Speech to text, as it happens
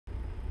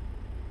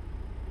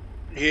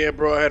Yeah,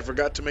 bro, I had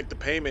forgot to make the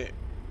payment.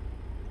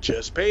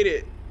 Just paid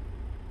it.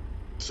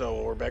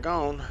 So we're back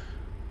on.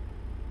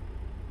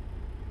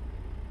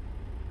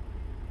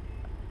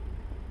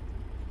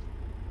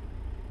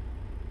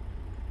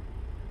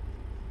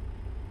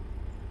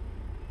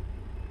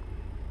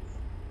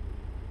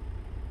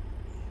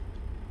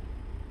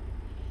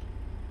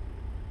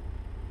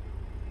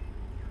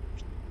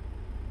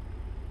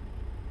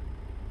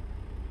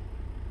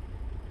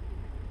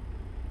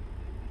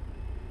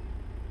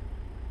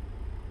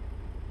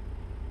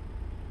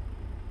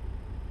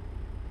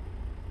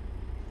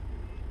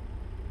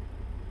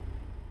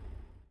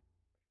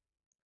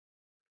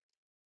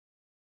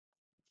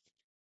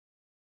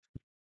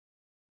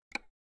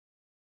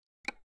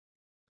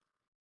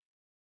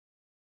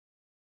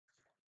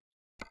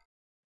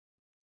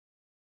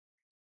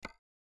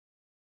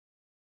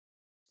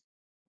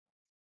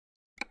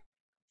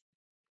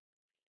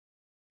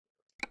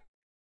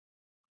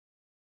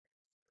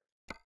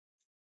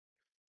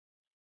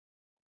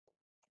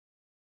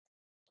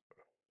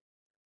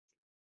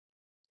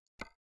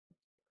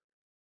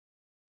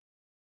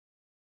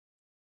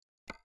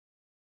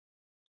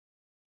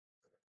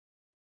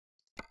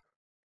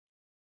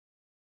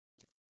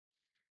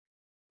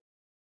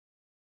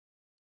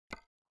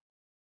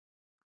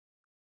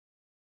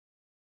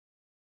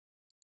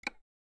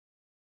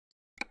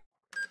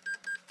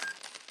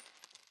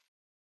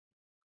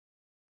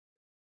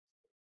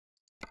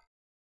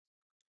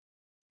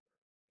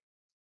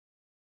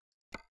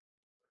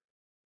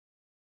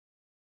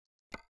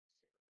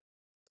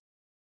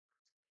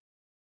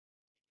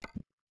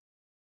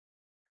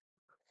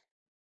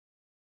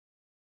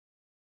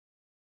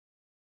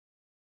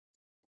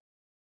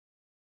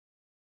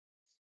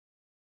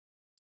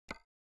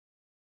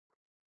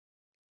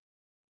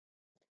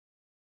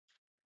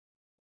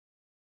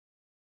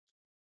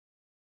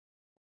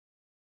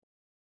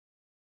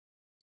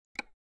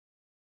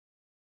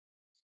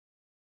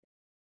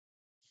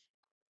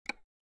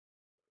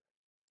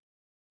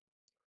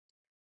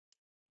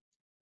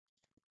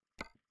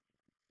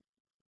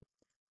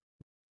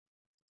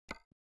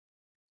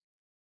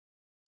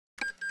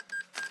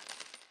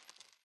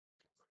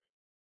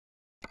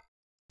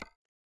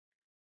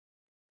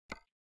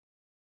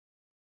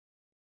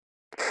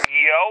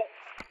 Yo.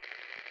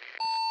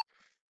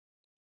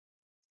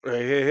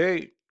 Hey, hey,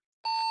 hey.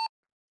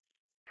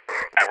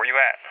 Where you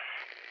at?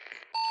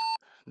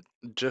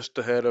 Just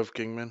ahead of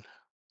Kingman.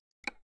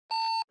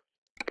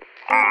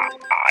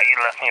 You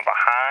left me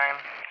behind.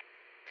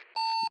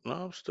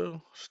 No, I'm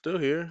still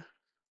here.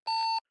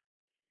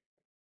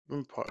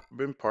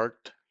 Been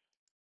parked.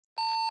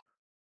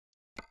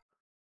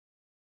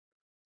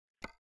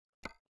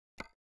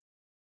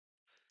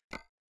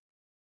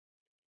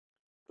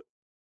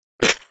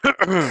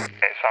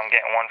 Okay, so I'm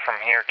getting one from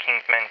here,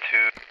 Kingsman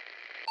to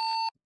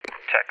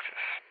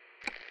Texas.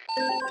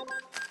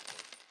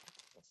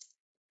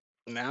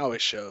 Now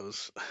it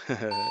shows.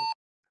 Yeah,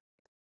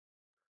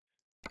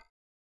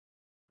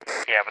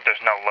 but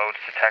there's no loads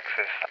to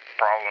Texas. That's the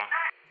problem.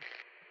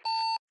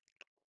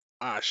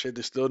 Ah, shit,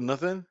 there's still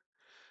nothing?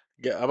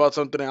 Yeah, how about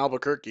something in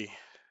Albuquerque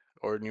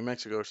or New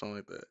Mexico or something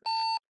like that?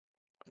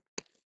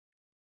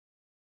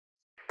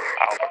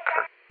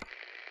 Albuquerque.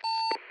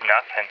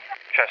 Nothing.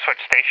 Should I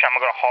switch station? I'm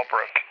gonna go to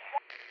Holbrook.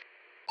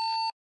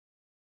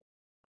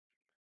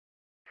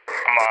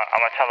 I'm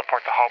gonna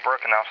teleport to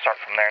Holbrook and I'll start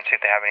from there and see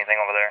if they have anything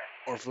over there.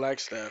 Or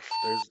Flagstaff.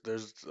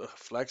 There's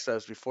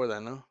Flagstaffs before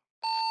that, no?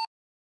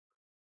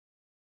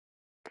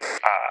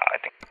 I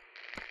think.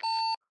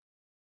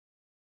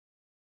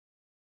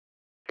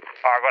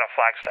 Oh, I'll go to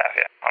Flagstaff.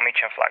 Yeah, I'll meet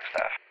you in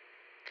Flagstaff.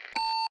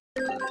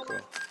 Very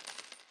cool.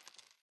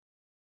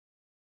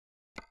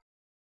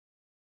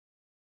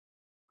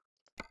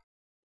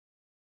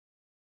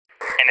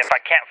 And if I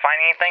can't find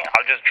anything,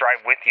 I'll just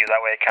drive with you.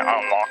 That way I can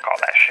unlock all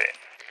that shit.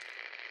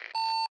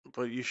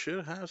 But you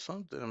should have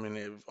something. I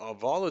mean,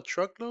 of all the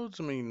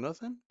truckloads, I mean,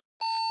 nothing?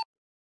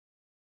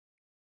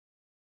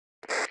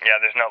 Yeah,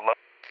 there's no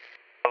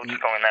loads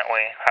going that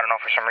way. I don't know,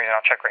 for some reason.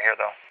 I'll check right here,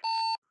 though.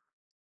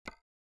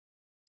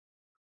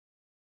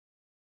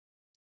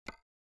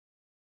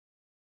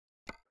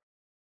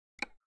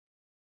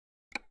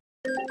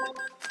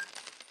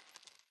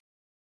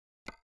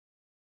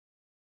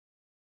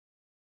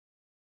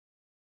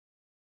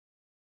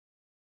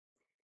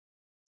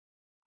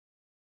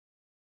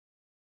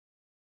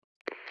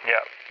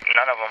 Yeah,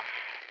 none of them.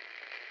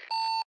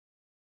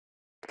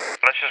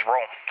 Let's just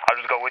roll. I'll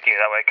just go with you.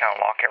 That way I can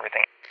unlock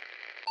everything.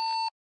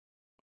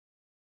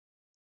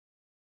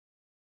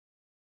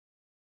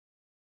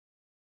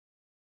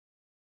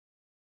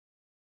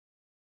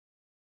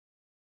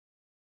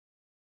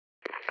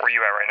 Where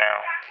you at right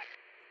now?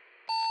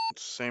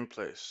 Same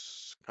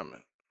place.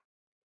 Coming.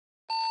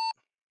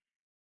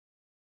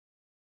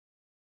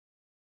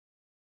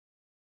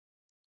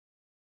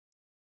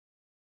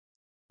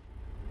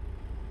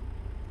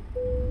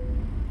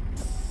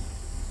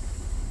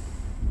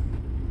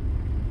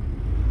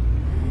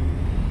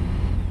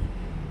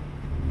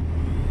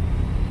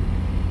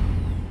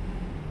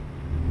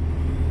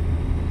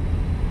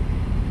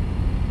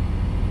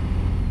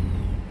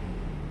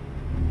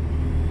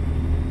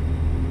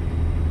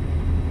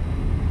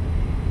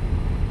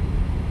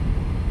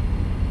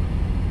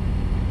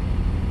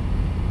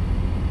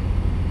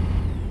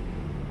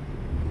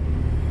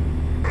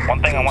 One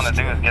thing I want to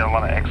do is get a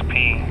lot of XP.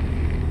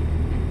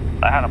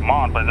 I had a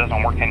mod, but it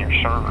doesn't work in your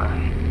server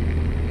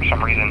for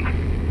some reason.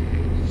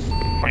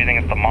 What do you think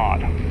it's the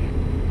mod?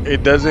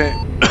 It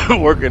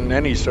doesn't work in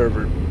any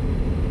server.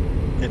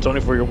 It's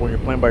only for when you're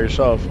playing by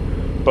yourself.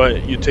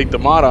 But you take the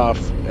mod off,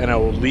 and it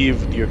will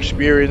leave your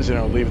experience, and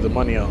it will leave the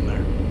money on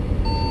there.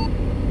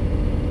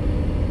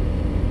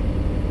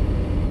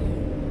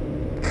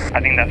 I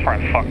think that's where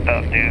I fucked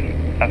up, dude.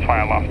 That's why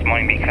I lost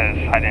money, because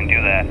I didn't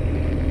do that.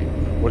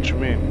 What you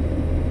mean?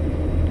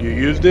 You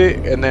used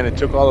it, and then it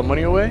took all the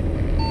money away?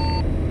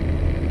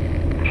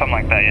 Something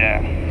like that,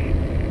 yeah.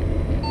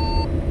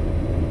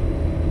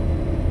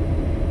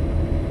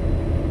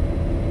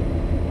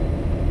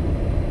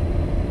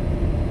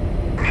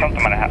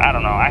 Something I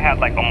don't know. I had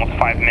like almost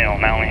 5 mil,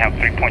 and I only have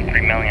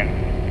 3.3 million.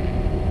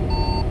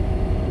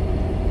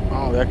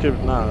 Oh, that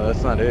could, no,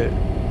 that's not it.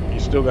 You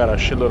still got a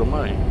shitload of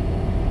money.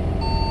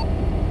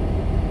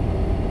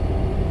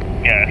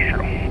 Yeah, that's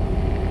true.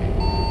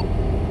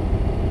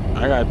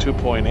 I got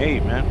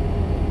 2.8, man.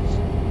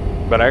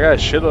 But I got a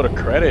shitload of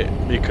credit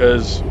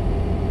because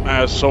I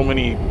have so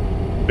many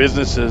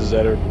businesses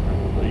that are,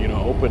 you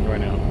know, open right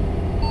now.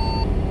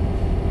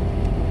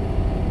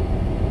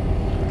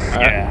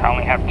 Yeah, I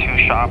only have 2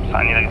 shops.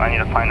 I need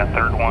to find a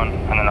 3rd one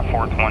and then a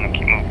 4th one and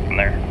keep moving from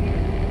there.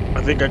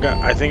 I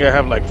think I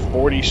have like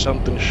 40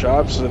 something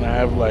shops, and I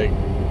have like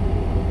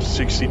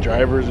 60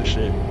 drivers and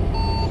shit.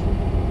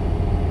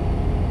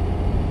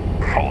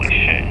 Holy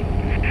shit.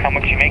 How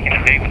much you making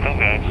a day with those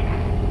guys?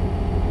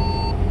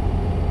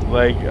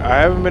 Like,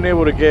 I haven't been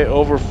able to get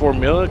over 4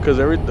 million because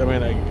I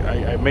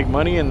make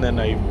money and then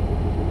I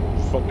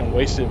fucking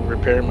waste it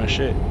repairing my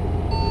shit.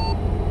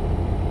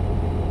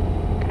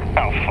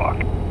 Oh,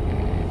 fuck.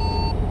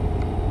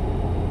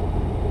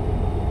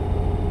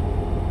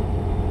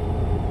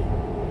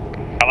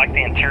 I like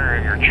the interior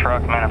of your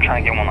truck, man. I'm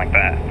trying to get one like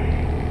that.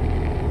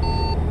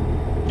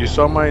 You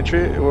saw my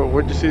interior?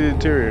 Where'd you see the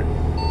interior?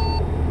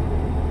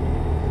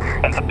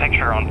 Sent a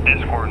picture on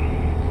Discord.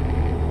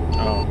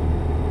 Oh.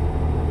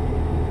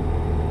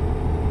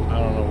 I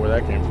don't know where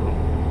that came from.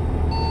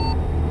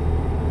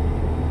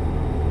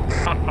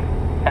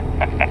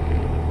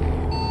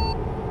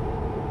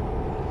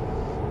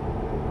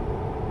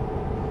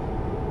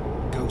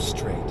 Go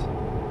straight.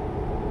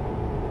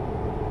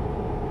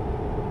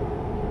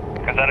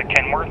 Is that a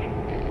Kenworth?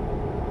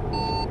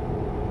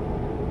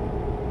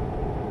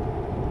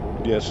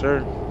 Yes,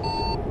 sir.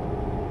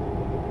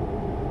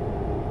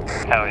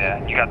 Hell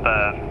yeah. You got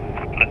the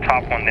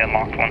top one, the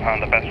unlocked one, huh?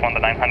 The best one, the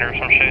 900 or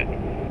some shit?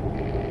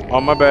 Oh,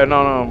 my bad.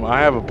 No.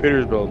 I have a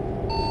Peterbilt.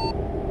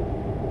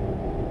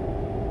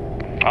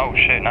 Oh,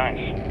 shit. Nice.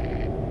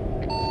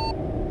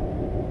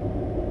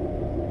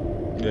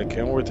 Yeah,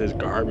 Kenworth is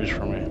garbage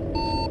for me.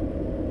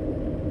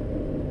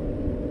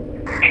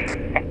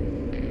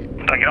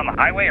 Did I get on the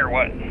highway or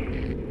what?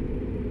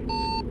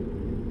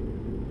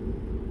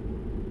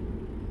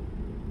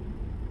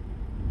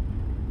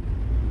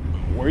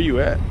 Where are you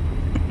at?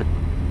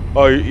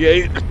 Oh,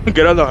 yeah,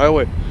 get on the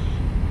highway.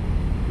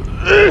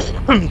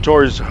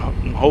 Towards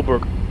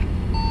Holbrook.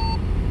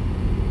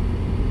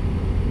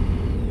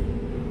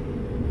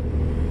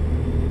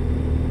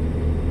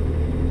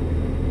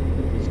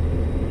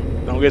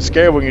 Don't get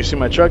scared when you see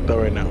my truck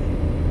though right now.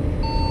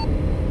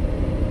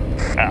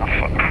 Ah,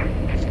 fuck.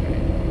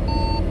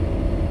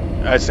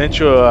 I sent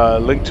you a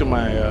link to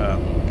my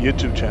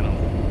YouTube channel.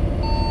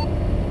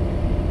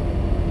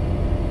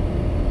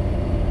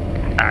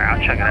 Alright, I'll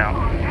check it out.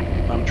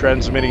 I'm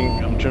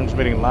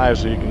transmitting live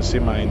so you can see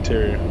my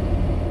interior.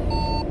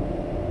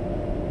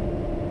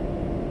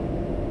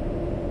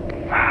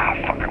 Ah,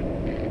 fuck.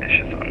 This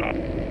shit's annoying.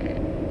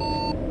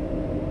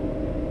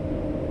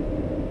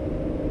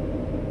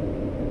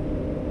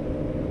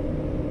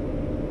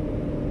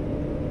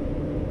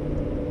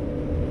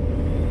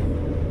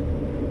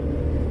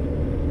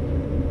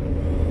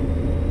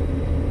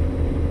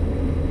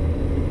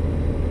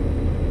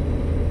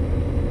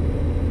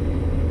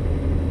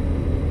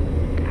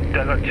 Do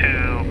I go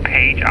to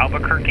Page,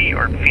 Albuquerque,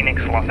 or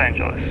Phoenix, Los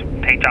Angeles?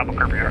 Page,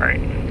 Albuquerque,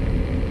 alright.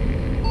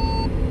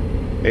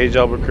 Age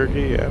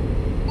Albuquerque, yeah.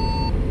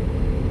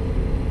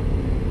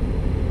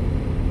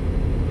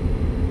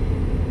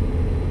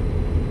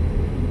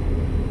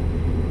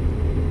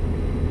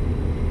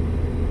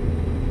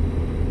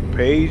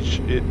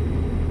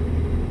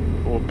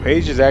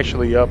 Page is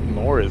actually up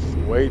north,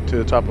 way to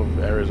the top of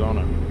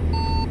Arizona.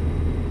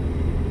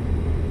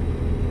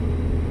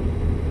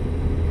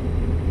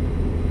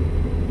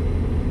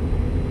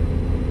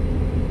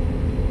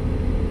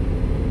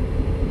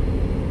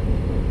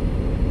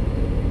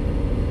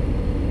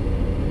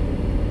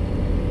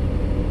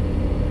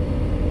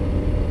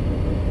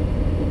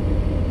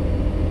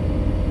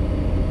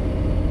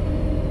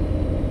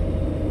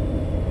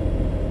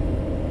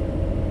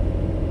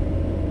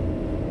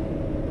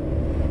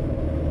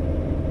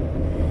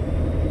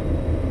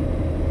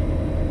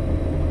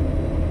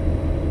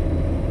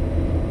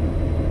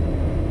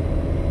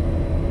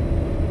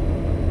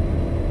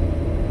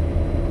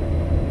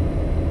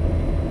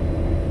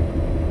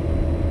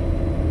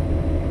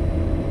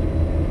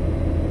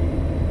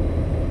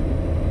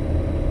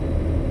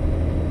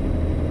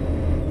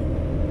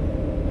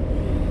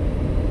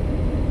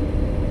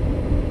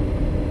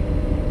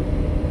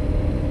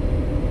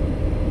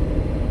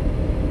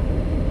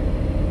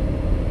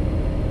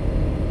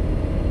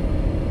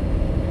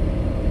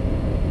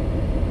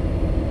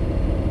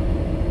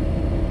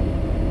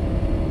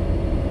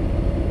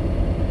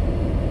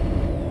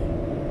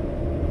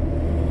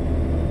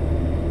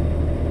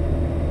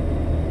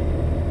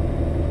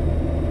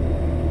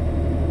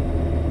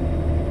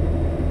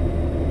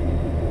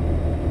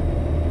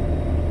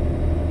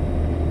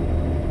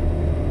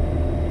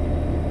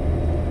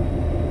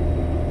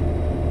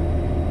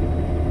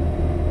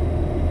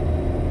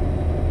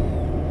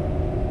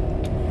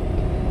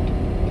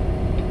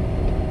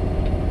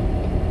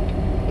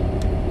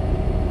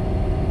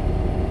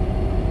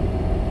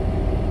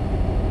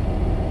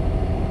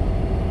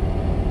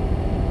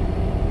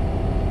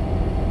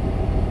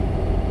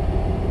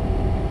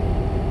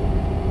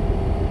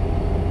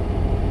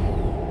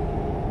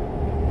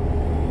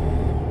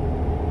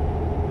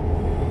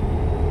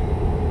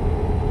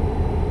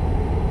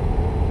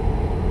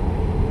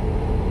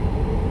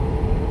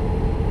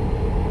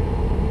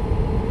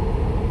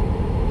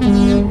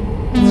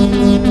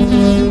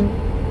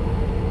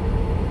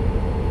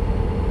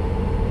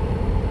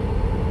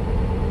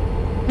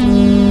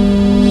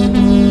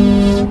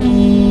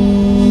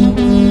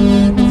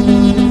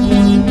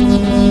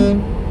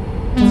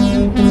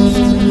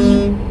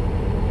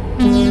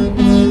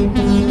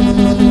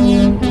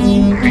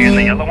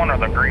 other one or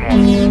the green one?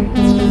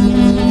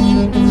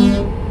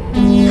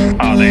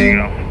 Oh, there you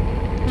go.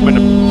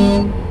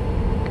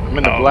 I'm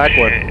in the black shit.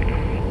 one.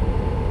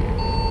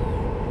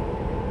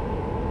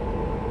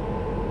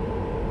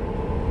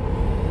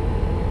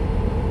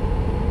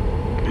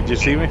 Did you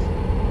see me?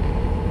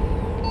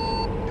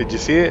 Did you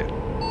see it?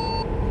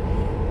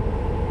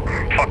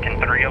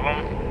 Fucking 3 of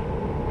them.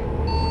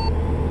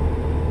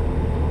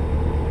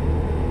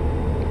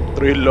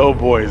 3 low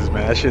boys,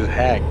 man. That shit's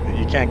hacked.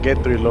 You can't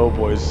get 3 low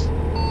boys.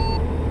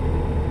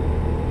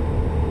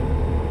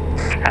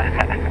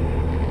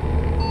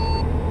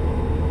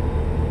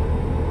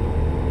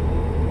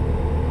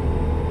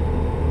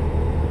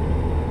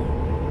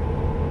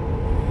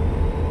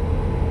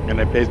 And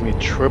it pays me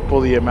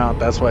triple the amount.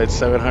 That's why it's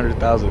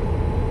 700,000.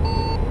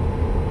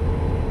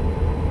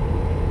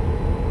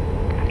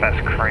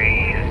 That's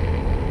crazy.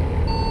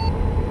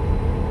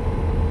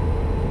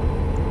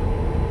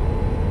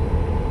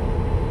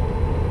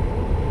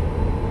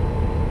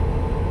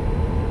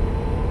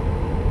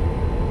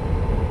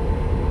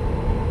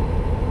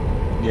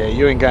 Yeah,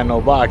 you ain't got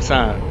no box,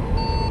 huh?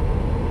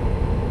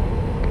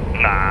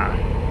 Nah.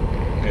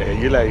 Yeah,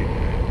 you like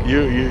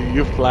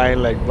you flying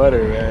like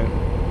butter, man.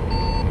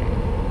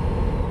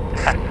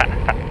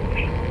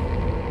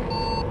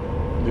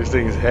 This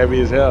thing is heavy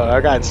as hell. I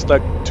got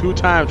stuck 2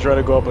 times trying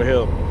to go up a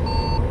hill.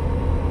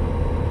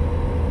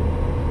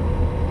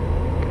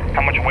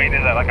 How much weight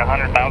is that? Like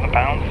 100,000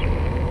 pounds?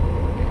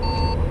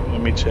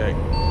 Let me check.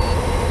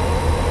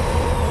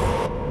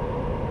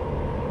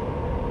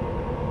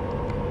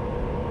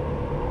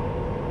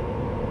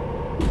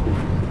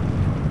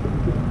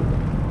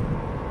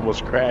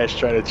 Almost crashed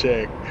trying to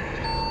check.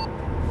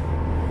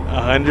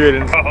 100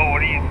 and Oh,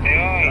 what are you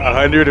doing?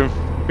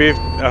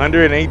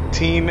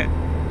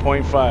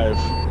 118.5.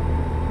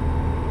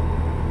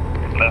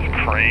 That's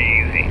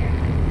crazy.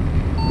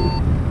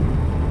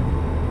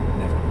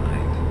 Never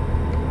mind.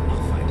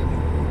 I'll find a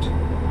new route.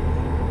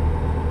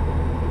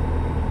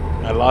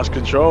 I lost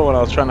control when I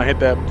was trying to hit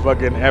that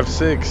fucking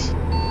F6.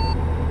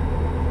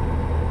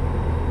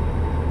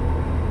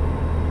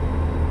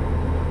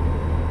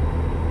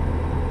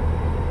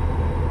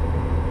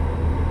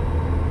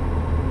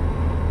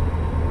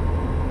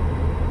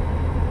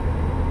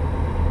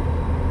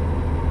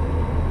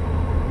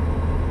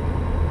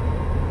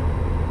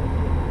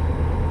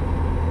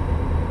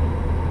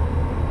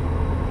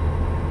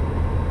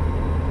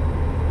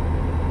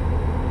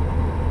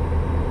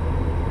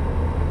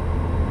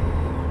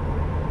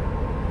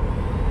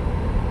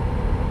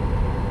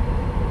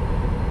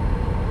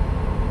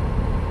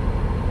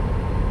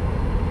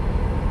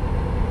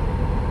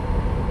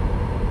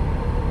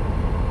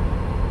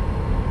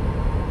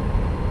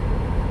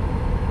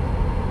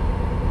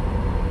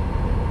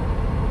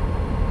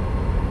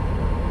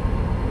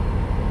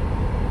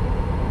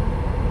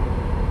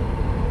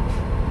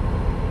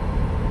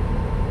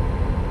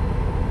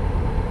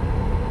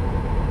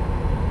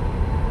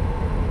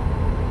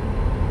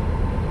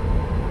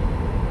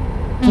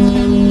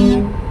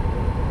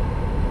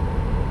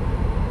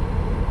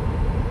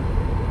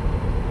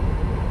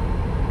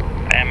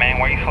 Damn, man,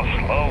 why are you so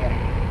slow?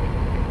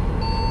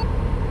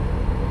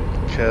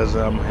 Because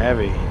I'm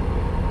heavy.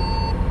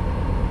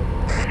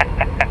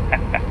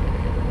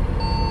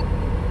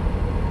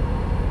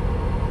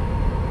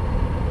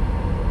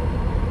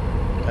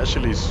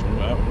 Actually,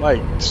 I'm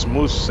like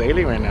smooth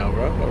sailing right now,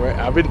 bro. All right.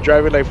 I've been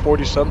driving like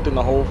 40 something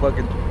the whole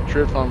fucking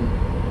trip from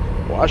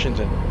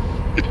Washington.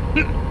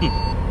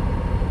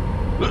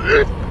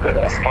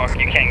 Fuck,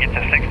 you can't get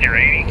to 60 or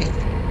 80?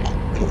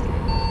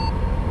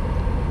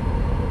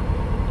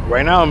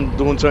 Right now I'm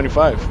doing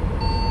 25.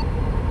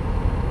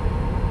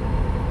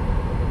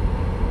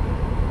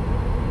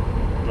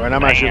 Right now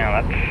I'm actually.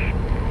 Damn,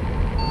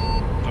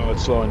 that's... Oh,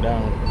 it's slowing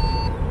down.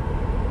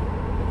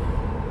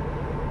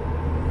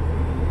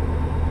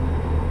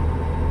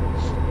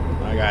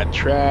 I got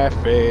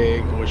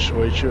traffic. Which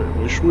way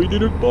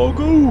did it all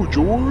go,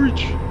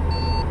 George?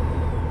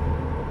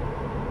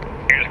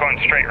 You're just going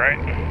straight, right?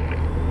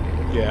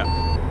 Yeah.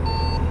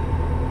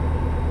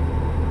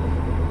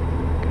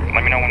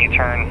 Let me know when you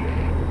turn.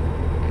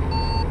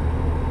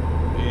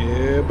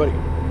 Yeah, buddy.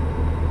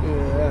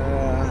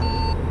 Yeah.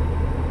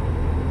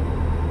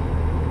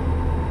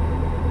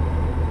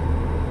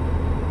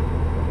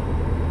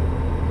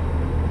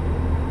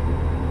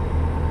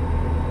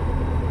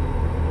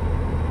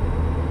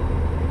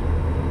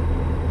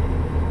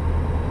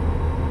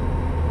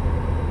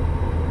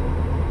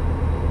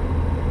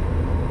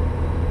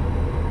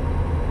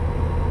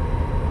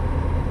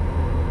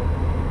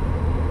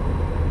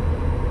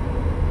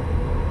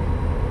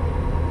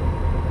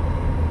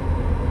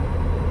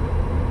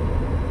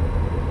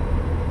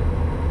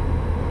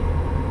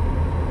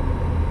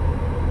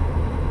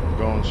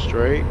 Going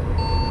straight.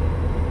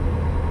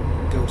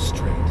 Go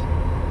straight.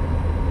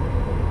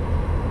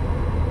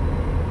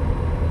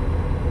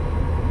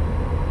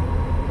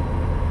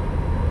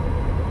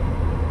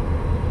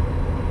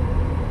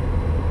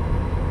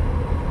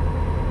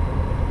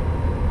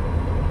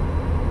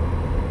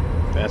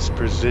 That's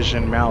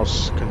precision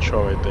mouse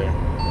control right there.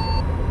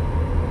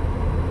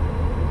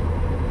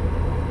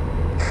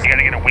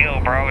 gotta get a wheel,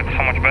 bro. It's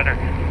so much better.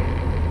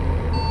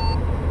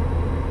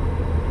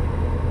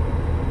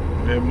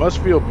 It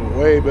must feel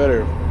way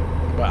better.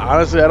 But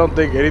honestly, I don't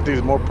think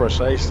anything's more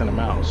precise than a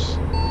mouse.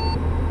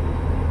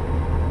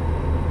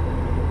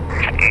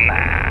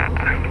 Nah.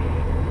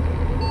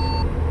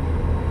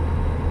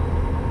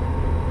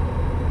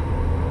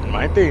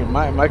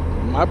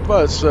 My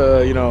bus,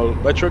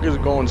 my truck is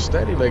going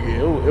steady. Like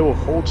it will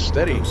hold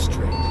steady. Go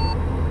straight.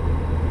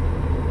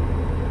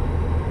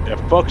 It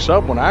fucks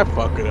up when I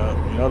fuck it up.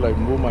 Like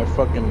move my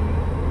fucking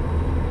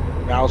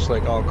mouse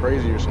like all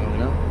crazy or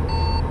something.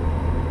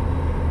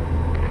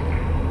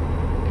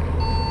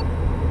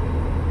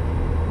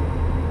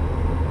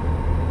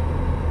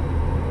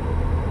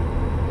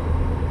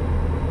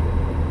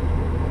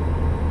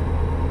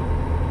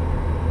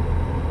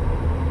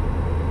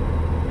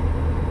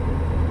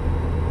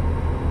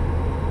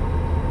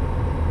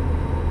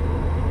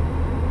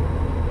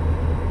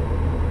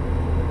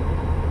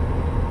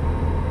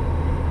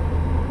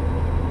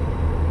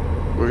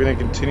 We're gonna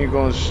continue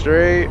going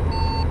straight.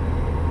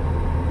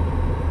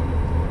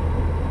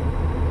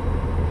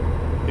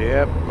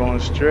 Yep, going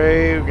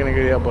straight. We're gonna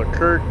get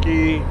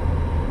Albuquerque,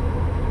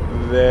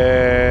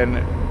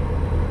 then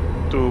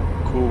to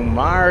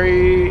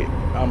Kumari,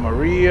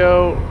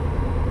 Amarillo,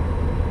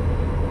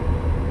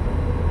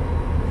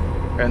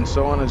 and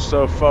so on and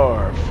so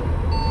forth.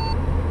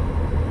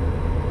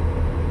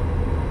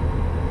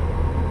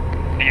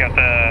 Do you have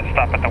to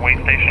stop at the weigh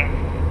station?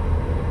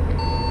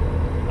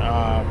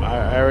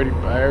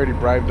 I already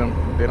bribed them.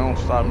 They don't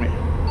stop me.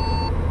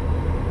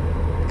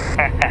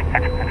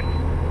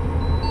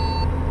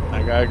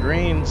 I got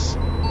greens.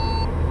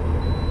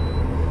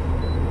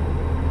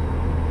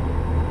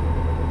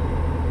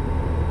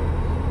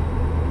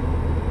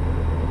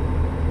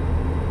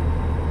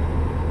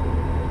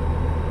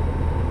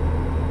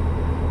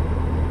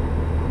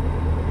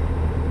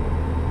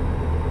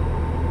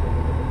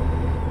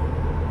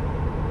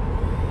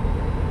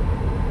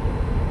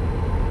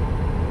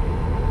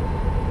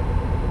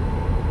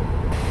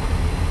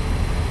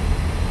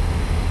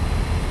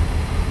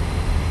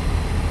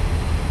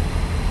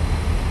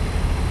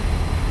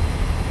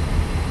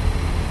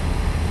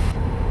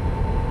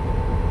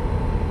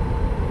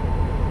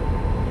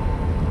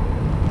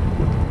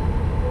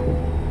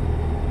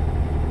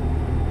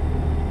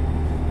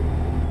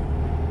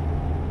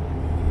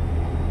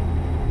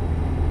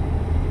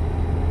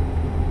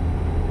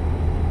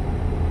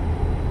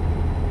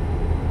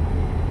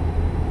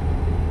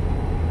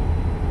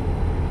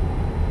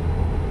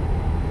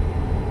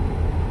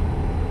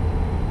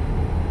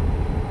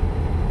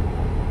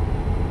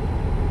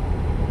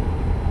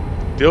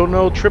 Still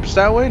no trips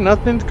that way?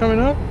 Nothing's coming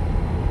up?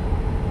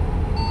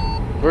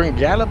 We're in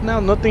Gallup now?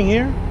 Nothing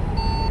here?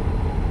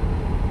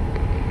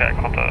 Yeah,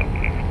 I'm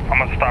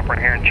gonna stop right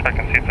here and check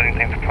and see if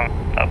anything's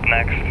coming up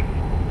next.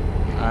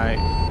 Alright.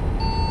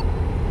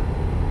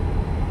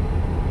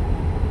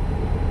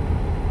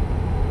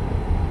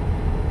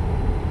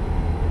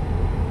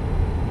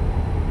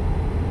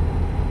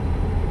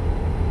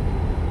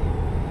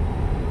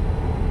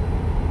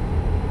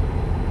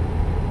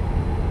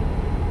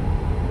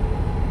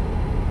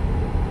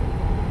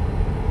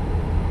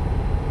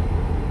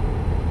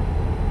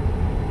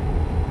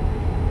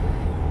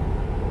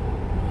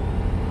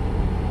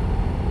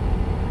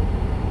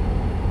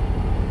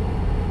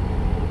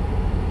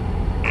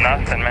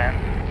 Nothing, man.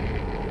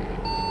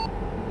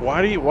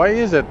 Why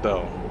is that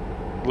though?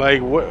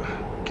 Like what?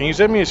 Can you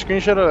send me a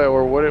screenshot of that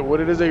or what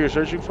it is that you're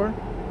searching for?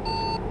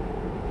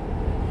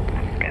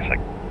 Give me a sec.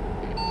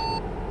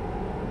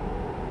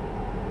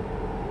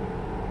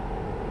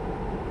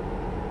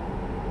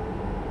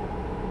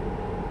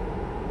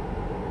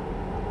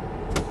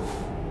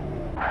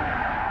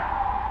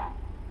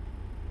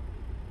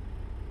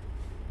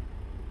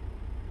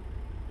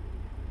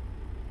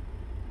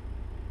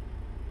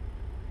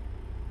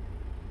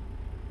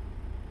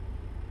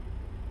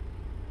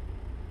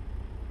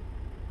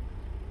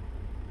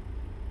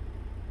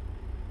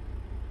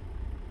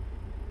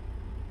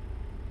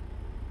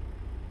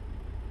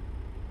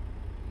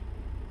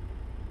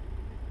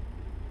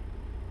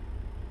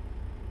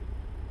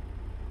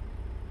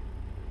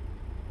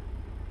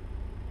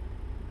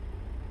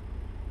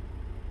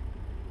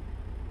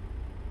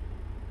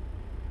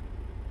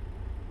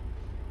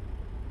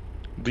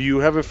 Do you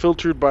have it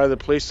filtered by the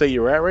place that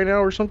you're at right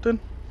now or something?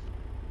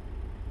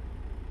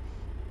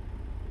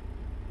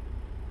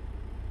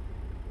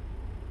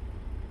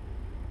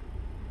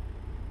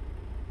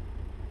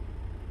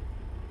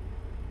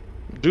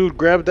 Dude,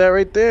 grab that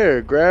right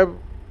there. Grab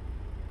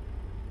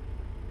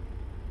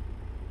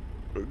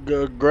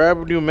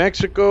New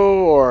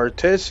Mexico or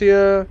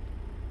Artesia.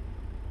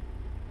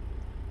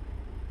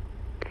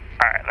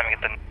 Alright, let me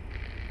get the...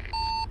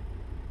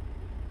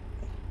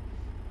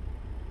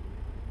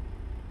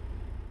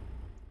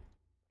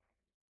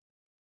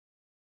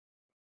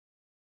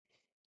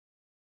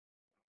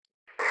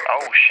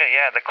 Oh shit,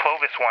 yeah, the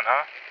Clovis one,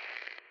 huh?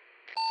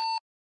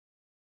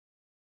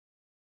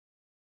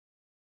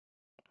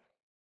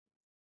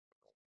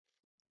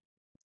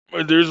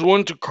 There's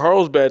one to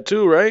Carlsbad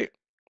too, right?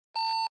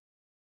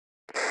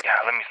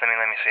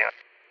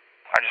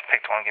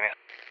 picked one. Give me.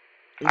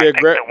 I Yeah,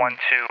 picked the one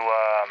to.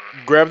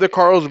 grab the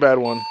Carlsbad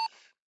one.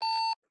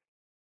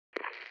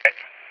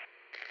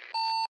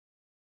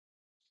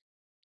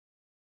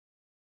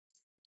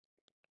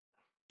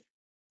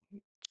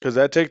 Because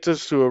that takes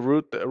us to a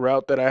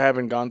route that I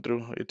haven't gone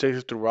through. It takes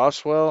us to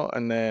Roswell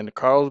and then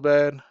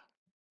Carlsbad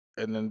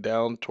and then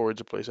down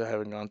towards a place I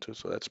haven't gone to.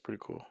 So that's pretty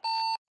cool.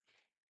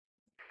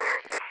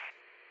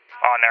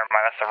 Oh, never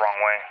mind. That's the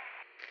wrong way.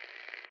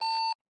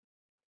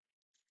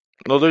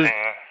 No,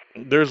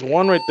 there's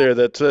one right there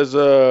that says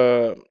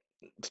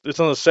it's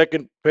on the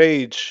second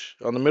page,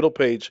 on the middle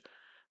page.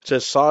 It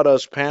says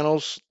sawdust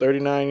panels,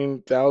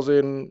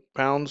 39,000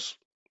 pounds,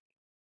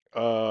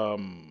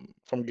 from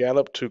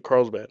Gallup to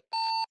Carlsbad.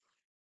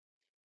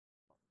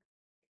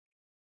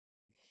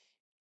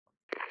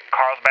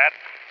 Carlsbad.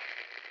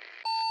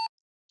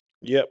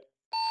 Yep,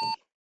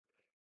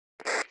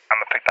 I'm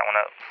gonna pick that one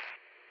up.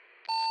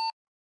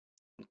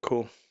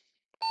 cool.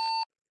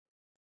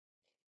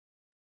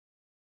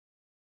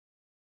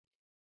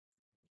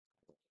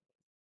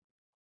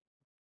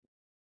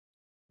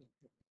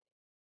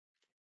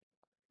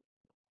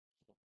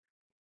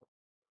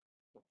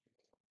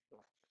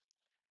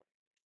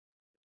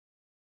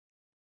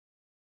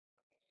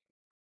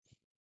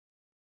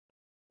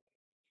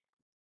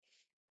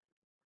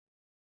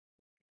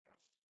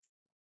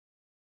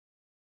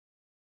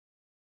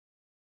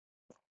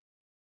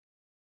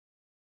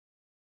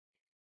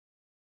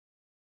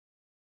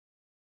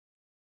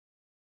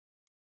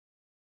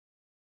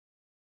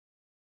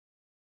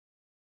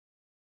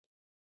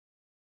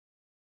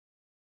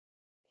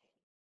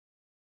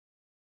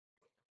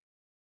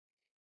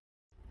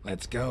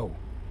 Let's go.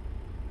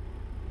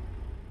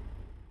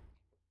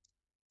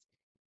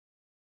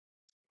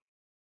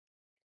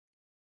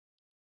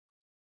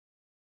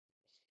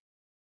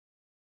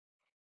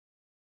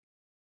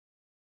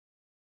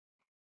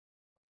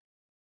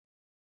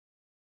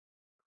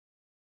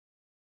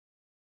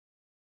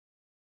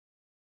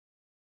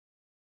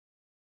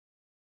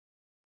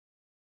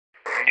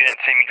 You didn't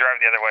see me drive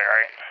the other way,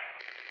 right?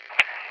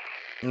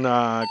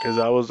 Nah,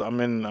 cause I'm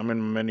in my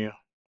menu.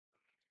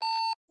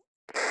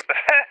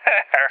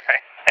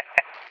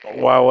 Alright.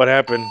 Wow, what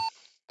happened?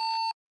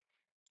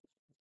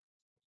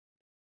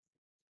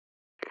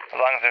 As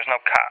long as there's no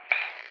cops.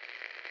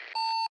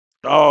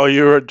 Oh,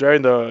 you were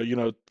trying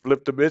to,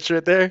 flip the bitch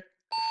right there?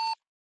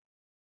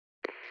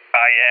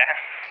 Oh, yeah.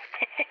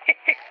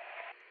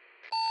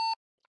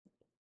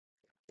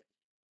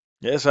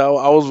 Yes,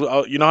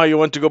 you know how you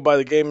went to go buy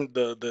the game,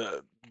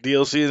 the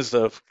DLC and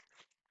stuff,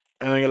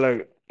 and then you're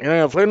like, you're not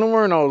gonna play no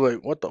more, and I was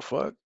like, what the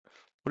fuck?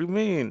 What do you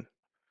mean?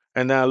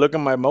 And then I look at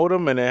my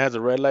modem, and it has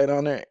a red light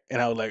on it, and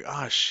I was like,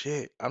 oh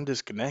shit, I'm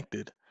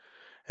disconnected.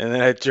 And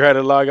then I tried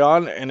to log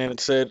on, and then it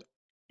said,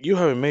 you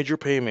haven't made your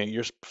payment.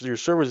 Your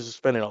service is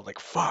suspended. I was like,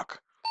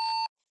 fuck.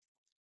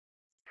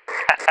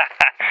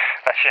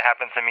 That shit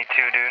happens to me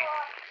too, dude.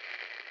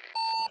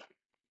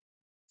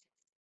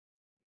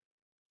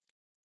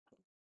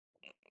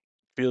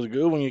 Feels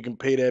good when you can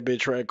pay that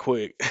bitch right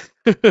quick.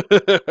 Hell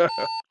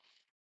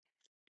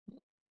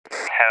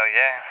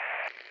yeah.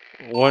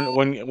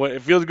 When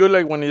it feels good,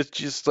 like when it's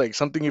just like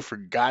something you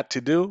forgot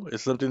to do,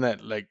 it's something that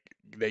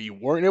you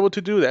weren't able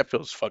to do. That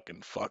feels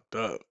fucking fucked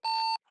up.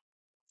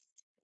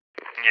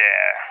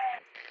 Yeah.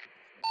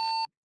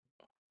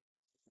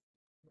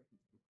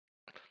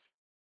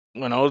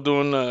 When I was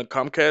doing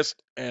Comcast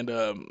and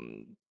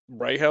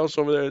Bright House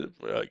over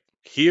there,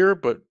 here,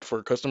 but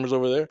for customers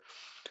over there,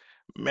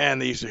 man,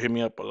 they used to hit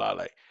me up a lot.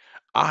 Like,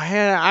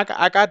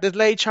 I got this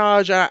late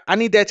charge. I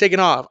need that taken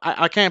off.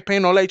 I can't pay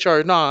no late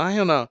charge. No,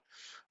 hell no.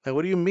 Like,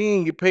 what do you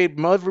mean? You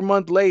paid every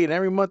month late, and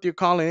every month you're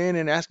calling in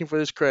and asking for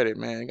this credit,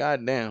 man.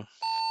 God damn.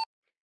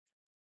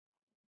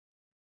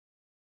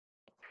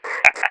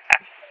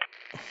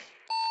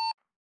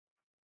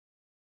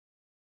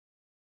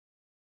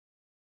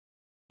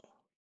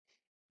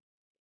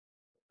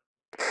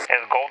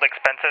 Is gold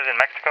expensive in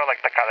Mexico,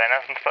 like the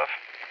cadenas and stuff?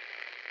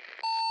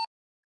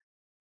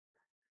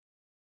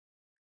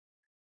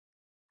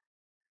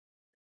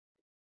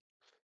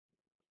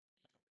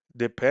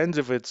 Depends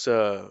if it's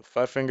a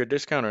five-finger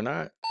discount or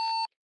not.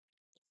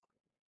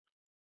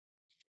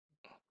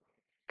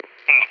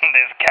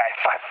 This guy,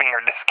 5-finger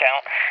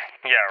discount.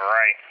 Yeah,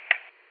 right.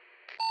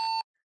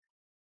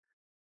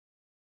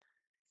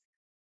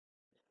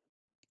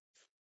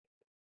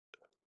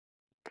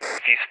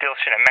 If you steal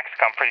shit in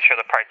Mexico, I'm pretty sure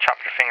they'll probably chop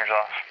your fingers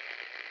off.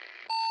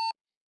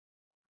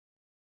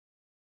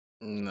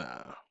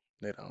 Nah,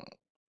 they don't.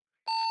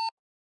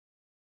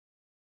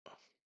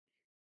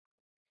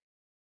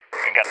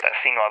 You got that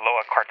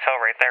Sinaloa cartel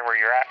right there where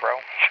you're at, bro.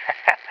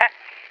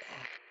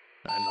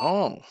 I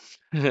know.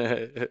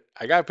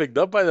 I got picked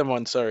up by them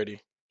once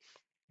already.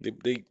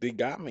 They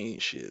got me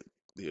and shit.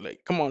 They're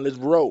like, come on, let's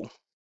roll.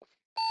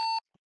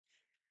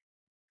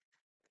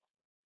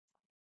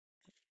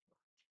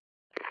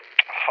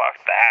 Fuck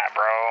that,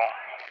 bro.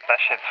 That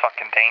shit's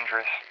fucking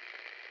dangerous.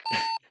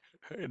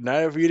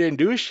 Not if you didn't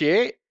do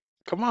shit.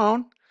 Come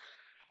on.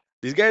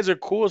 These guys are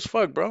cool as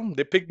fuck, bro.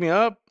 They picked me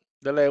up.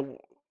 They're like,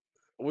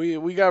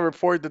 we got a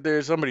report that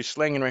there's somebody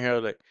slanging right here. I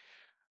was like,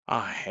 oh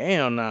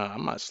hell no,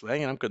 I'm not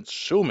slanging, I'm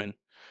consuming.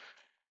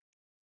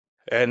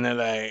 And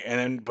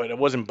then but it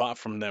wasn't bought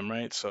from them,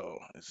 right? So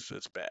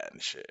it's bad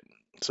and shit.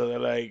 So they're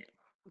like,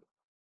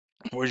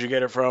 where'd you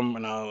get it from?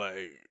 And I was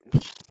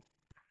like,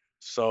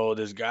 so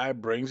this guy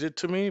brings it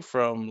to me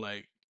from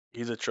like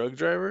he's a truck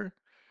driver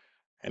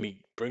and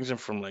he brings it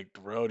from like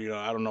the road,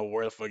 I don't know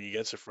where the fuck he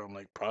gets it from,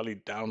 like probably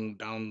down,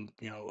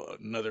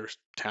 another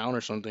town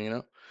or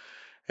something,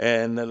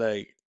 And they're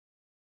like,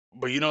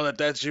 but you know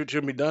that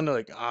should be done. They're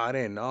like, I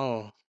didn't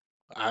know.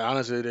 I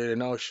honestly didn't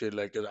know shit.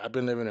 Like, 'cause I've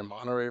been living in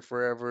Monterey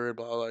forever,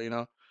 blah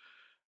blah.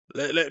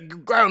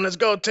 Ground, let's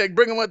go,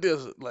 bring him with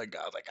us. Like,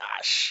 I was like,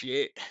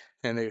 shit.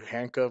 And they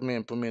handcuffed me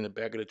and put me in the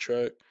back of the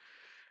truck.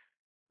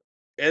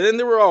 And then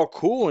they were all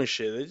cool and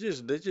shit.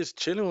 They just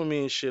chilling with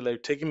me and shit,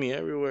 like taking me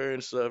everywhere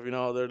and stuff.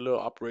 Their little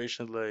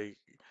operations. Like,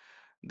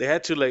 they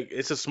had to, like,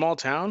 it's a small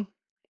town,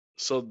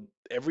 so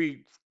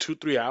every 2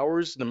 3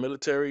 hours the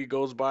military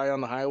goes by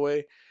on the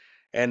highway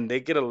and they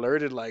get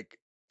alerted like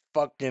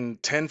fucking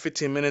 10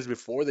 15 minutes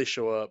before they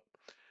show up,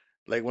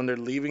 like when they're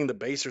leaving the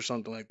base or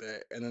something like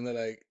that. And then they're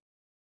like,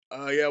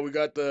 yeah, we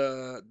got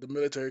the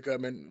military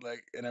coming,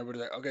 like, and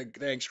everybody's like, okay,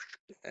 thanks.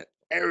 And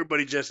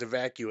everybody just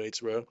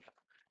evacuates, bro.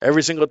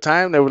 Every single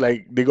time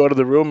they go to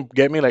the room,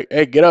 get me like,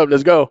 hey, get up,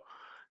 let's go.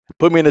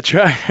 Put me in the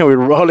truck, and we're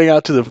rolling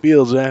out to the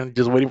fields, man,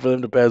 just waiting for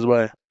them to pass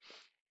by.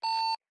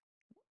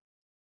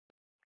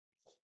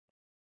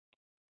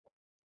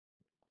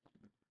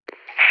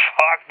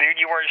 Fuck, dude,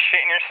 you were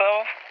shitting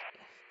yourself?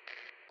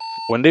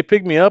 When they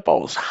picked me up, I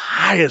was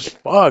high as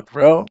fuck,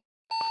 bro.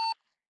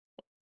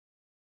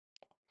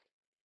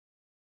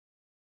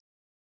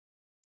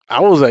 I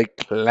was like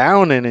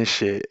clowning and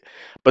shit.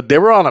 But they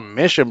were on a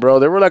mission, bro.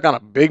 They were like on a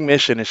big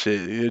mission and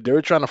shit. They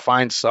were trying to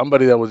find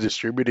somebody that was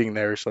distributing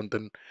there or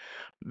something.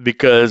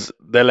 Because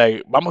they're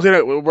like, vamos a ir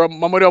a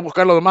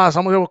buscar los demás,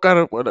 vamos a ir a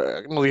buscar.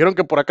 Nos dijeron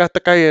que por acá esta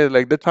calle,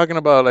 like they're talking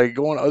about like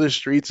going to other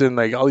streets and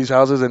like all these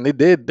houses, and they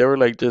did. They were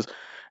like just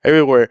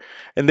everywhere,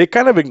 and they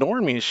kind of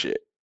ignored me and shit.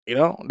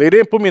 They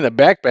didn't put me in the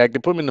backpack. They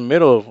put me in the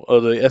middle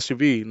of the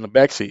SUV, in the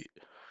back seat,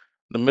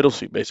 the middle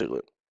seat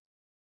basically.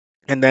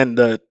 And then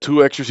the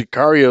two extra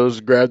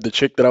sicarios grabbed the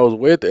chick that I was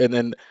with, and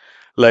then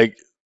like,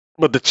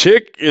 but the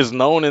chick is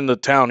known in the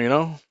town.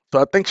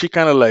 So I think she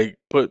kind of like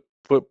put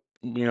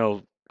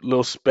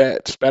little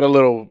spat a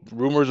little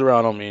rumors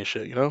around on me and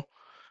shit.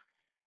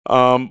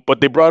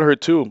 But they brought her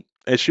too,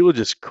 and she was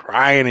just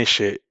crying and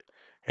shit,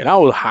 and I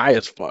was high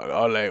as fuck.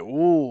 I was like,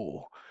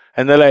 ooh,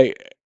 and then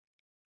like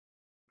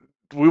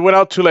we went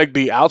out to like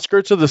the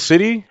outskirts of the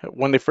city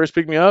when they first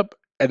picked me up,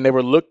 and they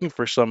were looking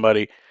for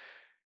somebody.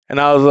 And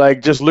I was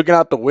like, just looking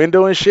out the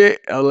window and shit.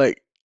 I was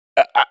like,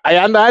 I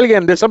anda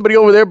alguien. There's somebody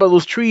over there by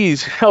those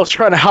trees. I was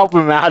trying to help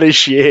him out and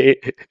shit.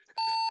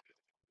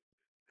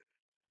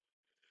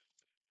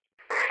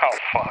 Oh,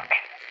 fuck.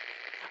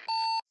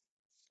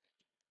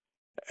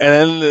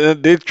 And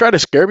then they tried to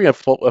scare me a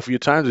few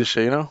times and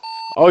shit.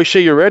 Oh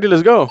shit, you're ready?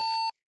 Let's go.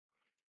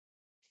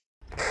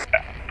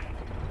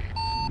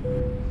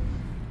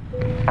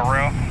 For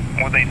real?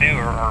 What they do,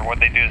 or what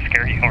they do to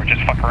scare you, or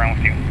just fuck around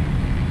with you?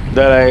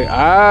 They're like,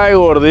 ay,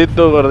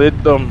 gordito,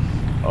 gordito.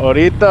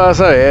 Ahorita vas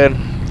a ver.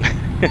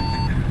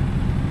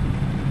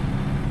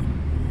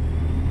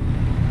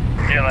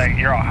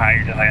 You're all high,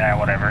 you're just like,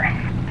 whatever.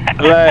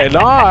 Like, no,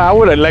 I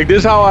would like this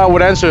is how I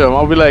would answer them.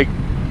 I'll be like,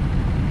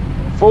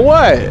 for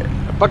what?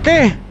 ¿Para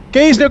qué?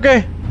 ¿Qué hice o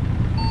qué?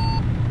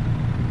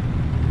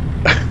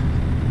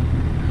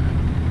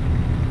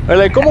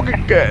 Like, ¿cómo que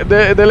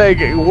de like,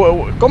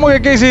 ¿cómo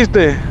que qué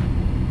hiciste?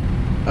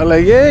 I'm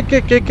like, yeah,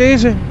 ¿qué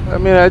hice? I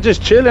mean, I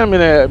just chill. I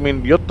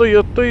mean, yo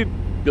estoy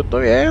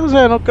bien. O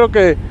sea, no creo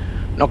que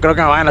me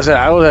vayan a hacer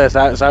algo. O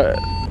sea,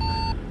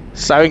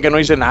 saben que no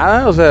hice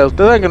nada. O sea,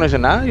 ustedes saben que no hice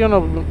nada. Yo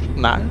no,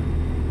 nada.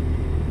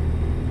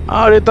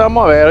 Ahorita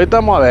vamos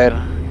a ver.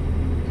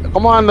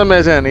 ¿Cómo andan? Me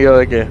decían. Y yo,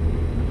 ¿de qué?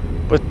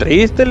 Pues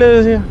triste, le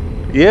decía.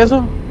 ¿Y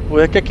eso?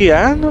 Pues es que aquí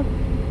ando.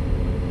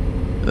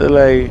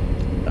 Like,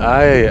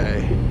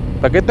 ay.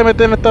 ¿Para qué te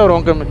metes en esta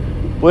bronca?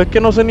 Pues es que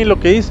no sé ni lo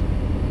que hice.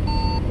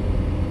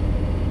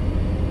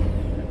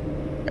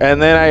 And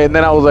then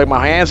I was like, my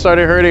hands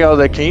started hurting. I was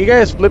like, can you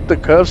guys flip the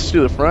cuffs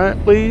to the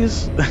front,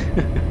 please?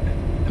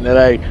 And they're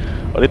like,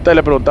 ahorita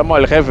le preguntamos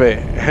al jefe.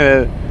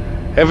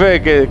 Jefe,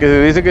 que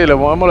se dice que le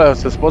movemos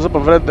las esposas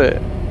para frente.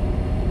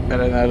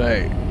 And then I'm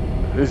like,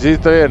 sí,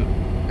 está bien.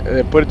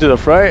 They put it to the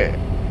front.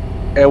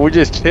 And we're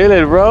just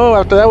chilling, bro.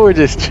 After that, we're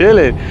just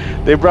chilling.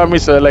 They brought me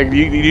so like,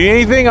 you need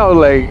anything? I was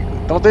like,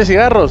 ¿no tienes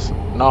cigarros?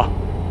 No.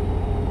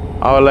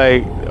 I was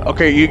like,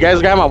 okay, you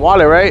guys got my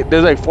wallet, right?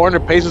 There's like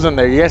 400 pesos in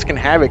there. You guys can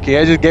have it. Can you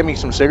guys just get me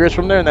some cigarettes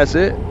from there and that's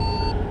it?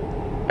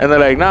 And they're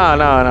like,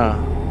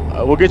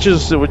 nah. We'll get you.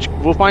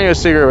 We'll find you a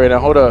cigarette right now.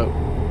 Hold up.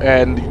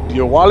 And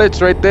your wallet's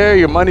right there.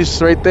 Your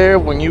money's right there.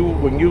 When you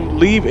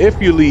leave,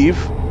 if you leave,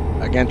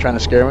 again trying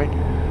to scare me,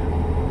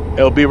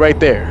 it'll be right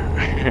there.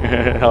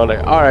 I was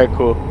like, all right,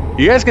 cool.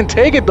 You guys can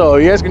take it though.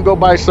 You guys can go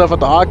buy stuff at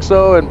the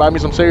OXXO and buy me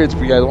some cigarettes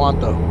if you guys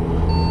want though.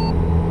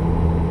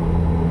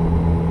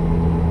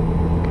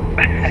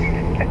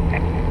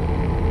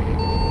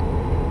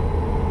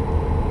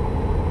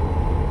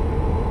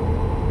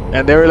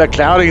 And they were like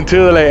clouding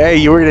too. They're like, "Hey,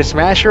 you were gonna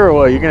smash her or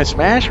what? You're gonna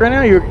smash right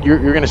now?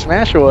 You're gonna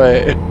smash or what?"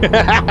 And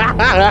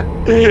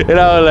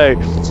I was like,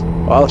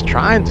 well, "I was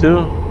trying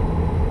to."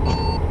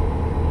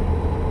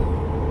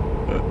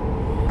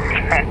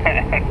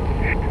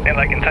 And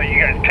like until you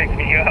guys picked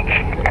me up.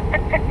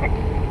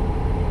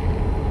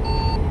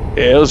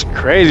 Yeah, it was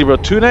crazy, bro.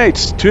 2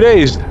 nights, 2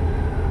 days.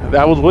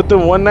 I was with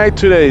them 1 night,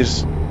 2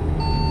 days.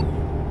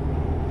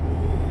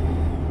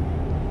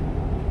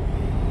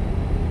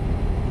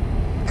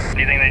 Do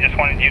you think they just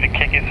wanted you to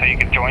kick it so you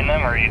could join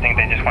them, or do you think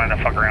they just wanted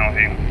to fuck around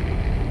with you?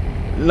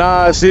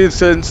 Nah, see,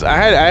 since I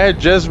had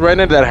just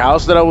rented that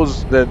house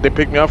that they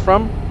picked me up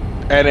from,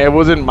 and it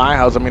wasn't my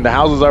house. I mean, the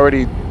house was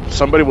already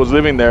somebody was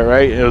living there,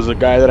 right? It was a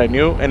guy that I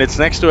knew, and it's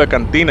next to a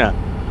cantina,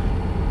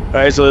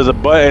 right? So there's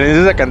and this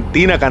is a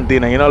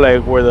cantina, you know,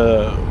 like where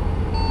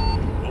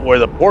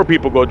the poor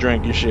people go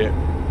drink and shit,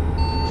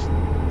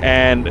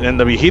 and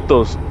the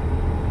viejitos.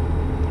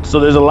 So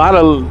there's a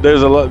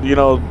lot, you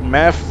know,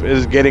 meth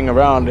is getting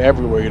around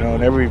everywhere, you know,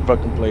 in every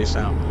fucking place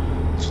now.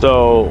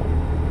 So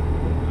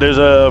there's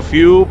a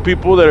few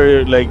people that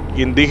are like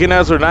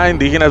indigenas or not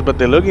indigenas, but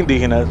they look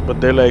indigenas, but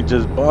they're like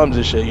just bums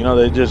and shit, you know,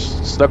 they're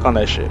just stuck on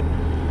that shit.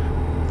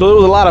 So there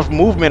was a lot of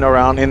movement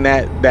around in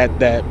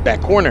that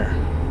corner.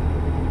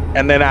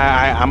 And then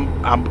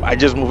I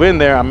just move in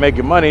there, I'm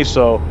making money,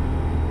 so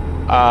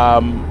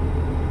I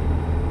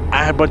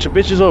had a bunch of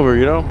bitches over,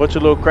 you know, a bunch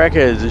of little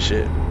crackheads and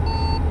shit.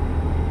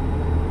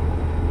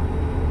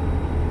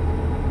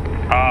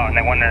 Oh, and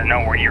they wanted to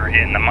know where you were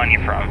getting the money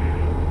from.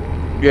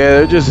 Yeah,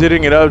 they're just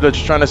hitting it up. They're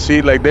just trying to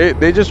see, like,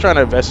 they just trying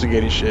to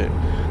investigate and shit.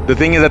 The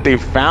thing is that they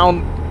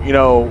found, you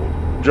know,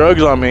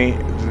 drugs on me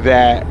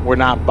that were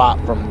not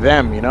bought from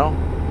them, you know?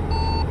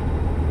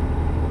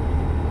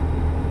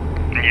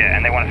 Yeah,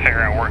 and they want to figure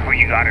out who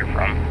you got it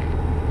from.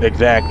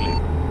 Exactly.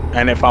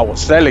 And if I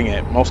was selling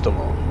it, most of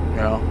them,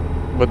 you know?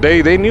 But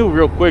they knew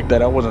real quick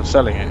that I wasn't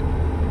selling it.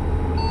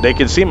 They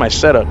could see my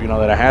setup, you know,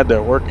 that I had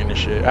there working and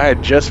shit. I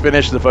had just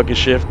finished the fucking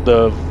shift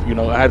of, you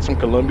know, I had some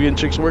Colombian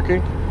chicks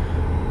working.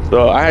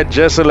 So I had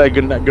just said like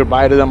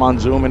goodbye to them on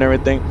Zoom and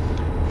everything.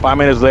 5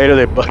 minutes later,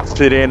 they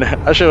busted in.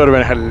 That shit would have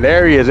been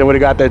hilarious. They would have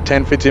got there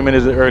 10, 15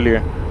 minutes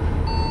earlier.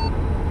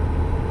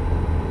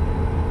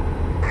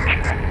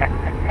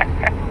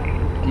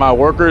 My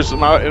workers,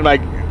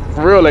 like,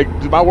 for real, like,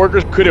 my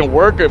workers couldn't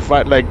work if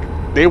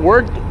they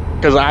worked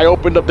because I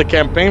opened up the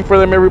campaign for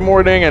them every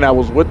morning and I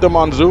was with them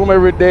on Zoom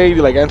every day,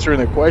 like answering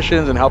their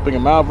questions and helping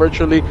them out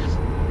virtually.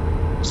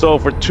 So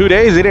for 2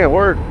 days, it didn't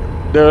work.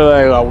 They were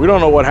like, oh, we don't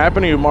know what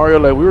happened to you, Mario.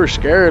 Like, we were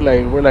scared.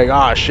 Like, we're like,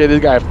 ah, shit,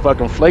 this guy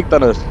fucking flaked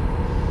on us.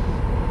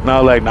 And I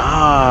was like,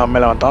 nah, me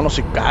levantaron los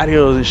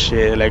sicarios and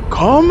shit. Like,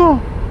 ¿cómo?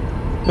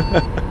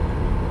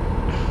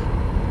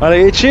 I'm like,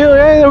 hey, chill,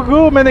 hey, they're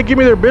cool, man. They give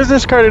me their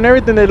business card and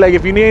everything. They're like,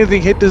 if you need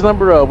anything, hit this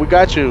number up. We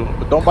got you.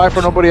 But don't buy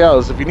for nobody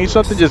else. If you need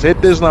something, just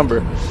hit this number.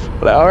 I'm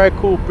like, all right,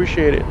 cool,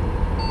 appreciate it.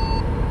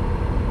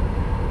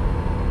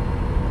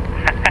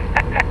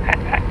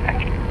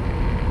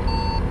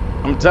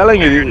 I'm telling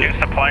you. You're a new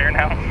supplier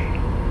now?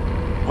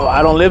 Well,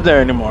 I don't live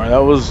there anymore. That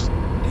was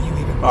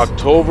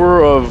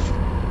October of,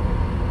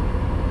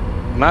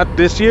 not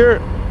this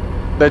year,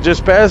 that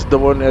just passed. The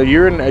one a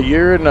year and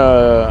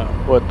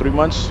what, 3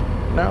 months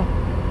now?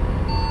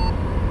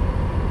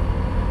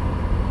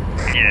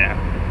 Yeah.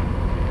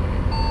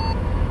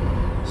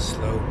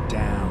 Slow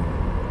down.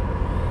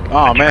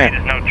 Oh the man,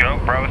 trade is no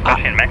joke, bro.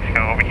 Especially in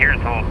Mexico. Over here,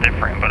 it's a little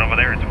different, but over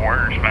there, it's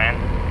worse, man.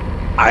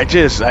 I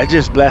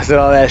just blasted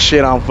all that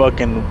shit on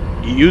fucking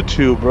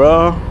YouTube,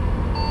 bro.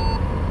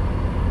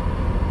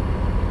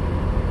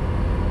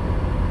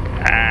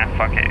 Ah,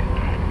 fuck it.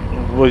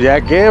 Well, yeah,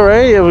 gay,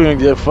 right? I mean,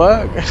 yeah,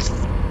 fuck.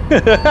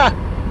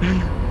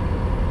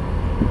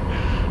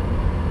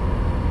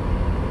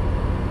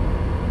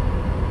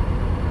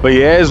 But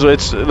yeah, so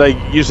it's like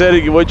you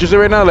said. What you said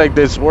right now, like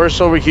it's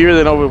worse over here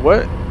than over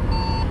what?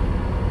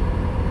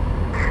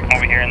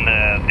 Over here in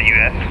the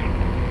U.S.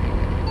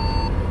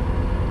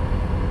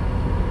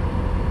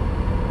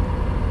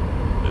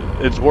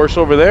 It's worse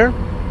over there.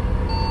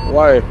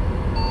 Why?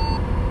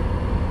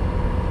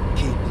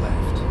 Keep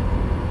left.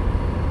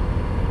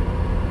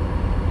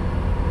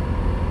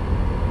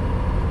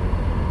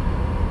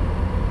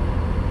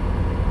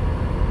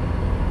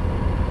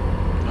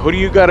 Who do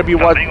you gotta be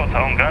It's watching? illegal to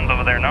own guns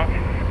over there, no?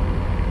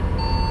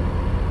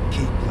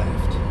 Keep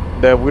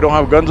left. That we don't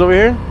have guns over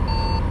here?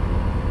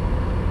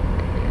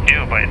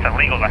 Do, but it's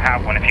illegal to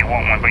have one if you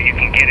want one, but you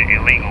can get it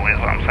illegal is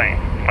what I'm saying.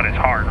 But it's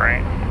hard,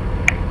 right?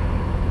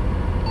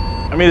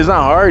 I mean, it's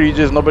not hard. You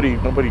just nobody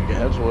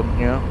has one.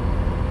 You know,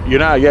 you're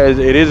not. Yeah, it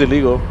is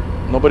illegal.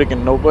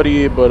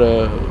 Nobody but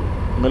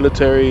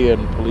military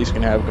and police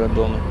can have guns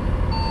only.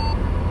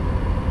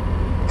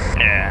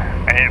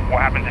 Yeah. And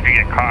what happens if you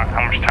get caught?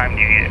 How much time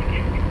do you get?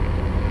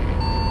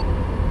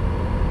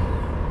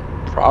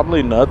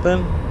 Probably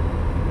nothing,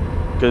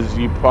 because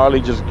you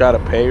probably just gotta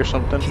pay or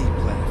something. Keep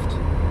left.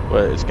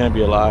 But it's gonna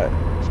be a lot.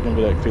 It's gonna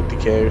be like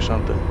 50K or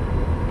something,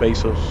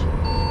 pesos.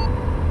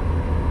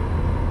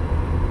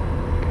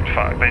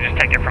 fuck. They just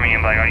take it from you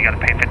and be like, oh, you gotta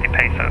pay 50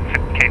 pesos,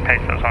 50K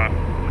pesos, huh?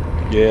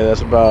 Yeah,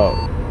 that's about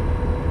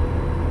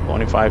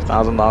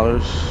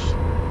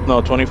 $25,000.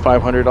 No,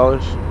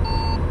 $2,500.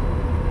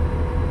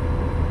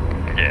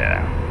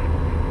 Yeah.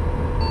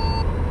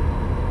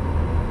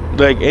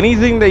 Like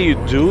anything that you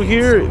do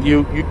here,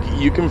 you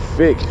can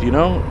fix. You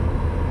know,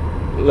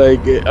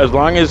 like as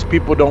long as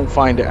people don't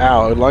find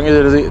out, as long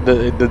as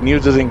the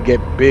news doesn't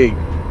get big.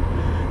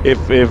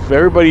 If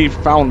everybody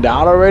found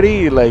out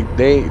already, like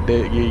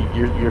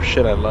you're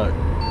shit at luck.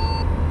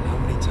 How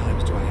many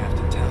times do I have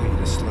to tell you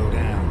to slow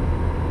down?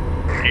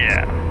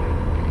 Yeah.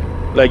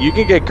 Like you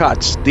can get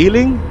caught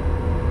stealing,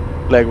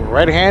 like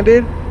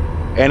red-handed,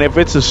 and if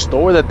it's a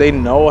store that they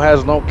know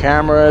has no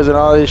cameras and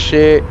all this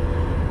shit,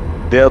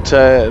 they'll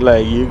tell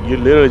like you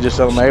literally just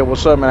tell them, hey,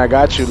 what's up, man? I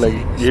got you. Like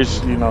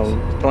here's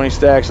 20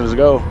 stacks, let's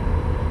go,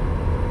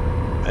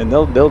 and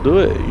they'll do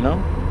it. You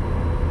know.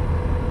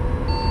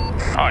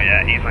 Oh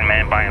yeah, easily,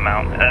 man. Buy them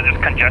out. There's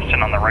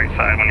congestion on the right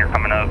side when you're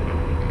coming up.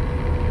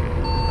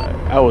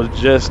 I was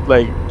just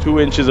like 2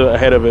 inches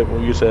ahead of it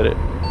when you said it.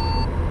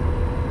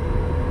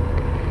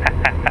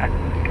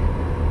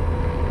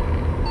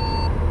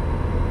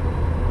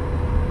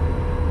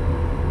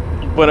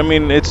 But I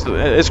mean,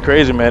 it's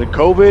crazy, man.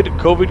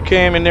 COVID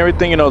came and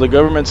everything. You know, the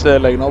government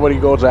said like nobody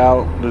goes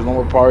out. There's no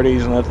more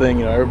parties, nothing.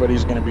 You know,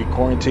 everybody's gonna be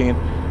quarantined.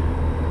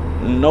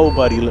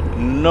 Nobody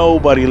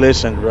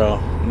listened,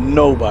 bro.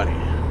 Nobody.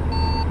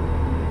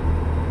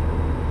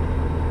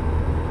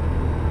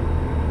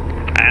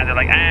 They're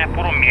like,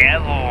 puro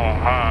miedo,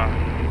 huh?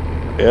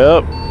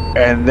 Yep.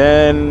 And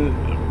then,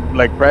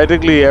 like,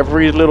 practically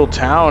every little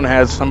town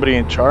has somebody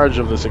in charge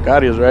of the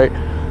sicarios, right?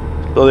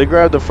 So they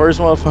grabbed the first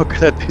motherfucker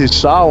that they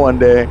saw one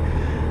day.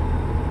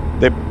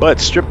 They butt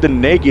stripped him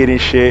naked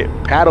and shit.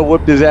 Paddle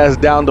whipped his ass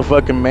down the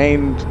fucking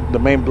main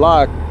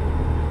block,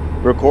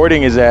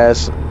 recording his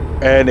ass,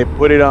 and they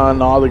put it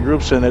on all the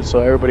groups in it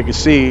so everybody could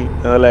see.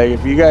 And they're like,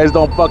 if you guys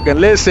don't fucking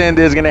listen,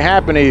 this is gonna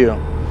happen to you.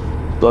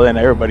 So then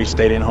everybody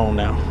stayed in home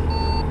now.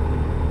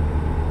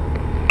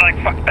 Like,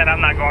 fuck that,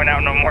 I'm not going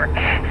out no more.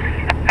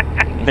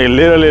 They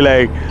literally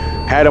like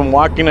had him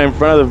walking in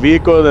front of the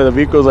vehicle, and the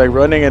vehicle's like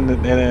running, and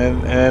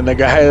the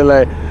guy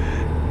like,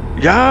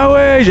 yeah,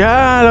 wey,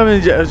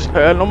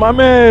 yeah, no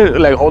mames,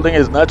 like holding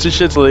his nuts and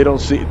shit so they don't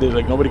see, there's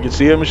like nobody can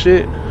see him and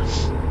shit.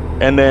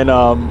 And then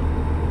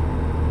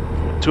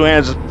 2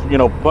 hands,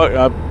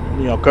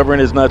 covering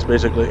his nuts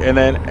basically. And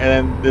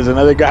then there's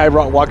another guy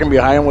walking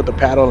behind him with the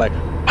paddle like,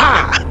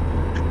 ha,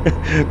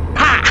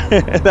 ha.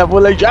 And that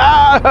boy like,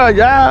 ya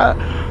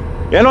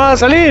no va a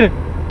salir, te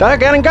vas a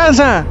quedar en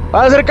casa,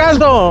 vas a hacer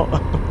caso.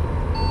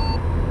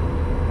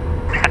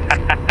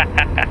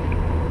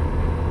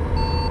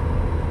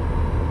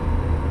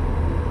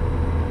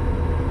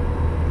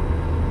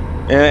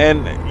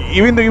 And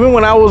even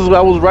when I was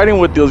riding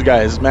with those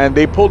guys, man,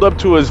 they pulled up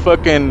to this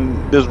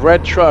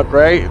red truck,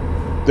 right?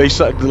 They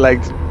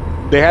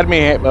had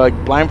me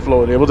like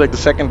blindfolded. It was like the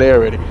second day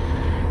already,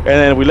 and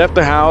then we left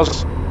the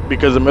house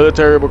because the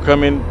military were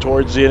coming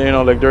towards it. You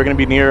know, like they're gonna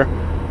be near,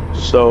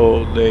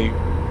 so they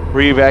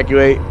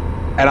re-evacuate.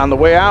 And on the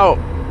way out,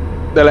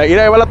 they're like,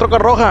 "Mira, ahí va la troca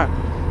roja,"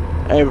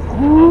 and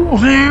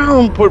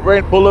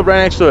pulled up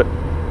right next to it.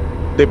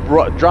 They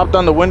dropped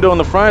down the window in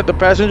the front, the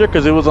passenger,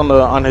 because it was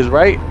on his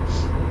right,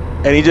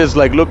 and he just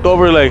like looked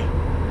over like,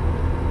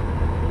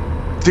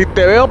 si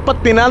te veo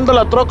patinando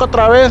la troca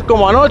otra vez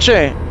como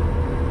anoche,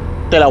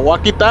 te la voy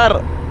a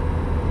quitar.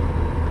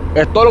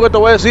 Es todo lo que te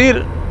voy a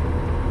decir.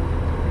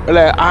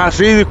 Like,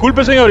 sí,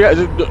 disculpe señor,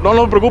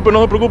 no se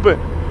preocupe,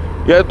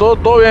 ya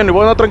todo bien, y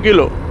bueno,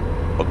 tranquilo.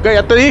 Ok,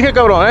 ya te dije,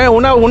 cabrón,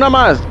 una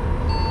más.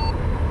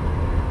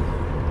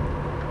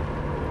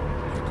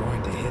 You're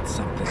going to hit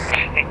something.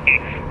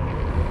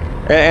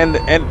 And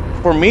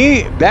for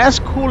me, that's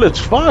cool as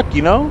fuck,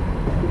 you know?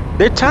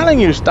 They're telling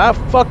you, stop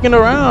fucking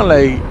around.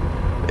 Like,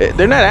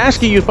 they're not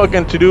asking you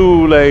fucking to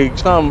do like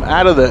some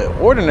out of the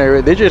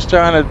ordinary. They're just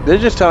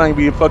telling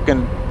you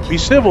fucking be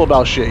civil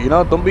about shit, you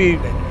know? Don't be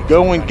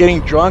going,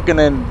 getting drunk and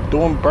then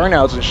doing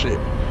burnouts and shit.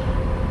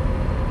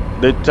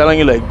 They're telling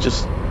you like,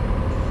 just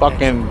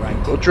fucking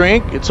go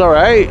drink, it's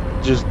alright.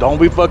 Just don't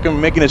be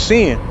fucking making a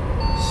scene.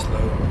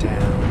 Slow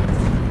down.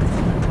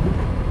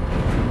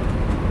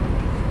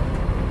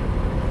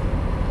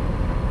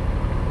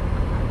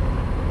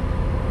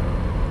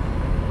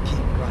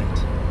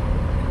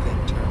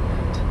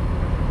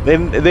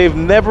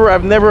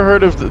 I've never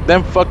heard of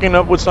them fucking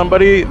up with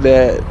somebody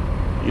that,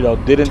 you know,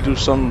 didn't do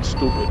something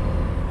stupid.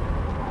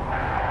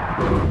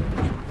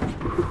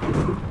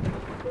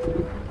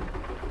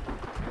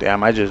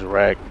 Damn, I just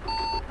wrecked.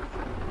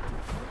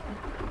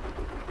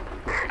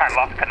 I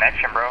lost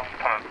connection, bro.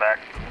 Coming back.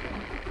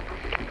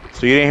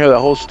 So you didn't hear that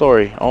whole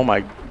story? Oh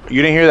my,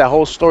 you didn't hear that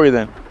whole story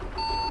then?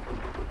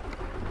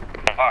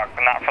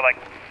 Not for like,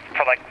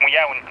 well,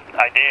 yeah, when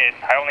I did,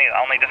 I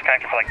only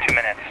disconnected for like 2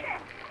 minutes.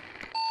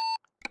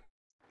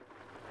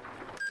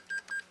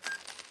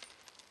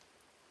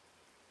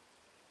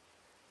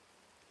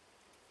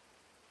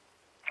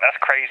 That's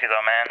crazy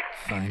though, man.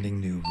 Finding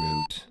new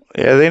route.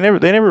 Yeah, they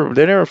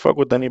never fuck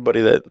with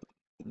anybody that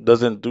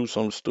doesn't do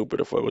something stupid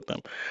to fuck with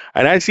them.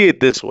 And I see it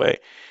this way: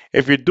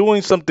 if you're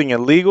doing something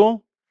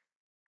illegal,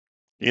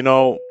 you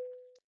know,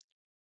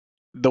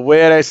 the way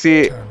that I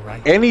see it, Turn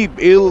right. any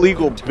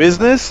illegal Then turn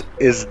business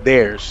left. is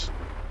theirs.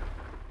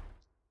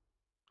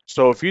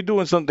 So if you're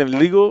doing something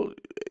illegal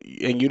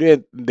and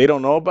they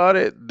don't know about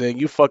it, then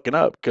you fucking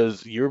up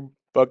because you're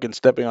fucking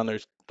stepping on their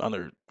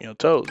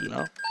toes. You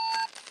know.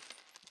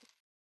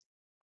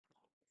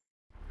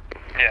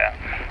 Yeah.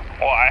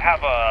 Well, I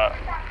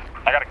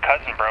got a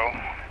cousin, bro.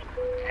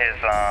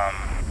 His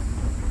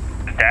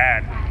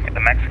dad went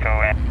to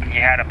Mexico, and he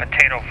had a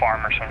potato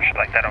farm or some shit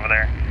like that over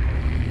there.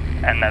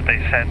 And that they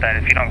said that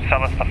if you don't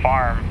sell us the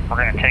farm, we're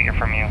gonna take it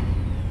from you.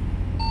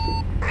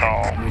 So,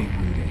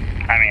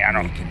 Rerouting. I mean, I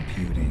don't.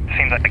 Recomputing.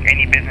 Seems like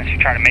any business you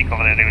try to make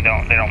over there, they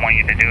don't want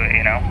you to do it,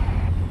 you know?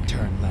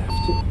 Turn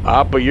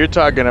left. But you're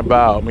talking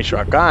about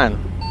Michoacan.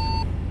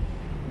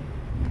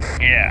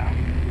 Yeah.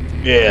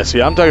 Yeah,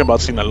 see, I'm talking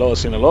about Sinaloa.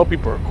 Sinaloa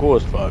people are cool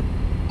as fuck.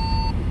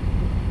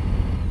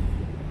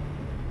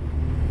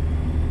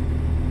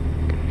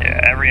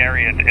 Yeah, every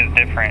area is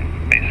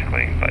different,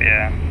 basically, but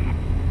yeah.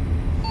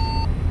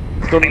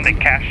 I So, think they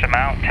cashed them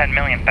out, 10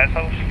 million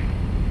pesos.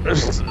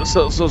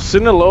 so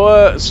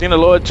Sinaloa,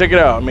 check it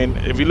out. I mean,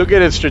 if you look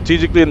at it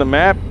strategically in the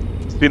map,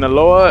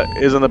 Sinaloa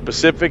is on the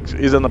Pacific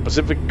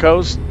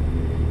coast,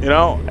 you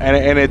know,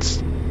 and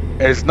it's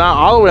not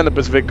all the way on the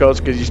Pacific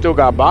coast because you still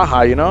got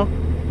Baja, you know.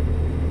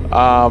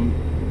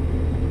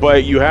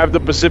 But you have the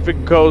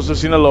Pacific coast of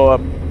Sinaloa.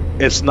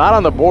 It's not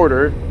on the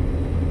border,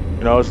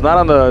 you know. It's not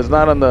on the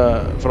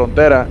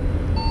frontera,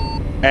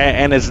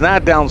 and it's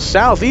not down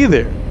south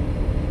either,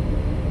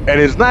 and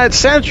it's not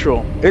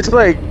central. It's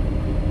like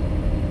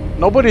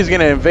nobody's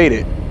gonna invade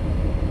it.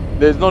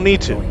 There's no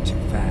need to. Going too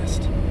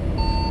fast.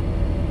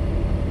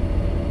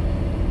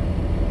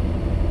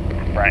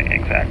 Right,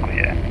 exactly,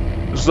 yeah.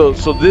 So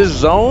this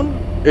zone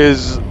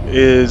is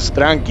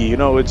tranqui, you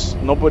know. It's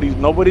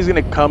nobody's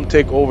gonna come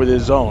take over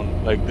this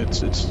zone. Like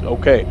it's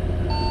okay.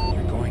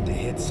 You're going to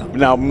hit something.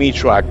 Now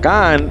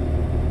Michoacan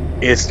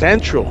is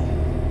central.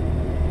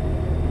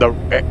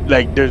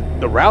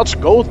 The routes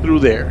go through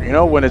there, you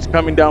know, when it's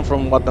coming down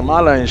from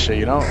Guatemala and shit,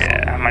 you know.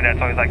 Yeah, my dad's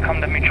always like,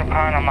 come to Michoacan.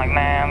 I'm like, nah,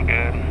 I'm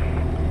good.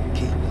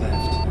 Keep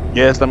left.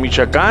 Yes, the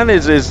Michoacan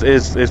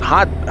is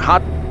hot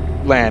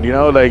land, you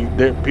know,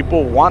 like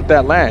people want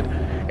that land.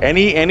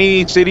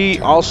 Any city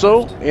Turn also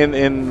left.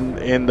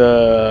 in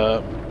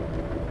the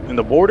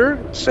border,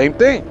 same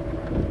thing.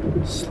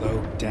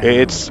 Slow down.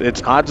 It's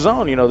hot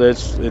zone, you know.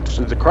 It's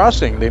a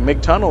crossing. They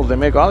make tunnels. They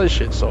make all this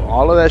shit. So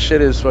all of that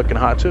shit is fucking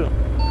hot too.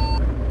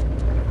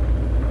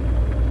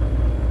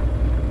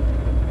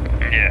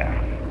 Yeah.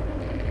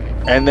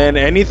 And then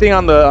anything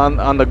on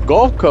the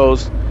Gulf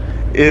Coast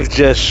is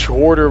just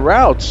shorter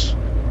routes.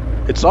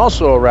 It's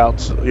also a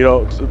route, you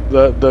know,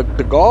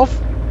 the Gulf.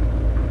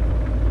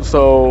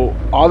 So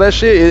all that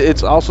shit,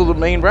 it's also the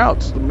main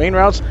routes, and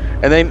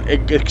then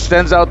it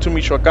extends out to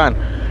Michoacan,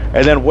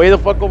 and then way the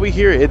fuck over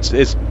here,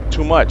 it's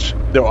too much.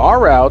 There are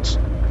routes,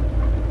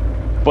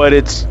 but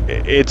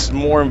it's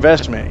more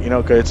investment, you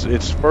know, because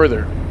it's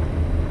further,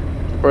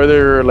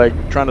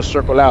 like trying to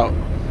circle out.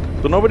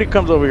 So nobody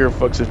comes over here and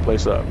fucks this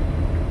place up.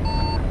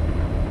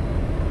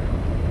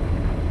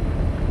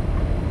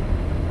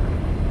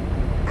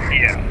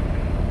 Yeah.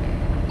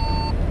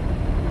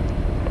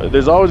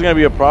 There's always going to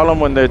be a problem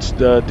when it's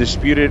the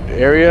disputed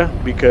area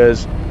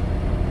because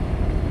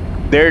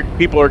their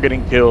people are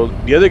getting killed,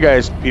 the other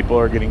guy's people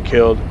are getting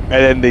killed, and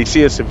then they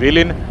see a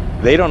civilian.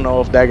 They don't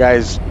know if that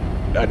guy's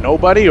a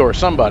nobody or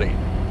somebody,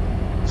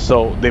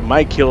 so they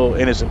might kill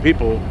innocent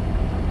people,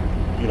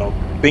 you know,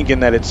 thinking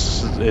that it's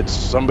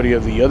somebody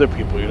of the other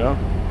people, you know,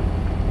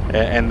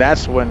 and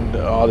that's when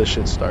all this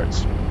shit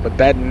starts. But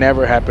that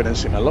never happened in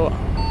Sinaloa.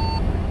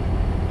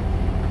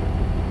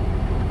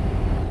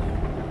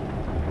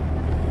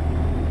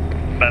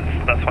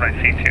 That's what I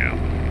see too.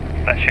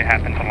 That shit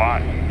happens a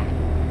lot.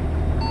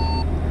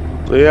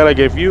 So yeah, like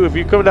if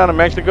you come down to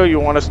Mexico, you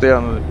want to stay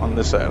on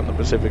this side, on the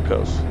Pacific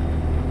coast.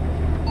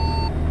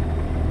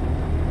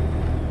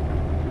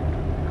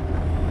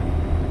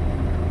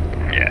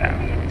 Yeah.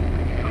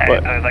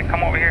 But So I was like,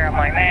 come over here. I'm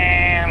like, nah,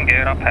 I'm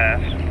good. I'll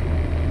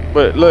pass.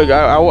 But look,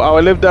 I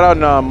lived out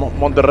in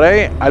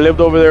Monterrey. I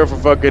lived over there for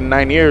fucking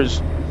 9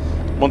 years.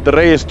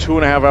 Monterrey is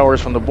 2.5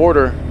 hours from the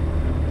border,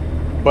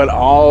 but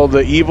all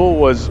the evil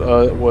was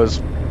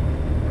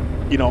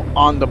you know,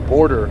 on the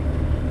border.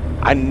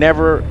 I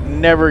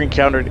never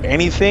encountered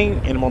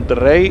anything in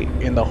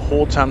Monterrey in the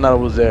whole time that I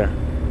was there.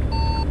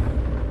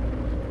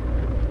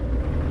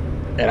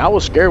 And I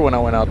was scared when I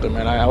went out there,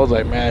 man. I was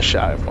like, man,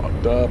 shit, I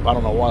fucked up. I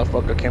don't know why the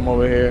fuck I came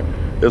over here.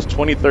 It was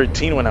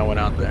 2013 when I went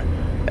out there.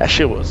 That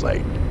shit was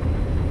like,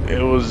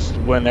 it was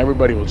when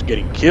everybody was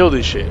getting killed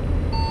and shit.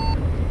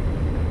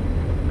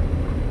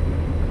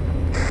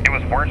 It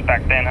was worse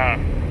back then, huh?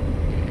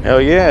 Hell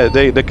yeah,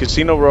 the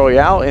Casino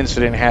Royale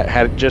incident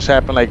had just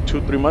happened like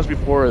 2-3 months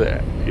before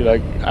that. You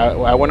like,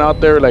 I went out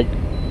there like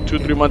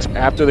 2-3 months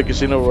after the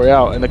Casino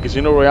Royale, and the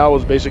Casino Royale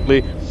was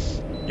basically,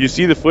 you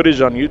see the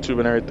footage on YouTube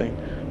and everything.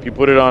 If you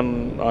put it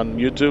on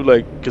YouTube,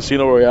 like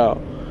Casino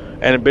Royale,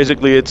 and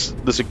basically it's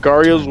the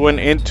Sicarios went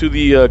into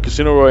the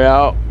Casino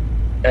Royale,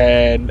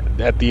 and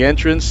at the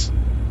entrance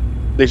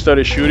they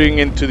started shooting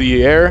into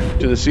the air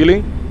to the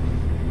ceiling,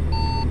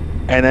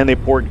 and then they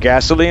poured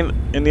gasoline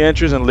in the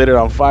entrance and lit it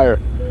on fire,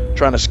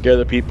 trying to scare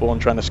the people and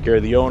trying to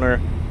scare the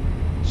owner,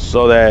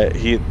 so that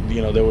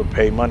they would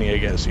pay money, I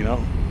guess, and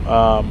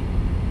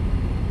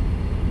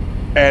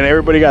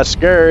everybody got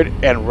scared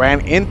and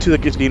ran into the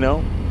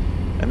casino,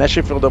 and that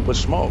shit filled up with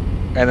smoke.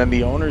 And then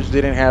the owners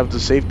didn't have the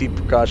safety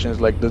precautions,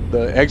 like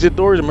the exit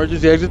doors,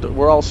 emergency exit,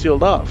 were all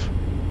sealed off.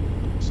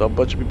 So a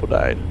bunch of people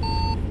died.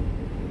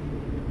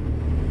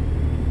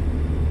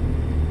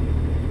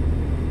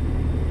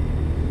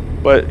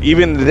 But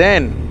even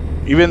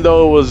then, even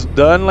though it was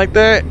done like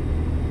that,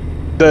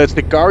 the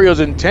Sicarios'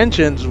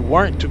 intentions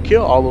weren't to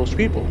kill all those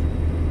people.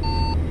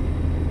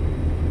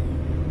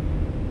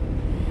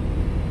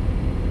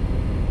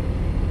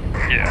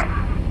 Yeah.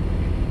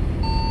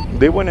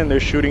 They went in there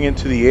shooting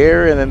into the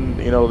air, and then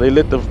they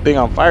lit the thing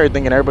on fire,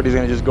 thinking everybody's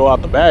gonna just go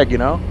out the bag,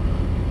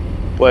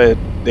 But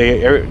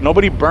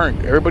nobody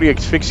burnt. Everybody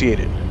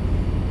asphyxiated.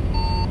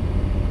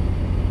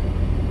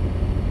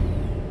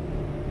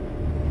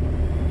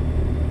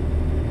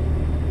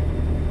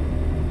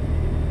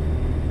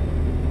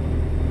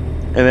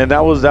 And then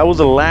that was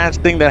the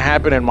last thing that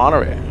happened in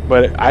Monterey.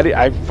 But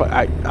I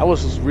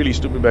was really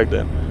stupid back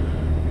then.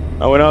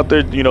 I went out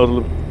there,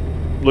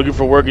 looking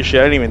for work and shit.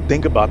 I didn't even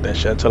think about that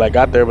shit until I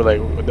got there. But like,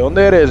 ¿de dónde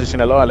eres? In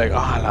Sinaloa. Like,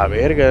 la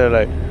verga.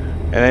 Like,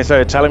 and they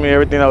started telling me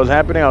everything that was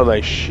happening. I was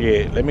like,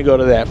 shit. Let me go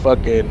to that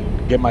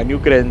fucking get my new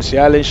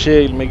credencial and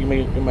shit. Make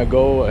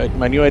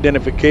my new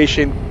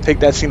identification. Take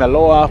that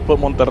Sinaloa off. Put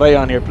Monterrey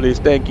on here, please.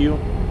 Thank you.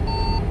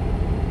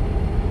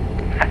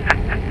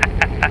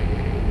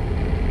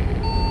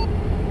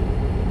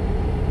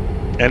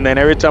 And then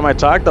every time I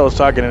talked, I was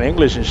talking in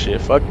English and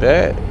shit. Fuck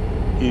that.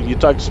 You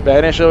talk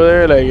Spanish over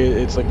there, like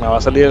it's like me va a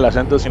salir el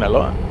acento de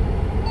Sinaloa.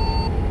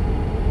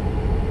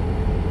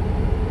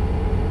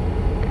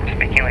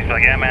 Speak English,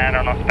 like, yeah, man,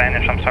 I don't know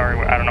Spanish. I'm sorry,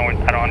 I don't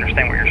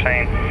understand what you're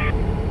saying.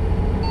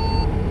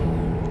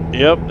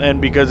 Yep,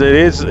 and because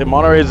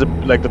Monterey is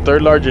like the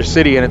third largest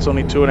city, and it's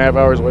only 2.5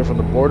 hours away from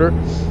the border.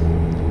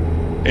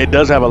 It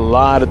does have a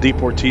lot of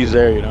deportees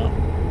there,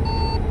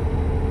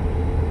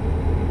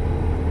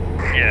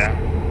 Yeah.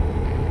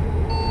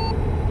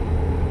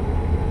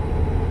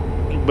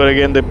 But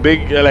again, the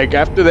big, like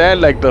after that,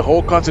 like the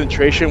whole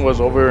concentration was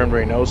over in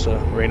Reynosa,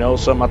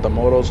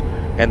 Matamoros,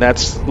 and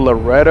that's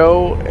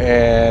Loreto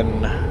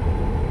and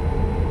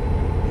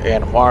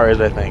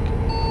Juarez, I think.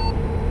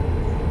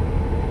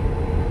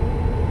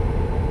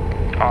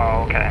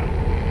 Oh, okay.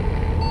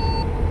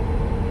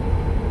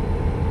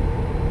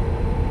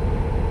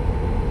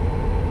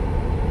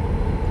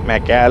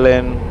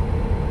 McAllen,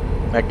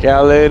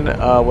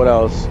 what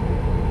else?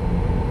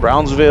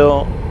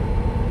 Brownsville,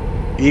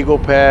 Eagle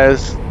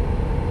Pass,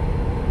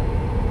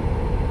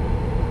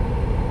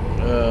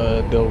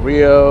 Del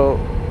Rio,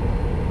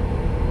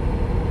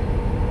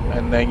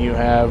 and then you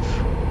have,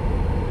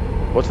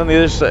 what's on the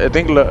other side? I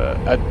think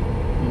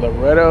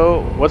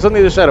Loreto. What's on the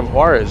other side of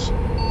Juarez?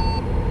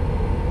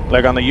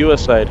 Like on the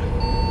U.S. side.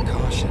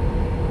 Caution.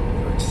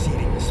 You're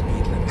exceeding the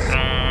speed limit.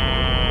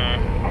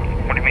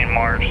 What do you mean,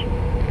 Mars?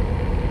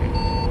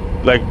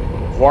 Like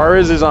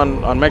Juarez is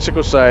on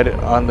Mexico side.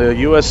 On the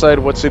U.S. side,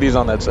 what city is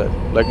on that side?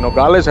 Like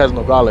Nogales has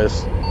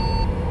Nogales. Do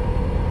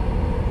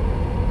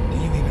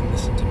you even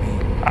listen to me?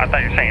 I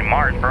thought you were saying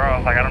Mars, bro. I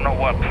was like, I don't know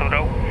what,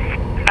 Pluto?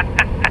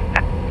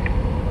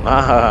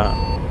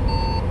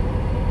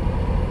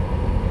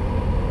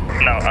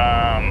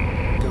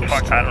 No,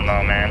 fuck, I don't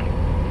know, man.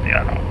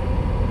 Yeah, I don't know.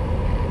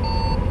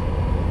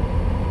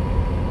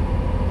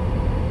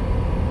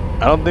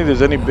 I don't think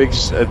there's any big.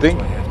 I think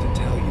Do I have to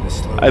tell you to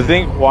slow I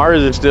think down?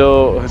 Juarez is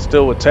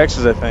still with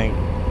Texas. I think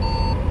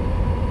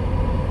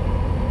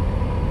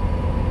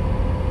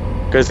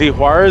because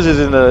Juarez is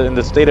in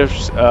the state of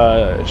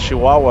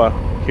Chihuahua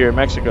here in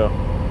Mexico,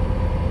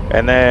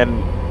 and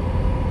then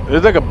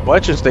there's like a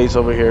bunch of states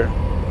over here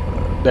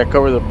that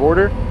cover the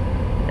border,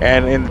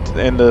 and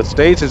in the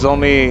states it's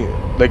only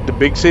like the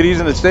big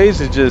cities in the states.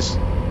 It's just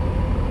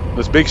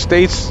those big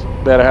states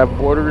that have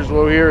borders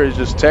over here is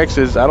just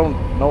Texas. I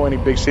don't know any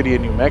big city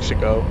in New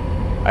Mexico.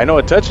 I know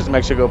it touches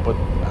Mexico, but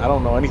I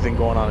don't know anything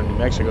going on in New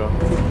Mexico.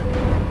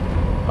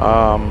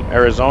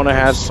 Arizona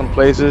has some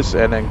places,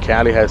 and then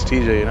Cali has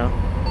TJ, You're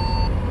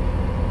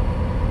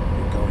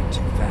going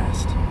too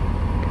fast.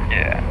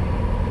 Yeah.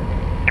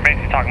 You're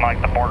basically talking about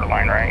like the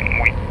borderline, right?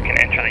 We can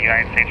enter the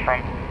United States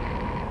from?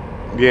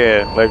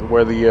 Yeah, like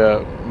where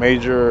the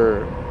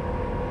major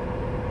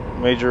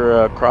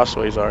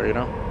crossways are,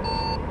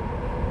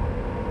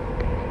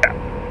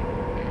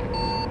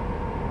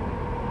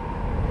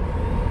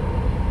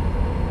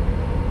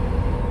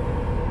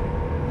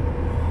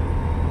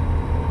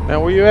 Now,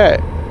 where you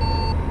at?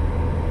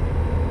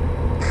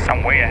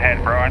 I'm way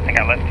ahead, bro. I think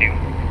I left you.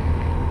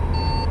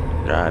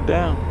 God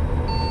damn.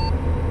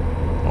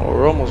 Oh,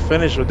 we're almost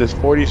finished with this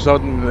 40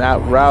 something Do I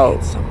need to route,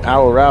 hit something?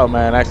 hour route,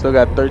 man. I still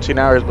got 13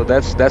 hours, but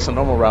that's a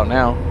normal route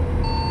now.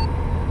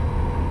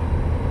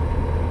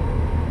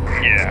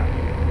 Yeah.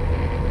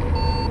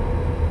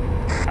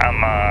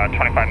 I'm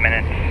 25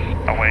 minutes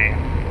away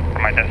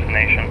from my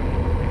destination.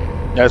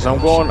 Yes, I'm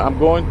going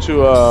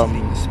to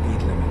Exceeding the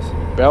speed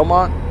limit.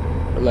 Belmont.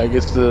 Like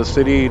it's the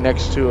city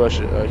next to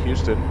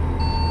Houston.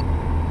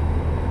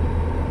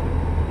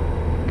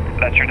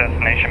 That's your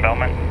destination,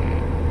 Bellman?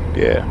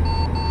 Yeah.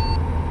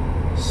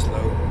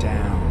 Slow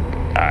down.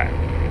 Alright.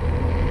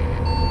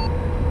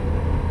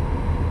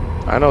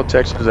 I know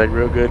Texas is like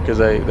real good because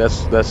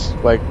that's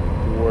like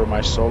where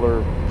my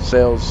solar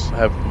sales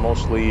have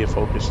mostly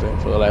focused in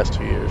for the last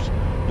 2 years.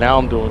 Now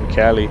I'm doing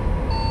Cali. Do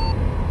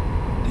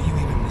you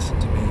even listen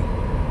to me?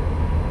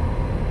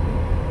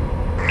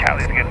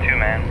 Cali's good too,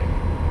 man.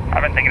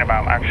 I've been thinking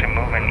about actually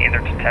moving either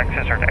to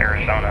Texas or to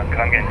Arizona because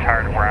I'm getting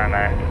tired of where I'm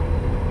at.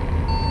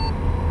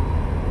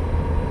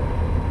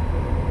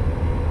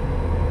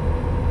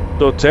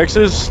 So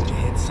Texas, Did you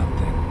hit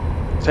something?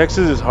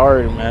 Texas is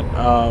hard, man.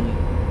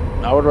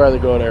 I would rather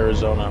go to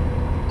Arizona.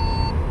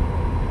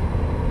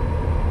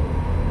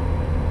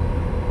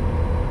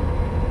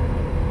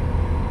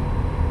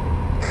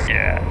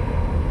 Yeah.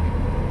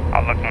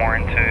 I'll look more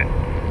into it,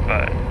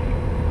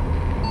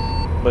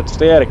 But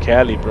stay out of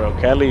Cali, bro.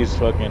 Cali is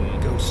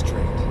fucking. Go straight.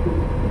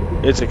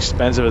 It's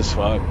expensive as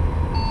fuck.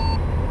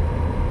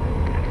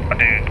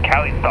 dude,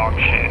 Cali's dog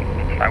shit.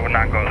 I would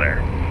not go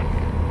there.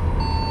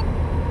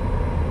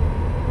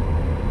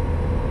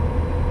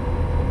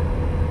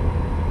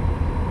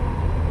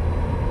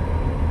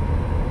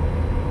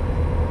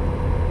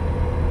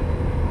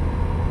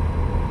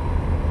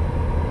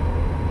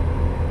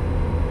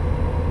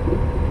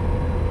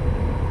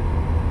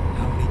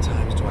 How many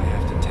times do I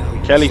have to tell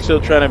you? Cali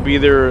still trying to be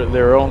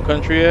their own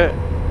country yet?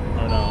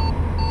 Or no?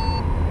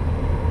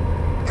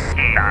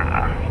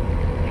 Nah.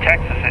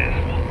 Texas is.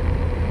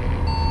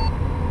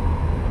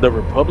 The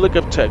Republic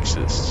of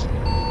Texas.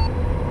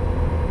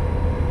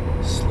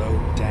 Slow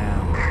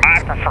down.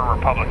 I prefer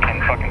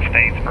Republican fucking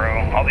states,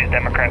 bro. All these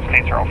Democrat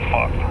states are all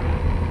fucked.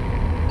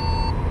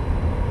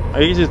 I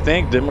used to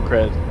think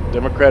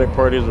Democratic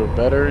parties were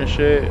better and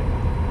shit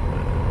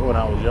when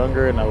I was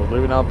younger and I was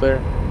living out there.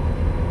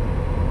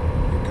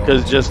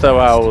 Because just how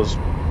I was,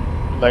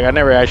 like, I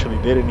never actually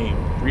did any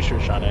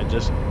research on it,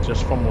 just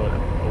from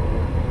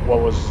what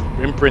was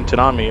imprinted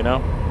on me, you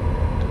know.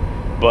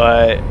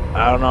 But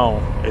I don't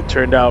know, it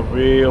turned out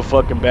real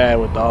fucking bad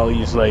with all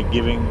these like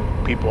giving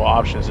people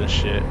options and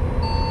shit.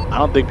 I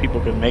don't think people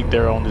can make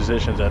their own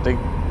decisions. I think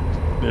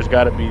there's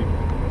got to be,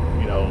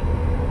 you know,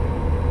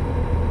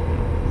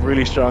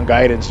 really strong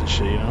guidance and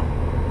shit, you know.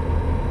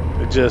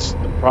 It just,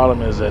 the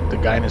problem is that the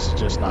guidance is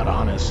just not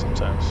honest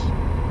sometimes.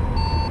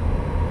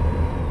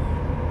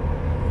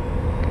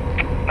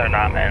 They're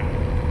not, man.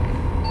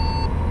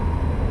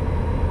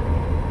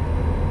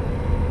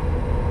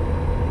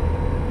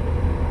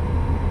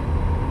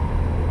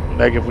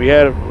 Like if we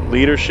had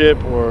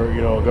leadership or,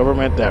 you know, a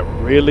government that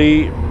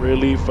really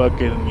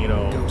fucking, you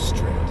know, Go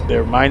straight.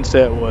 their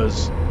mindset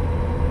was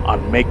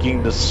on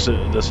making the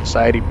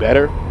society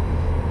better,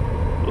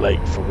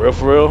 like for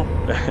real,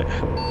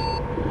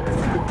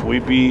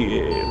 we'd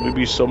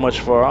be so much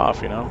far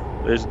off, you know.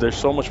 There's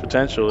so much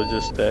potential. It's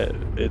just that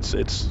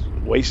it's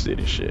wasted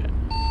and shit.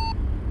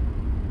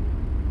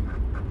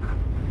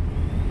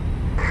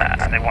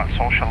 Nah, they want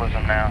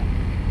socialism now.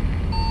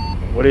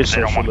 What is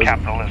They don't want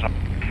socialism? capitalism.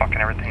 Fucking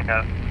everything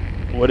does.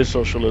 What is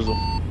socialism?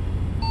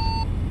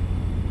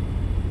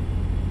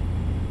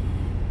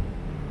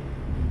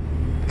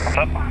 What's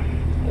up?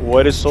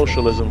 What is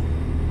socialism?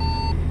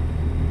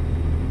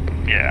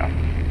 Yeah.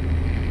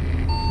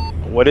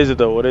 What is it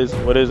though? What is?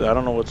 I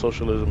don't know what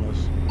socialism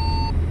is.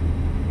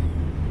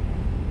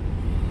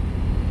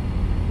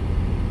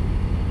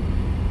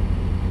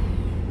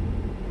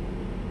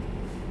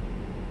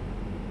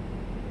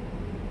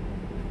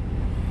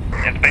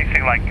 It's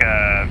basically like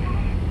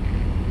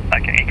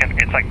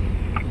it's like,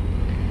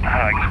 how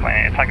do I explain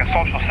it? It's like a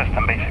social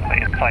system,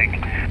 basically. It's like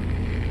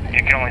you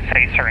can only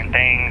say certain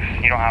things.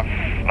 You don't have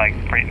like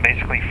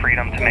basically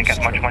freedom to make as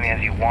much money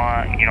as you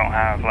want. You don't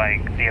have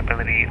like the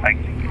ability, like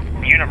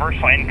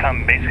universal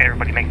income. Basically,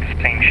 everybody makes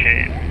the same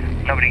shit.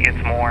 Nobody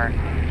gets more.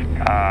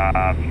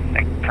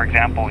 Like, for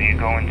example, you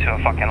go into a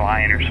fucking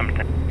Lion or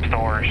something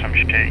store or some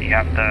shit. You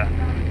have to.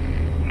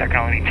 There can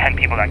only be 10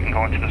 people that can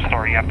go into the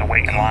store. You have to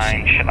wait in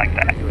line, shit like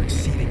that. You're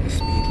exceeding the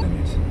speed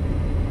limit.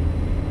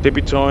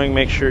 Tippy toeing,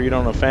 make sure you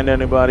don't offend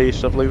anybody,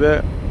 stuff like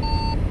that.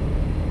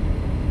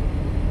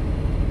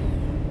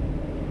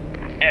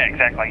 Yeah,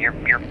 exactly.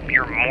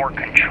 You're more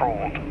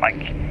controlled. Like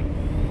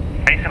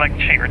basically like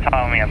the shit you were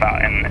telling me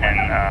about in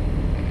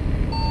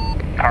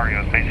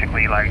Cario's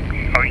basically like,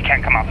 oh, you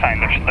can't come outside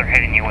and they're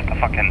hitting you with the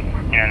fucking,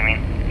 you know what I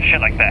mean?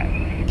 Shit like that.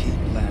 Keep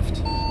left,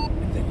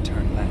 and then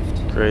turn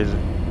left. Crazy.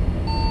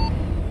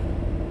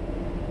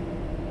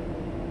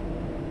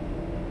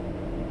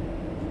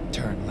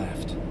 Turn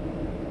left.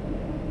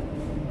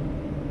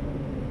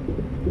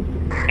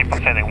 People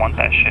say they want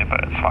that shit,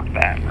 but fuck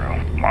that, bro.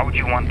 Why would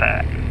you want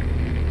that?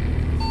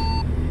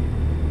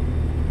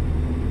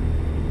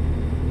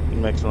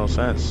 makes no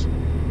sense.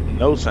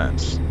 No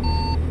sense.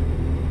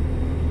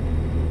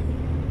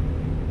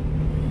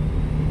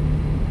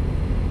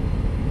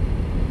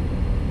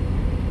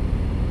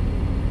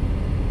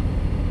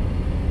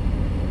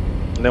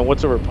 And then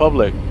what's a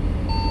republic?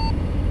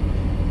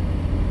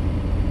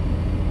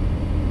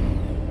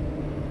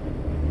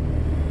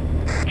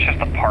 It's just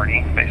a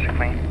party,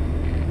 basically.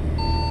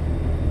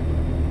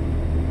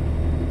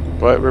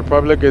 But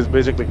republic is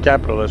basically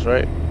capitalist,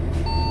 right?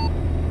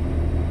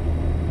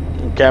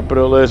 And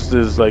capitalist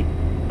is like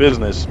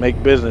business,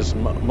 make business,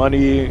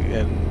 money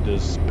and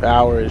just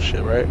power and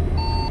shit, right?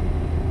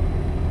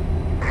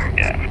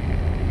 Yeah.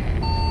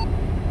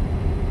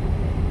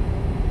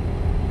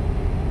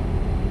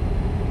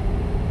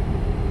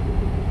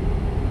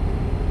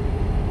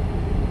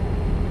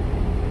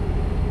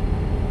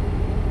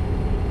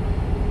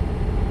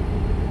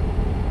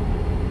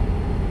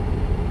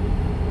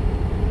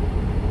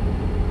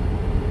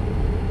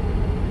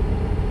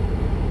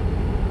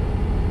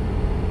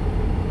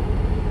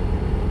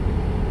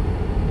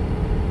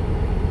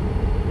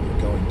 You're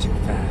going too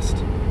fast.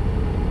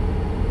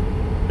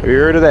 Have you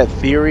heard of that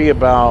theory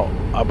about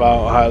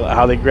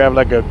how they grab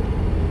like a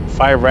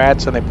 5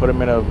 rats and they put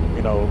them in a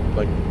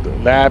like the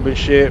lab and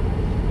shit,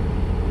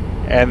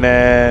 and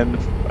then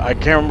I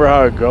can't remember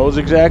how it goes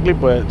exactly,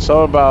 but it's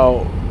all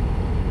about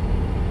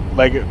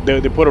like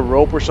they put a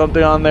rope or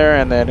something on there,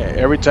 and then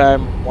every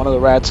time one of the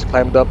rats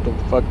climbed up the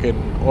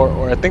fucking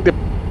or I think they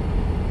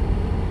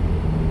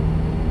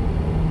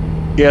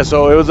yeah,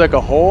 so it was like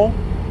a hole,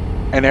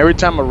 and every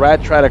time a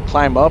rat tried to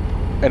climb up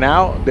and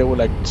out, they would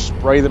like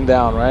spray them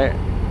down, right?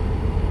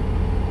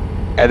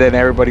 And then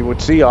everybody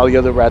would see, all the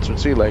other rats would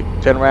see, like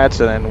 10 rats,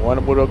 and then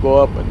one would go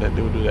up, and then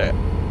they would do that.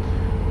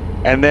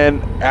 And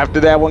then after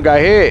that one got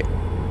hit,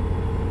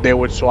 they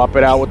would swap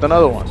it out with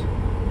another one.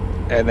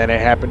 And then it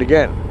happened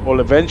again. Well,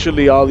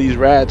 eventually all these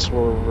rats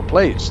were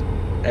replaced,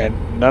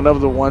 and none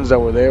of the ones that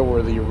were there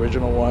were the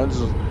original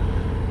ones,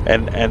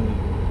 and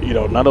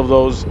none of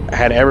those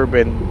had ever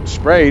been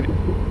sprayed,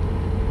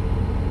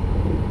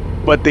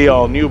 but they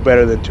all knew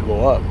better than to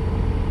go up.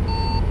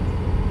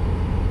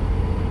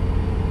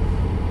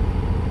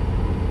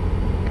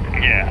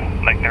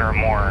 Yeah, like they were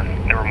more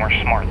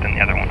smart than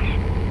the other ones.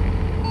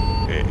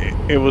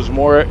 It was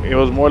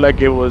more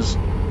like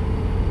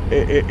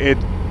it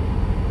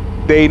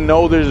they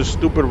know there's a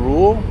stupid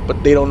rule,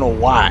 but they don't know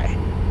why.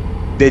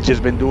 They've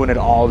just been doing it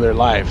all their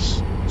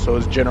lives. So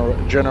it's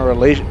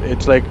generation.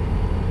 It's like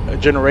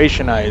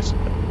generationized.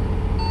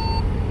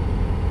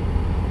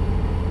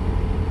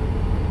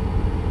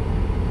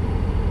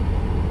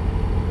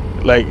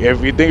 Like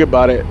if you think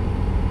about it,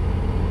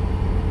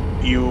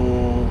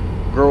 you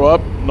grow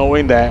up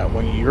knowing that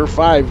when you're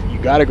 5, you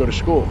gotta go to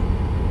school.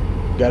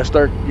 You gotta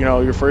start,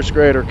 your first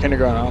grade or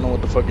kindergarten. I don't know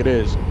what the fuck it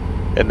is,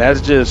 and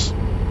that's just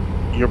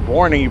you're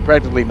born and you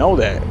practically know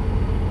that.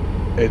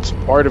 It's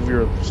part of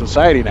your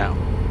society now,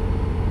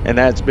 and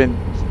that's been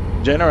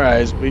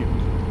generationized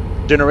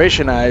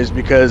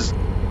because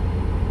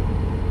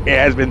it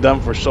has been done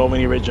for so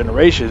many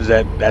generations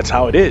that's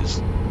how it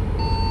is.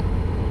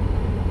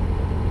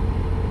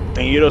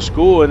 And you go to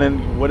school, and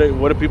then what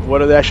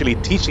are they actually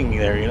teaching you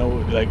there?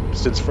 Like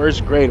since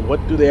first grade,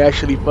 what do they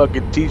actually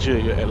fucking teach you?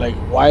 Like,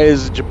 why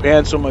is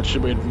Japan so much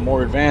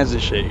more advanced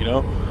and shit?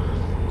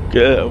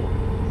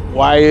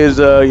 Why is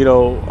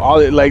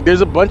all like there's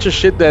a bunch of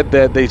shit that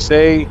they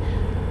say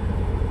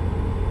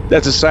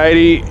that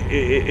society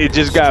it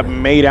just got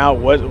made out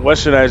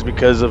westernized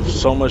because of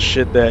so much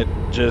shit that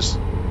just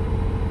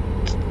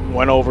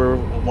went over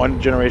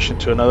one generation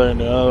to another and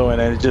another, and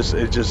then it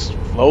just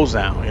flows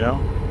now.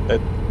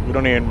 That we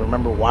don't even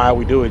remember why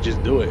we do it,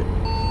 just do it.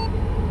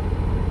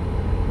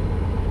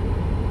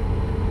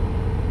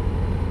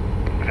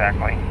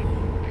 Exactly.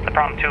 The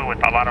problem too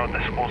with a lot of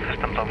the school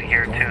systems over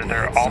here too,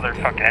 all their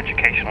fucking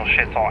educational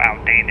shit's all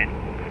outdated.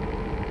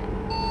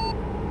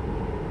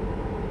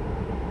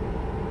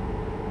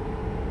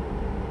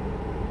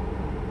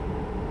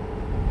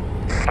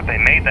 But they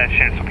made that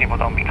shit so people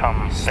don't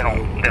become they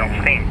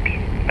don't think.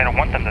 They don't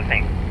want them to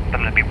think,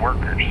 them to be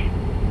workers.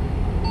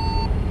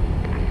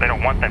 They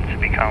don't want them to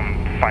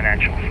become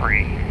financial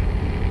free.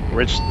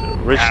 Rich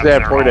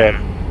dad, poor dad.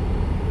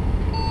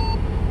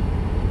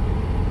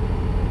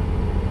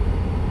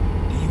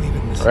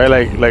 Right,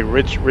 like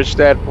rich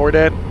dad, poor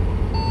dad.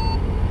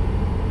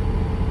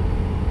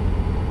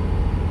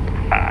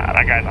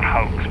 That guy's a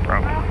hoax,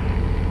 bro.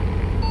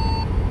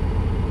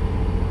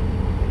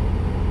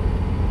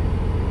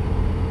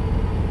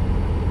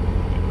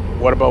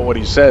 What about what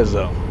he says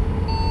though?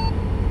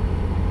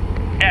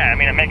 Yeah, I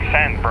mean it makes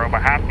sense, bro.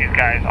 But half these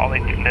guys, the only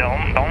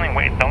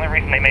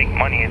reason they make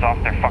money is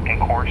off their fucking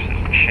courses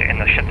and shit,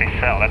 and the shit they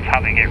sell. That's how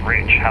they get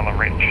rich, hella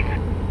rich.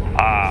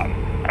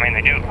 I mean,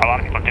 they do. A lot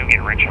of people do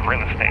get rich in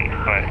real estate,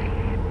 but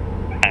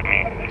I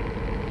mean,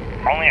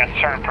 only a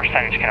certain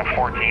percentage can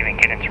afford to even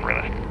get into real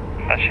estate.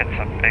 That shit's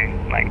a big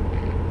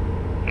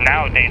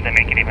Nowadays, they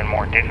make it even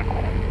more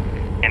difficult.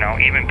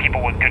 Even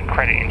people with good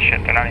credit and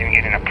shit, they're not even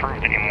getting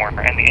approved anymore.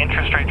 And the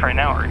interest rates right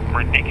now are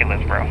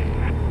ridiculous, bro.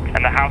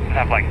 And the houses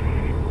have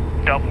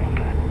doubled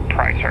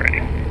price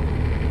already.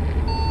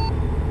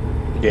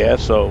 Yeah,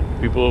 so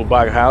people who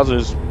buy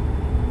houses,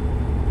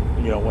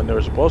 you know, when they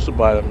were supposed to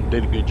buy them,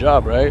 did a good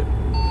job, right?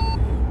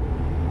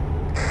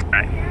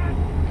 Right.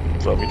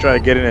 So if you try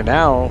to get in it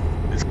now,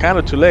 it's kind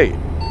of too late.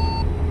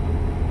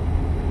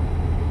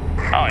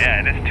 Oh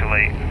yeah, it is too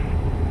late.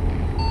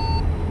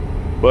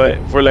 But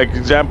for like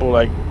example,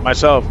 like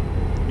myself,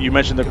 you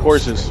mentioned the Go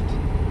courses. straight.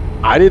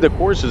 I did the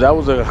courses. That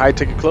was a high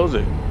ticket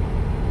closing.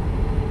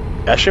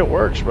 That shit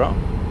works, bro.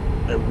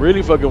 It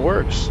really fucking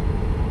works.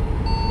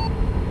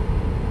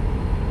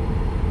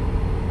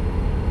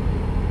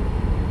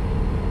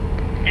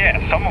 Yeah,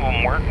 some of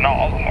them work, not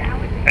all of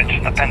them. It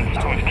just depends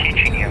on who's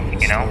teaching you,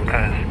 you know?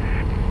 Because,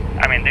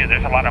 I mean, dude,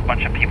 there's a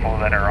bunch of people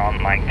that are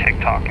on, like,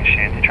 TikTok and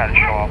shit. They try to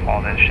show off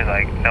all this shit.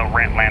 Like, they'll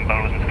rent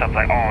Lambos and stuff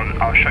like, oh,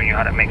 I'll show you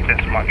how to make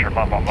this much or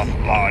blah, blah, blah,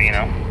 blah, blah, you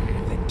know?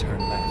 Then turn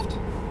left.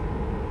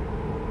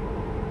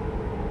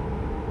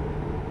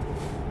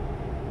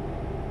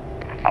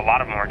 A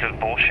lot of them are just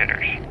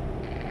bullshitters.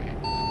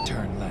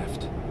 Turn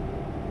left.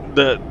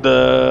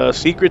 The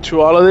secret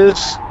to all of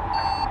this,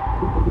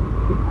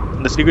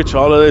 the secret to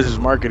all of this is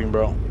marketing,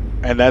 bro.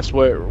 And that's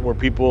where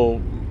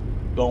people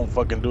don't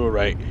fucking do it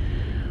right.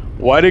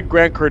 Why did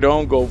Grant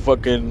Cardone go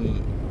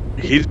fucking?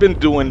 He's been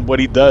doing what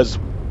he does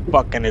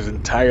fucking his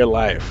entire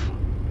life.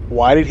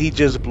 Why did he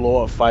just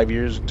blow up 5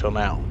 years until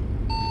now?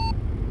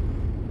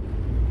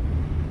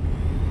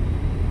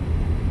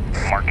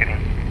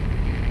 Marketing.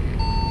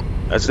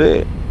 That's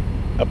it.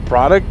 A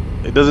product,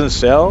 it doesn't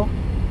sell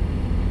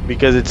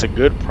because it's a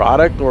good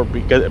product, or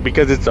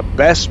because it's the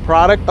best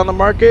product on the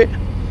market,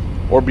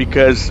 or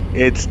because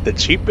it's the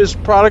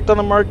cheapest product on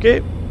the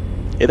market.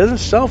 It doesn't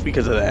sell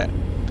because of that.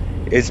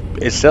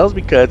 It sells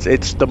because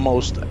it's the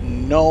most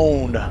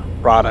known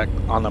product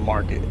on the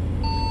market.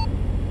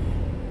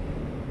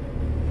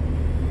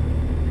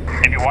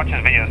 If you watch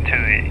his videos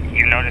too,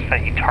 you notice that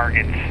he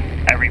targets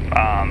every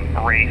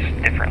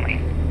race differently.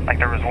 Like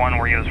there was one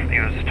where he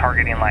was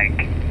targeting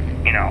like,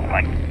 you know,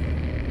 like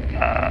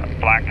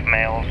black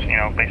males, you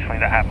know, basically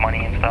that have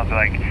money and stuff.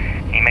 Like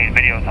he made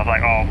videos of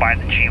like, oh, buy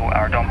the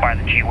or don't buy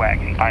the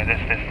G-Wagon, buy this,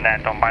 this, and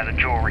that, don't buy the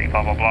jewelry,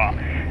 blah blah blah.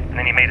 And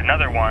then he made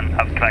another one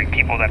of like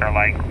people that are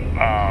like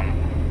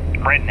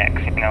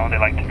rednecks, you know, they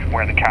like to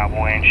wear the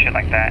cowboy and shit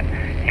like that.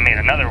 He made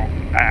another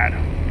ad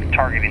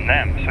targeting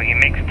them. So he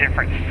makes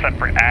different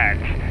separate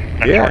ads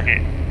that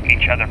target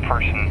each other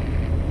person.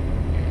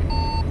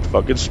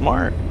 Fucking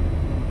smart.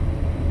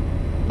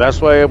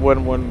 That's why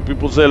when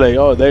people say like,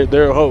 oh,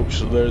 they're a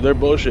hoax, they're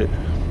bullshit.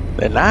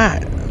 They're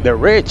not. They're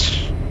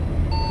rich.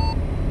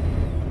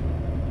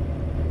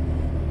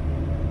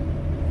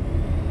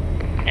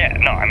 Yeah,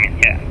 no, I mean,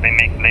 yeah, they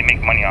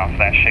make money off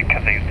that shit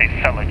because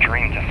they sell a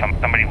dream to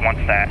somebody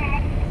wants that,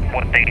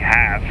 what they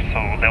have,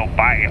 so they'll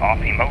buy it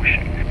off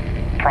emotion.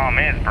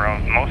 Problem is, bro,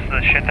 most of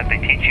the shit that they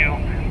teach you,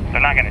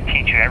 they're not going to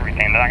teach you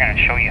everything. They're not going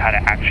to show you how to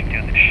actually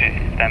do the shit,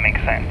 if that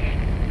makes sense.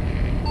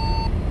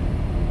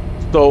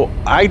 So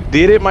I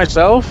did it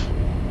myself.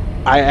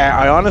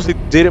 I honestly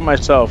did it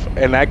myself,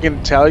 and I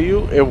can tell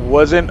you it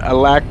wasn't a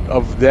lack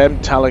of them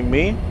telling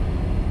me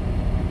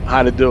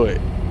how to do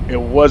it.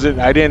 It wasn't.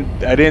 I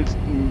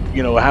didn't,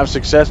 you know, have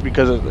success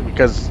because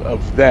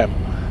of them.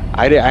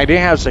 I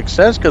didn't have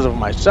success because of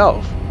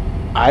myself.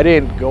 I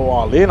didn't go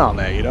all in on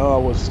that. You know, I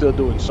was still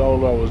doing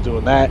solo. I was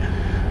doing that.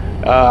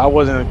 I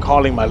wasn't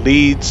calling my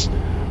leads.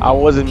 I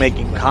wasn't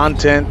making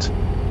content.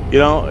 You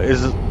know,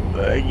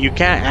 you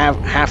can't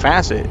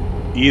half-ass it.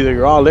 Either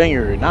you're all in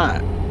or you're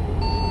not.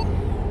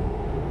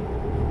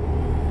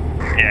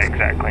 Yeah,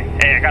 exactly.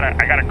 Hey, I got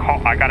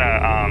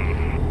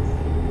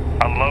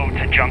a load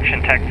to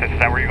Junction, Texas. Is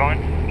that where you're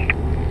going?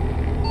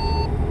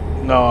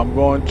 No, I'm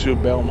going to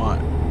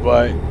Belmont,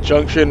 but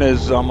Junction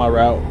is on my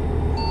route.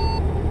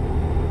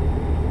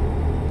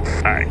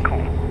 Alright,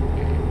 cool.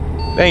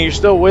 Dang, you're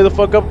still way the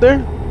fuck up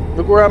there?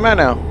 Look where I'm at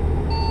now.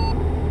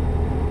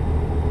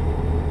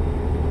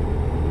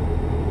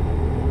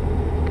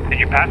 Did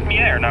you pass me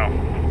yet or no?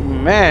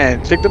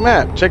 Man, check the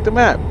map. Check the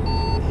map.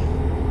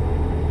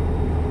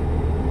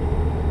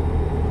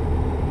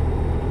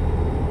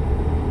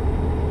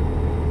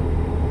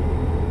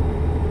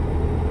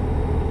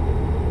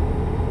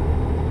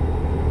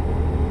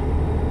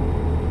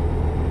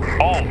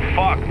 Oh,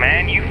 fuck,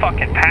 man. You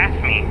fucking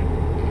passed me.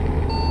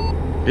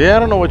 Yeah, I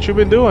don't know what you've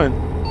been doing.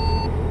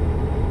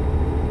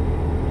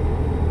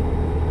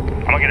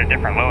 I'm gonna get a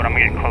different load. I'm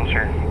gonna get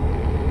closer.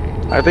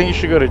 I think you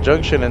should go to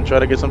Junction and try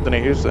to get something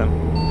in Houston.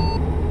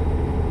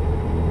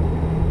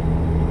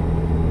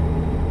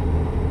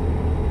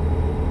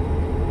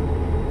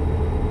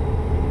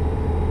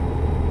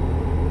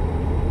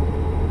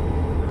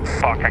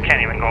 Fuck, I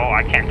can't even go.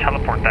 I can't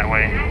teleport that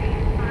way.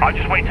 I'll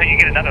just wait till you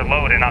get another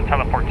load and I'll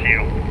teleport to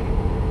you.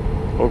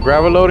 Or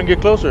grab a load and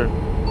get closer.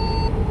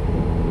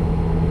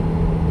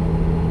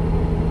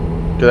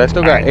 Cause I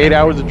still got 8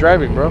 hours of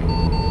driving, bro.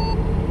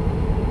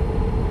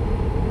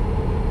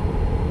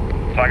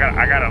 So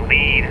I got a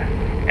lead,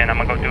 and I'm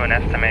gonna go do an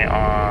estimate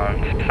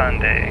on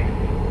Sunday.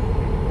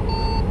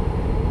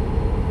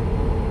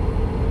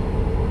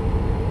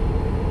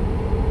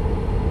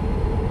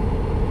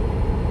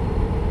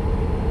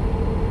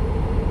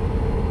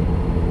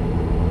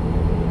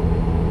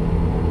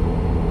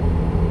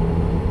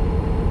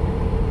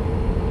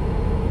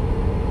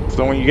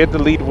 So when you get the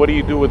lead, what do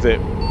you do with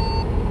it?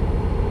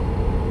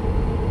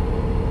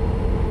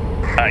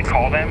 I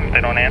call them. If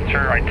they don't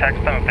answer, I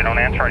text them. If they don't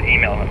answer, I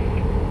email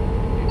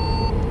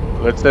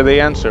them. Let's say they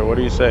answer. What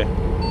do you say?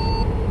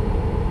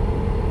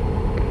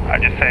 I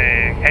just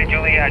say, hey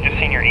Julie, I just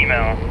seen your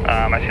email.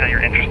 I see that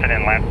you're interested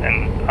in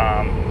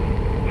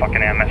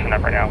fucking I'm messing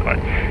up right now, but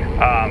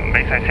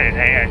basically I say,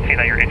 hey, I see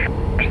that you're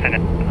interested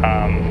in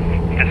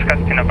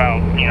discussing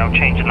about, you know,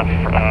 changing the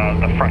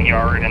front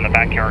yard and the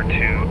backyard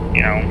to,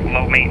 you know,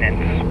 low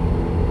maintenance.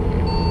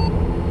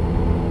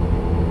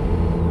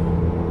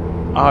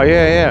 Oh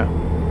yeah.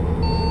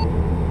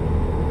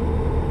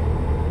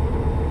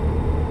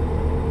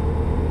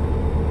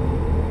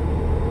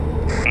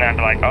 And I'd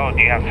be like, oh,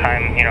 do you have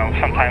time, you know,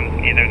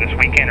 sometime either this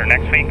weekend or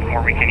next week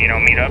where we can, you know,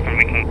 meet up and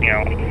we can, you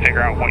know,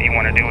 figure out what you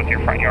want to do with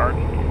your front yard?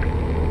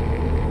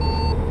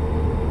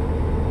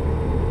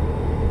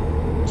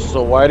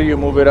 So why do you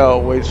move it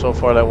out way so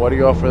far? Like, why do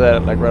you offer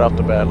that like right off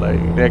the bat? Like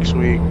next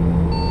week?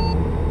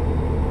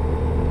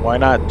 Why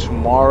not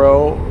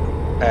tomorrow?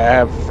 I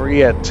have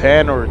free at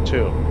 10 or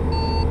 2.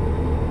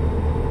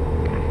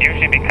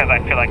 Usually because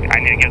I feel like I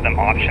need to give them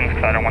options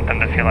because I don't want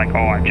them to feel like,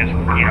 oh, I'm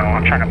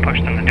trying to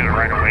push them to do it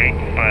right away.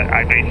 But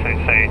I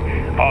basically say,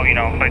 oh, you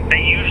know, but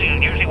they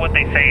usually what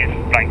they say is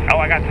like, oh,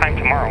 I got time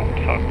tomorrow.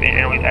 So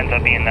it always ends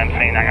up being them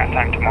saying, I got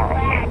time tomorrow.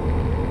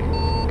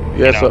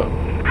 Yeah, you know?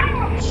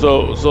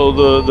 So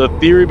the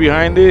theory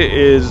behind it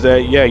is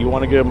that, yeah, you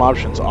want to give them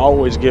options.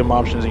 Always give them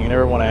options, and you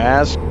never want to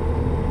ask.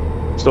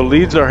 So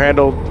leads are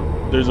handled.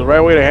 There's a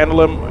right way to handle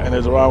them, and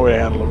there's a wrong way to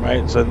handle them,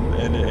 right? So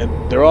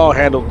and they're all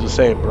handled the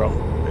same, bro.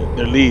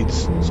 They're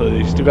leads, so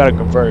you still gotta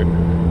convert.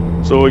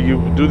 So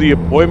you do the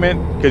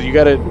appointment because you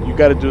gotta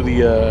do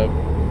the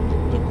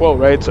quote,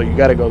 right? So you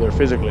gotta go there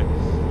physically.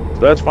 So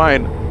that's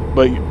fine,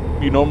 but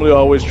you normally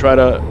always try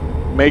to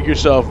make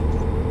yourself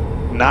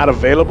not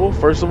available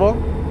first of all.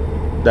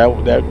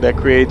 That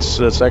creates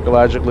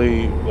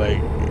psychologically,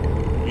 like,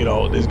 you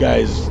know, this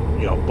guy's,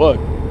 you know,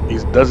 booked. He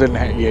doesn't,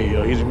 you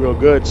know, he's real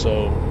good,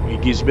 so he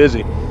keeps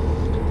busy.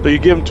 So you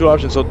give him 2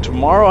 options. So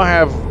tomorrow I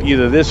have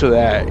either this or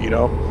that, you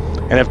know.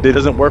 And if it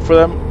doesn't work for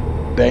them,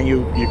 then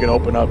you can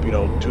open up, you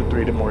know,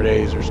 2-3 more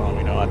days or something,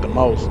 you know, at the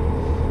most.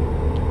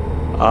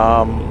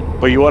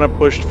 But you want to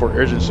push for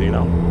urgency, you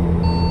know.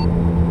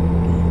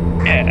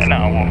 Yeah,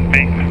 no, well,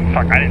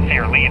 fuck, I didn't see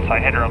her leave, so I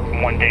hit her up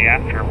one day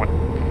after.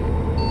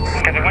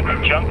 Because it went to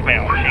junk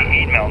mail.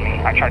 She emailed me.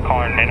 I tried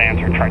calling her, didn't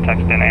answer. Tried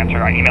texting, didn't answer.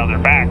 I emailed her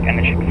back, and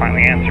then she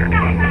finally answered.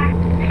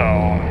 So,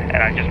 and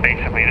I just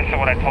basically, this is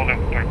what I told her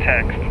through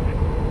text.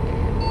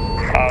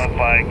 I was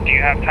like, do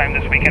you have time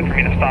this weekend for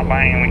me to stop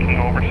by and we can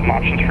go over some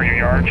options for your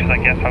yard? She's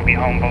like, yes, I'll be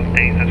home both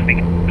days this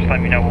week. Just let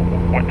me know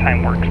what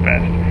time works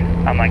best.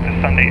 I'm like, does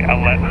Sunday at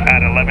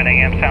 11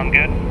 a.m. sound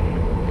good?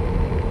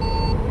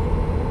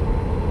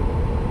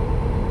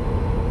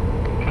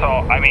 So,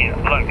 I mean,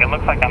 look, it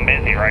looks like I'm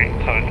busy, right?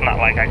 So it's not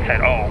like I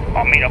said, oh,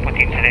 I'll meet up with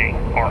you today.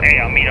 Or, hey,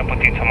 I'll meet up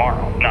with you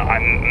tomorrow. No,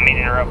 I'm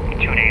meeting her up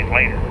 2 days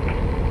later.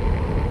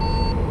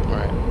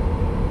 Right.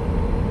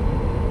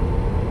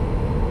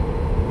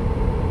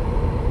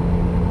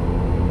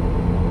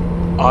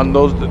 On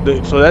those,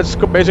 so that's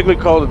basically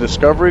called a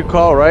discovery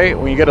call, right?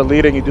 When you get a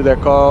lead and you do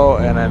that call,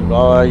 and then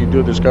you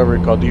do a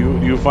discovery call. Do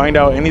you find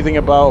out anything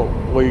about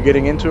what you're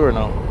getting into or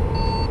no?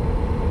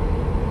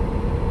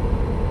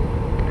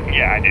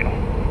 Yeah, I do.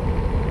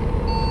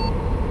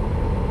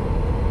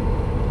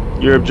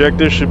 Your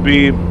objective should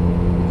be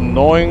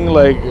knowing,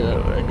 like,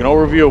 an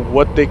overview of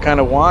what they kind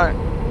of want,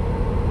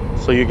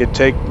 so you could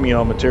take, you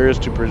know, materials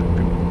to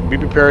be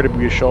prepared to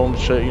be shown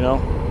shit, you know,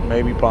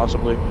 maybe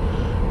possibly.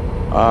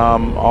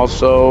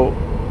 Also,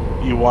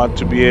 you want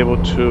to be able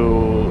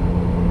to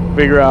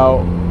figure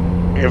out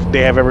if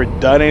they have ever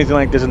done anything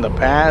like this in the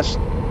past,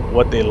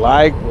 what they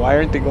like, why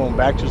aren't they going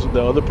back to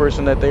the other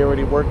person that they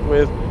already worked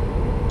with,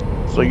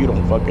 so you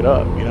don't fuck it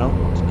up, you know,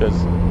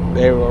 because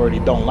they already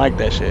don't like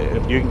that shit.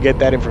 If you can get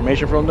that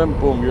information from them,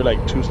 boom, you're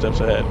like 2 steps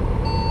ahead.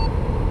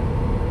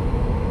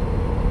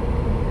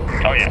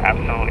 Oh yeah,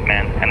 absolutely,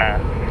 man. And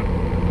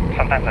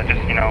sometimes I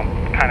just, you know,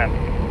 kind of,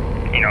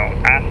 you know,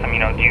 ask them, you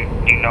know, do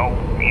you know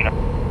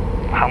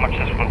how much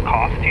this would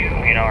cost you?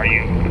 You know,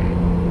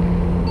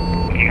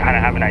 do you kind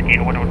of have an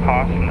idea what it would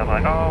cost? And they'll be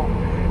like, oh,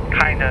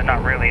 kind of,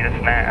 not really, this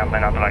and that.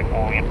 And I'll be like,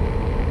 well, you know,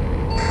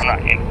 I'm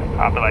not, you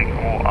know, I'll be like,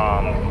 well,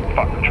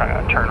 fuck, I'm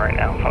trying to turn right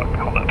now. Fuck,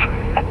 hold up.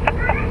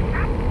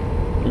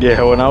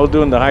 Yeah, when I was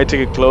doing the high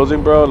ticket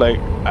closing, bro, like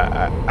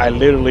I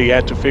literally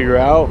had to figure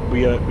out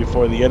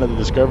before the end of the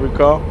discovery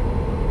call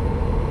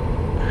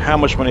how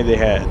much money they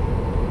had.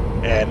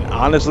 And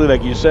honestly,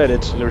 like you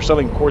said, they're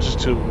selling courses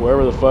to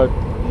whoever the fuck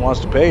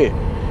wants to pay it.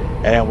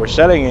 And we're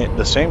selling it,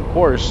 the same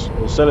course,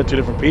 we'll sell it to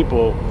different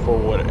people for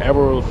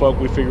whatever the fuck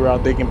we figure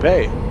out they can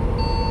pay.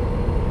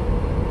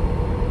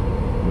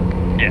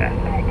 Yeah.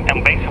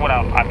 And basically what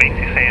I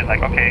basically say is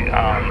like, okay,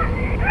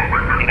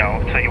 you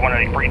know, so you want to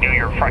redo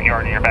your front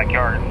yard and your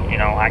backyard, you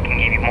know, I can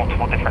give you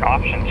multiple different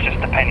options just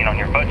depending on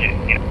your budget,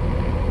 you know.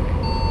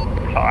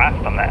 So I'll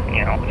ask them that,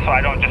 you know. So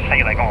I don't just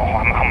say like, oh,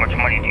 how much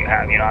money do you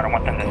have? You know, I don't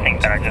want them to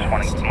think that I just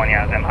want to get money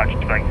out of them. I'll just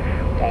be like,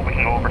 well, we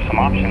can go over some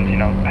options, you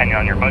know, depending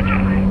on your budget.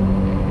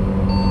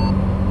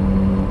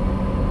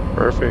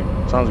 Perfect.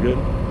 Sounds good.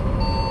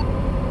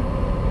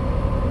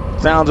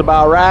 Sounds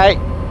about right.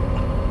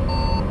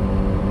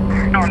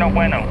 No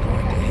bueno. I'm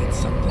going to hit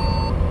something.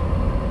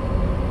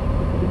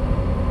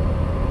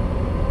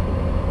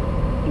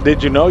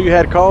 Did you know you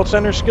had call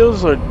center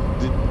skills, or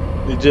did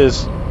it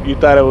just you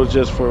thought it was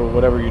just for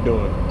whatever you're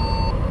doing?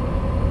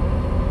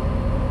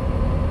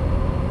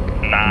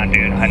 Nah,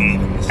 dude, I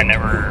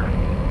never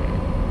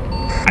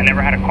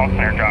had a call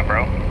center job,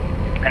 bro.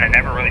 And I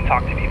never really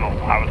talked to people.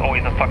 I was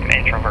always a fucking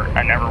introvert.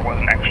 I never was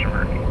an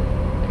extrovert.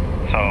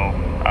 So,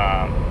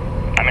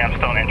 I mean, I'm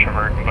still an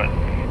introvert, but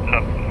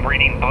the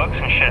reading books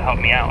and shit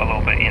helped me out a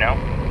little bit, you know?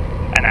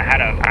 And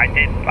I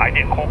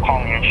did cold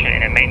calling and shit,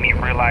 and it made me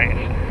realize,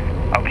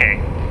 okay,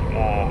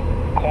 well,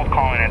 cold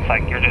calling, it's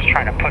like you're just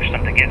trying to push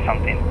them to get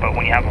something. But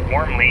when you have a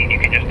warm lead, you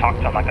can just talk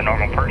to them like a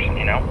normal person,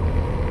 you know?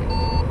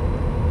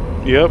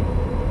 Yep.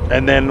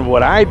 And then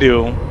what I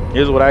do,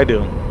 here's what I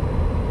do.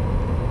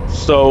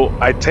 So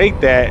I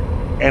take that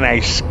and I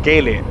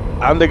scale it.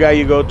 I'm the guy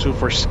you go to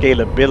for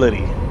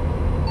scalability.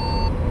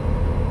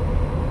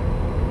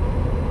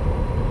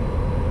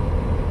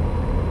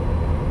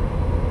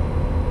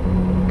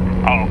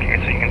 Oh, okay,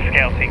 so you can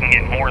scale so you can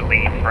get more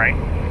leads, right?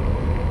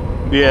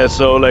 Yeah,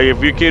 so like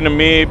if you came to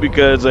me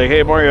because like,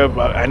 hey Mario,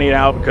 I need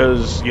help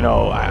because, you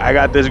know, I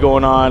got this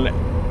going on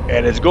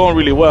and it's going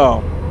really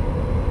well,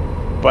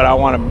 but I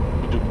want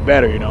to do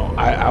better, you know.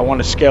 I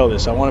want to scale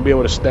this. I want to be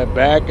able to step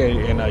back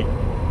and like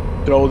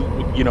throw,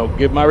 you know,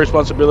 give my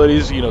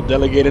responsibilities, you know,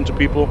 delegate into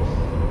people,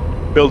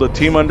 build a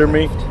team under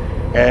me,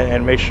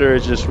 and make sure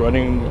it's just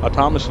running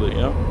autonomously,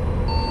 you know.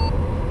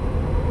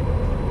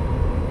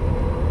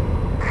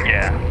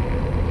 Yeah.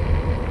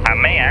 I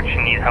may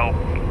actually need help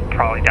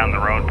probably down the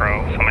road,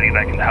 bro. Somebody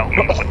that can help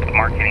me with the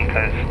marketing,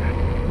 because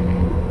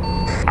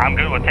I'm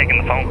good with taking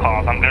the phone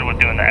calls. I'm good with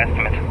doing the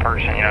estimates in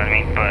person, you know what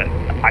I mean? But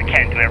I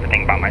can't do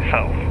everything by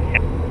myself.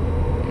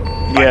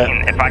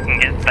 If I can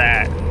get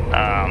that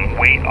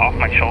weight off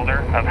my shoulder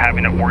of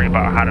having to worry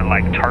about how to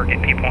like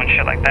target people and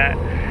shit like that,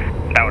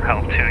 that would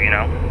help too, you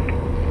know?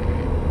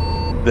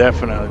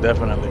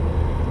 Definitely.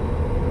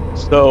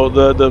 So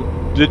the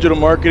digital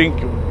marketing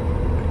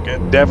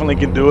definitely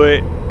can do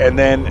it, and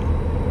then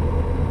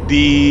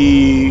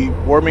the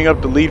warming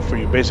up the lead for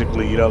you,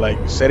 basically, you know, like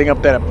setting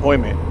up that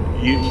appointment.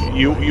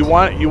 You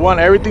want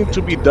everything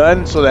to be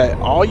done so that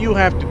all you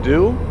have to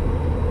do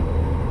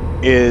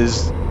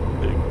is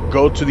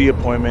go to the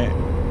appointment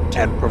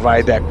and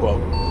provide that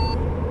quote.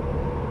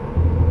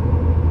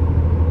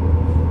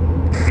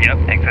 Yep,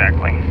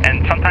 exactly.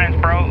 And sometimes,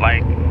 bro,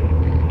 like,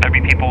 there'll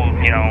be people,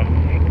 you know,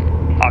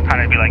 I'll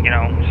kind of be like, you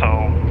know,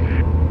 so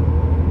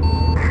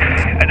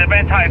it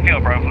depends how I feel,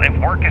 bro. If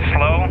work is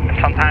slow,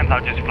 sometimes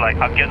I'll just be like,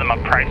 I'll give them a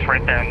price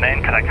right there and then,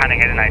 because I kind of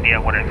get an idea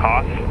of what it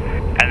costs.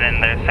 And then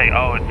they say,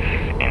 oh,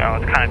 it's, you know,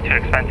 it's kind of too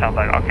expensive. I'm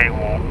like, okay,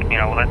 well, you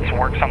know, let's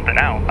work something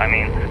out. I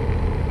mean,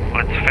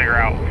 let's figure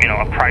out, you know,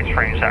 a price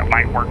range that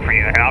might work for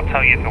you. And I'll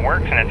tell you if it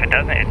works, and if it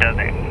doesn't, it doesn't.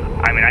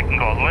 I mean, I can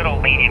go a little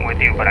lenient with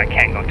you, but I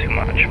can't go too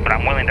much. But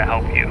I'm willing to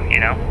help you, you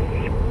know?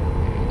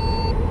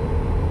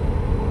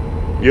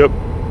 Yep.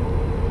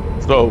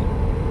 So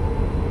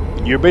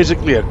you're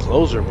basically a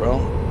closer,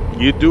 bro.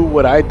 You do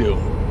what I do,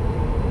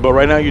 but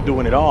right now you're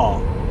doing it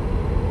all.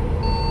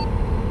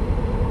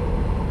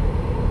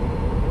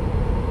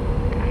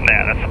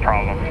 Yeah, that's the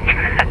problem.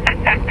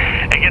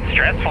 It gets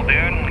stressful,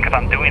 dude, because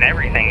I'm doing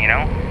everything, you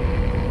know?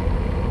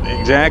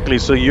 Exactly.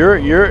 So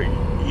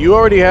you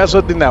already have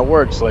something that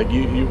works. Like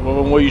you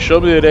what you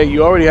showed me today,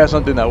 you already have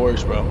something that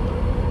works, bro.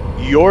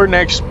 Your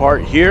next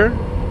part here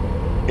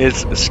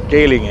is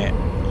scaling it,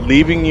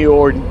 leaving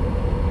your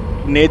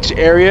niche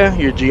area,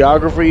 your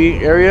geography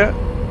area,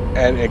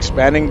 and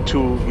expanding to,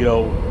 you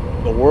know,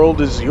 the world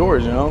is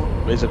yours, you know,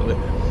 basically.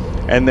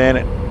 And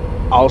then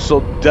also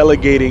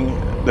delegating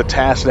the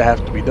tasks that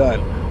have to be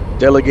done,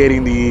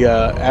 delegating the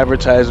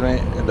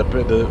advertisement and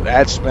the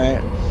ad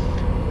spend,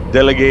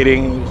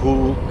 delegating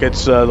who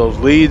gets those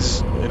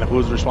leads and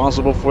who's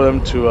responsible for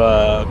them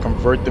to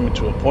convert them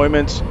into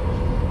appointments,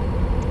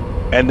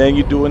 and then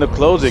you doing the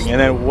closing. And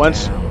then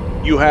once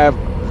you have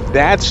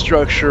that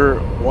structure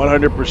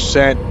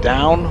 100%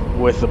 down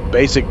with a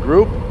basic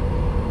group,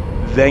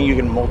 then you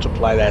can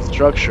multiply that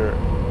structure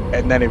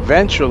and then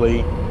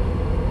eventually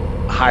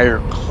hire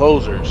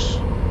closers,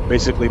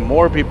 basically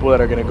more people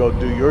that are going to go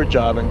do your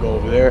job and go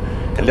over there,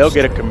 and they'll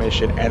get a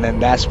commission. And then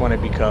that's when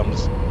it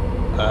becomes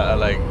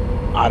like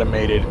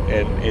automated,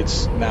 and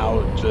it's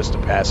now just a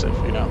passive,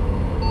 you know.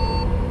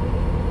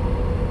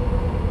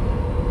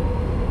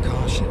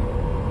 Caution.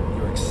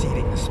 You're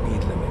exceeding the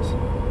speed limit.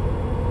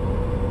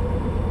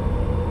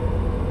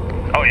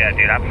 Oh yeah,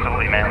 dude,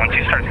 absolutely, man. Once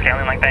you start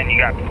scaling like that, and you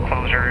got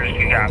closers,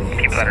 you got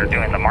people that are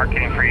doing the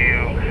marketing for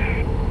you,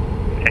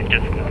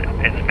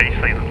 it's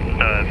basically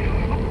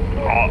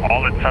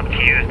all it's up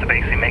to you is to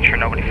basically make sure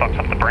nobody fucks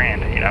up the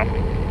brand, you know?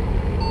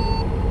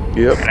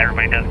 Yep. And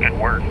everybody does good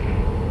work.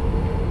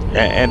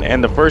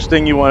 And the first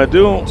thing you want to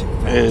do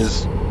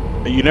is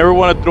you never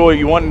want to throw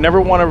it. Never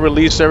want to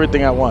release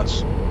everything at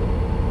once.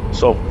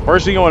 So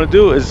first thing you want to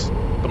do is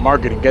the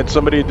marketing. Get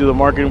somebody to do the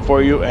marketing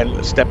for you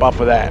and step off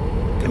of that.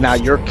 And now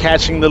you're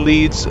catching the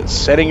leads,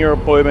 setting your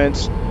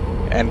appointments,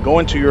 and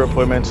going to your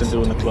appointments and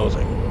doing the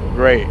closing.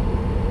 Great.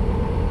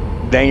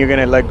 Then you're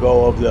gonna let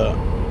go of the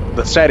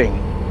setting,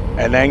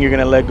 and then you're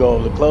gonna let go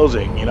of the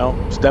closing. You know,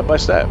 step by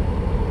step.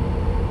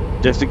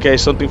 Just in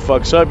case something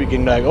fucks up, you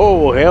can be like, oh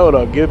well, hell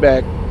no, give it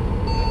back.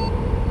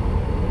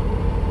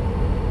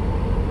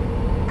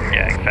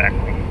 Yeah,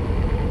 exactly.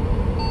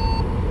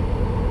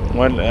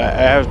 When I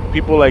have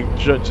people like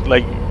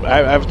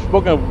I've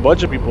spoken to a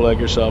bunch of people like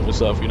yourself and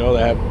stuff, you know,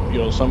 that have, you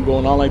know, some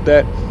going on like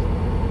that,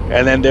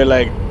 and then they're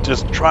like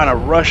just trying to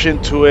rush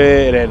into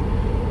it and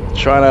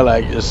trying to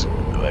like just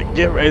like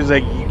get. It's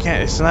like you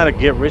can't. It's not a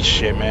get rich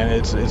shit, man.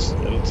 It's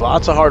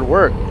lots of hard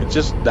work. It's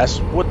just that's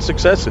what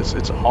success is.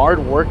 It's hard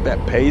work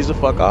that pays the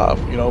fuck off,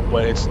 you know.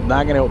 But it's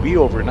not gonna be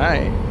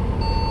overnight.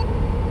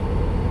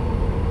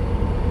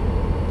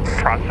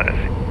 Process.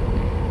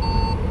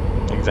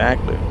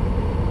 Exactly.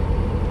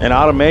 And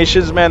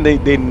automations, man,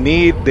 they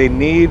need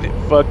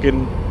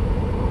fucking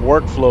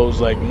workflows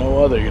like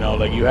no other, you know.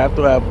 Like you have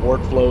to have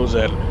workflows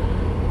and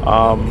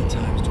How many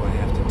times do I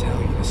have to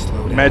tell you to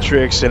slow down?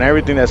 metrics and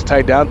everything that's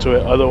tied down to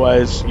it.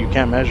 Otherwise, you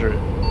can't measure it.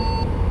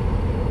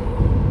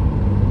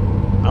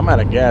 I'm out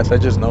of gas. I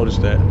just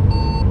noticed that.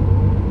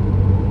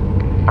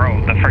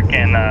 Bro, the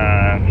freaking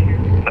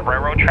the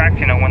railroad tracks,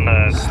 you know, when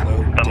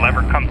the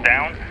lever comes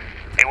down,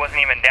 it wasn't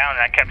even down,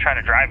 and I kept trying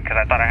to drive because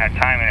I thought I had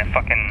time, and it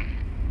fucking,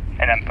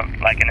 and then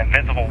like an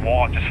invisible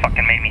wall just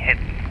fucking made me hit,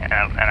 and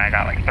I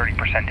got like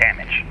 30%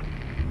 damage.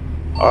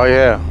 Oh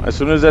yeah. As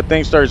soon as that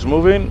thing starts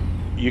moving,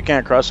 you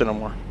can't cross it no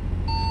more.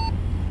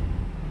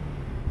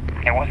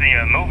 It wasn't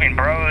even moving,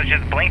 bro. It was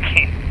just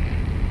blinking.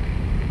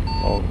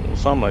 Oh,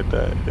 something like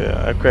that.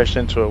 Yeah, I crashed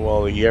into it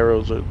while the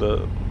arrows are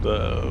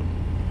the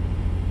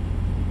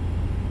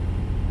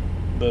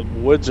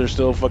woods are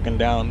still fucking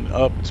down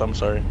up. So I'm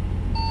sorry.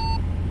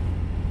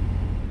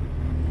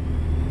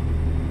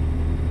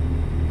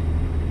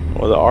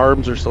 Well, the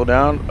arms are still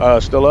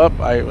down, still up.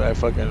 I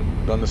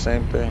fucking done the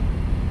same thing.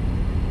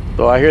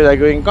 So I hear that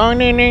going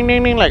ding ding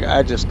ding ding, like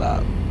I just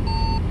stopped.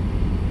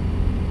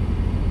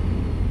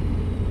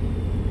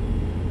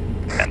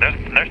 And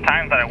there's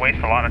times that I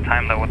waste a lot of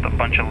time though with a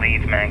bunch of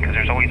leads, man, because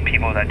there's always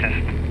people that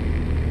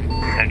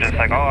they're just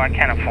like, oh, I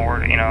can't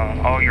afford, you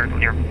know, oh, you're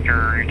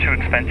too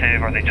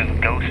expensive, or they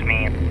just ghost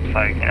me. It's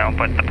like, you know,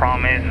 but the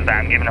problem is that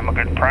I'm giving them a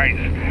good price,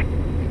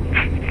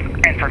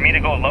 and for me to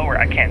go lower,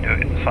 I can't do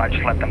it, so I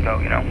just let them go,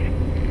 you know.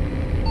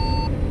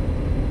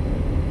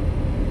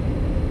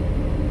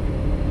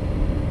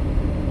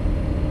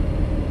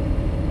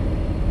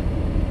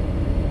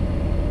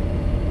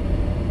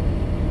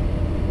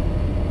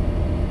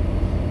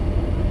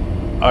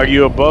 Are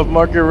you above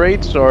market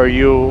rates, or are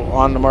you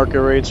on the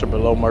market rates, or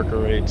below market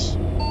rates?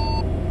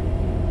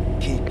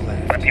 Keep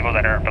But left. people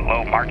that are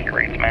below market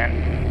rates,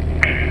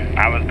 man,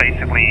 I was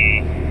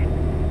basically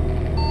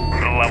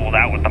leveled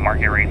out with the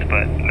market rates,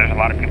 but there's a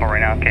lot of people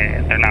right now,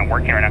 okay, they're not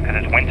working right now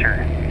because it's winter,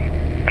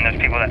 and there's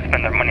people that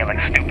spend their money like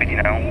stupid, you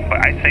know,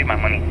 but I save my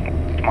money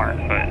smart,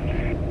 but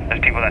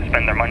there's people that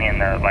spend their money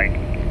and they're like,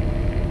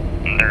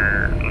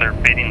 they're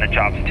bidding the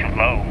jobs too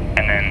low,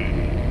 and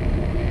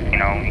then, you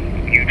know,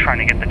 you trying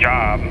to get the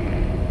job,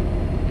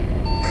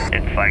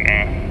 it's like,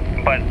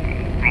 but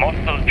most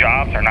of those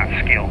jobs are not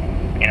skilled.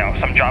 You know,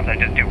 some jobs I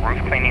just do roof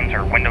cleanings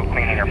or window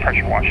cleaning or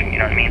pressure washing, you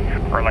know what I mean?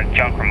 Or like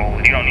junk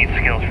removal. You don't need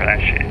skills for that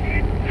shit.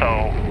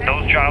 So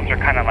those jobs are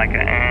kind of like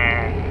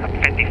a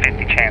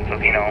 50-50 chance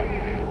of, you know,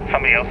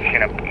 somebody else is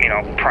going to, you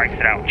know, price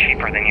it out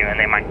cheaper than you and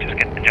they might just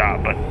get the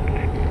job. But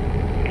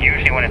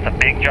usually when it's a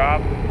big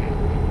job,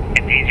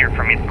 it's easier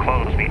for me to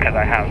close because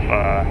I have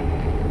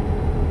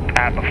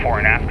before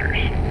and afters,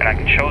 and I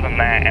can show them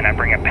that, and I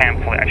bring a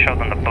pamphlet, I show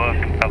them the book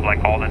of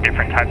like all the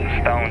different types of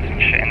stones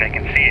and shit, and they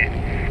can see it,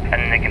 and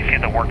then they can see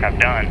the work I've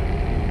done,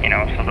 you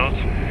know, so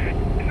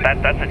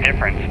that's a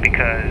difference,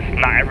 because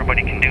not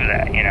everybody can do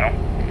that, you know.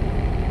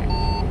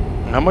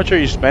 How much are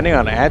you spending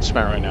on ad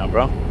spend right now,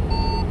 bro?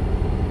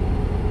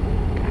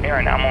 Yeah,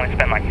 right now I'm only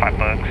spending like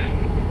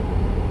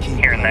 $5 Keep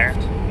here and there.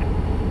 left.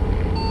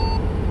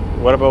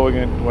 What about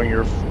when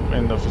you're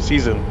in the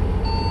season?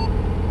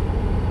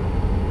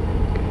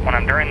 When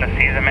I'm during the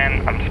season,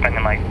 man, I spend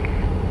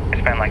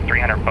like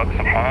 $300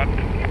 a month,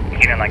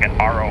 getting like an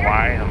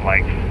ROI of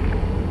like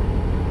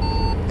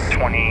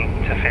 20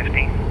 to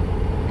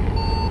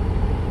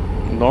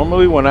 50.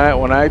 Normally, when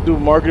I do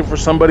marketing for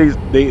somebody,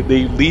 they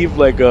leave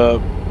like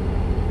a.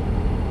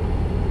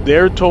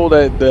 They're told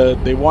that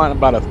they want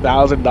about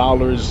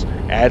 $1,000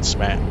 ad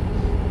spend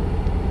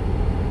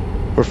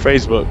for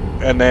Facebook,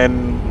 and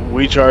then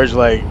we charge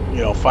like, you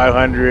know,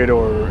 500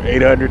 or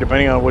 800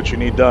 depending on what you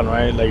need done,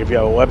 right? Like if you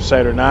have a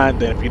website or not.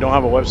 Then if you don't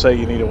have a website,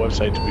 you need a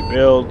website to be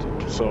built,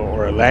 so,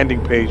 or a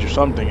landing page or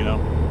something, you know.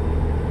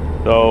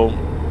 So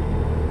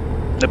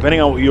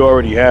depending on what you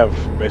already have,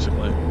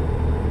 basically.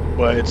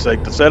 but it's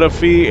like the setup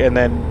fee, and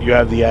then you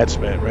have the ad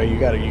spend, right? You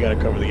gotta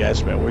cover the ad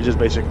spend. We're just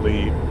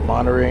basically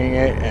monitoring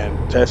it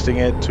and testing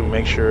it to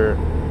make sure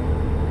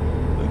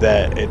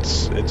that it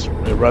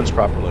runs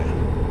properly.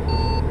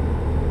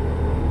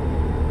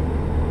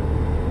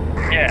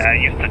 Yeah, I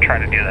used to try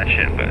to do that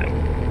shit, but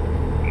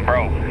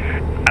bro,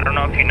 I don't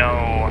know if you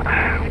know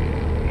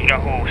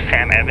who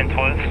Sam Evans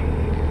was?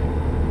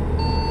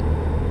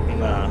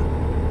 Nah.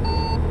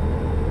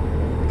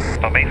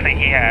 So basically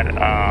he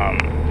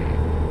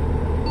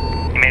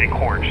made a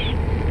course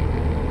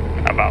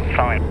about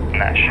selling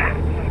that shit,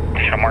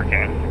 digital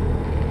marketing.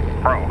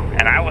 Bro,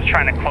 and I was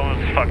trying to close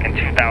fucking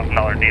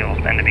 $2,000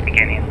 deals in the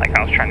beginning, like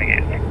I was trying to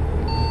get,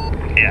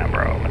 yeah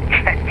bro.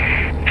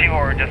 People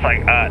were just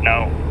like,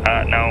 no.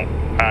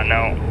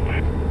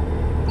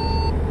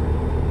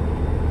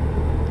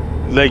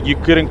 Like you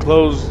couldn't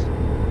close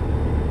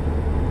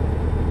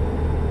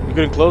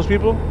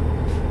people?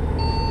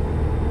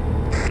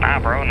 Nah,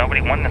 bro,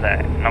 nobody wanted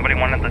that. Nobody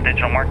wanted the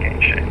digital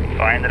marketing shit.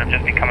 So I ended up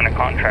just becoming a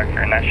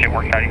contractor, and that shit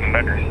worked out even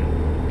better.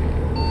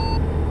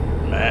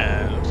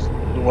 Man,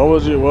 what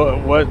was your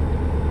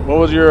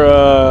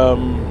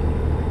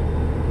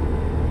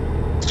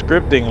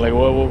scripting? Like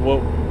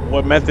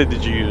what method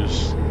did you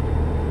use?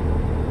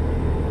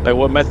 Like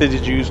what method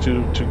did you use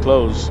to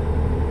close?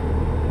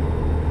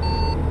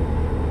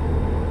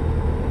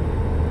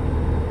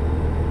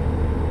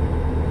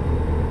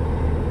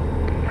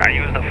 I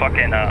used a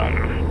fucking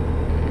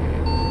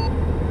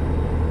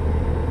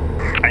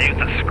I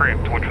used a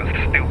script, which was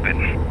stupid.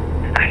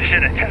 I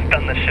should have just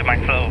done this shit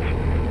myself.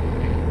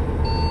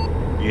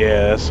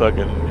 Yeah, that's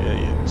fucking.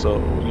 Yeah, so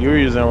you were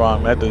using the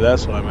wrong method.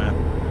 That's why, man.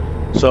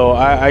 So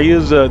I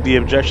use the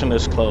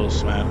objectionless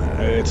close, man.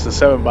 It's the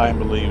 7 buying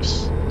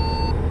beliefs.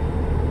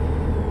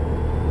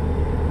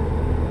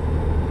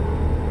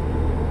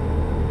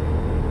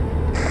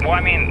 Well,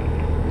 I mean,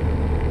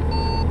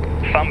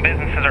 some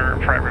businesses are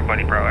for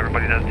everybody, bro.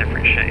 Everybody does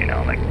different shit, you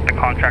know. Like the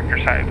contractor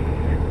side,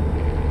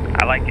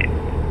 I like it.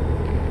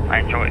 I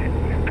enjoy it.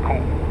 It's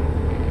cool.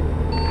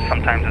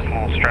 Sometimes it's a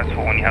little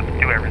stressful when you have to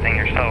do everything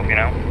yourself, you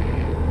know?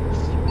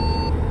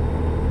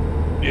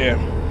 Yeah.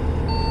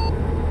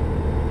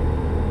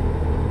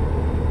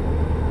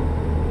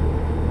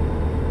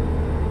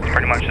 It's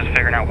pretty much just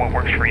figuring out what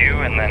works for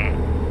you and then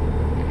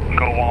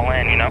go all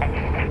in, you know?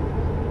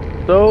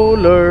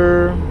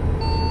 Solar.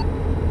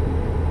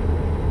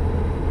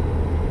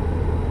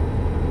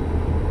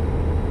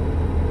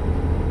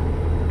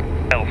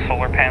 Sell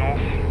solar panels.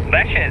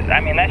 That shit,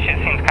 I mean, that shit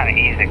seems kind of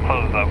easy to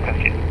close, though, because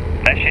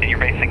that shit, you're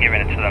basically giving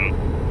it to them.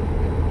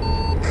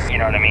 You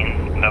know what I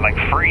mean? They're, like,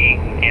 free,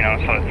 you know,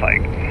 so it's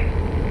like...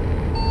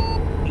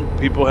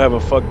 People have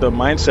a fucked up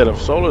mindset of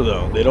solar,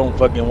 though. They don't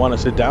fucking want to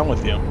sit down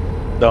with you.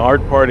 The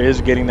hard part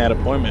is getting that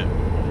appointment.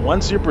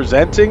 Once you're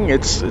presenting,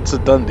 it's a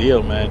done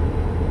deal, man.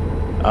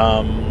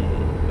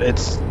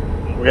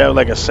 We have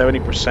like a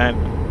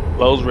 70%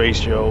 close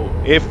ratio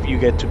if you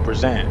get to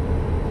present.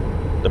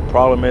 The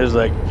problem is,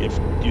 like, if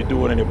you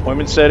do it in an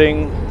appointment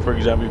setting, for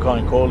example, you're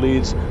calling cold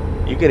leads,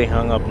 you're getting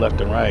hung up left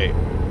and right.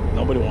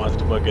 Nobody wants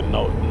to fucking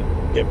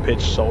get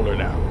pitched solar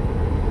now.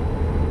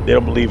 They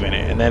don't believe in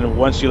it. And then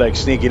once you like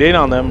sneak it in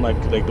on them,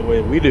 like the way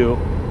we do,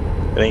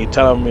 and then you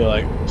tell them, you're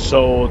like,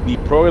 so the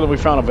program we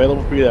found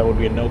available for you that would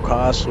be a no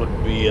cost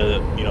would be the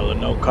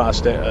no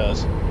cost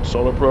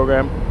solar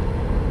program.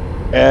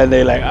 And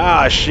they like,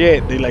 ah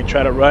shit, they like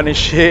try to run and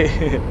shit.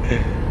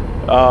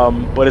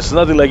 But it's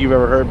nothing like you've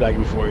ever heard back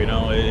before, you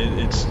know.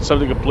 It's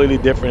something completely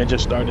different. It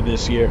just started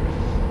this year.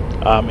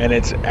 And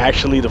it's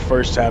actually the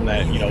first time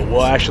that, you know,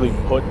 we'll actually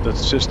put the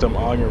system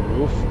on your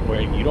roof where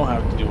you don't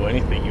have to do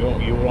anything. You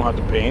don't have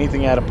to pay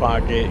anything out of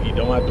pocket. You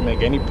don't have to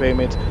make any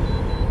payments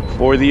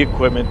for the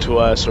equipment to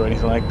us or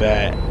anything like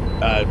that.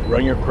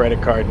 Run your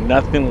credit card,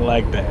 nothing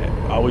like that.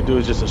 All we do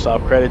is just a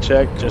soft credit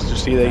check just to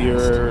see that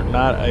you're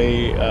not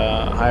a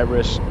high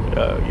risk,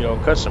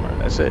 customer.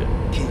 That's it.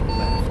 Keep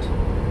left.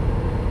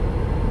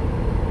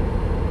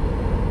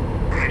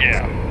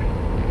 Yeah,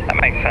 that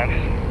makes sense.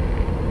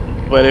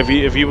 But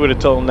if you would have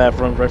told them that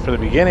right from the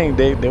beginning,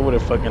 they would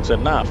have fucking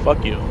said, nah,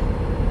 fuck you.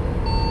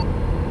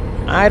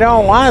 I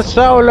don't want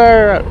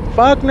solar.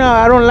 Fuck no,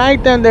 I don't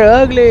like them. They're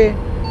ugly.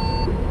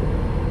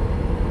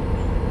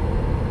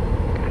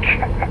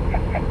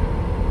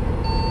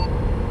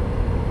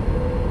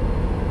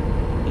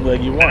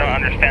 Like you want. They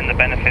don't understand the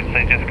benefits.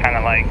 They just kind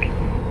of like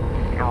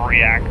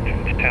react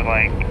to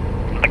like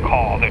the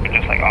call. They're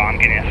just like, oh, I'm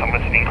getting a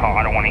soliciting call.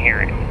 I don't want to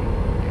hear it.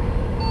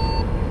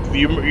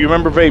 You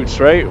remember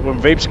vapes, right?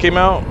 When vapes came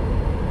out,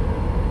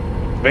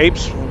 they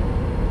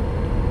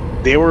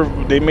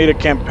made a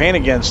campaign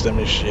against them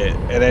and shit.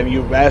 And then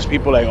you ask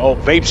people like, oh,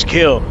 vapes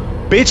kill.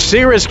 Bitch,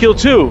 cigarettes kill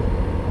too.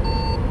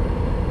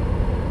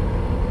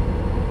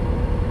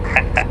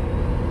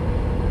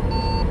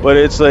 But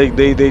it's like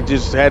they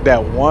just had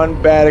that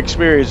one bad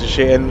experience and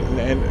shit,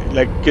 and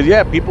like, cause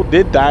yeah, people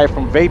did die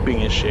from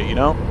vaping and shit, you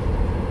know.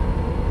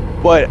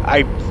 But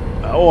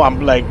I'm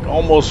like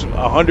almost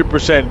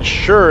 100%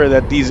 sure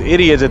that these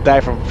idiots that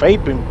die from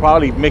vaping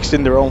probably mixed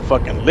in their own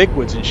fucking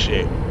liquids and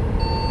shit.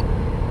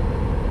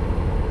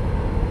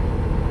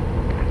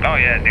 Oh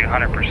yeah, dude,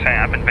 100%.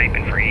 I've been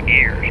vaping for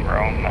years,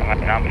 bro.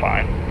 I'm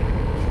fine.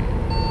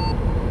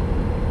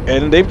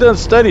 And they've done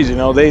studies, you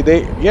know,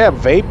 yeah,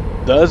 vape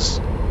does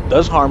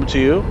harm to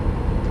you,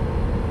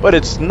 but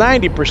it's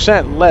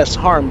 90% less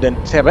harm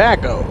than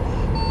tobacco.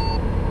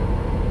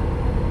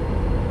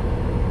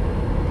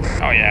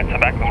 Oh yeah,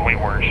 tobacco's way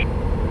worse.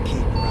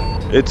 Keep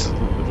right.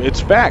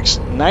 It's facts.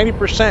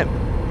 90%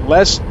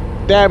 less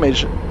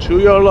damage to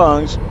your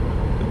lungs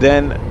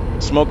than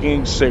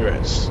smoking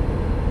cigarettes.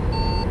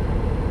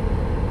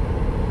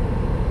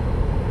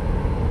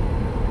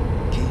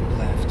 Keep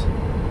left.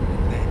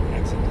 And then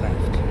exit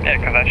left. Yeah,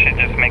 because that shit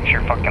just makes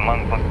your fucking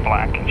lungs look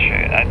black and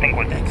shit. I think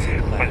with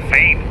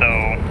vape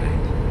though,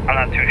 I'm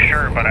not too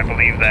sure, but I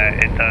believe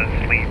that it does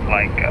leave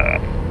like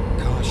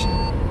Caution.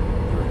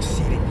 You're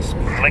exceeding the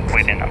speed.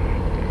 liquid in them,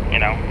 you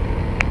know.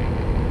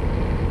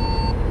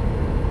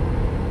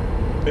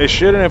 It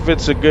shouldn't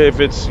if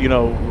it's you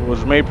know,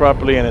 was made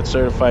properly and it's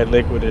certified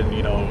liquid and,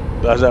 you know,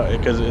 does that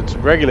because it's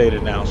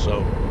regulated now.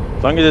 So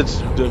as long as it's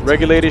the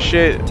regulated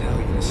shit,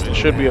 it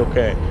should be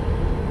okay.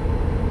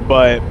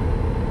 But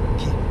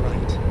Keep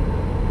right.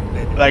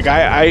 Then like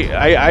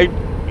I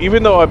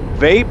even though I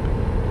vape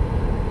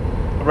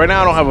right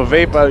now, I don't have a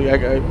vape.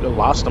 I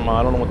lost them.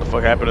 I don't know what the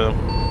fuck happened to them.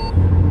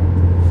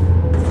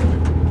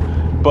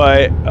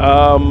 But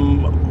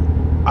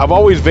I've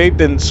always vaped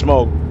and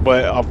smoked.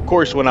 But of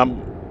course, when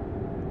I'm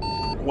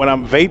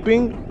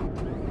vaping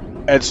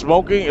and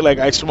smoking, like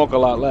I smoke a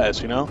lot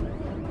less, you know,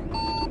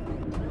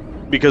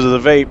 because of the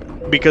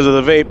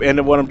vape.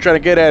 And what I'm trying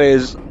to get at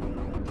is,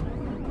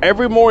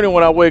 every morning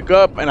when I wake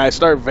up and I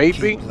start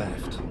vaping, keep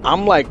left.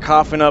 I'm like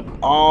coughing up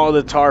all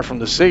the tar from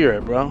the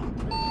cigarette, bro.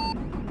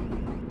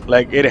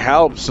 Like, it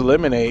helps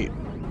eliminate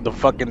the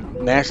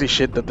fucking nasty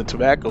shit that the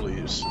tobacco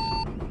leaves.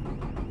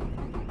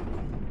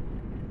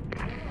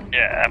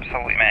 Yeah,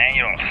 absolutely, man.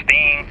 You don't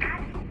stink.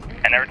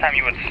 And every time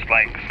you would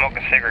like smoke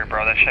a cigarette,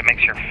 bro, that shit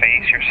makes your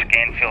face, your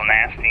skin feel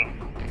nasty.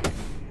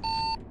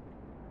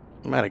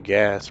 I'm out of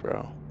gas,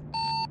 bro.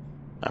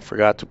 I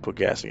forgot to put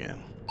gas again.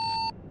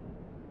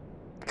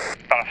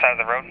 It's on the side of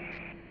the road.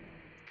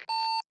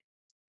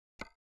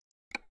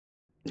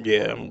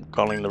 Yeah, I'm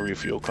calling the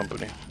refuel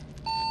company.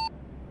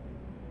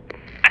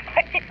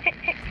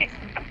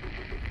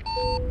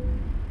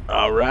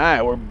 All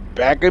right, we're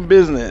back in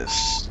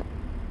business.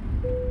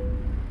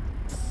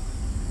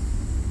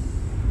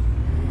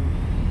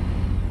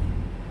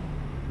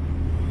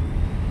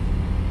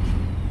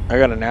 I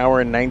got an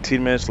hour and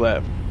 19 minutes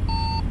left.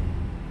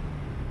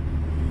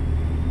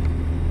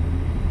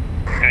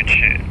 Good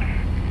shit.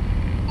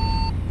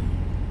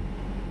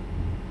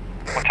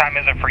 What time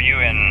is it for you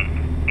in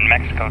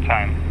Mexico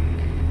time?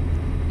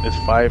 It's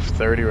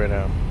 5:30 right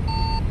now.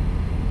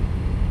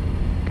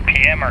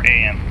 PM or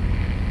AM?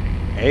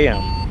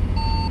 AM.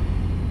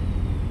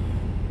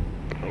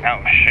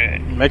 Oh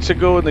shit.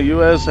 Mexico and the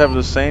U.S. have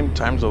the same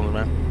time zones,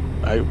 man.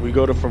 We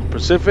go from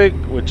Pacific,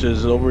 which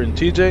is over in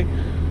TJ,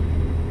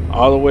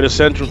 all the way to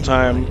Central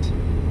Time,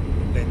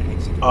 Then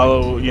exit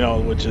all you know,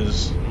 which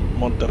is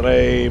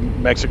Monterrey,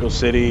 Mexico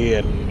City,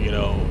 and you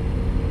know,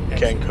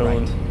 Exit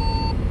Cancun.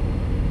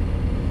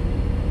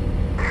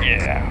 right.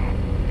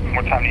 Yeah.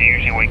 What time do you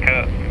usually wake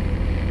up?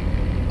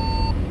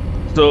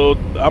 So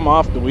I'm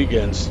off the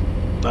weekends.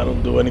 I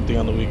don't do anything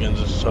on the weekends,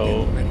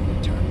 so Then ready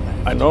to turn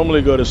left. I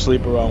normally go to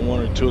sleep around 1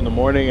 or 2 in the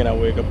morning, and I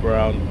wake up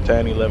around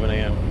 10, 11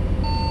 a.m.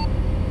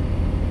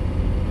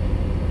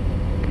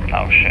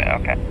 Oh shit,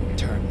 okay.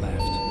 Turn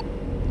left.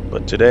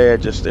 But today I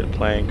just did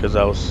playing because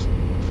I was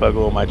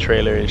fucking with my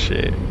trailer and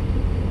shit. You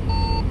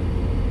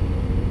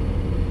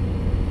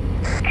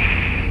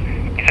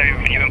said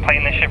you've been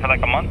playing this shit for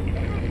like a month?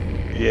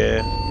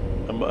 Yeah,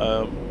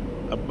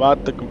 I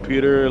bought the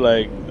computer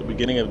like the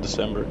beginning of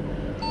December,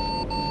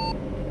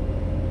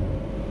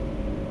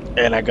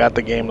 and I got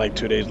the game like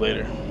 2 days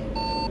later.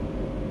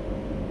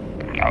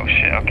 Oh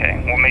shit,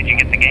 okay. What made you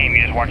get the game?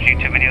 You just watch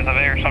YouTube videos of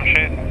it or some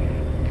shit?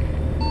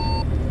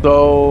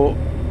 So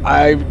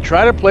I've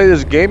tried to play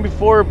this game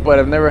before, but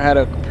I've never had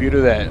a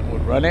computer that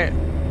would run it.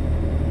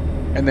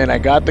 And then I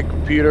got the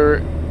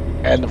computer,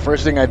 and the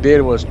first thing I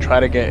did was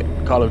try to get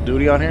Call of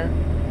Duty on here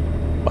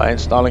by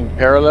installing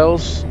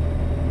Parallels.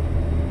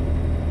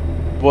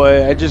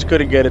 But I just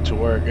couldn't get it to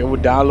work. It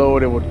would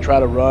download, it would try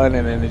to run,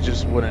 and then it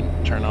just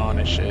wouldn't turn on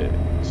and shit.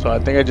 So I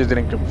think I just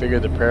didn't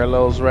configure the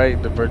Parallels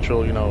right, the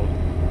virtual, you know,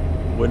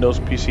 Windows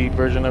PC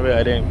version of it.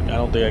 I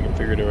don't think I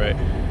configured it right.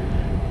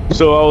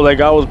 So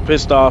I was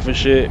pissed off and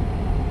shit.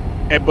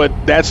 But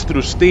that's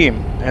through Steam.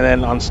 And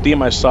then on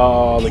Steam I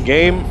saw the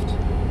game,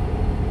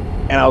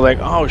 and I was like,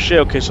 oh shit,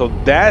 okay, so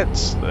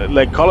that's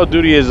like Call of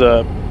Duty is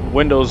a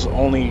Windows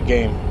only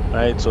game,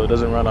 right? So it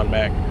doesn't run on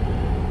Mac.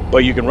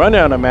 But you can run it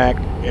on a Mac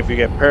if you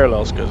get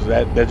Parallels, because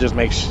that just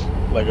makes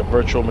like a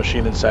virtual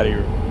machine inside of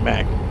your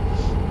Mac.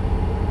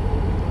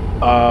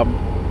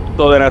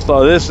 So then I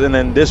saw this, and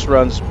then this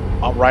runs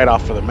right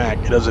off of the Mac.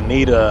 It doesn't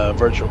need a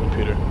virtual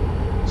computer.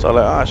 So I'm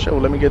like, ah, shit,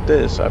 well, let me get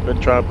this. I've been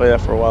trying to play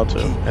that for a while too.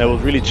 And it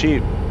was really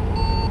cheap.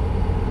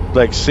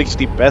 Like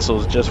 60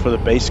 pesos just for the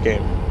base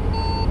game.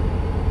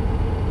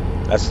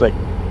 That's like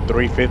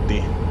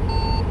 350.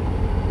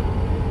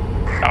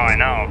 Oh, I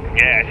know.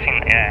 Yeah, I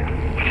seen. Yeah.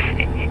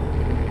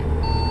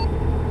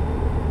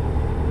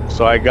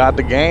 So I got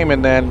the game,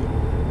 and then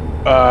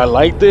I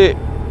liked it.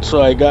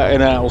 So I got,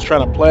 and I was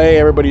trying to play.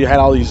 Everybody had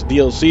all these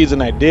DLCs,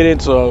 and I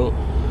didn't. So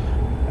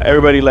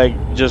everybody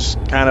like just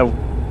kind of,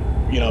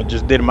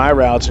 just did my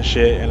routes and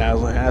shit. And I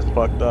was like, that's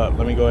fucked up.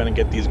 Let me go ahead and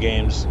get these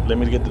games. Let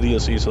me get the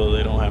DLC so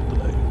they don't have to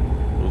like,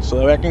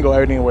 so I can go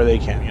anywhere they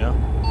can. Yeah.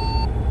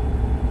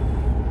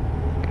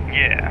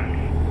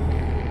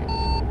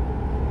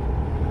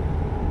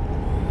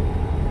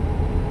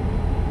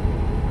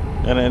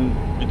 And then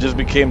it just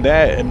became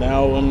that, and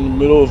now I'm in the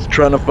middle of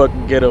trying to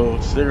fucking get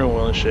a steering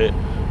wheel and shit.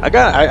 I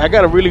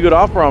got a really good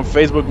offer on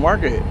Facebook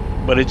Market,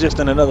 but it's just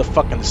in another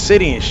fucking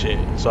city and shit.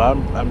 So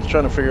I'm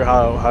trying to figure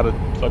how to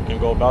fucking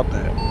go about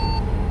that.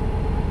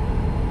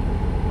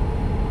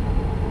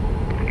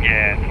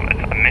 Yeah,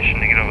 it's a mission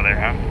to get over there,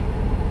 huh?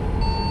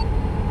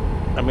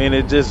 I mean,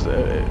 it just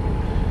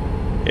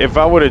if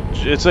I would have,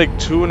 it's like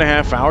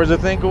 2.5 hours I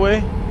think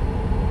away.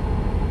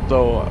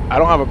 So I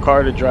don't have a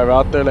car to drive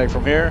out there like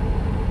from here,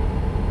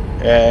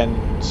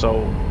 and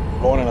so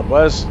going on a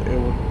bus,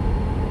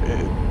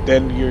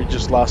 then you're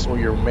just lost what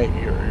you're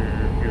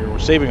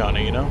saving on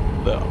it.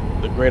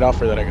 The great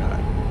offer that I got.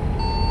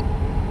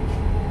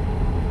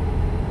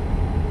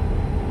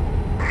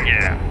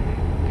 Yeah.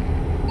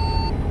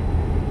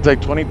 It's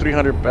like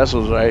 2,300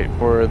 pesos, right,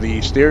 for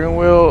the steering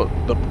wheel,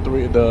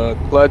 the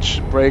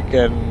clutch, brake,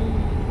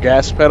 and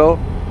gas pedal,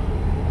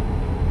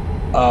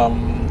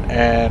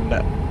 and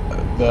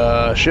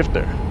the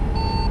shifter.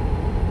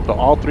 So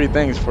all three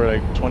things for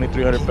like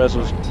 2,300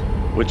 pesos,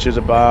 which is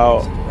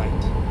about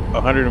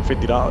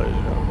 $150.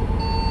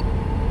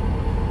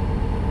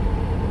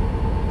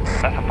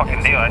 That's a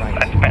fucking deal.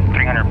 I spent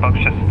 300 bucks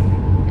just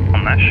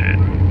on that shit.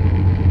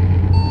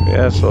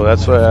 Yeah, so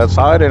that's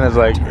how it is.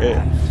 Like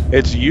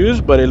it's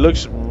used, but it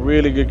looks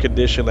really good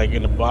condition. Like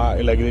in the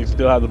box, like they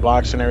still have the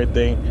box and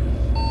everything,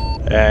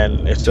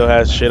 and it still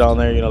has shit on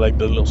there. Like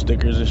the little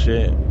stickers and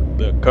shit,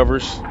 the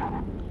covers.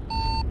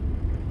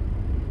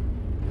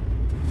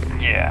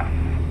 Yeah.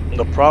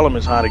 The problem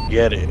is how to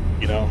get it.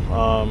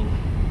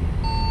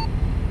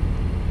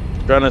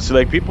 Trying to see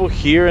like people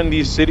here in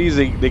these cities,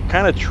 they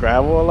kind of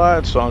travel a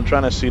lot. So I'm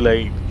trying to see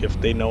like if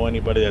they know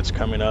anybody that's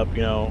coming up,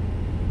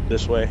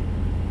 this way.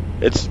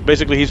 It's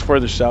basically he's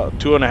further south,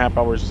 2.5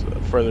 hours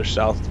further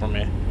south from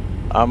me.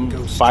 I'm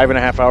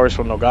 5.5 hours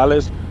from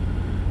Nogales,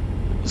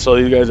 so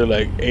these guys are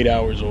like 8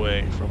 hours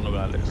away from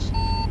Nogales.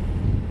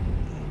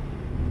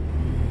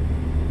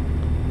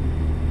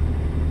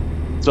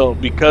 So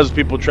because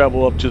people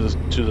travel up to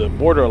the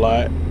border a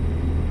lot,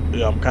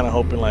 I'm kind of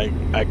hoping like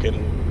I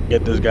can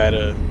get this guy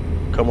to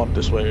come up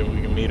this way and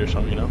we can meet or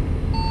something.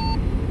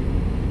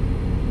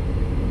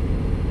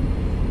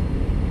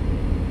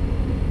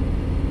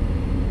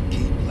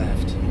 Keep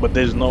left. But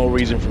there's no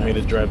reason for me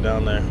to drive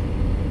down there.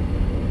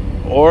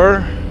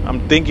 Or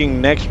I'm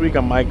thinking next week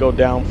I might go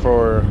down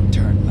for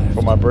Turn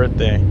left. my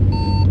birthday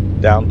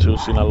down to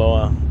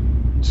Sinaloa,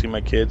 see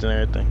my kids and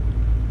everything.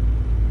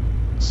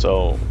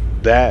 So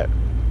that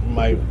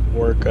might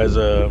work as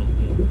a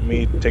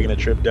me taking a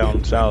trip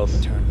down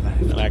south, Turn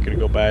left. and I could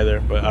go by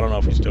there. But I don't know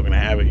if he's still gonna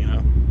have it.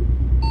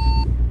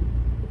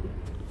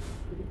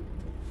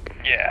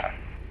 Yeah.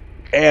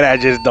 And I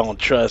just don't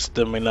trust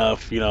him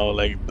enough.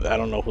 Like I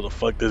don't know who the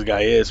fuck this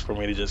guy is for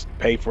me to just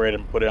pay for it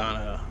and put it on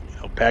a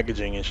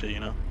packaging and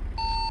shit.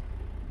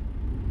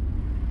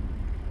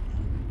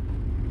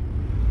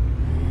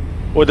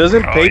 Well,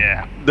 doesn't Oh pay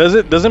yeah.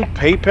 doesn't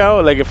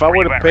PayPal, like if I Where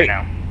were you to at pay, right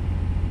now?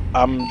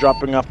 I'm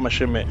dropping off my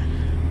shipment.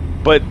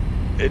 But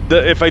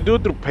if I do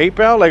it through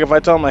PayPal, like if I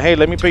tell them like, hey,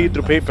 let me pay you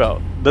through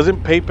PayPal,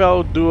 doesn't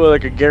PayPal do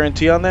like a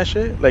guarantee on that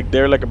shit? Like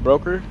they're like a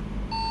broker?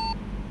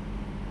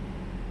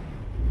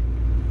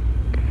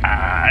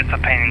 It's a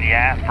pain in the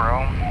ass,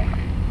 bro.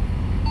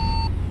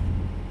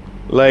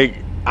 Like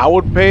I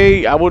would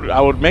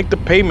make the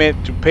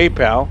payment to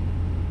PayPal,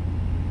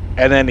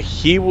 and then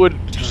he would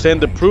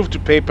send the proof to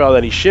PayPal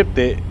that he shipped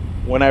it.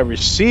 When I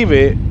receive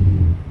it,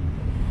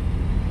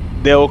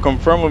 they'll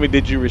confirm with me,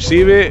 did you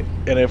receive it?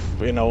 And if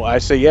I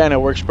say yeah and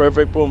it works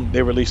perfect, boom,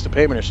 they release the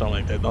payment or something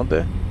like that, don't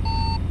they?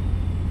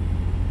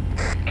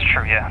 It's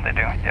true, yeah, they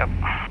do.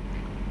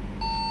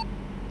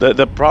 Yep.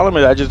 The problem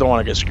is I just don't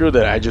want to get screwed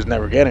that I just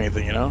never get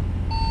anything. Yeah,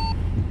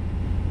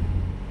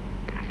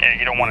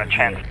 you don't want to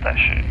chance that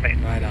shit.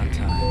 Right on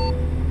time.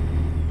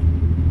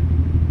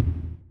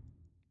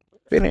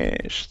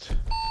 Finished.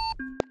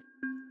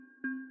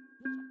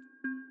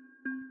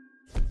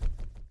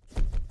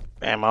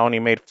 Damn, I only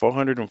made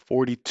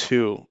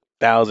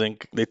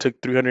 442,000. They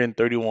took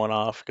 331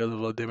 off because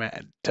of the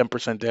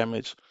 10%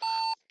 damage.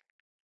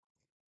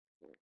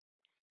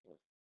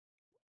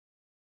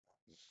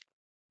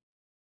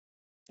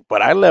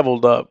 But I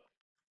leveled up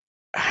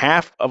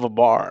half of a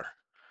bar.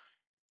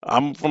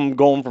 I'm from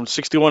going from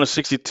 61 to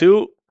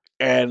 62,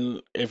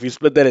 and if you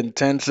split that in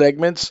 10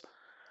 segments,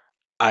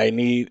 I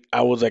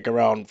was like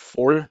around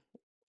 4,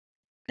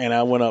 and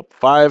I went up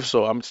 5,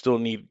 so I'm still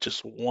need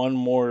just one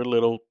more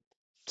little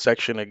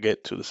section to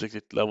get to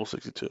the level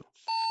 62? To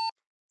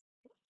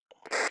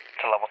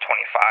level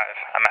 25.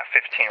 I'm at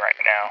 15 right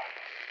now.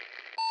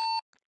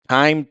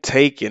 Time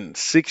taken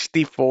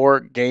 64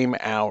 game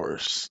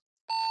hours.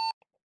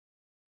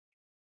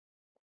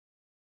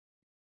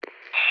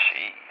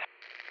 Jeez.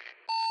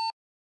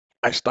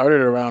 I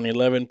started around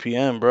 11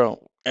 p.m.,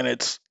 bro, and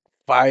it's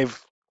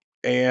 5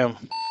 a.m.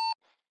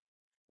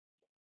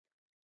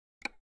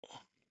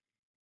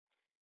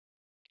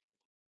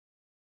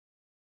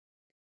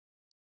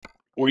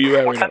 Where you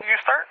at What right time now? did you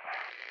start?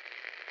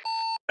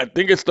 I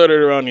think it started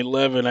around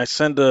 11. I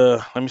sent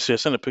a, let me see, I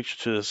sent a picture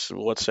to this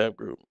WhatsApp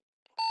group.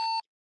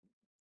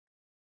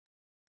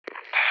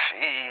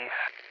 Jeez.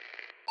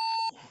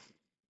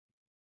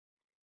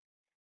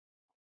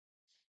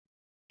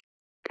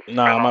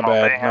 Nah, Been my on all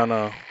day, bad. huh?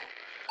 No.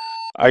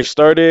 I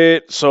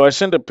started, so I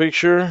sent a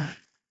picture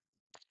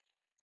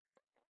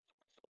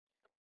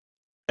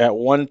at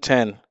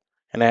 1:10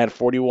 and I had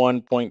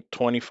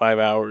 41.25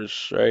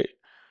 hours, right?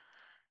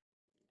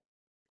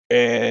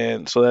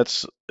 And so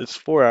it's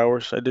 4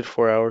 hours. I did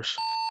 4 hours.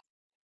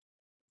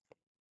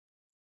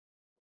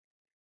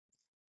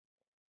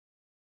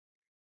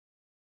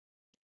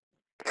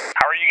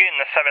 How are you getting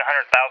the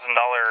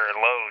 $700,000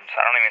 loads?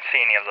 I don't even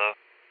see any of those.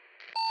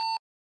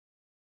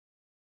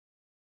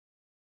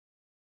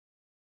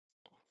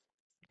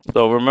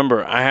 So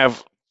remember, I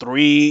have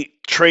 3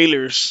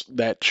 trailers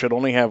that should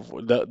only have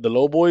the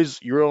low boys.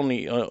 You're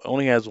only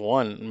has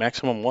one,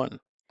 maximum one.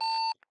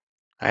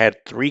 I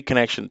had 3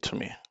 connection to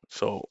me,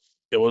 so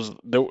it was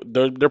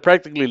they're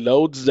practically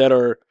loads that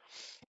are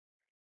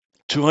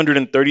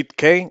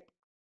 230K,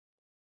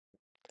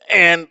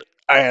 and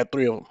I had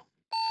 3 of them.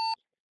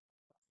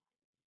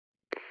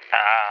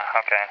 Ah,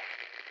 okay.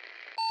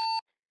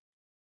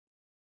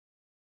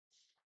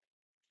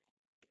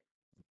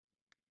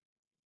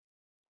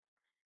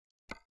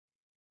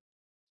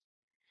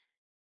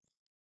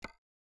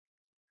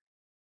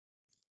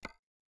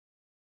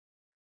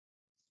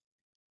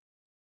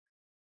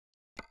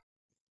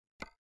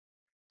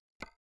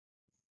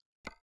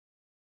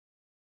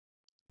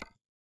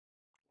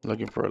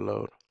 Looking for a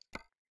load.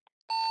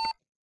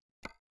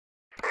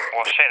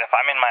 Well, shit, if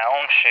I'm in my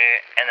own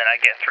shit and then I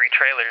get 3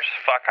 trailers,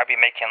 fuck, I'd be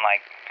making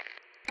like,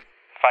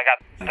 if I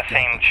got the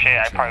same shit,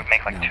 I'd probably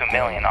make like 2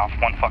 million off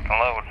one fucking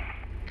load.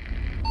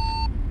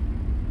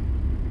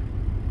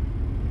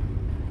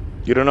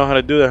 You don't know how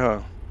to do that,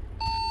 huh?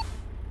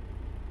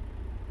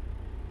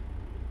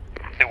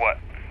 Do what?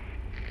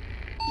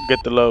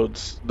 Get the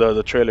loads,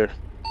 the trailer.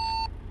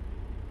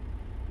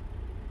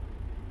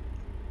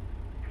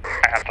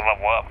 I have to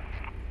level up.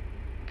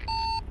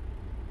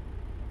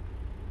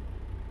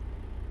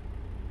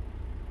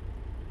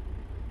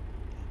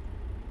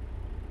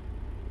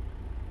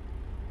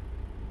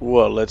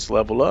 Well, let's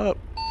level up.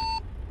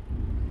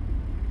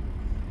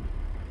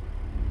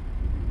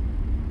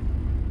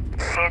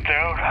 No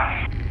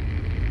doubt.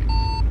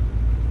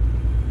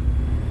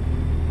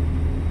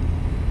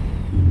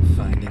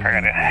 Finding I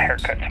got a new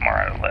routes. haircut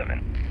tomorrow at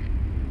 11.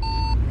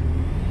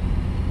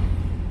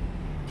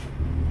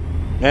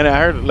 Man, I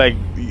heard like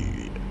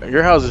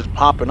your house is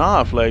popping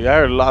off. Like I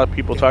heard a lot of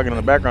people Get talking in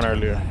the ready to background turn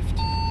earlier. left.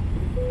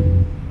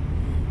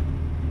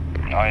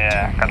 Oh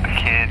yeah, got the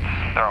kids.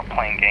 They're all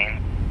playing games.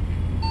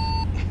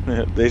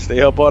 They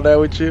stay up all night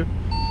with you.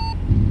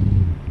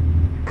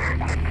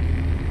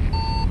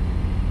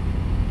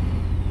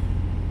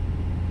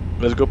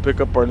 Let's go pick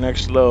up our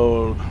next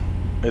load.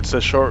 It's a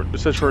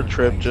short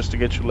trip just to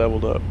get you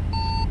leveled up.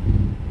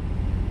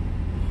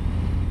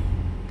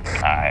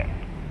 Alright.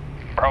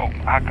 Bro,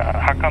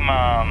 how come,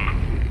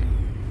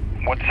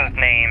 what's his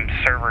name,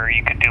 server,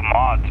 you could do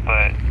mods,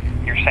 but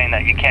you're saying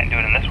that you can't do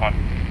it in this one?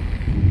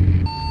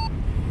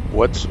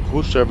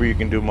 Whose server you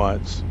can do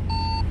mods?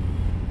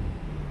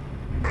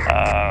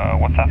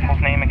 What's that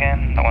fool's name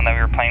again? The one that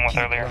we were playing with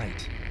Keep earlier?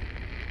 right,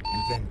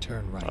 and then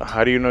turn right.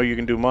 How do you know you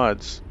can do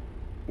mods?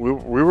 We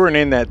weren't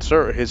in that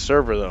his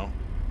server though,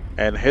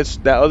 and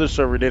that other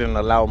server didn't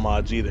allow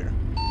mods either.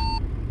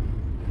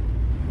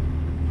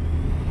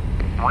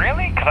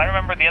 Really? Because I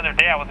remember the other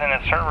day I was in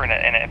a server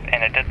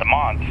and it did the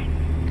mods.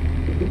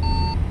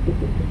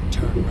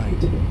 Turn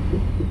right.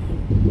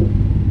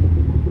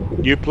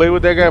 You play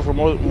with that guy for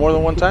more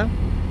than one time?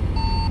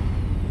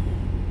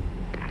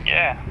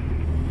 Yeah.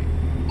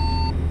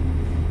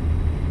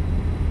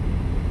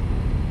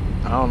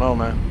 I don't know,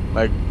 man.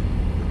 Like,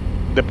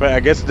 I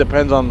guess it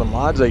depends on the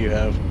mods that you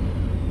have,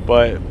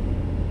 but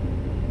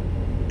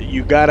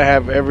you gotta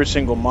have every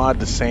single mod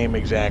the same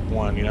exact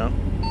one, you know?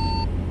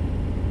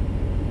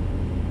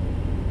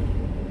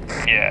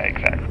 Yeah,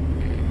 exactly.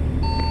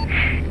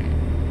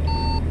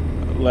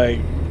 Like,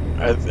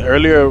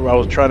 earlier I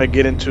was trying to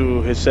get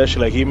into his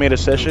session. Like, he made a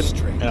session,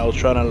 and I was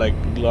trying to like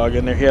log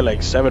in there. He had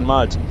like 7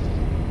 mods.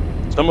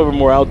 Some of them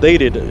were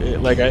outdated.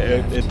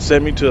 It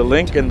sent me to a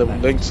link, and the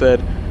link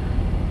said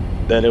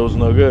that it was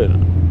no good.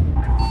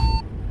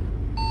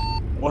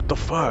 What the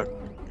fuck?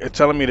 It's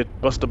telling me to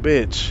bust a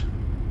bitch.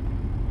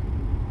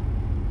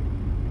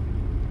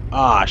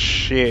 Ah,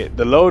 shit.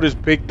 The load is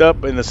picked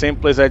up in the same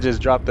place I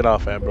just dropped it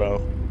off at, bro.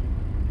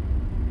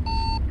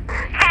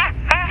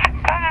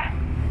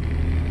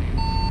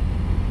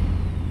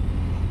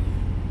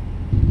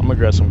 gonna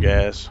grab some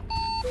gas.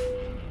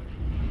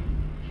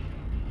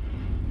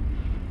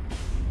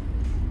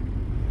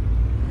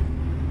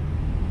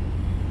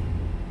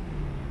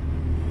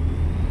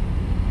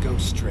 Go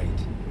straight.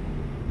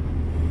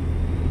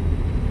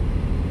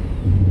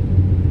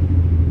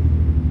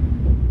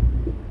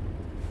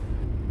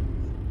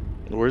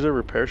 Where's the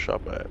repair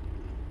shop at?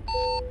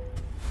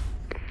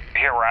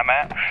 Here where I'm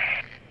at.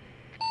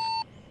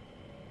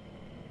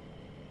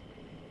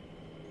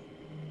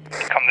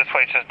 Come this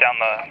way, it's just down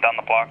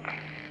the block.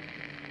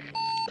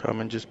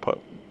 Come and just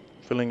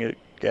filling a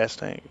gas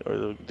tank or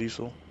the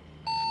diesel.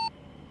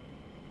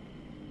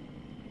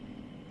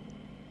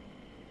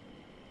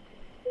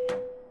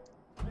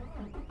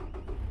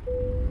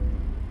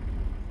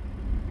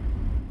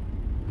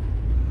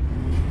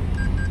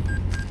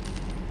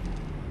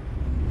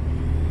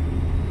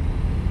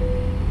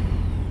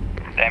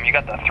 Damn, you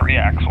got the 3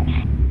 axles.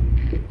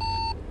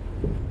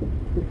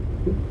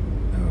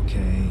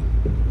 Okay,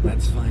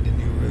 let's find a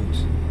new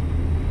route.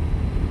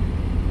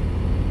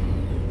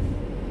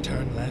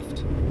 Turn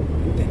left,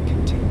 then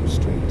continue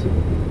straight.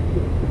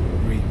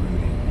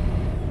 Rerouting.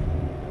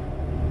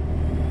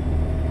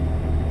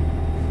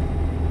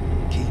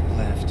 Keep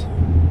left,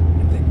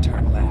 and then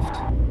turn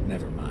left.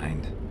 Never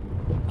mind.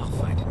 I'll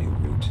find a new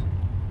route.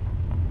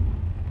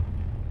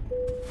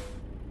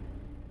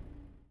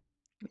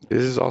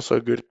 This is also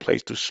a good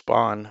place to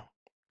spawn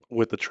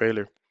with the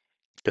trailer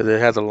because it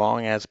has a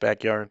long ass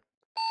backyard.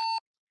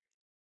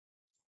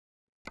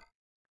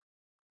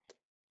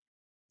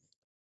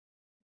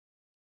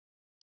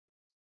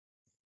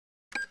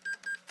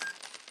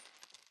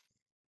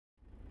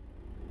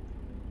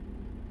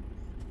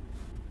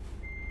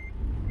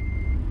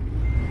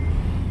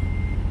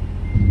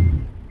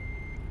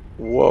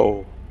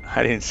 Whoa,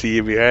 I didn't see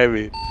you behind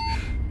me.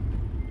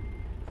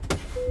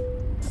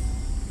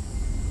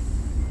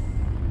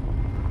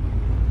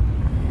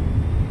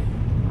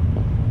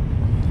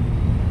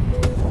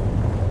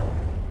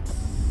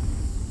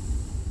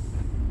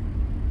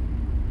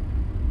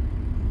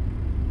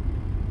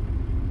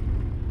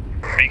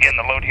 Are you getting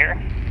the load here?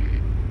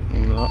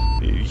 No,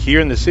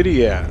 here in the city,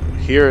 yeah.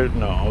 Here,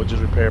 no, I would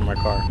just repair my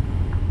car,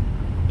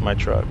 my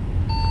truck.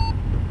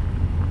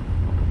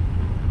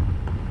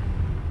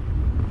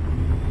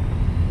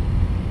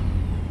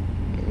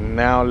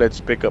 Now let's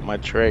pick up my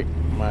trailer.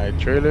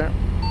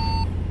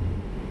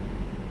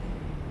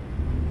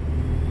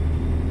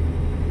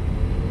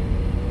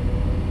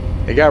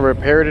 It got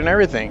repaired and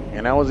everything,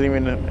 and it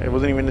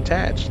wasn't even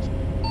attached.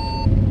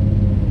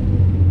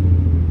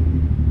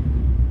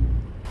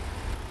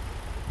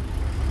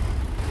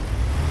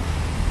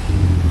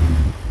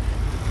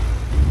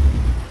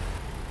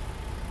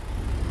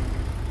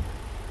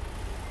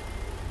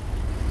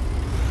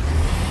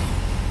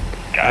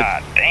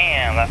 God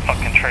damn, that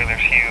fucking trailer's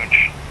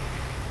huge.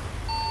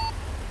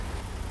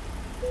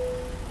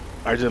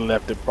 I just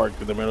left it parked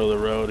in the middle of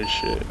the road and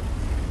shit.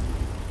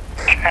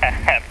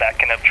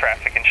 Backing up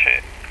traffic and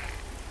shit.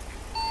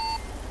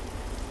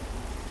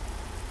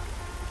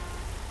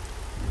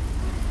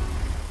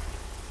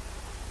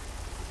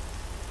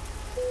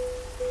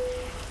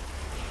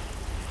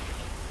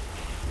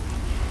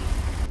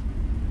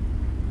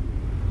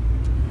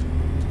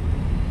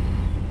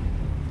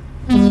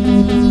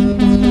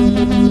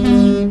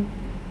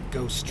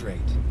 Go straight.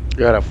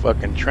 Got a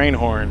fucking train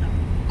horn.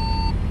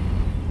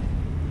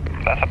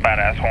 That's a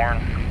badass horn.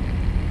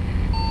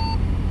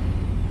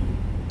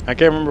 I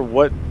can't remember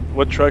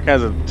what truck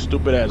has a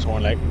stupid ass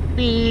horn like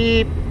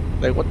beep.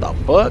 Like what the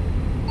fuck?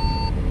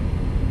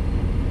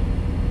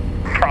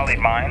 Probably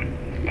mine.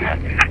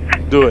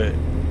 Do it.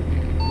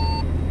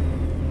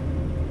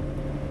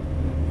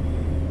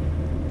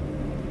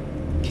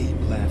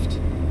 Keep left,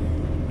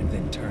 and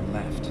then turn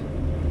left.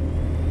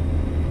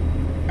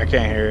 I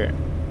can't hear it.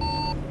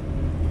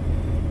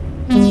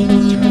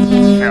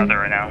 You're out there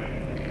right now.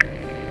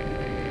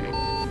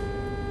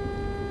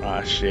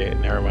 Ah shit,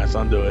 never mind,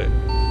 son, do it.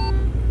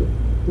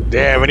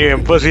 Damn, and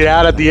even pussy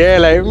out at the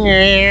end like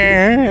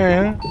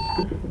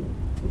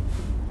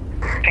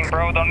Think,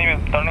 bro, don't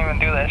even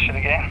do that shit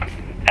again.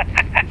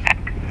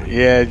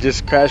 yeah,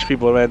 just crash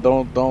people, man.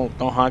 Don't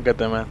honk at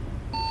them, man.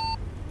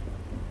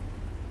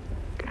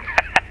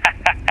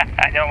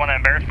 I don't want to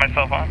embarrass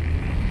myself, huh?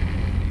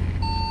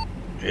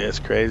 Yeah, it's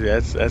crazy.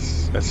 That's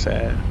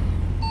sad.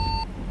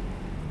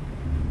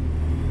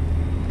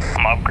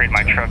 I'm gonna upgrade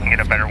my truck and get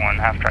a better one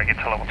after I get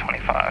to level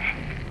 25.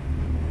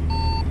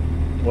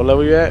 What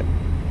level you at?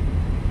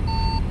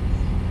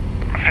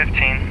 Turn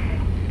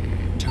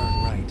 15.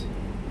 right.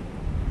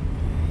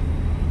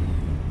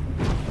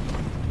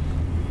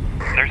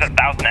 There's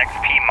 1,000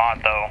 XP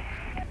mod though.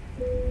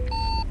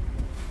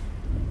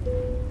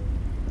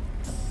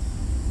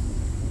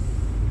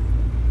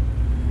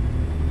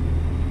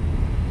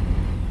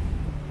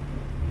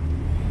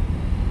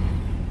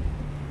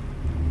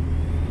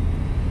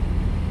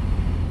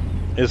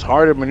 It's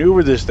hard to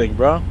maneuver this thing,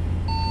 bro.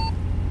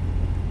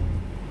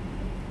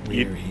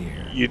 We're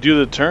here. You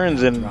do the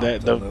turns and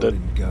Drop the load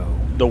and go.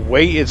 the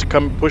weight is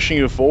pushing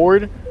you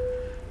forward,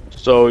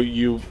 so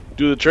you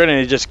do the turn and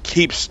it just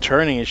keeps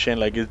turning and shit.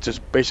 Like it's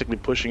just basically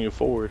pushing you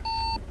forward.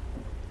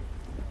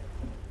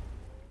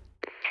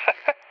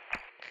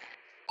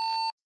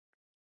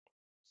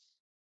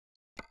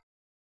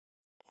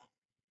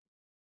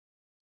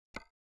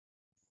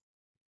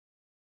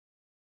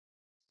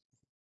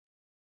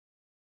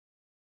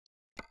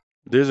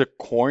 There's a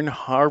corn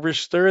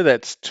harvester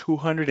that's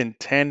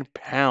 210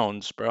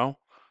 pounds, bro.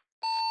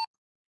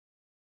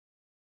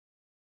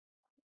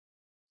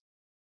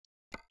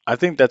 I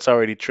think that's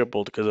already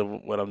tripled because of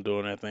what I'm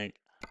doing, I think.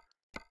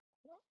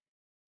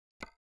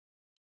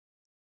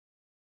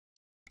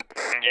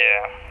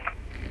 Yeah.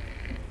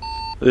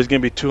 There's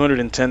going to be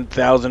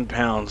 210,000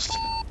 pounds.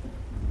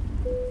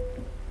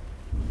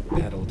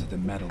 Pedal to the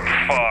metal,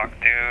 man. Fuck,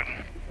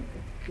 dude.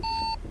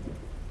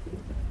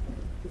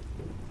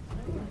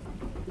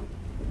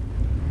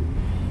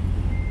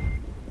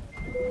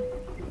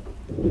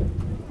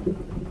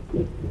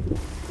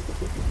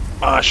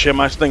 Ah, shit,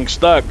 my thing's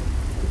stuck.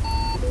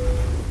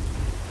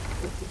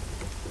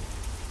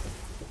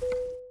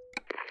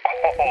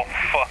 Oh,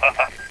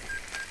 fuck.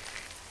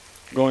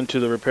 Going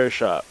to the repair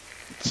shop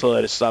so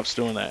that it stops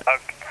doing that.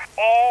 Okay.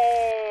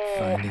 Oh!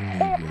 Finding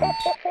new route.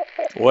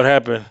 What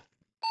happened?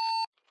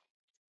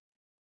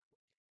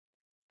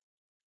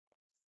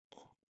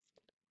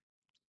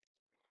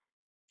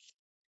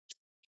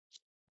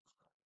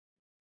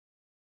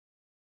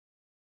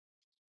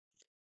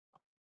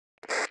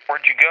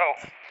 Where'd you go?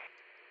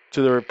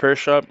 To the repair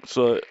shop.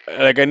 So,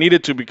 like, I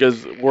needed to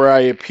because where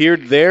I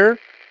appeared there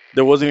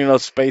wasn't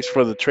enough space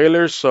for the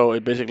trailers, so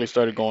it basically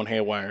started going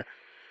haywire.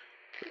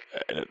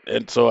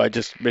 And so I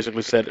just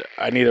basically said,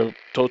 I need a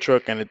tow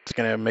truck and it's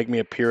going to make me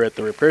appear at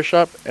the repair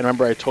shop. And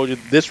remember, I told you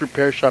this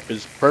repair shop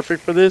is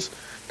perfect for this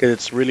because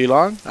it's really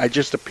long. I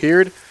just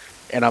appeared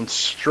and I'm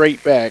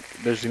straight back.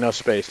 There's enough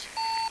space.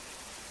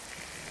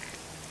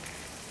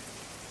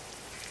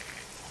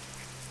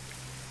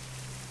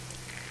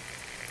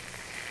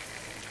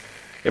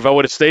 If I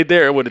would have stayed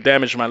there, it would have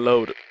damaged my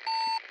load.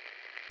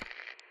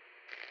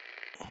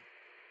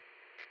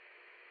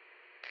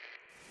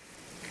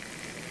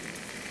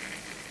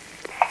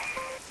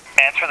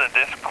 Answer the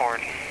Discord.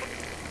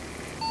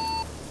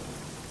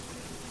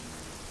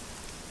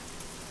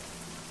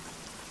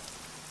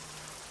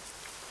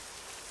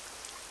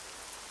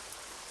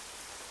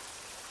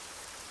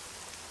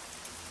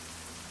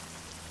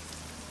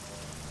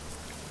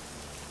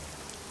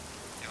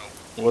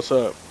 What's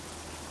up?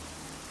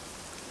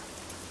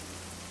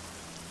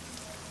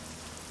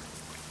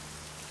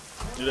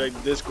 Do you like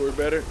the Discord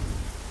better?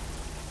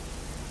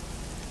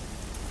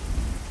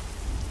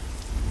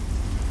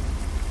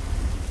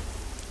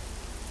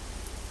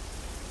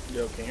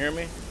 Yo, can you hear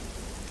me?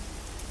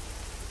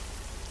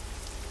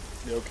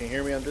 Yo, can you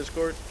hear me on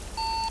Discord?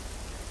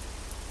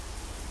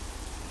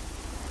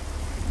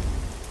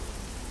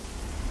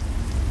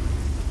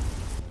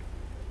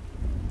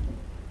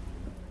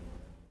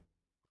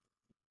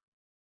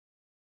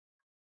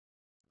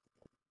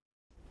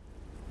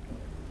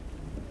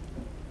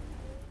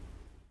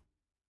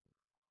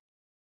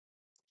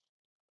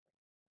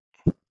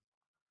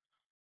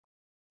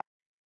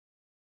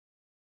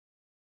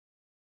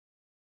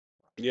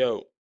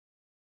 Yo,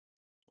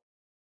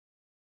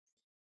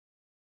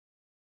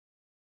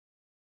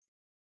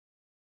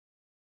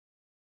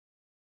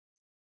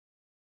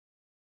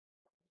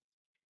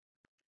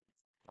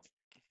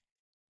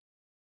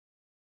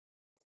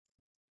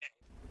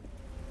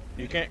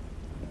 you can't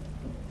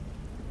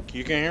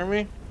you can hear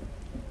me?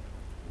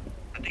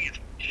 I think it's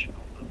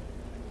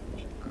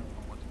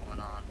what's going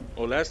on.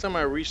 Well, last time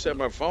I reset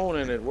my phone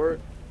and it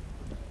worked.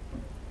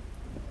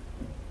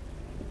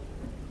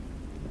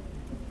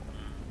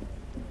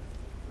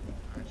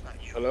 It's not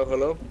you. Hello,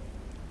 hello?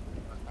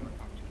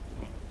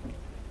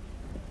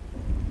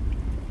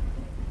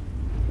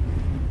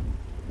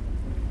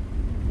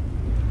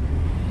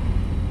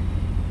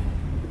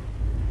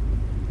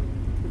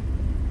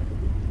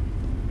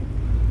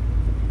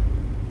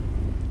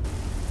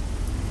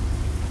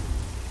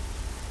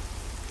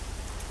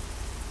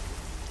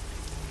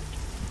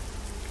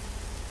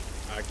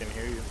 I can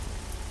hear you.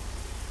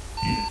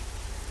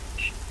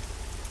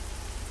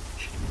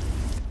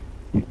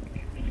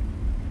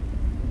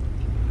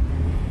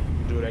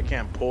 Dude, I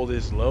can't pull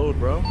this load,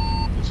 bro.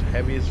 It's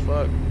heavy as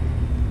fuck.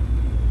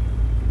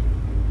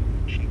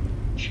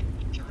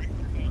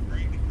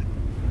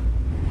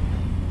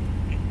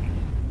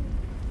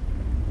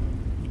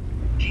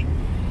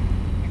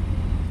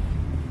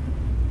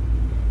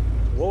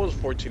 What was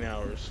 14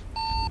 hours?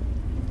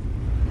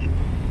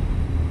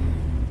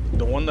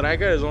 The one that I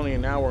got is only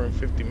an hour and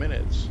 50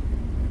 minutes.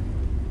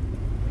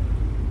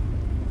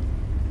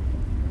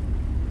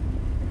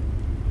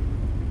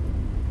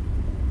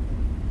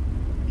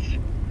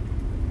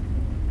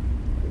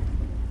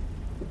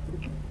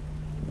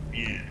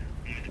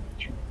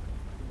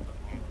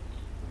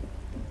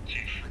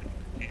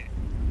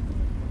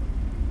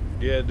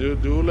 Yeah,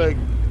 dude,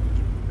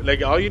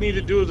 like all you need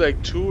to do is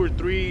like 2 or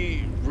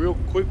 3 real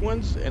quick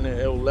ones, and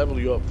it'll level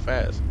you up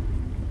fast.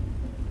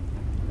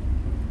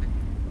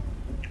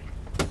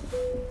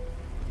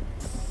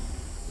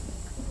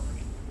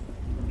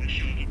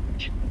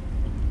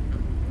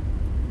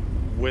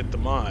 with the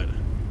mod.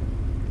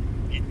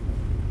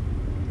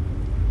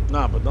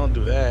 Nah, but don't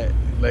do that.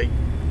 Like,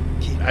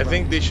 Keep I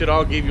think right they should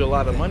all give you a and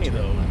lot of then money turn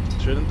though,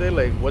 left. shouldn't they?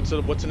 Like, what's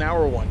an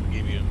hour one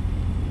give you?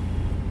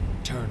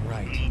 Turn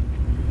right.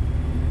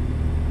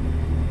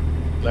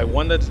 Like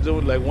one that's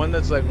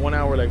like 1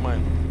 hour like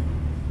mine.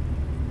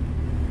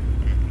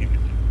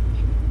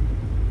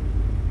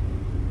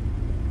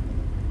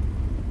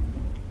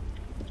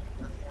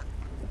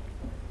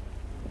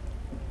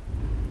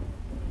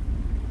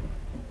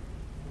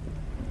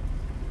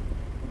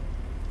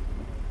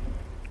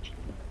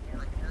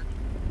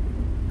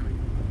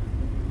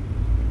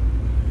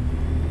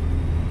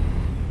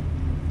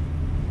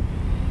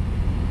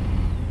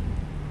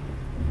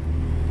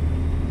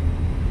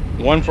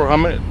 One for how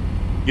many?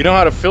 You know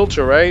how to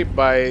filter, right?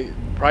 By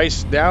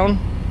price down.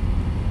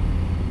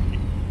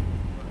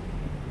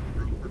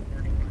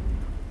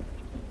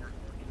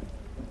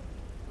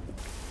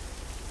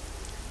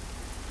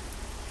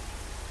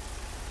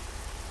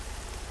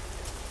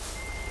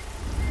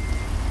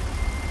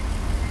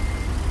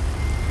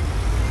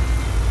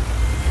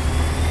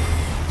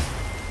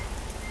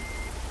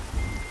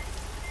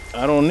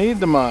 I don't need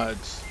the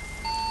mods.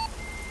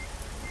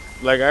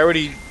 Like I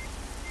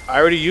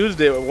already used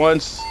it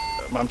once.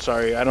 I'm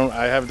sorry. I don't.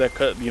 I have that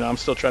cut. You know, I'm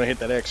still trying to hit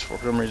that X for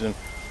some reason.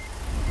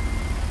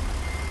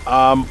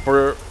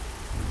 For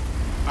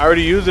I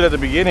already used it at the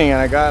beginning,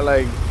 and I got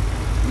like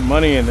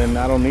money, and then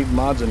I don't need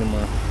mods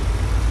anymore.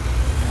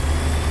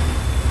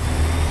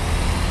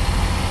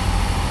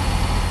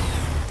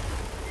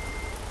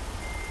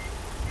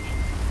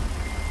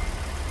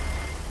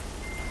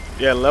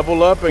 Yeah,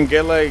 level up and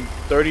get like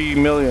 30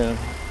 million.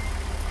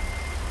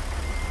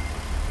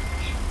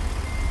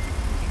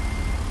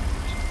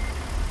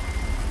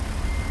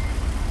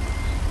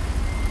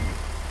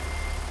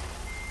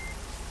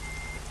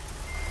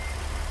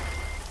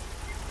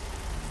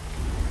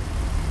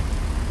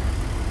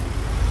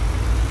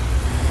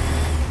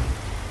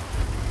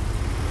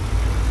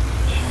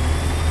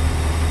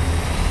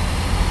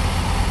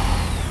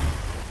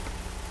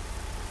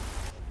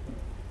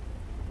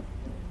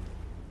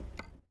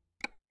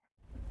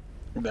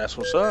 That's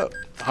what's up.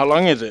 How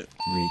long is it?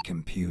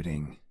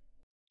 Recomputing.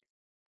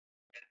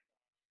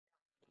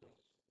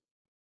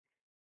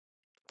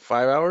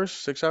 5 hours?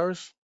 6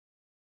 hours?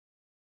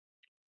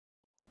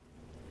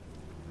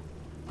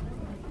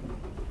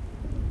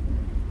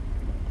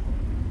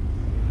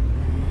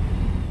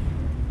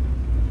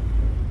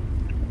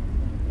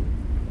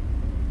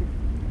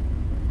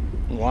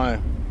 Why?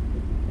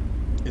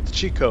 It's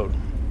cheat code.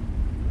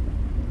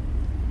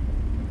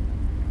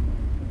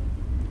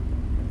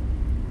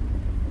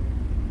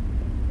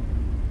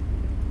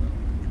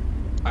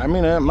 I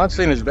mean, I'm not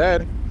saying it's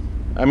bad.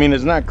 I mean,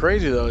 it's not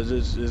crazy though.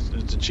 It's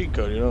a cheat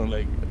code, you know.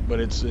 Like, but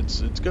it's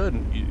good.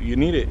 You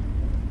need it.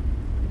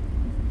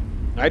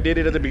 I did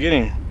it at the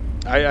beginning.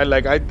 I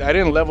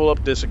didn't level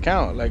up this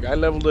account. Like I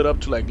leveled it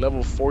up to like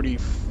level 40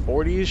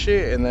 and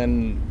shit, and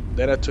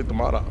then I took the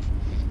mod off.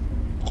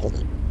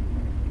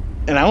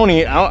 And I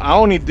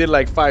only did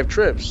like 5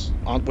 trips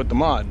on with the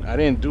mod. I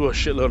didn't do a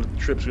shitload of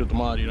trips with the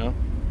mod, you know.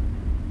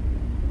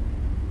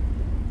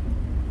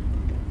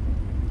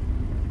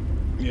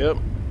 Yep,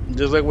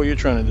 just like what you're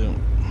trying to do.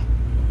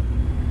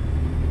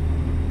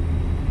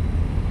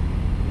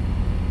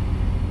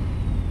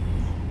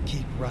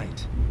 Keep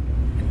right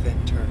and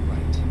then turn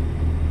right.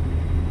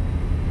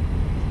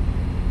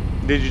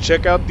 Did you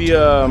check out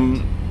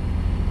Turn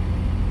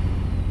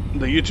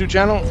the YouTube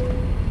channel?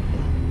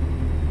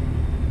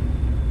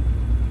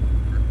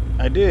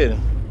 I did.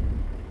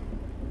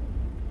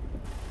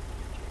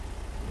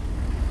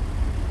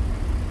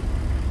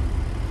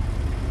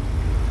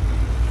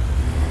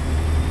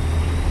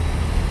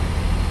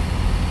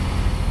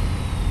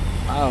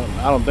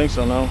 I don't think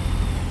so, no.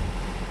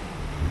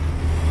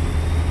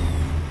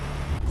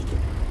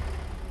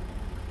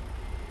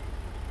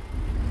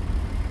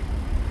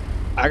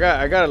 I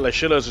got like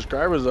shitload of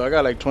subscribers though. I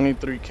got like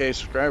 23K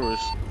subscribers.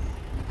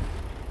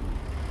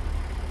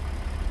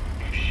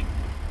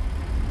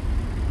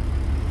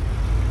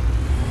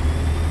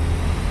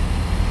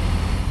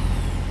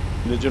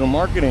 Digital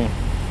marketing.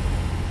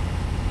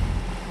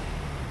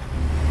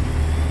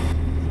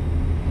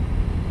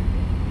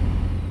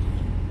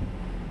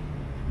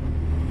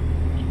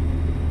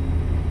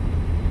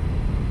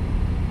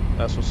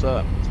 That's what's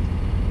up.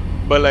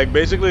 But like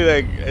basically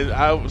like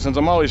since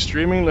I'm always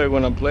streaming like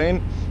when I'm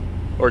playing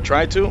or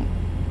try to,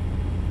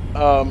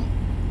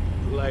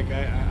 like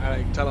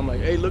I tell them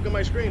like, hey, look at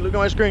my screen,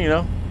 you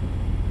know,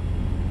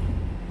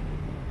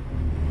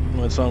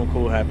 when something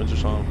cool happens or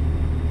something.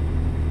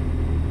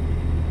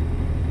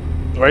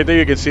 Right there,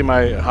 you can see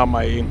how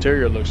my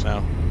interior looks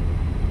now.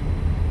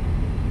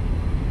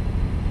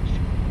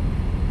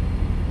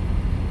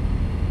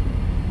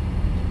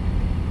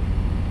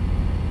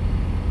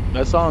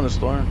 That's all in the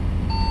store.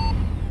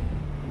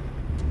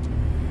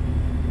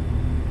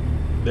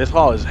 This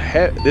haul is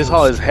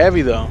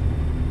heavy though.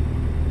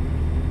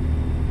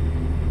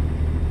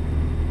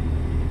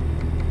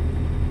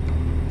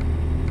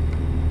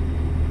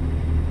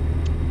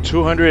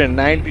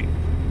 $290.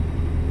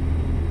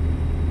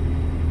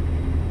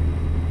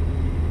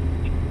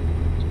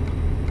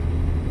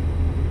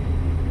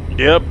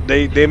 Yep,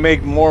 they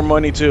make more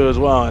money too as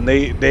well, and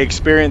they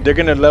experience. They're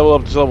gonna level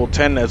up to level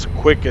 10 as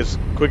quick as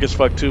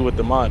fuck too with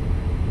the mod.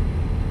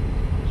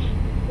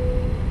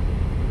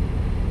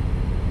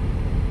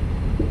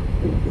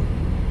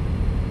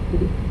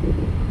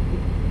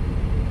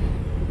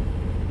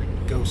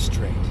 Go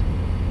straight.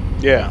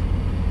 Yeah.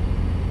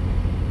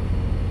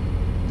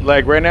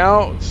 Like right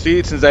now,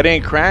 see, since I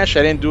didn't crash,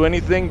 I didn't do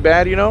anything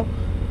bad,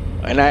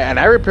 and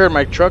I repaired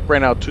my truck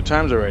right now 2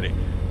 times already,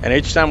 and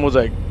each time was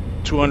like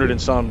 200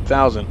 and some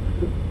thousand.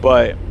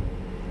 But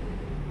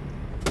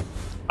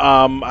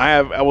I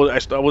was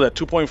at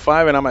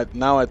 2.5, and I'm at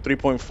now at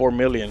 3.4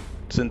 million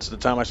since the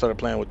time I started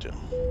playing with you.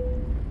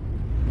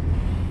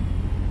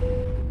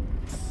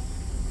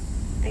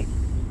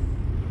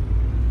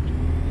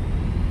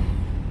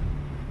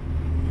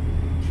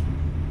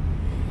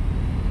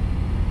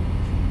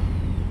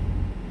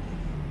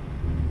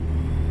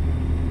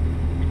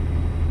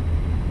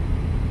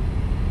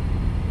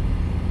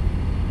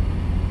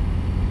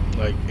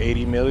 Like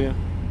 80 million,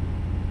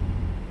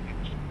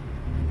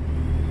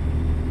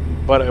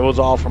 but it was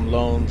all from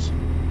loans.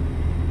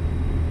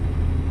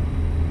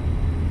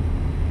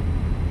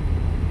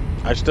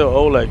 I still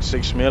owe like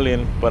 6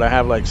 million, but I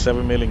have like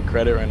 7 million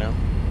credit right now.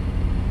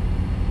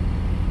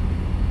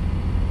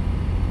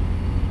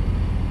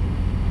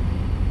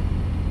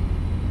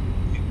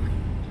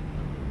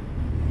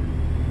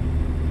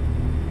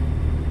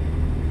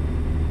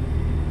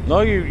 No,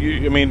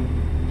 I mean,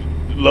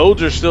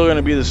 loads are still going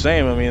to be the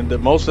same. I mean, the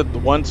most that the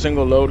one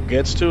single load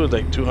gets to is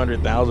like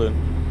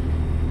 200,000.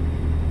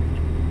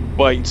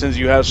 But since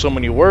you have so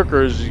many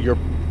workers, your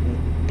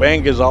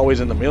bank is always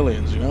in the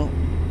millions.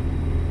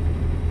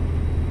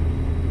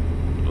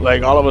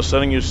 Like all of a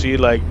sudden you see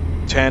like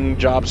 10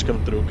 jobs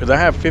come through because I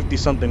have 50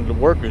 something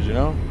workers,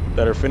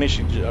 that are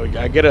finishing.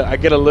 I get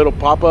a little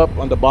pop up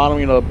on the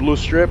bottom, a blue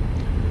strip.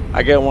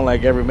 I get one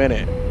like every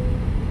minute.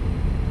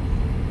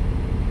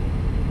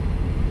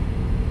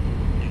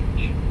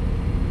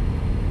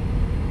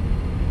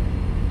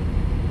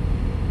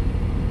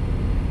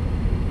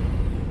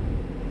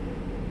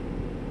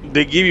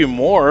 They give you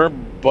more,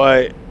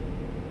 but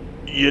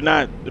you're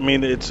not. I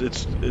mean, it's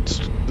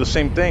the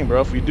same thing,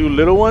 bro. If you do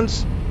little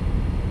ones,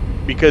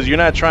 because you're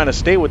not trying to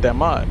stay with that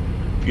mod.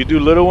 If you do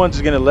little ones,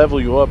 it's gonna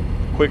level you up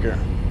quicker.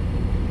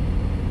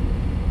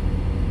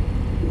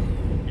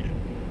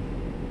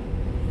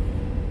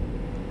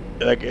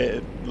 Like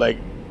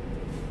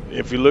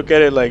if you look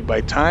at it like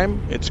by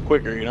time, it's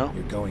quicker. You're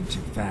going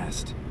too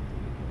fast.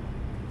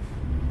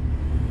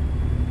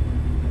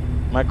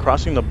 Am I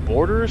crossing the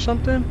border or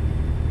something?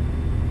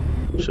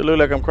 Should look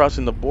like I'm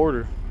crossing the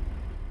border.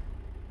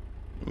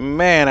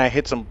 Man, I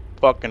hit some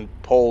fucking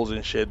poles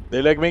and shit.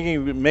 They're like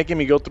making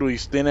me go through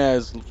these thin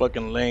ass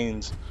fucking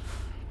lanes.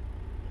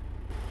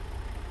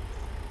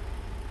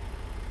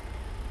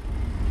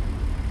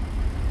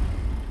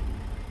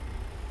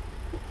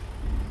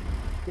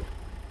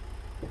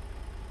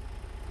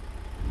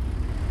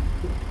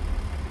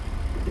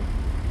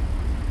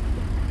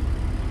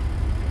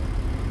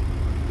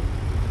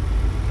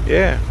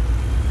 Yeah,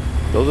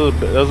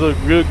 those are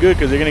real good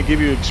because they're gonna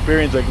give you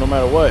experience like no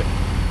matter what.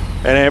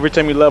 And every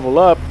time you level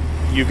up,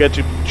 you get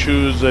to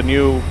choose a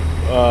new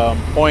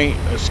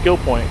a skill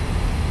point.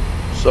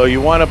 So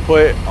you want to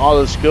put all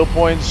the skill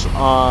points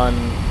on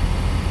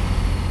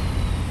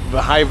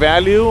the high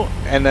value,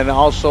 and then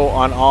also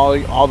on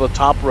all the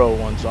top row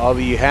ones, all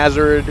the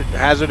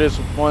hazardous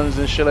ones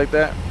and shit like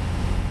that.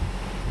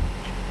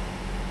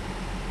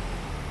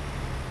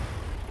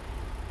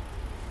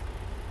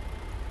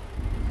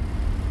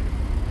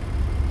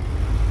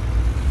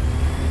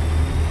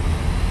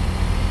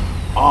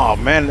 Oh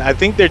man, I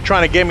think they're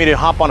trying to get me to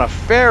hop on a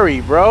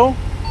ferry, bro.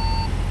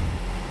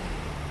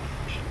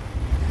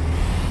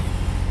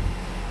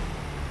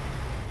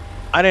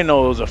 I didn't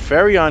know there was a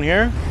ferry on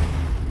here.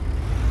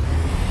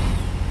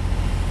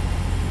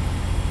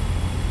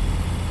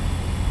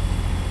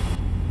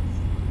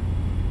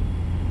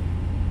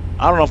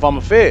 I don't know if I'm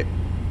a fit.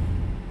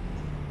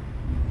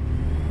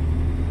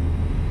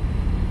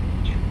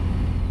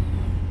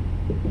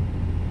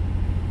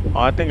 Oh,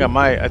 I think I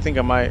might. I think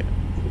I might.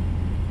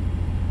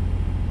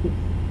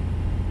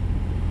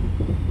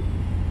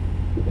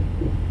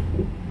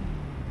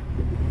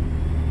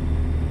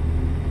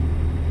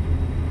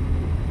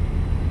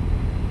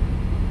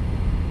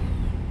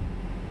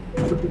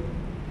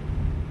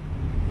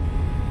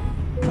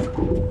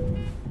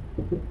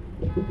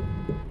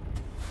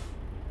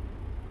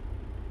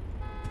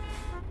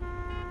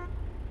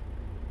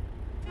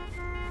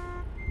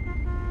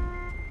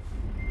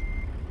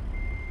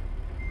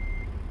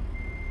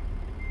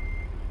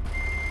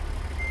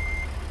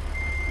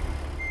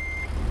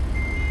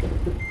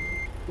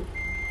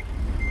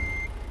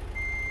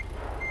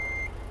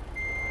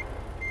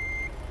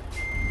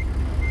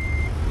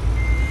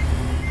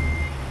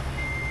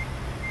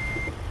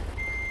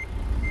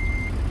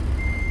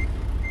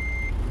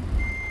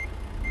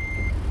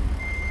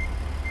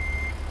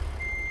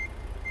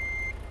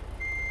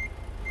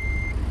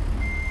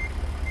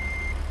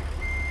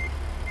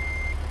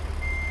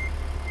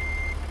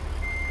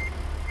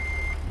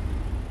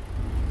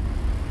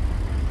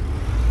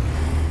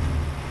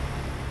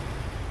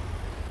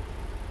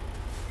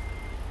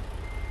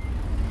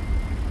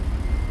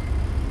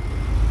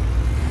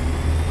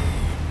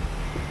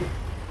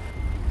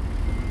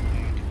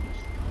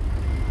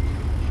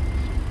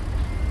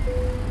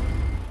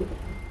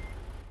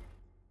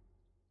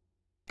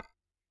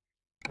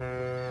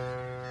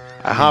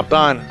 I hopped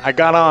on. I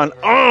got on.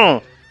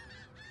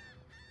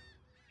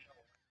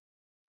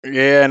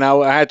 Yeah, and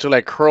I had to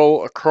like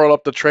curl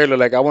up the trailer.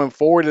 Like I went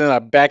forward and then I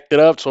backed it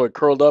up so it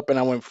curled up and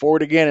I went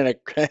forward again and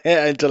I,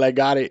 until I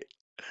got it.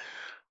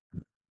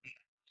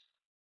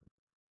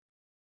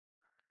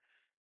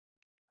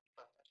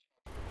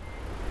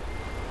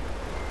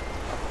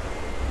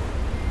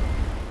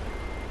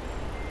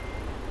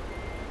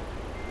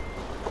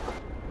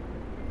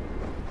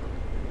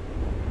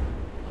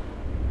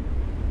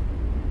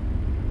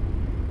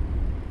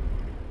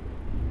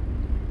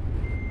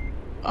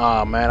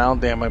 Oh man, I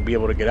don't think I might be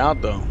able to get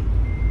out though.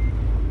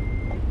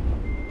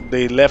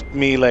 They left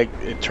me like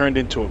it turned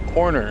into a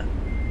corner.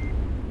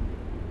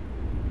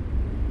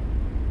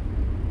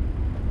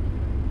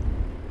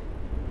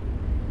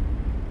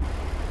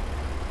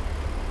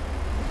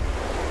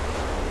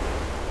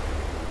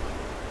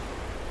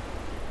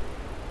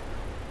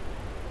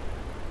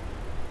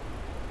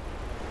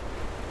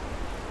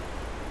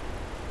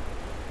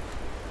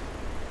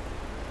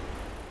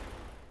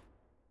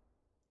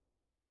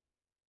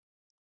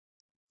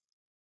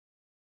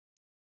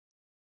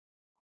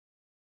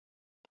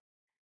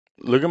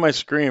 Look at my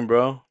screen,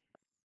 bro.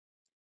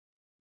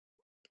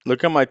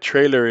 Look at my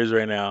trailer is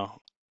right now.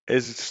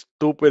 It's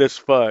stupid as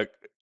fuck.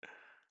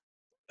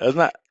 That's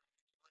not.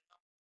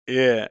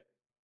 Yeah,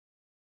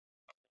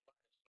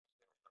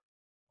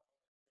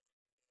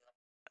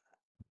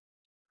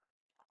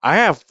 I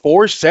have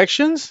 4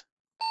 sections.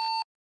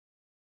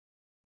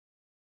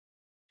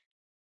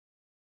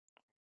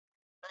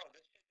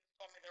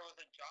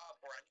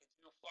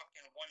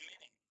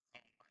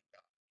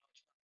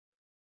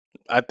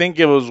 I think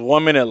it was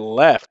 1 minute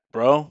left,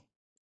 bro.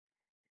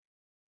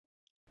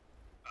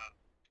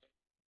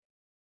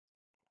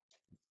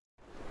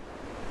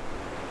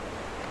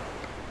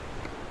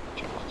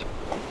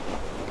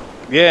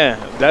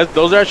 Yeah, that's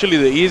those are actually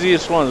the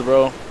easiest ones,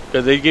 bro.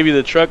 Because they give you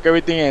the truck,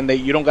 everything, and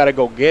you don't gotta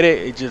go get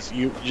it. It just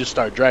you just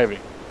start driving.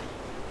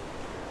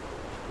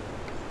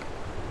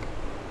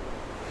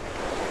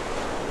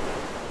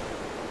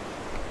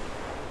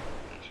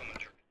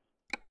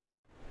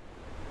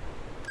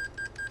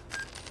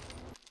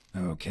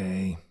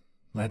 Okay,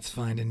 let's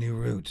find a new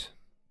route.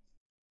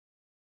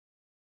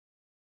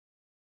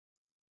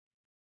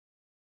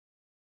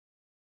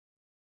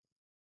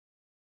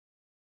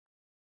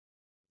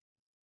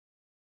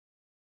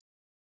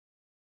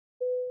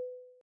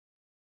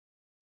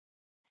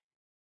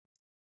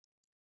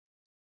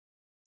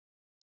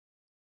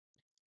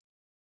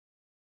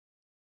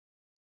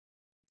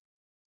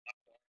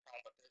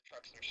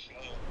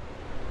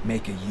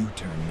 Make a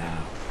U-turn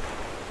now.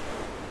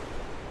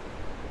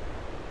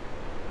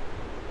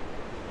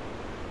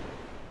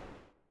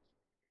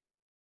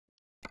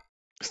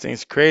 This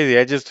thing's crazy.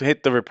 I just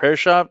hit the repair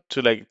shop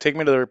to like take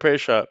me to the repair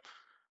shop,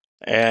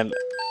 and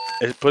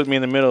it put me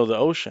in the middle of the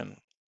ocean.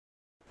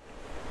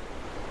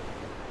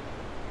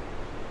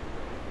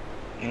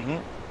 Hmm.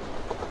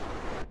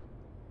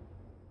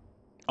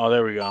 Oh,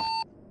 there we go.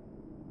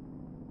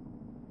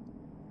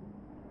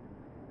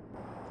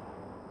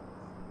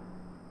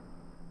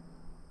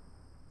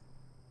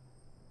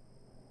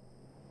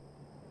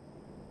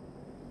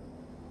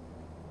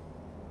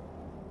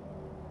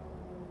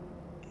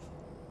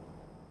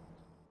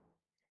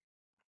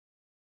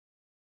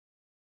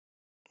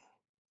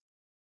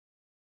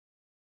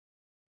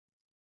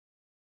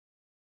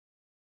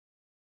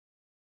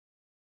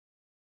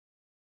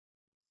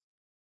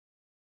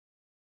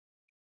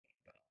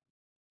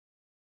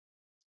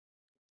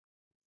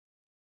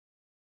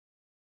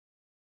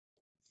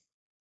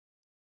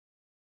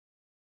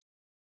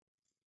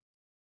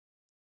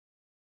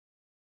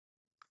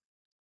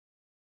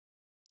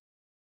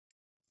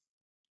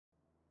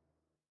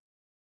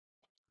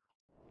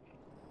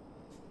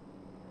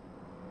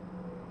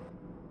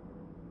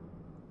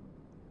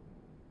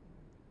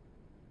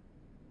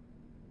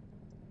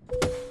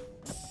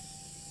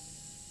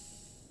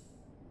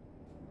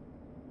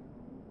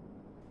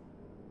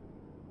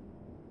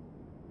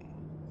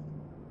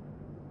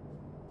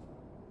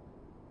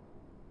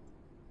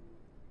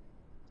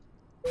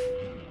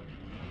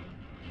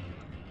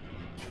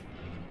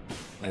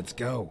 Let's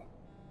go.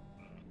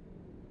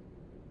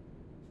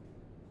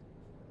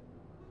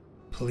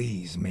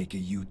 Please make a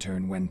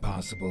U-turn when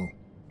possible.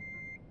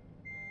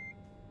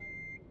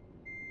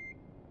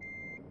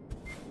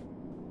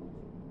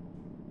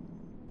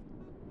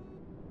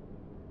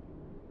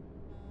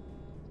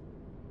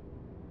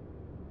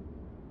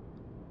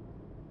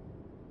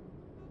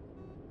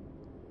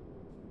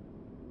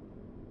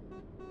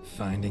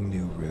 Finding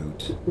new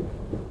route.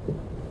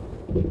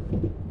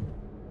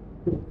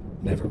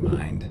 Never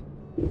mind.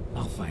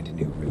 I'll find a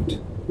new route.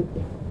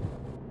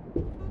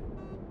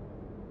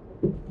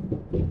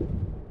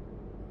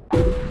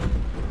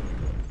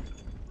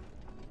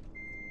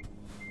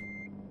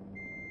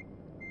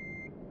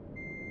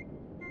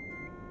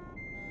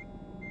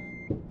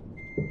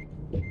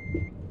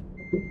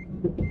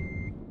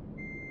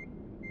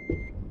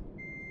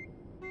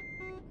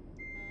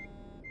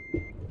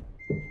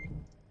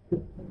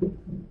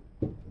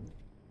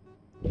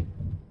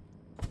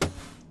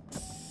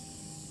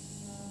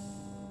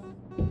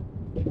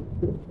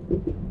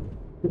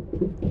 Keep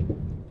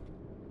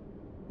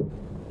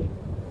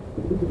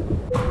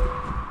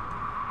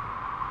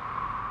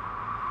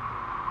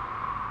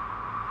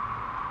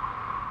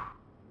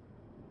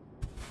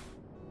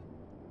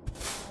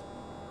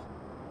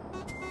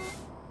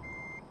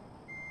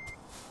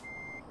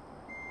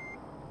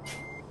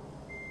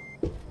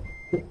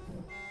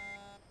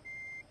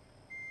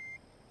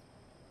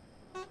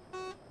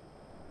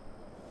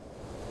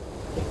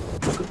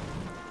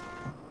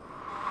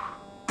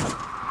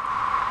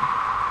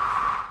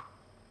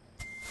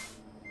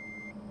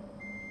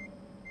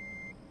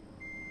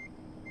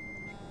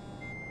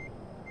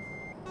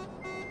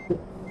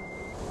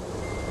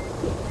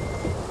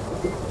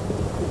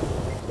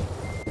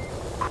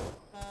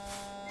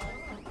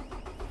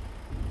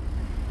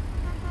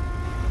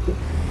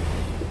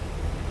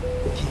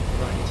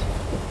right,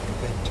 and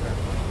then turn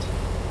right.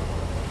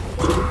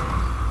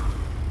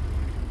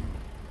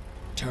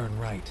 Turn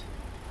right.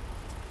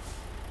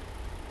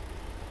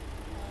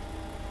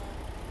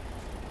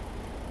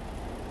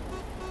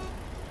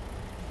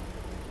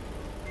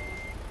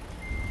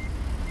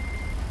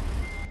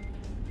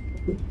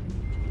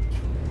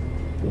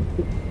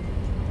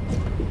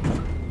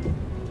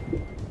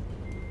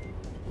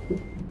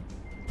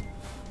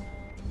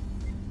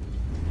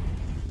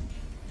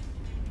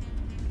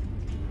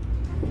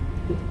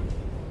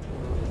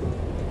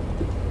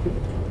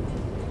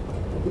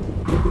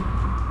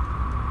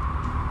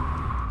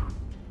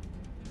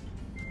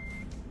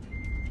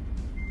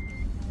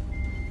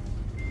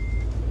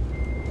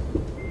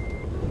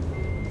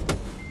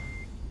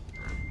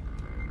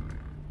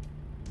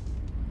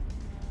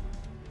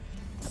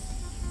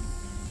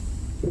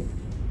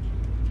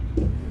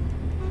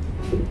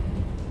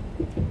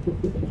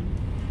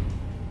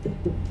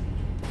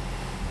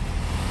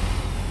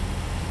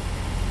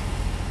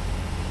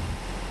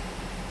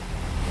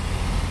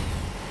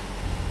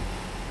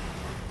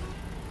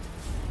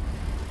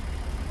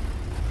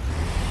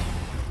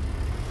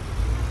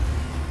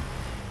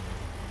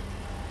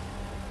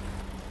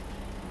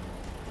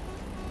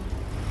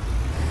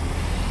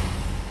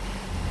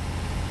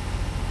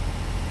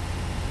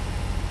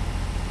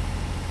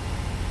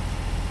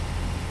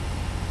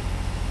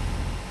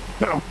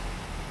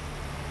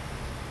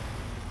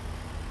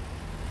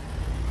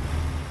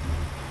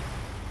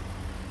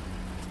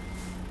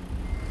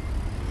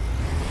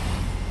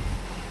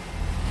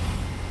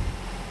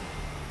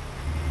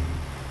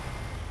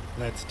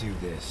 Let's do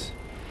this.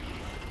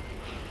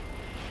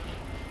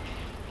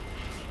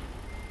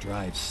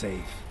 Drive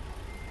safe.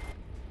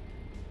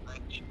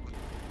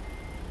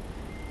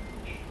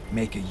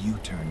 Make a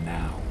U-turn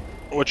now.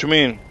 What you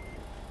mean?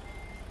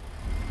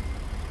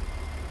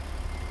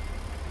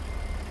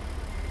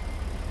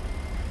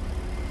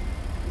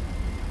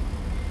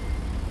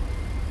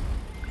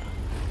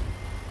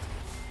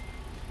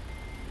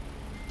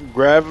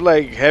 Grab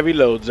like heavy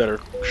loads that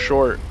are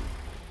short.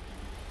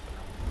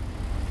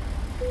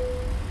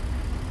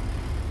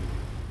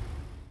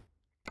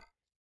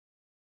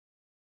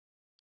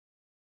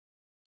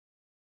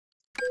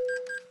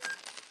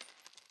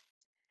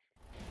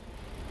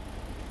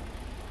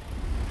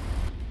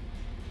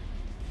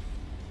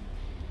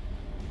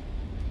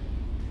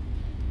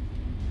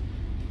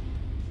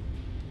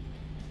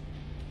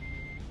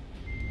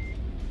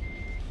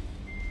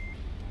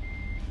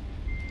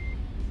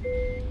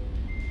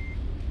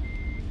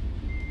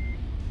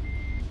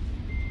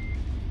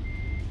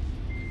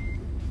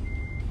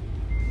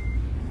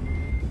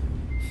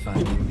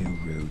 Find a new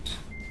route.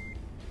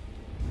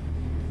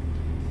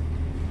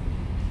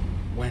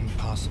 When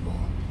possible,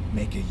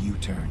 make a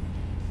U-turn.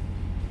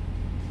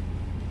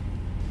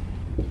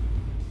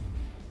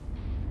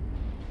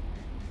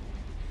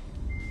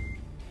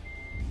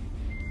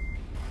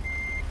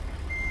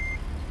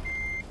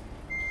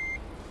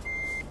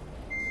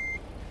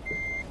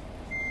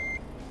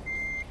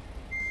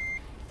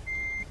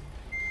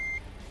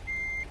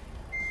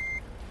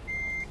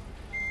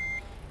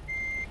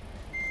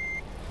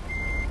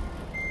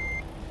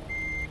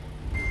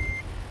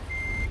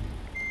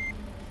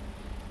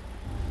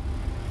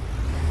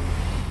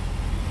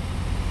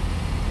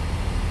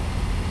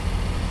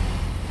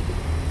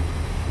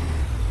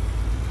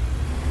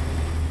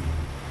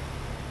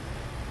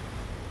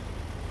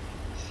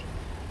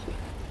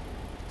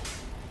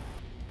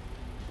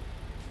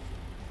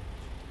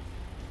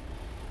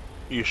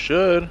 You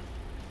should.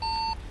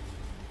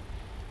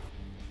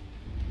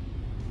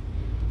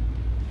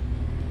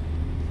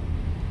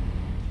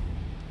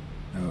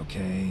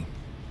 Okay,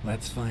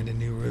 let's find a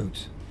new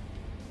route.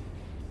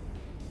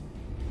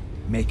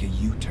 Make a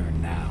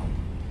U-turn now.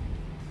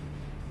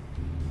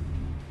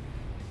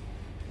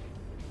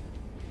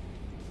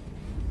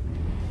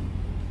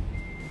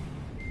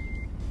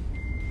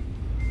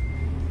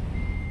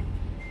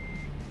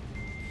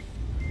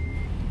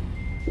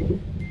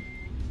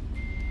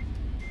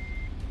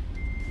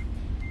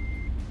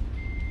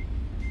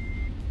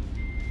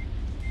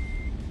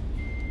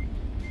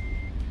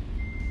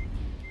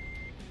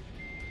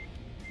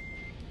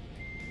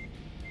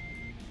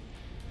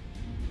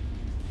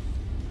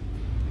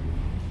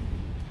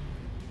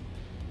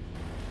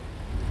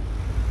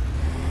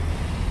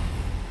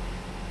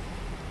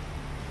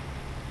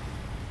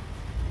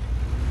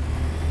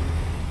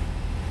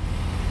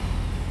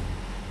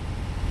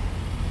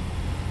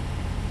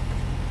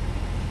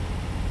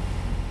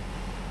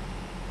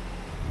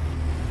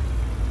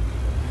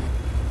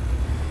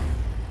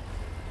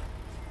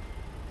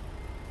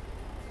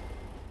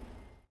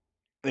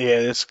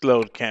 Yeah, this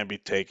load can't be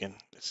taken.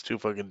 It's too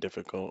fucking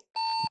difficult.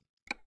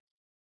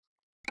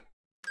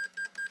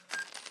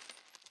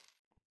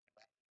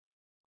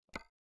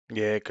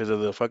 Yeah, because of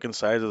the fucking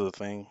size of the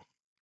thing.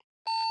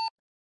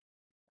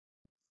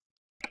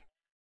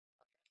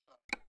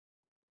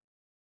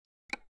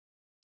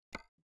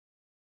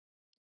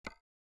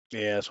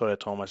 Yeah, that's what I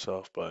told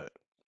myself. But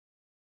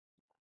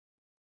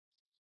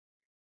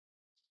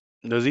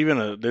there's even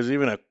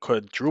a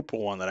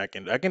quadruple one that I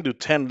can do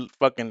 10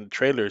 fucking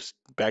trailers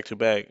back to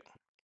back.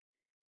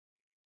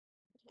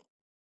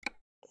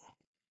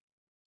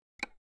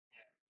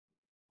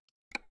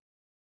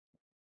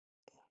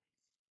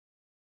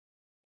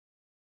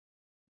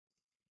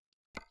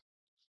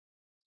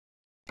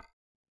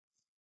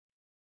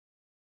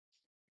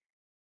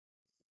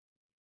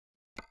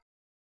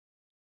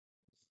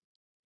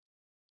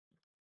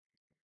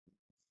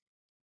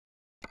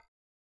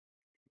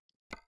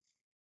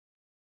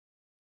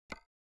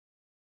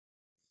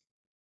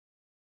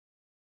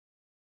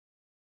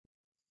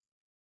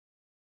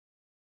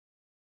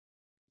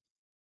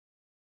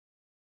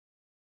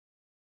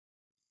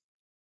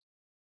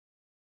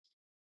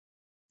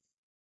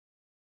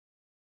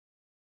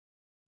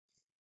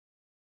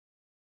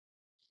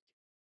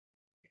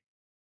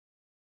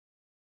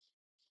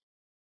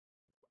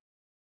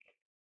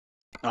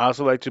 I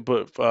also like to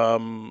put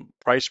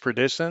price per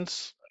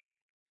distance,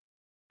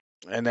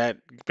 and that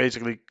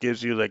basically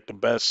gives you like the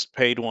best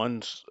paid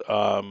ones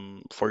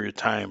for your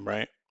time,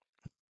 right?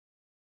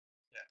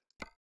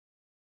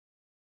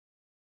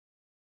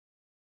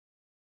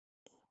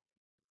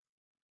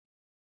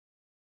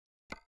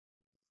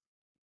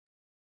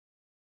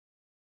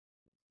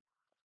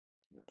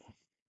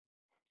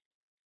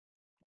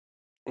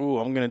 Ooh,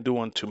 I'm gonna do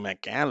one to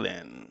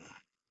McAllen.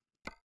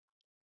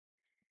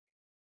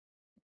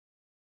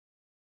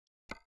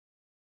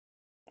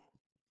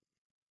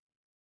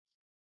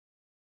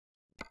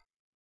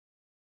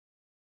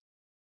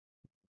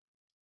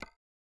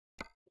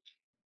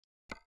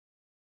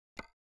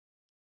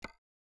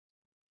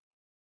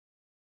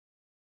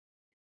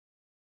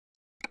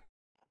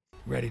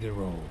 Ready to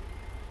roll.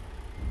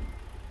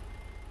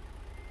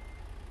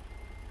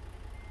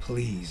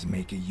 Please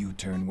make a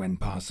U-turn when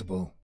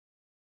possible.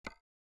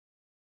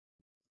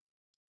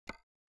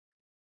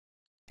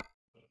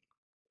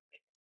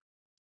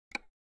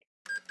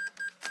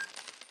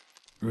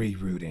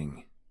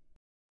 Rerouting.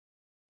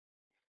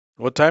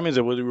 What time is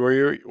it? Where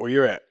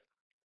you're at?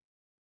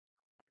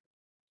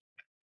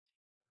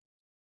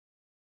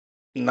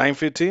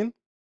 9:15?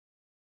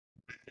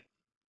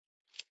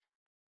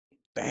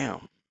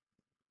 Damn,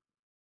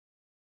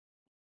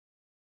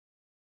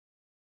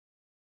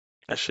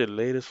 that shit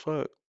late as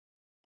fuck.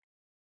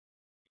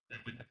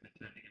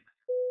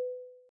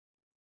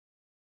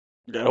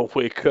 Gotta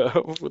wake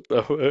up. What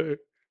the fuck?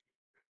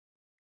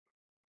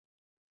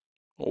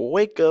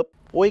 Wake up,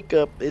 wake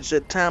up. It's the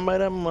time of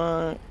the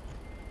month.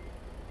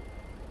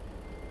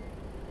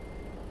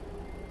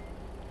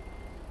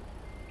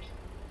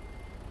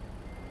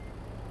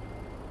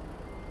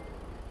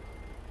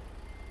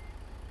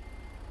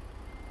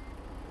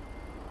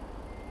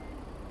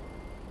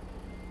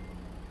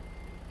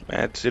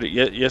 Man,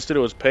 yesterday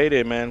was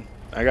payday, man.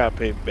 I got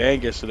paid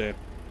bang yesterday.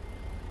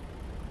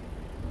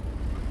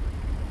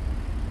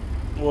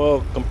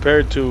 Well,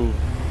 compared to,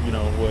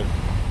 what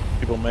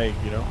people make.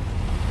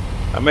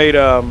 I made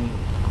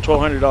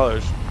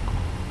 $1,200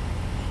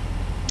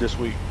 this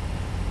week.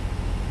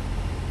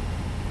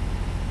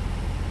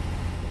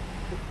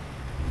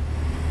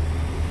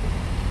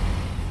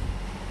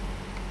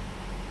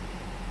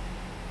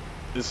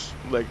 It's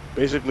like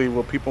basically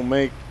what people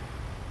make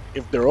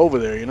if they're over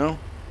there.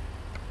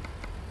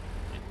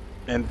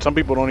 And some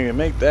people don't even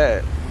make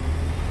that.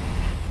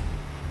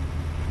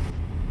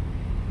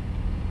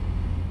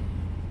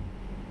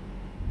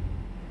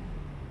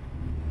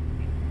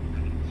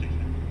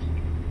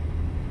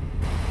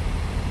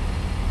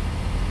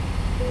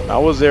 When I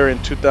was there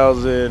in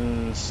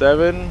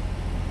 2007,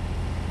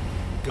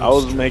 I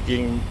Ghost was truck.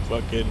 making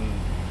fucking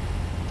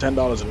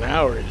 $10 an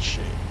hour and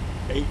shit.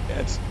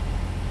 That's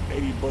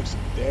 $80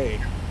 a day.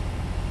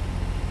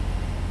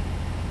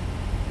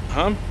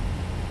 Huh?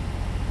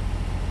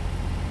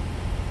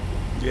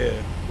 Yeah.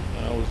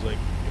 When I was like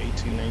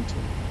 18, 19.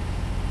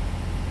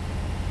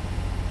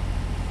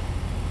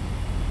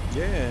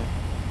 Yeah.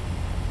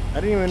 I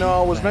didn't even know I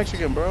Keep was left,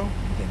 Mexican, bro.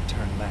 then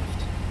turn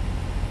left.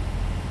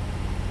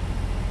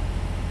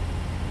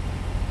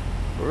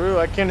 For real,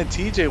 I came to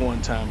TJ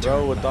one time, bro,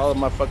 Turn with all of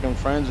left. my fucking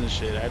friends and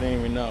shit. I didn't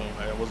even know.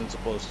 I wasn't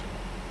supposed to.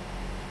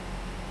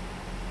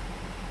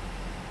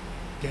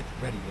 Get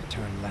ready to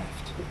turn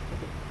left.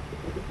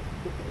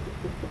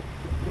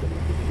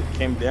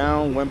 Came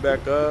down, went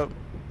back up.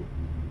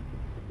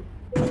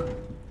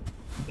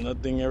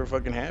 Nothing ever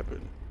fucking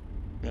happened.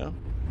 You know?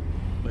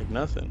 Like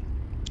nothing.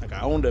 Like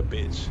I owned that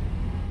bitch.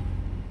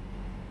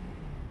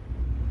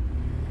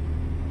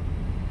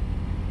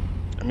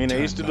 I mean, I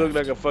used Turn to look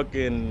like left. a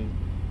fucking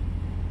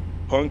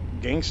punk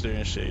gangster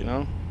and shit.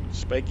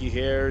 Spiky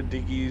hair,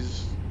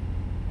 diggies.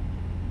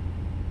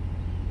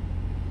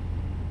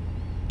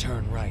 Turn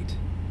turn right.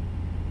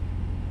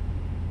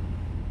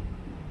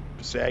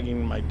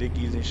 sagging my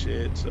dickies and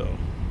shit. So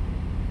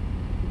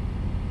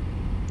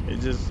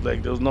it's just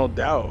like there was no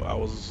doubt I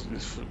was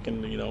just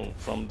fucking,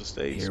 from the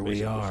States Here we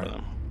basically for are.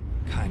 them.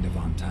 Kind of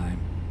on time.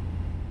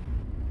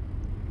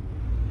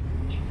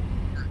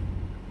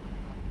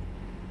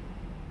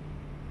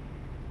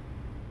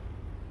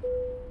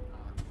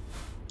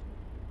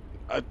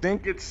 I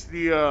think it's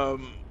the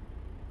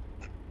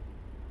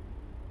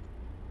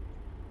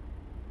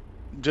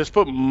just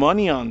put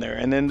money on there,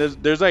 and then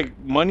there's like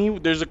money.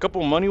 There's a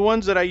couple money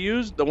ones that I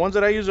use. The ones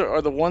that I use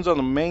are the ones on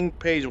the main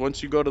page.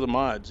 Once you go to the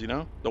mods,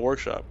 the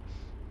workshop,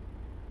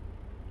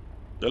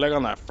 they're like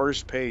on that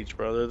first page,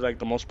 bro. They're like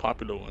the most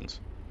popular ones.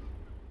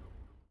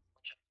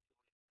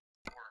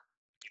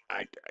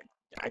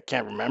 I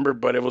can't remember,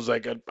 but it was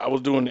like I was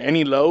doing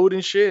any load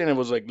and shit, and it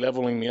was like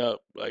leveling me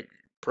up like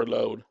per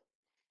load.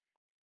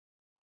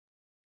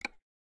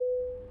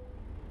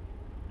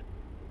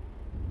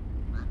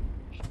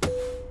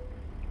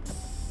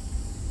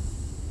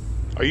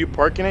 Are you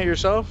parking it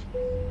yourself?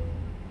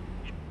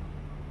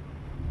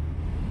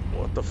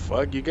 What the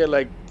fuck? You get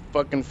like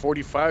fucking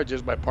 45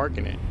 just by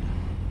parking it.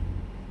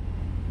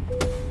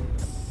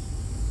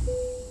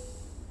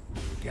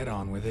 Get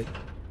on with it.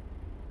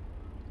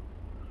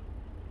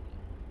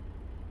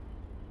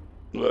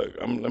 Look,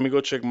 let me go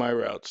check my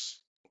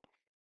routes.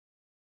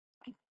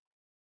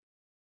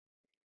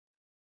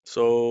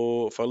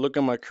 So if I look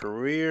at my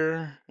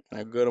career and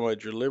I go to my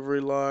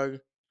delivery log,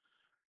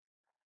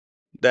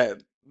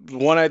 that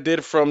one I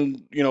did from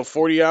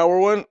 40-hour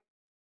one,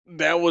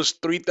 that was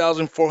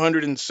 304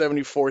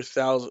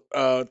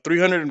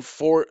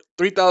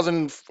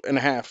 3,000 and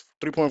a half,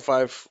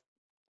 3.5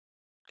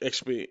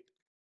 XP.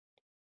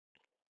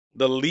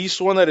 The least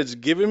one that it's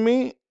giving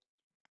me,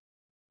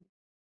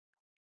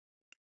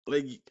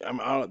 like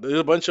there's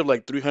a bunch of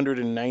like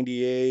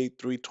 398,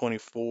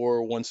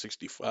 324,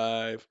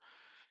 165.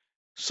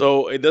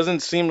 So it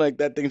doesn't seem like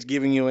that thing's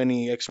giving you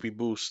any XP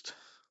boost.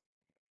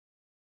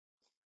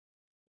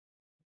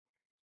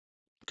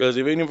 Because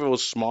even if it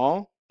was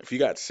small, if you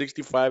got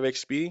 65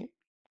 XP,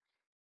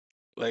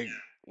 like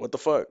what the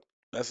fuck?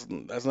 That's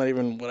not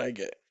even what I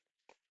get.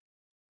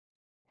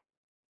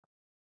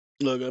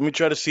 Look, let me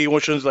try to see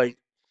which one's like.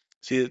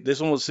 See,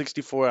 this one was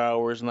 64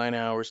 hours, 9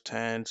 hours,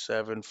 10,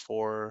 7,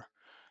 4,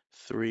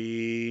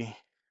 3. I'm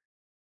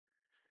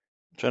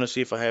trying to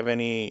see if I have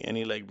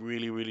any like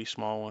really really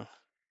small one.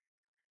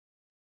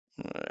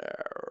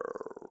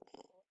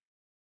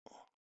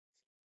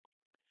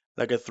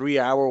 Like a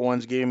 3-hour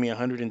one's giving me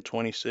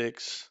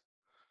 126.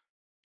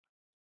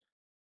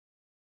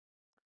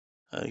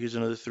 Here's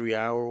another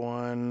 3-hour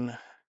one.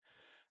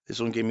 This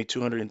one gave me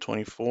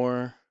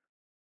 224.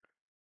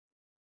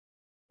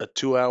 A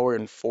 2 hour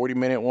and 40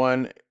 minute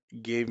one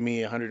gave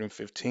me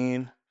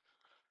 115.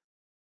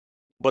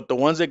 But the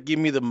ones that give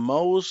me the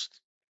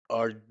most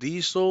are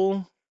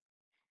diesel.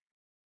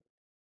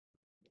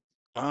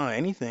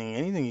 Anything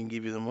can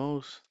give you the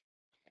most.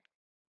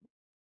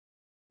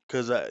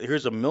 Cause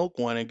here's a milk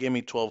one, it gave me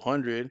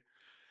 1,200.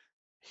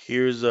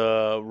 Here's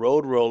a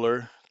road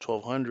roller,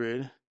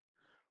 1,200.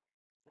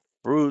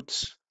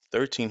 Fruits,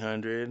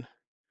 1,300.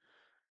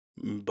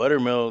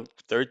 Buttermilk,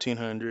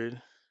 1,300.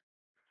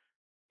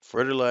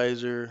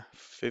 Fertilizer,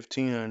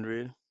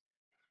 1,500.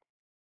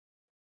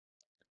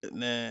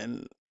 And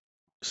then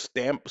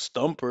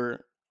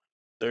stumper,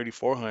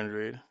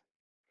 3,400.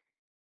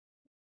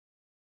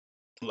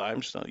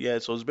 Limestone. Yeah,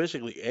 so it's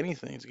basically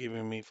anything. It's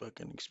giving me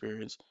fucking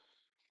experience.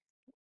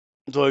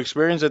 So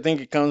experience, I think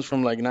it comes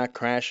from like not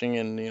crashing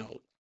and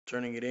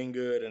turning it in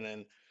good, and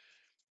then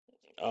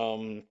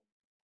um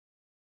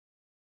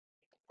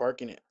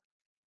parking it.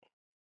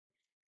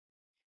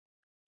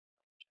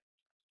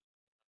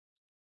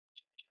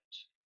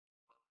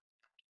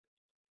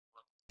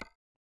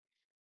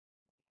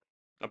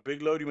 A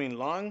big load, you mean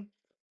long?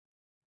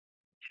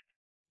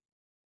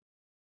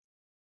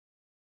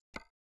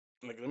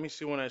 Like let me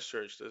see when I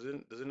search.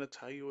 Doesn't it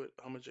tell you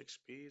how much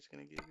XP it's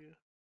gonna give you?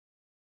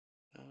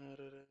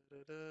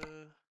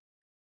 Da-da-da-da-da.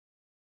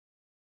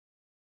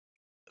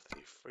 Let's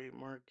see, freight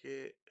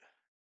market.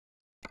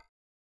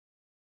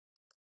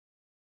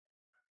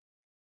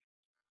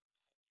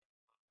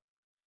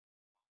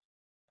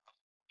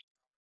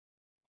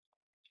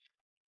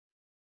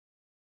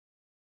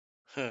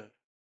 Huh.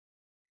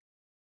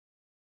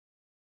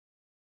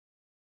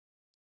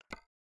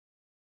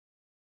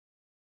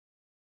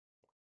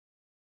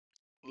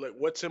 Like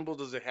what symbol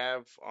does it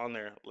have on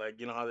there? Like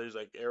you know how there's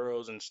like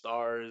arrows and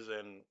stars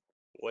and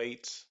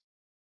weights.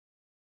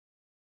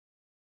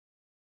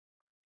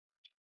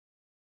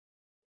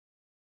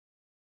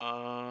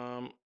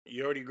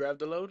 You already grabbed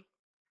the load,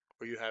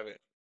 or you have it?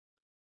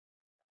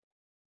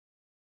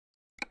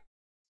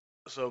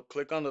 So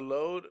click on the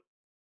load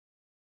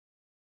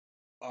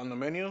on the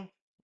menu.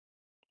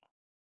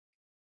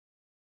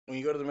 When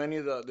you go to the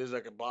menu, there's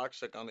like a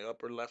box like on the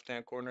upper left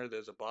hand corner.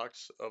 There's a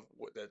box of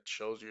that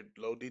shows your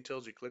load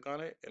details. You click on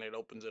it and it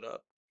opens it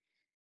up.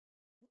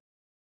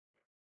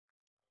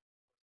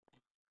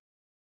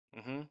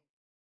 Hmm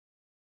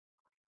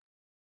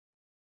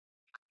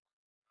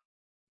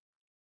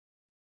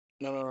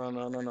No, no, no,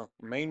 no, no, no.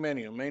 Main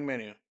menu, main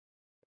menu.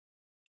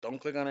 Don't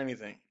click on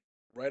anything.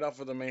 Right off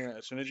of the main,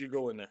 as soon as you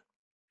go in there.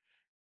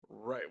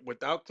 Right,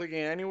 without clicking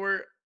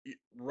anywhere,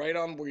 right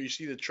on where you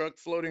see the truck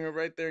floating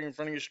right there in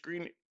front of your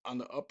screen, on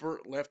the upper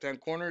left-hand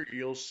corner,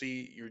 you'll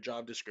see your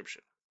job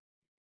description.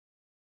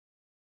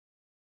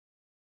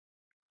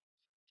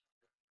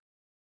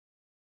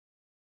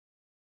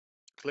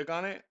 Click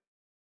on it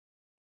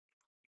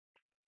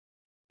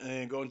and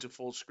then go into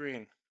full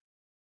screen.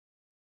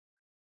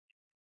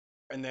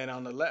 And then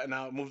on the left,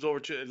 now it moves over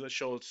to it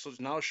shows. So it's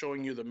now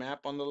showing you the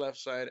map on the left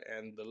side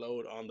and the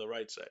load on the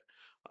right side.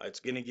 It's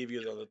gonna give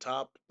you on the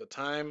top the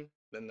time,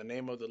 then the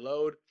name of the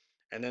load,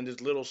 and then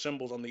there's little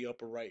symbols on the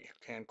upper right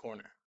hand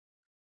corner.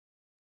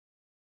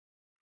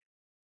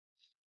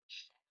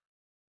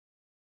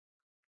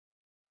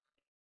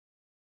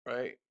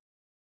 Right,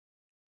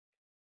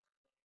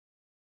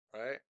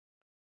 right,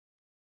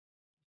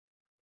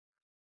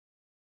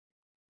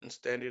 and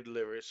standard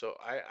delivery. So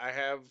I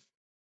have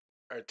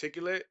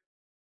articulate,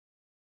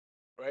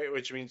 right,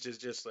 which means it's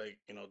just like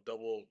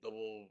double,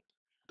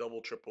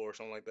 triple or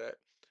something like that.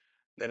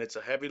 Then it's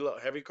a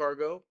heavy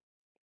cargo.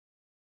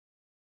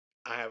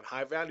 I have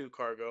high value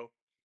cargo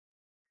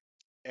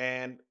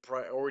and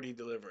priority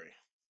delivery.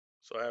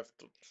 So I have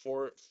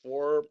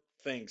four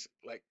things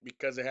like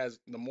because it has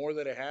the more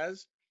that it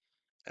has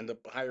and the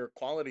higher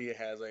quality it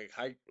has, like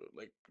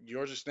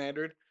yours is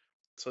standard,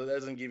 so it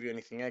doesn't give you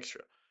anything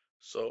extra.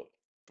 So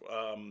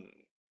um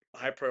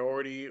high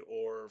priority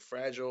or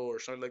fragile or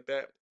something like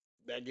that,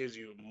 that gives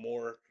you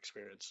more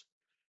experience.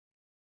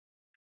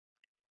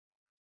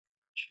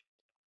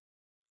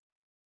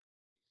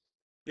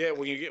 Yeah,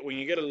 when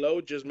you get a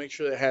load, just make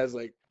sure it has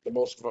like the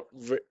most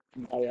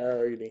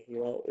variety,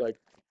 like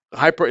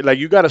like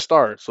you got a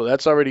star, so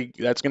that's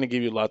gonna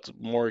give you lots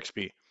more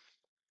XP.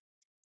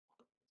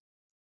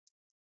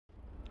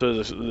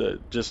 So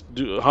just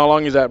do how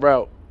long is that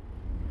route?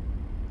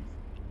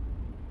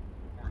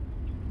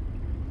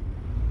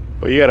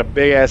 Well, you got a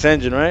big ass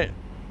engine, right?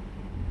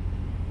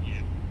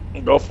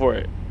 Go for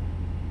it.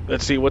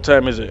 Let's see, what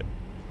time is it?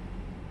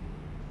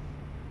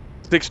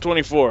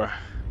 6:24.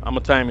 I'm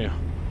gonna time you.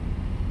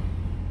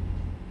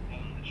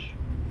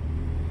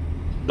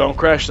 Don't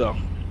crash though,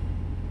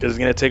 because it's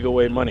gonna take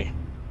away money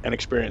and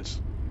experience.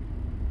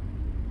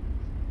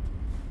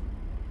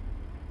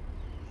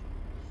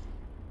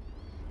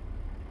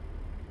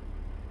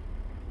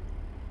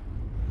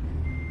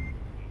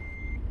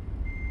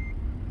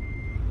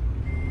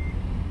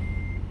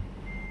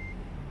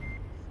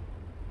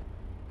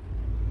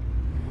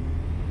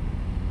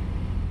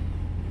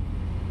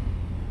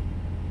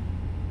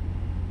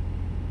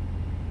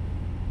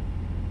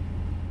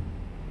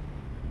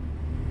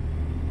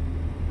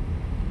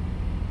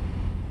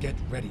 Get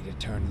ready to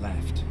turn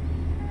left.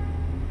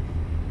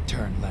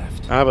 Turn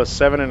left. I have a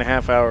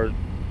 7.5 hour,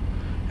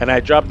 and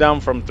I dropped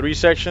down from 3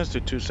 sections to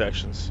 2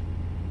 sections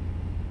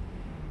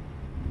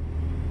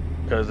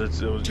because it was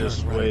Turn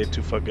just way right.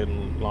 too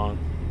fucking long.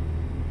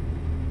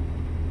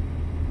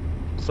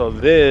 So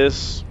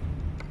this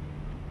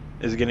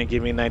is gonna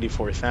give me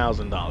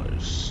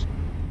 $94,000.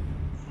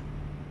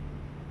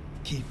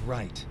 Keep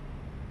right,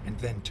 and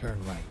then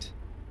turn right.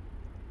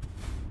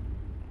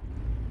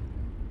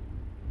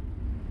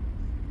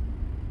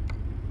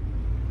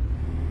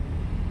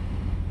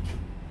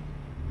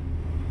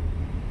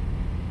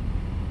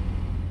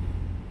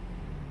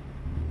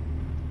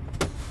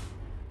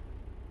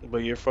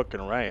 But you're fucking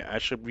right. I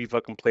should be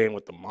fucking playing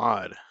with the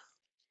mod.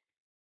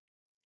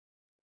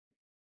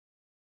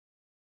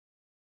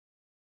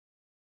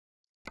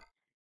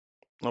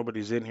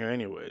 Nobody's in here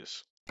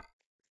anyways.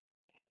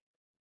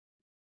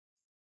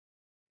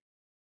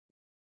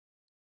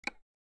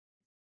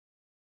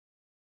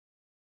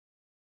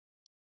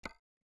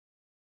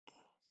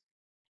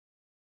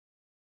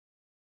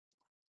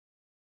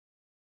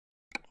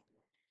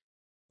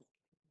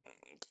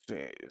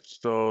 Okay,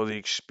 so the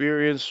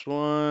experienced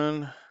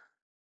one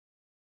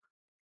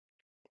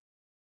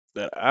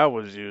that I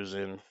was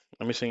using,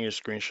 let me send you a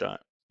screenshot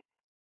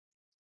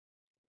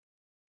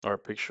or a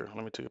picture.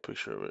 Let me take a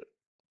picture of it.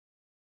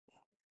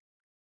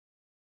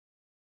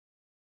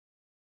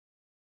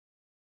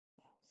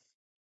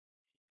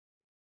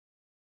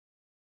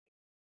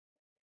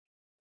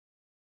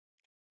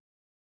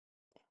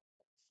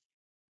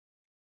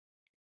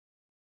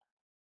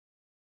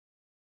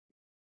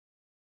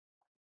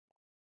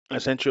 I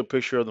sent you a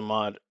picture of the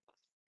mod.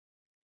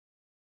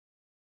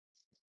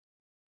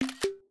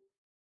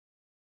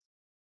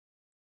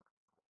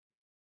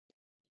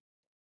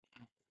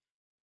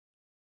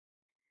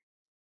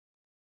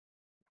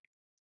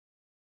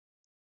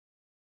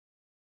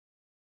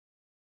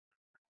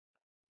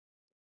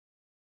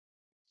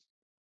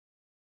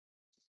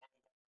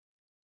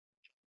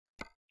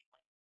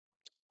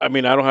 I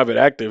mean, I don't have it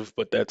active,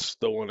 but that's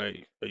the one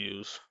I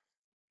use.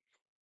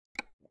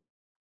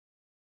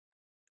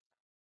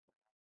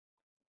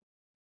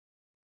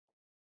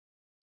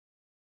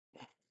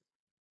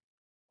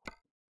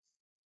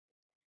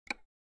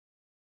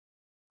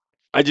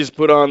 I just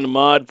put on the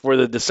mod for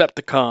the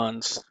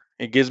Decepticons.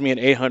 It gives me an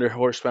 800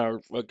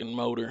 horsepower fucking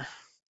motor.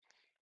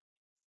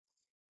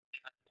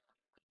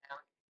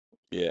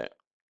 Yeah.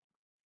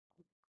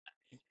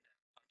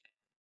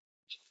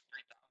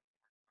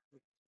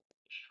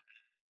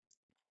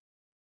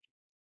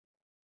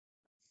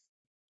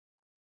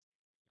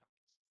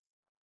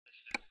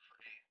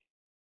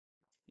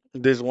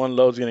 This one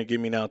load's gonna give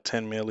me now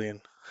 10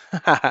 million.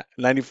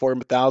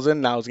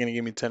 94,000. Now it's gonna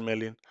give me 10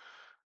 million.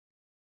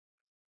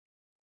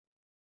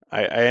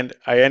 I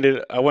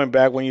went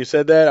back when you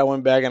said that. I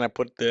went back and I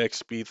put the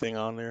XP thing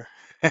on there.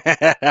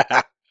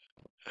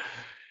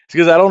 It's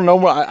because I don't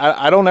know.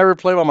 I don't ever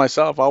play by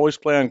myself. I always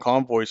play on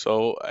convoy,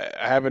 so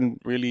I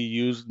haven't really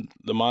used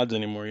the mods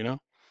anymore. You know.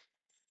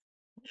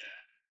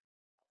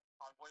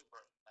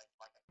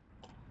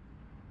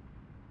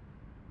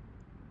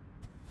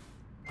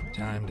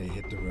 Time to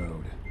hit the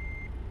road.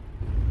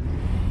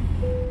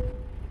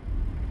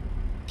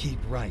 Keep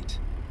right,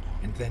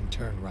 and then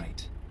turn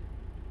right.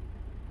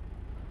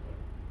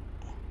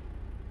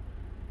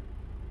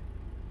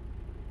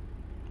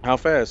 How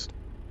fast?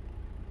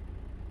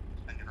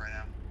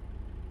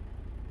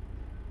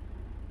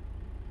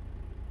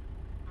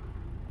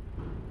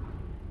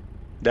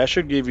 That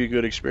should give you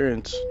good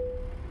experience.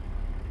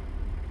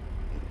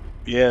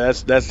 Yeah,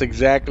 that's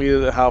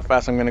exactly how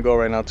fast I'm gonna go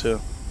right now too.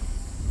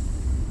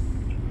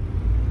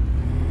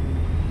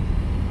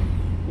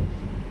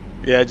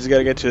 Yeah, I just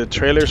gotta get to the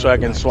trailer so I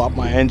Turn can right. swap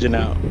my engine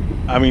out.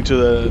 I mean to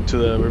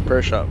the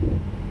repair shop.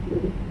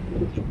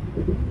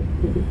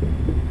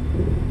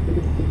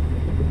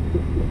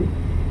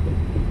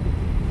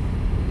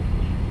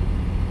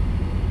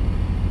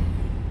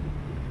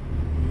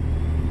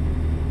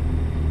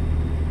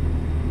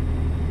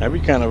 That'd be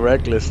kind of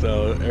reckless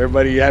though.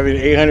 Everybody having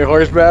 800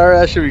 horsepower,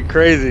 that should be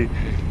crazy.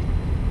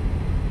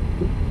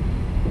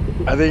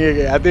 I think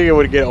it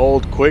would get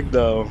old quick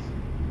though.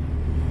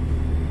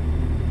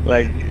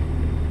 Like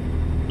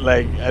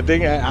I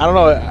don't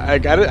know.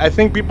 I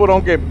think people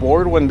don't get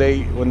bored when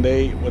they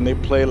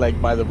play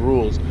like by the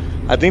rules.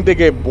 I think they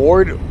get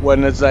bored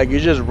when it's like you're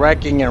just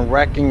wrecking and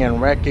wrecking and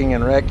wrecking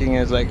and wrecking.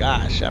 And it's like,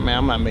 ah, shit, man,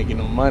 I'm not making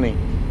no money.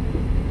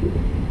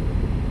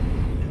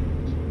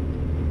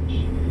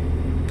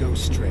 Go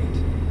straight.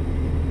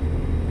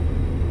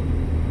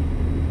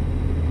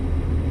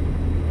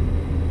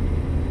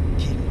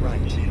 Keep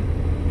right,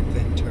 and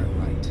then turn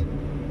right.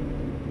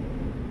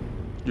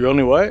 You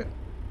only what?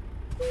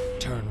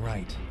 Turn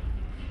right.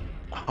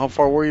 How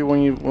far were you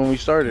when we Come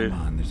started?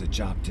 on, there's a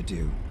job to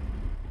do.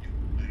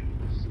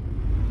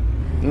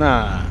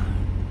 Nah,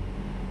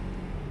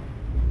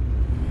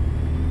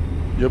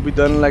 you'll be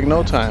done in Keep like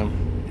no left, time.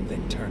 and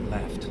then turn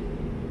left.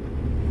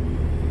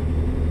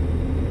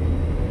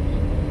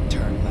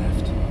 Turn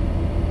left.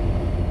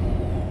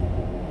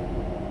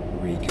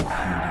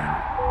 Recomputing.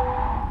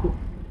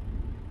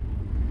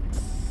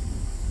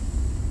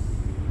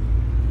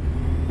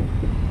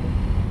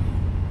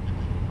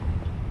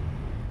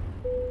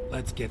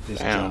 Let's get this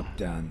Damn, job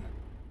done.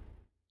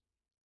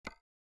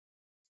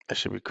 that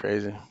should be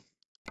crazy.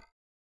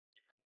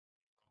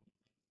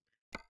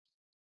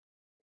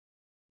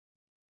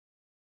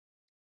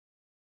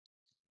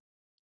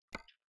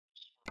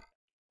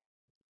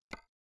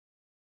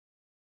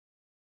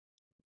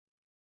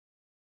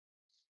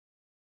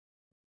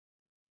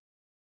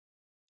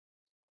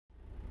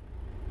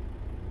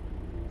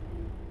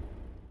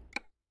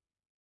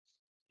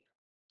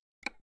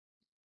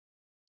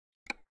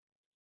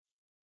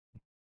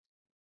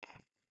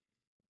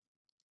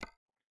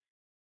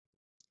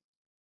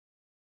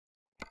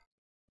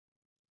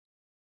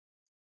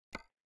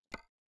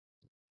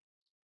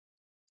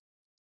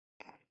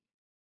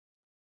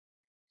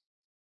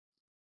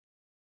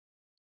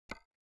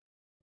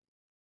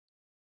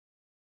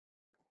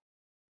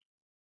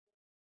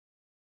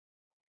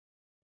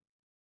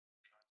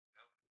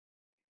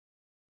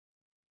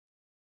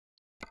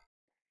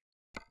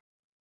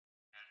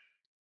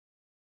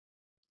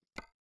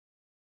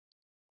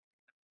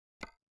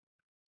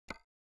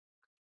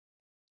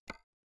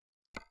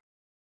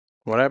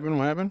 What happened?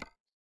 What happened?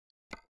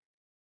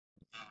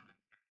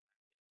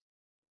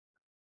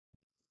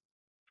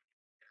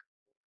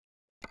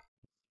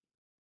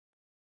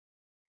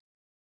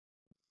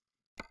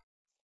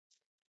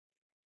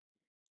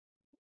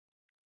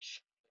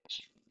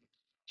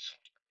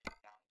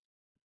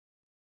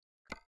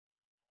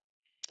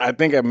 I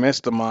think I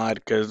missed the mod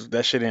because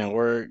that shit didn't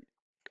work.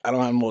 I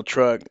don't have no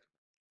truck.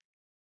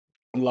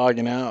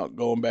 Logging out,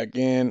 going back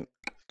in,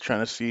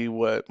 trying to see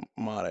what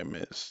mod I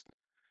missed.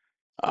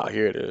 Oh,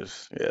 here it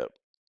is. Yep,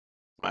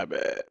 my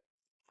bad.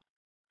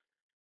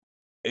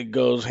 It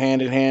goes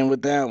hand in hand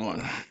with that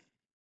one.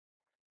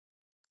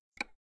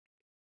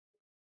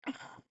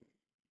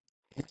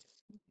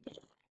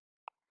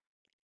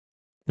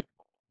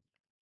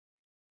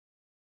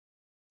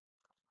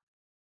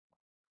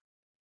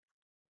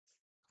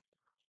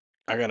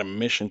 I got a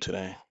mission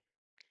today.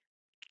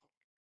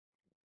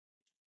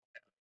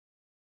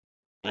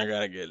 I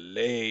gotta get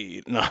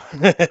laid. No.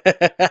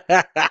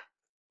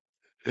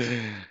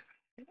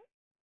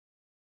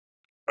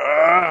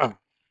 Ah,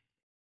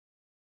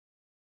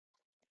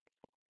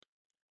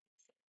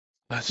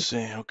 let's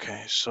see.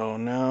 Okay, so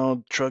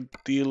now truck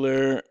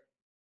dealer.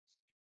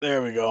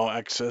 There we go.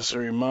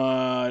 Accessory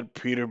mod,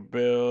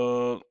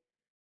 Peterbilt,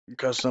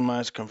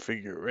 customized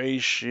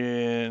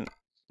configuration.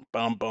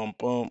 Bum bum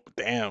bum.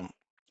 Damn.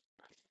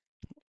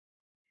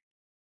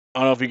 I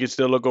don't know if you can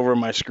still look over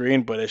my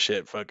screen, but this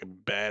shit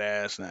fucking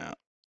badass now.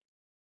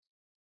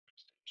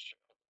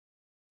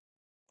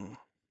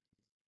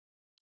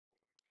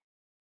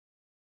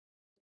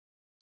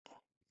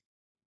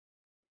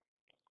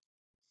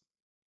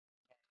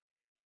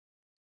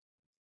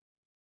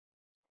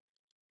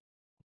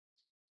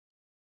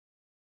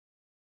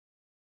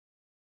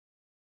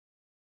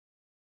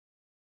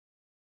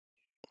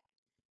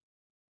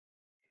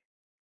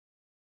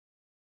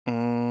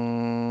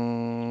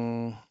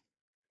 Mm,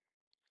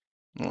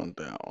 want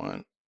that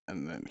one.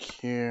 And then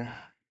here.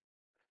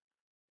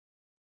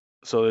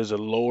 So there's a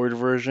lowered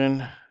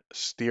version,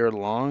 steer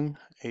long,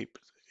 eight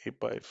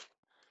by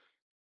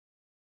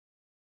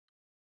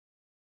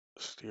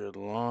steer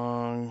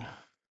long,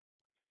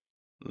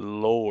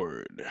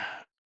 lowered,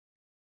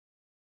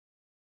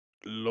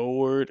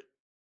 lowered,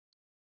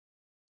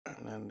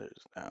 and then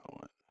there's that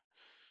one,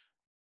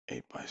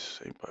 eight by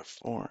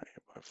four,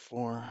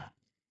 8x4.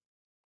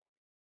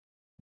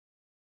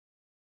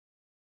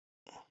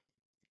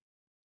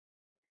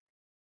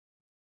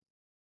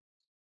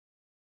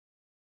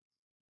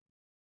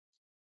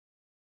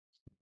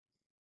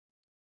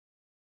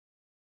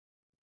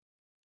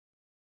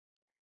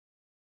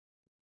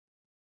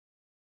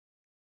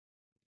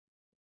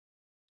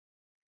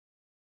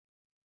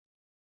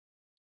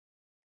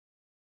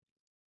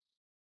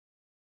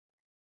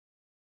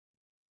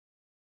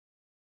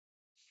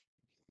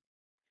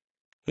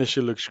 This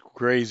shit looks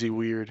crazy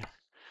weird.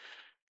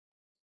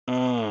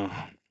 Uh,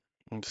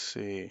 let's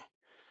see.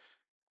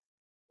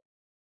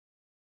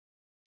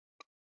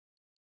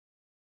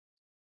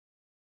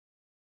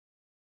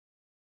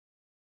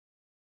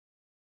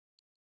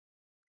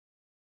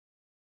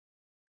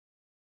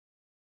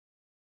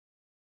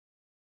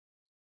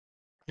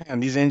 Man,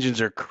 these engines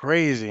are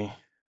crazy.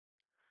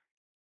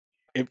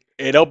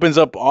 It opens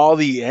up all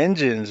the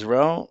engines,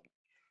 bro.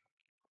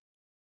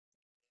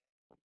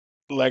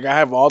 Like I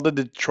have all the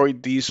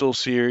Detroit Diesel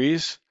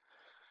series,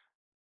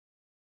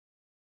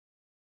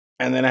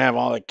 and then I have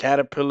all the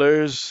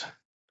Caterpillars.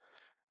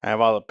 I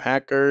have all the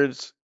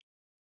Packards,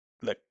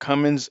 the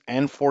Cummins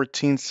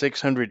N14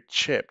 600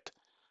 chipped,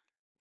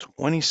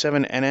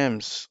 27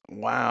 NMs.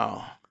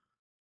 Wow,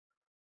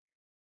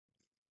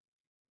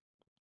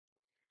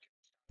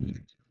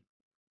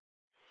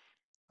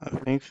 I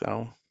think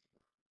so.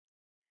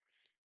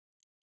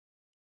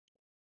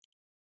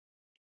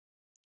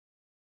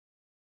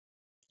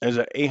 There's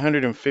an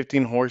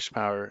 815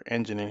 horsepower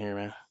engine in here,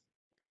 man.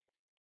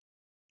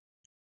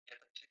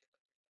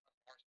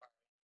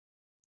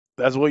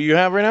 That's what you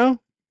have right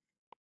now?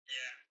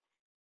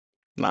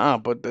 Nah,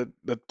 but the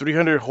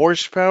 300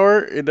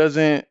 horsepower, it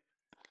doesn't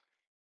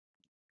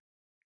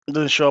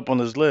show up on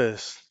this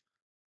list.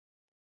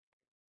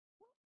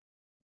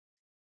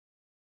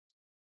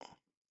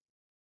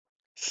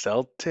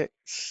 Celtic,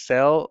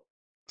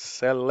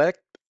 select,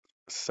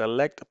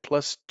 select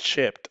plus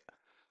chipped.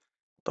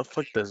 The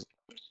fuck does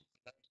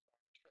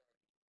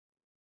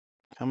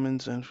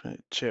Cummins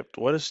Infinite chipped?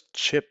 What does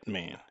chipped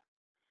mean?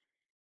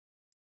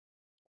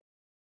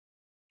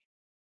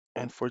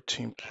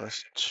 N14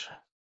 plus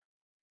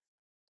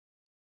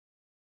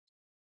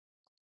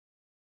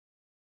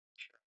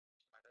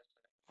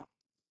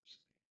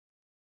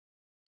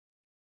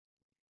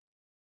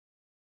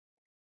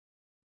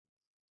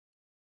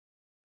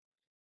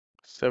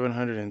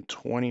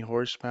 720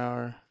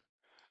 horsepower,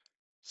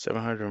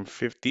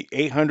 750,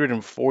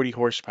 840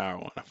 horsepower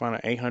one. I found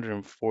an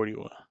 840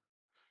 one.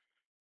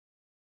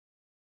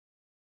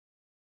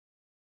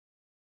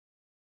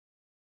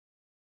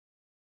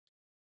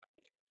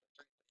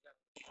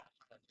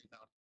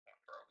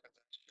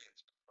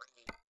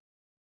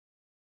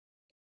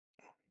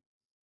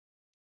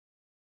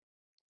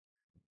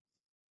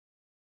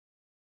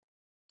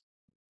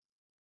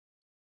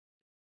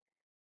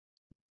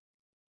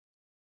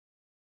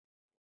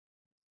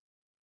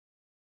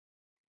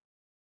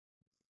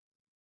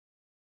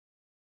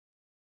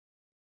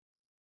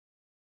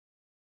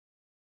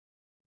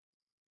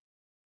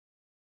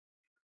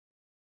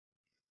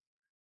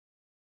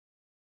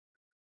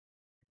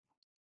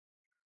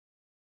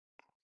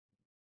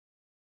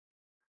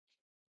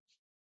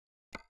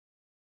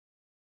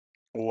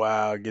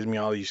 Wow, it gives me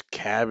all these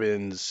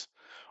cabins.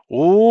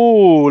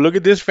 Ooh, look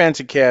at this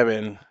fancy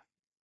cabin.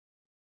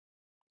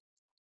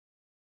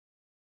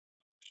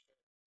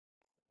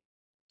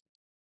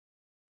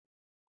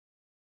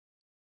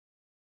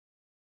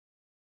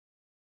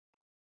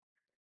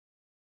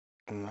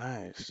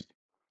 Nice.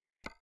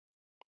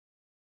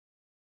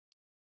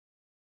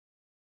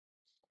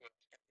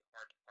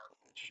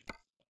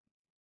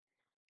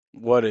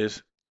 What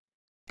is?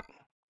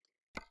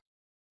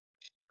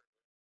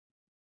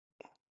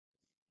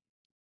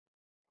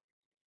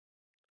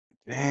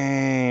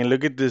 Dang,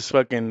 look at this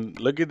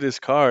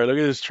car. Look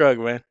at this truck,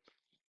 man.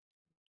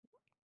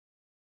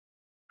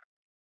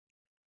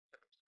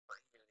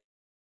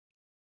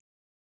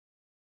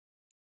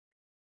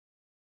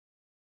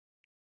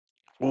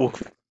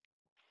 Oof.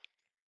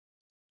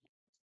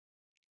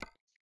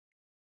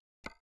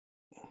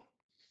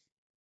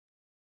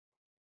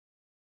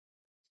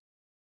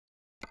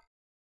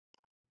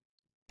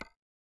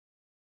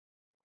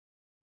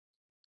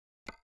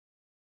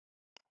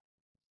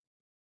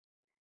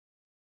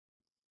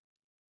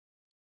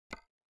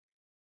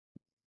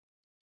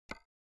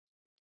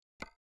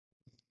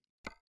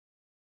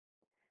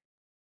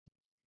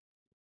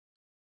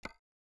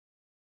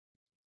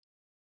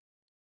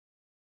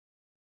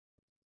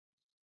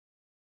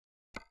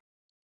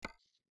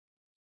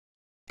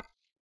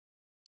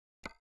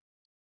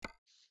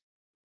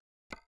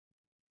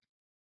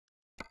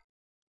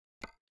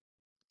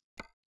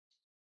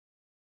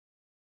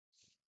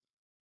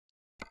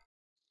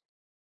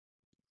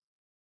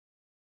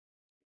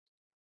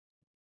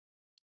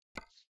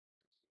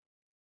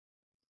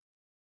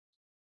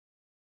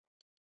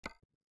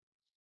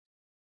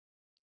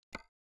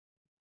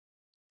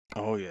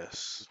 Oh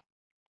yes.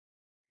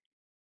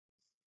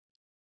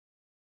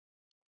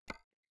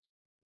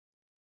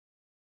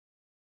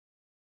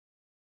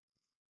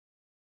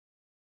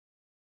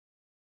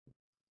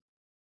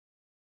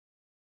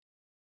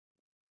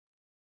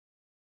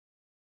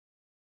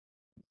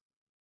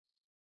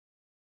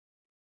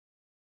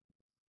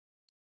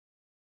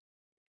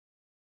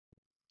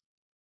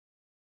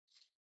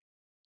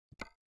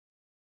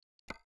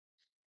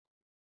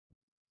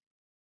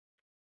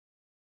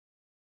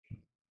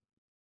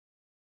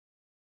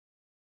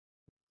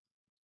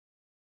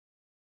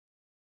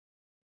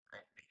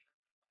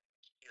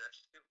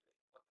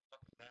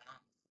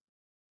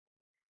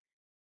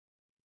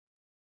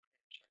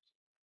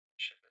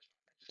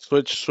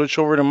 Switch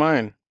over to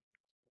mine.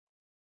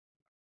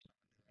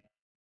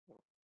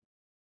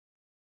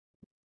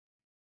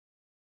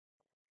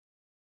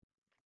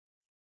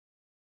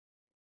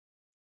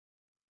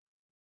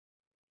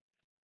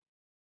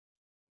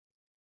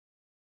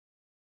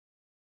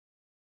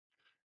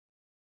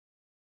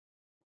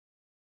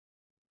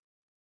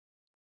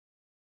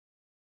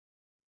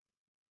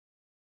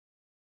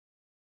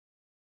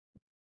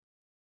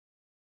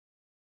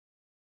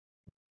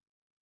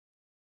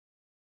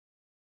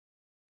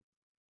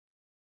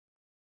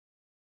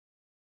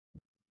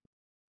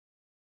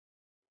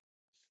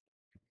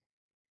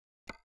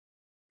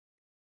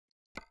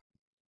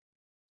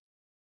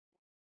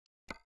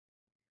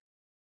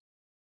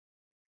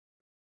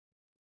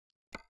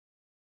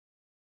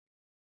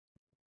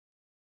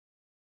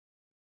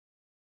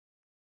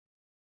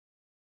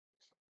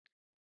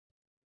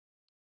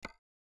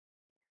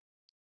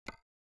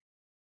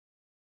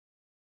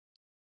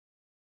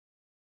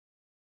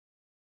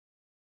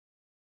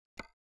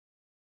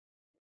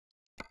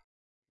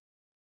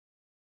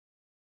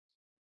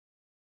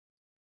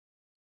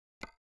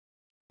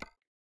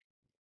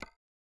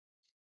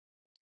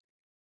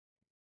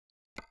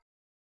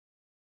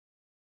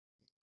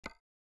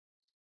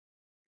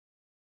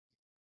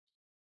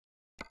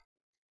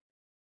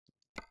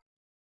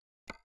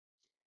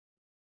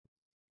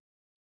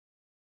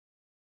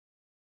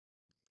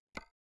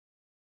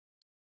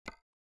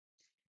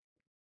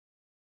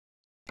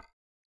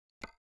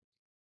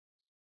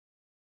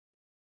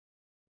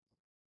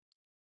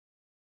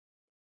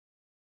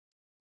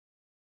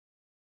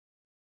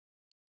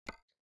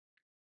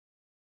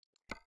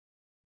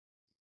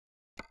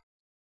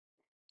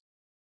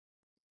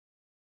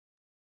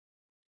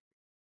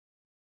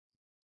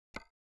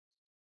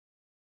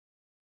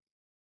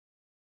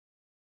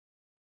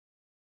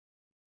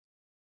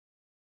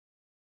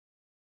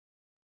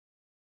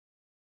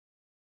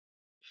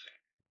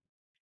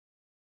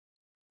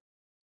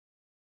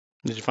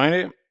 Did you find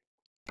it?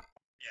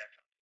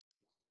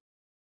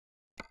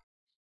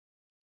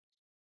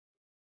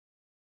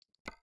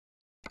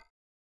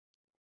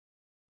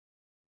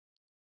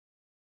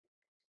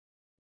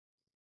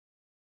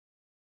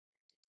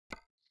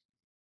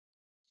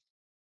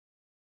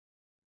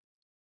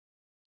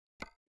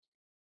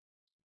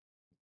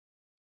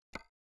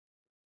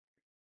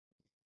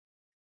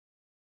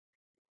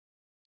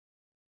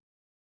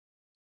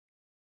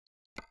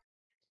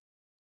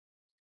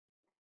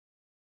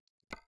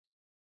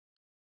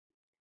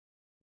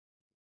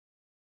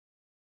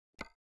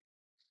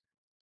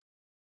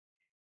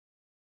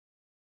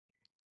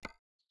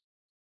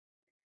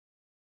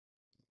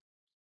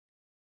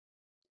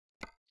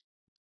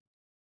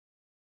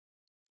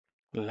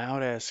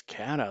 Loud ass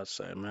cat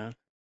outside, man.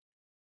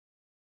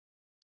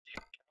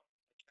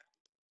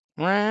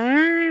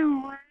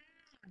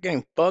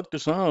 Getting fucked or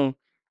something.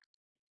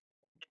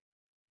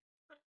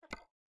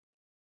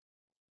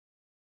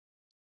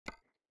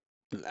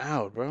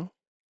 Loud, bro.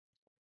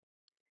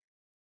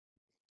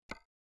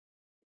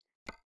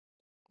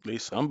 At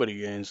least somebody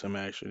getting some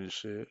action and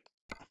shit.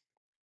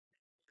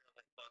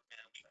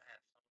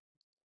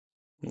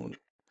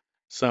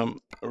 Some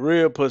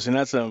real pussy,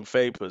 not some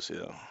fake pussy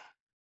though.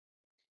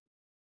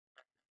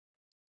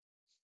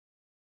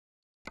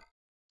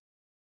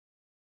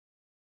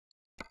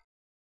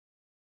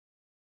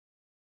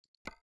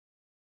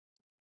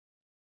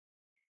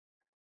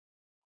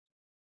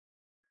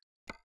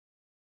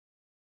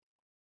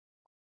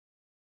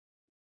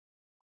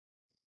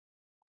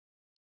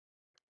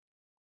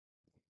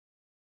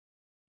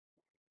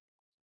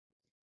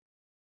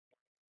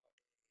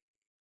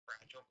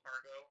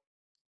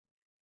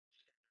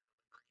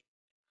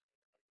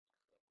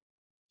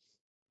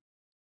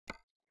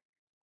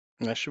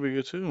 That should be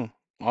good too.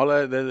 All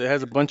that it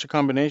has a bunch of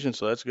combinations,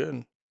 so that's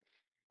good.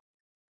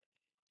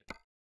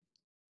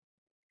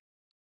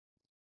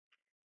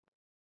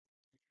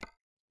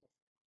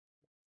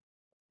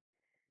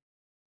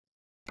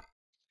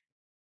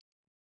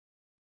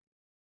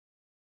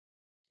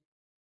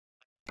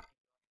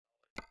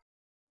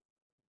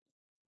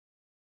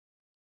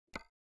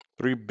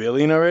 3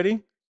 billion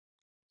already?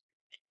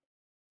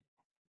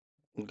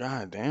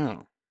 God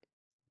damn.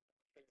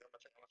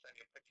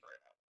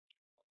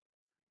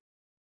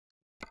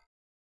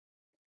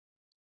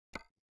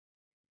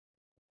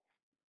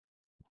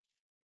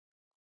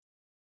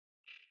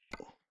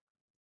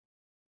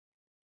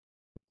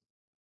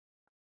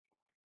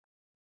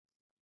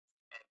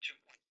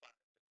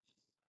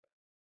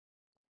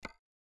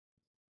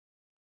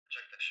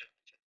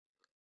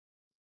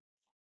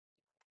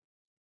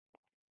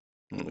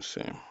 Let me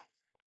see.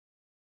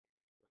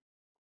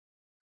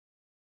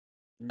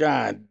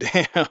 God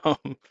damn. All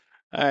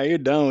right, you're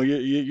done.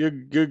 You're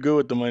good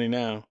with the money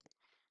now.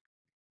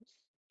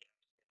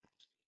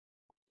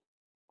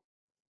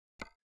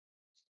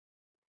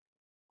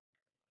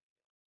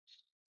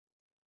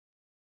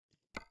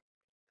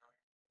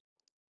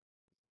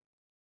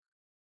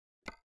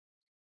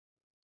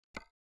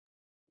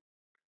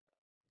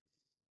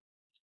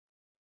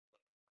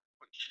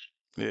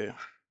 Yeah.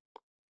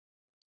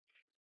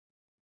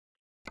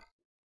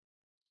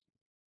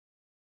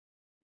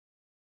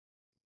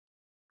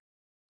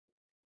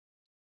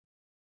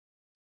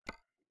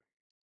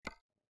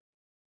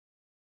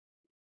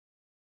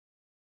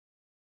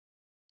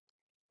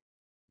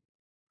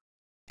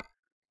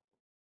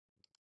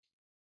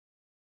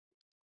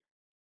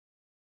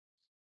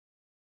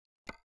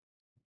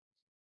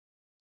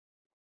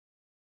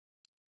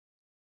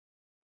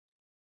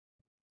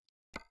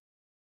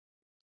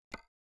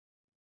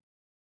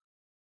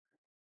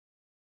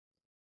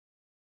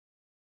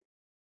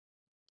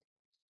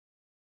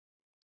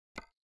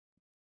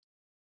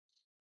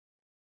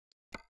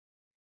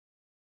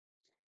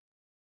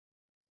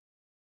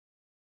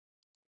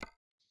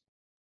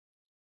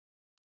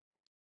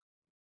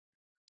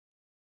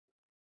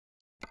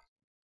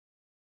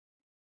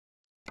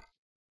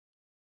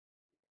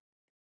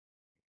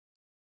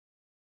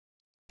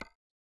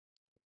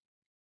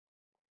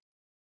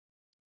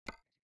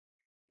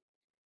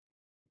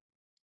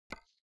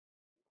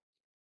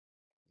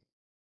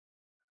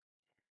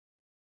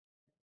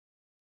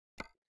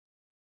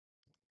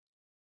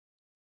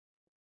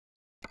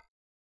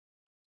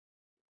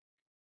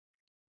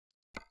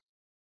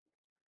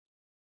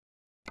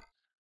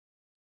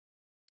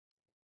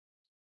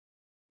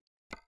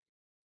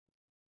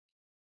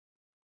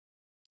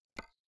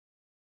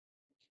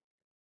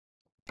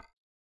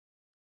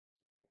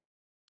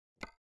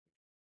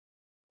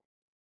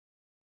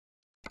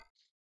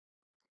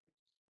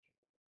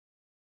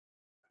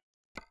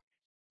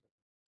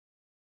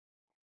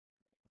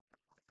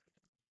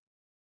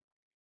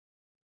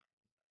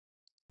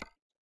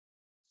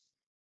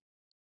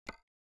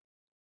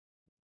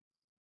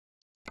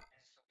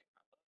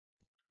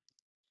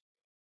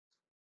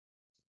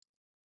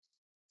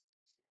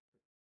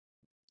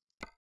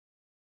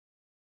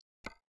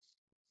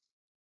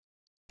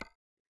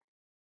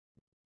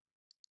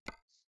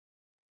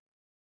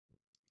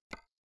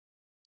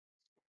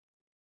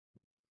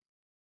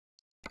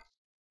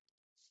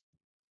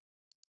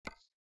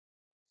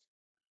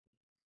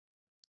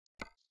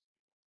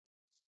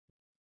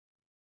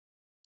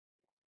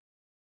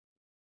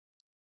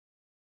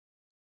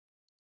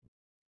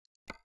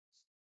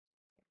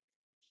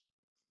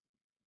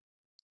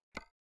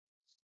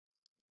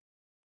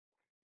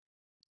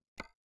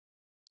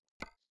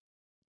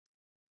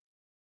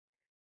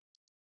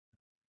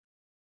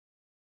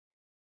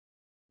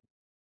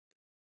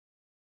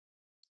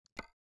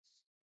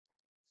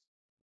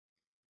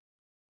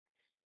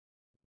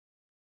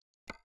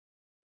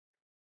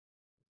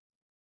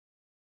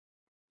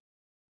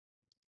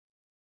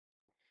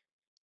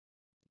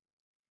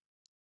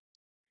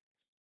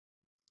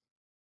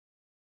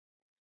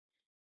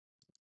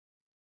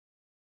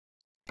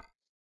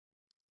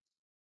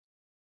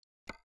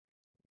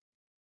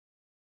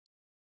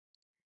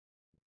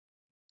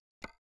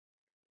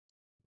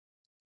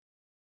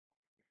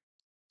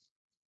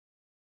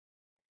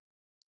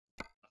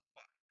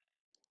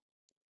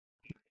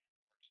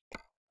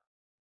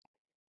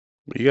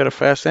 You got a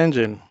fast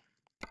engine.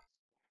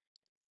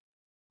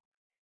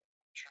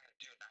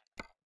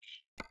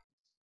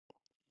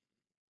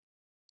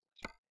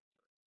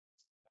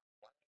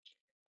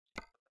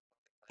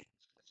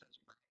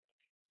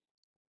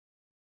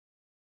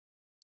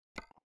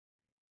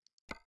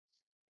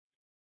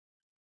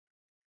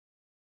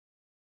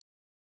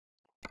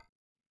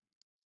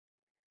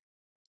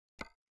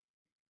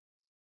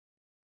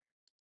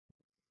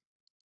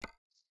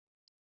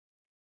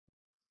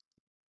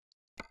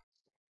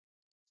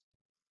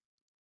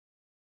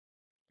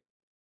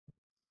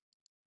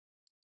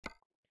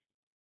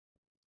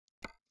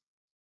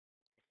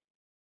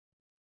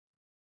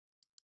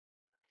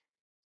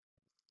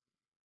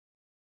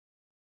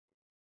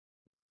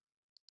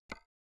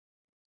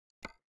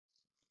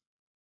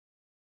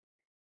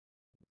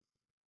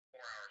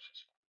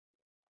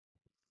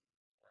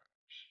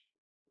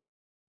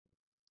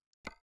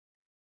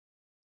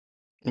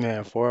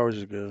 Yeah, 4 hours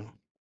is good.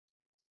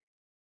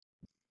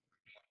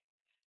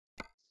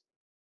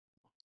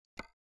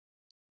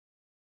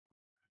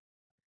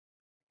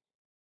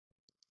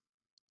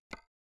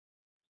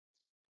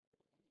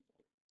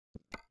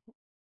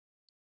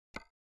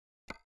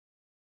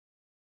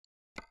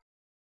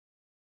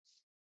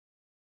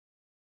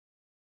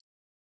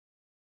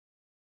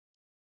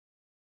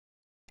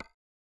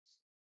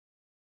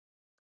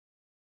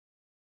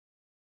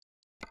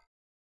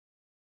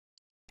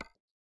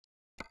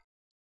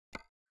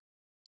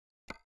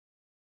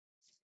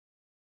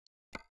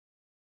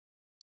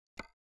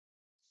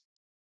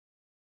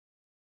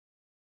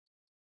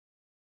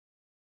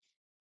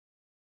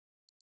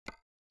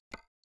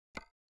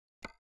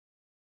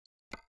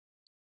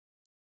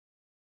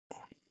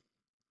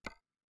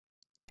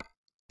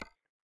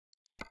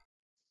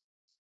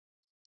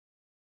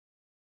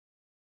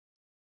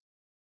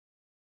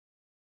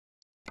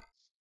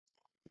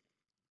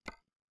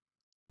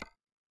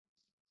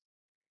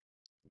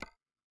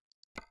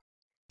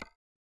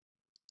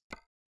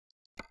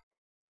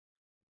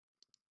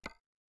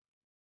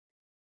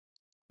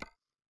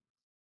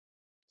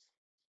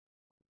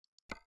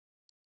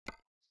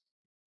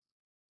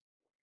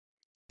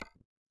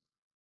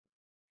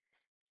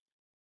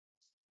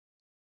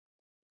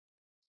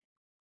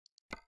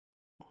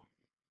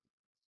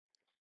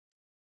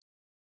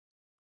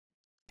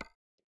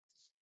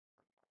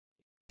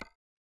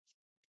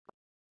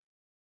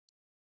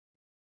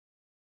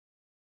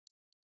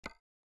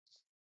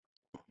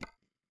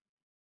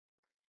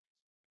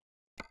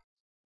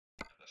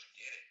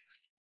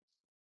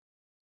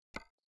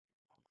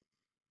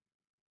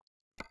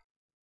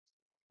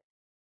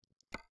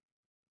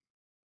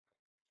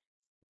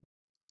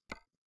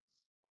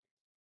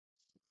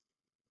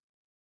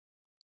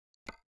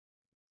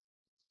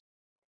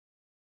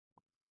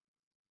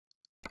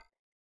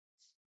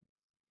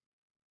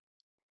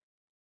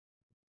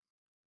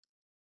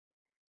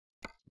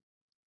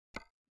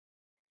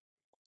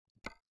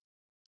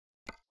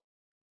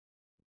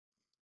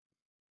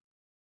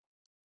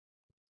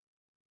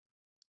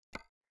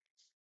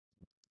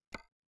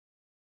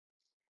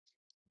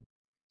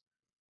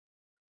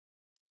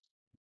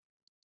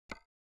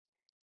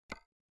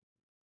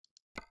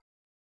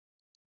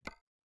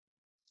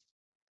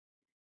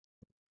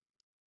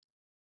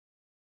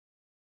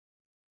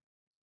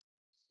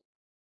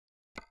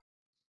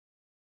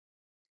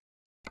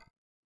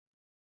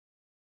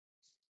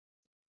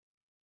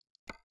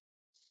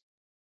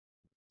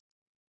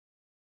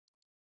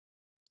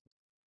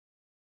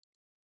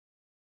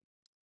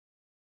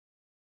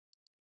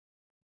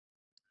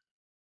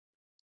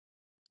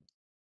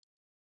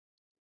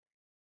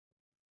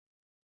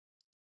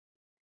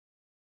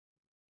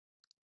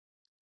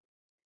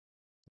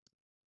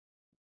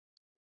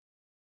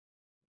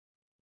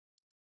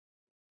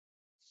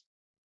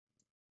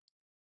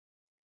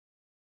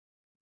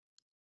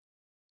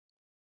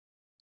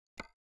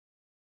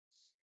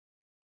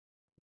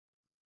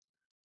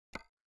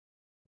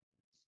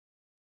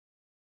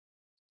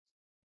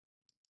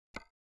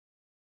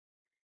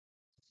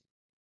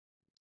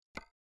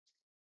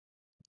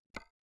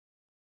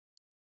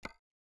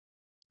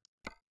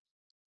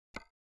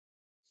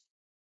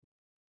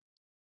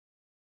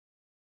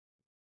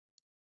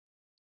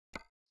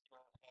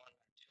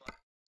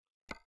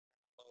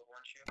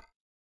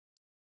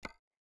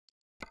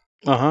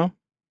 Uh-huh.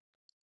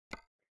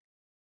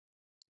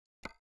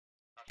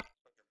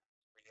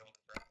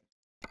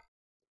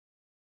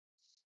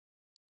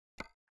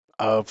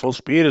 Full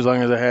speed as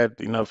long as I had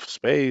enough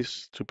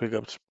space to pick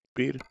up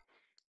speed.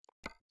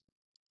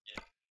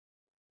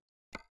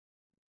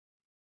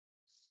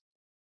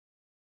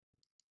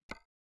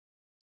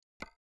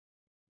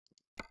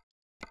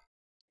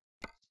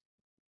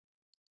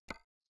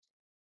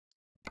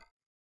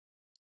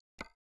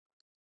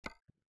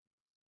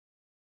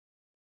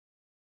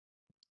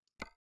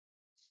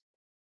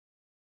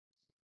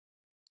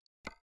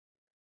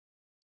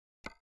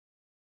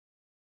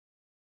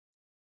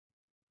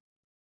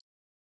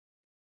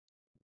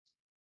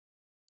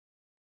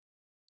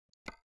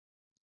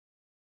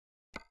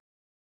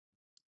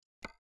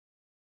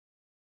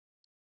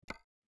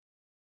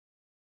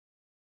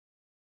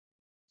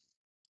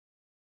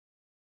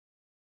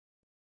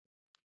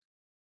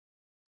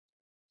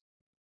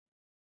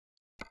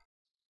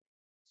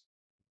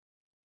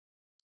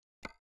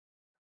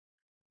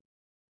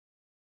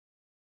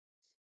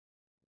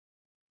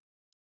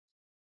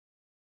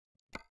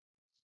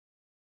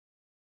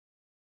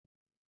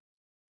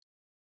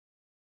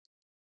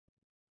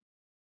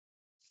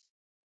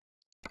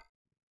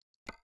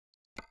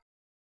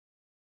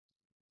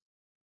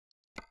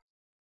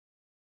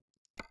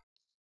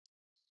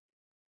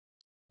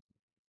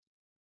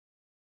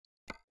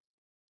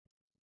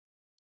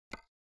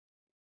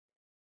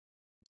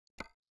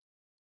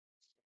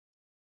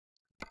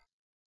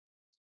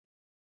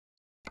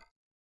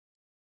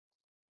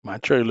 My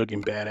truck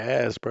looking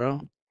badass,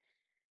 bro.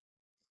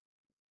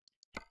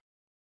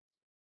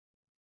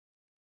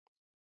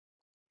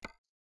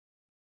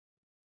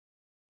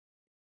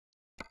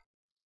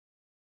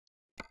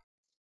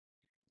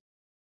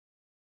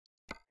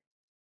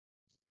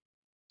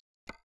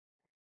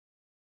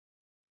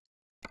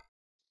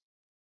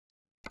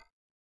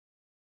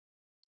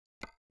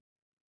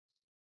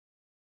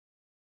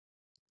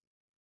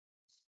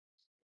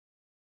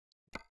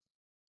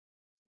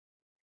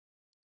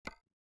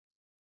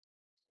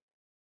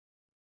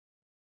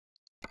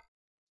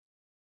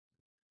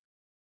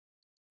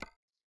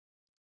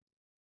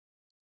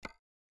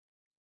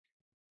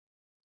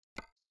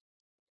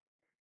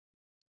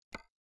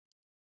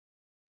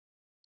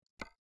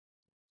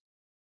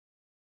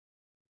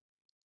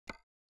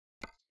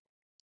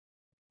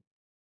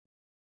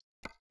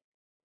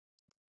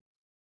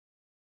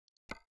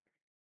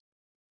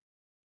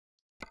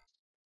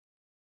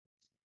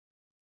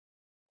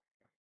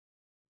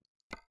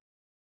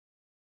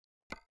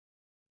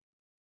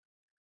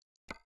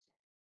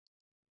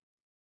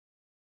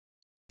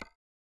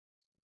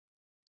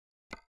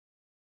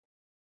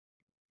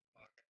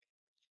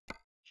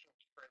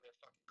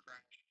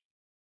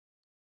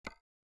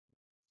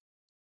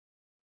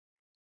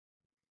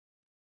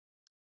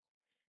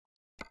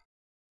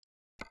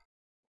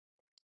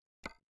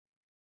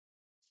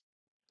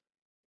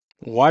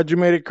 Why'd you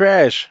make it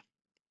crash?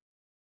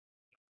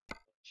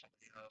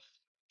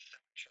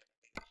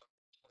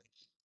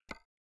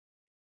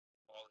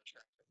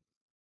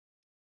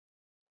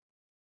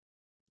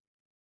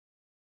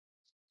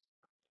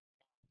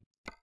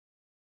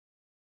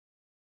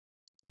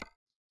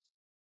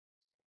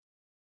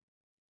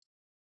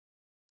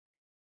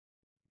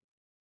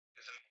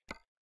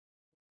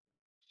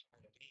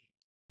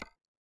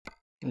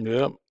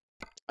 Yep,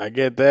 I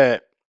get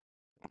that.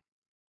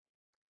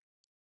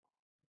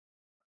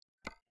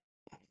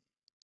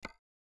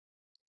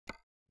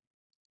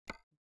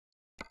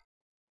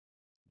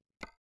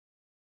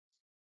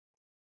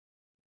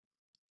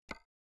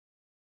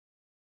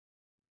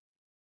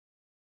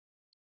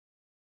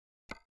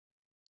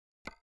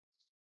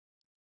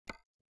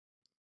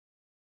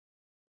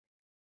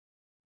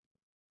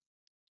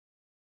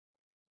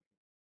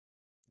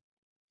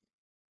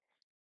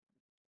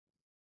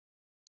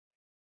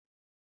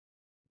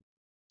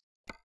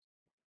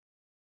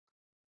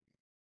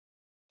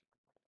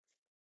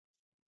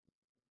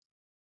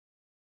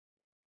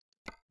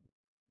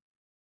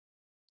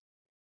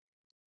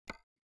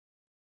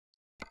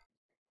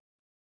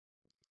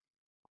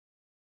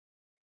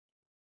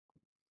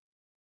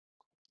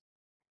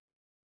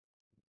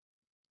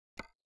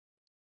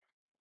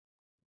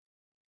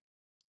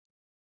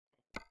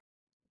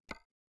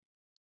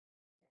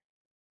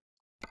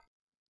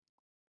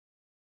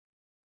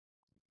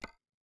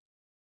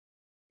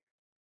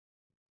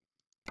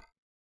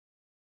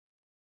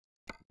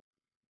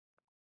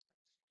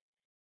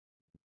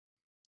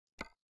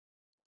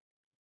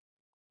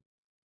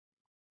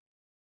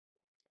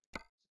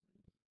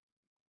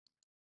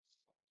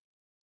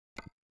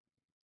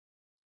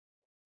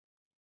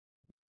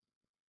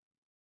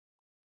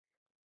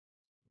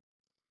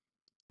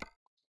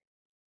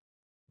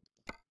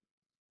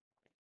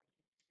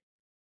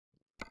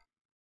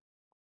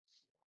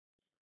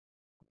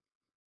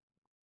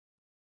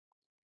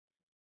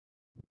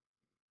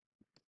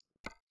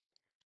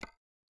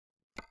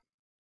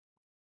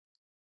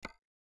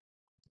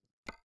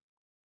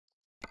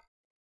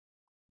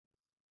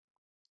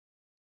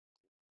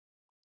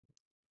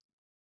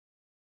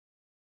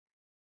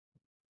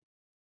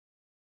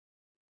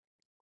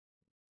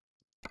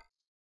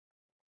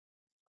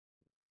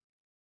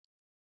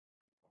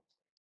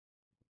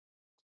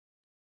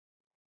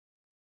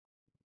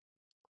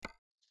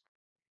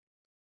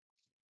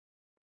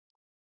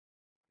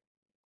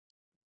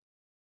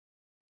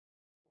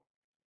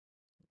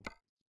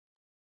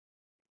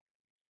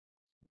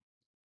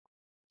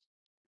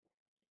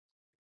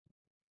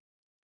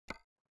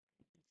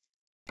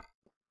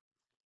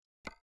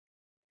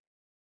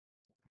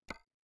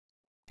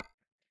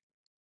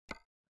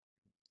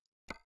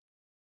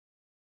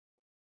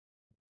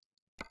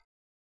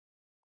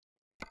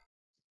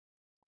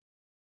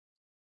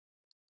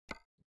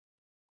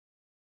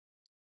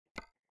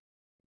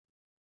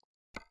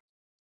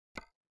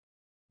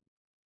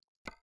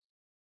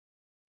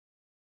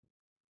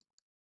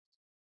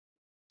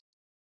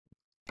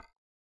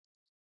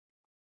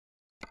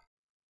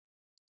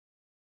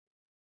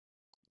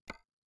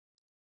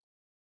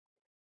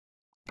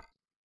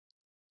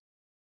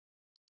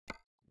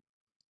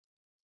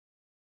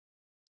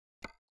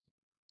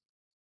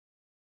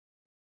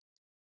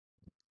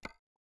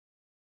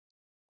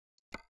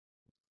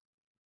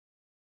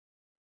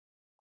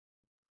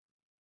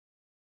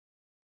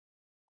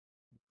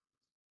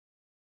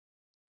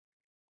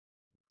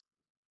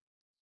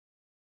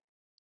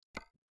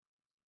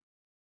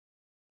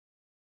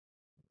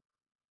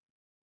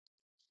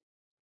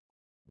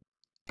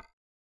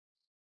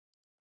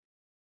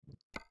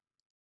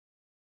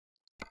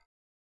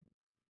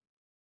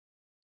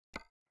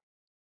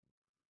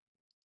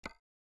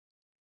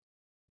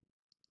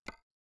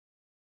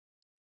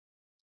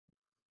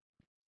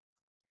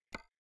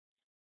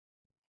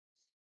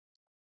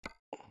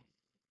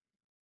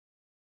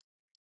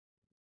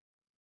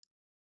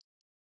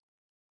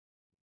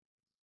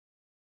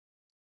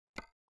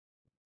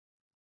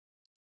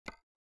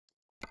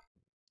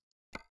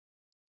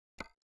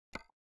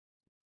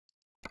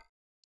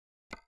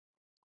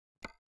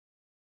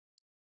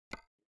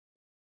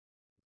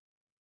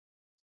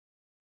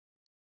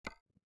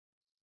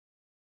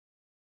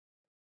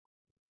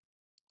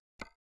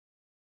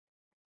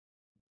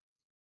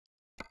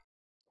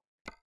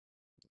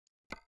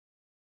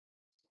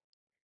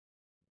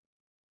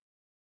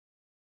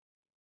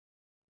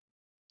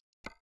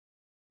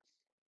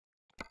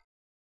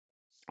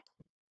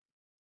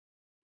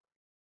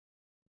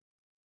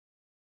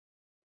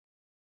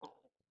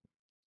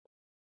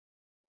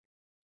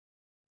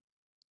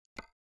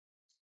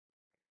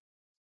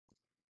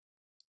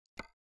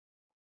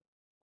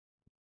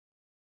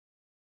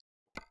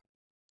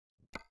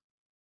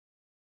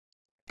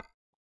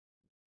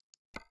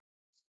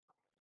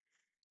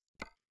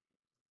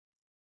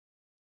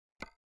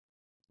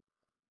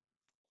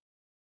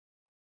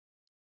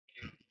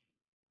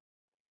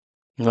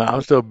 No,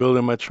 I'm still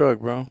building my truck,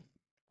 bro.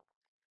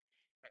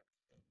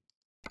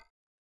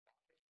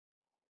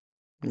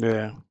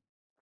 Yeah.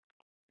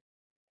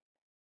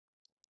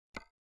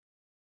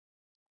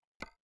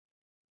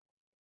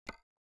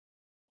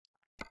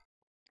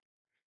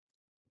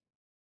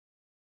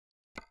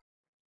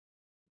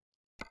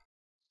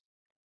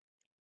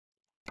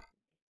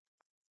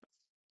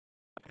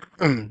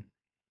 This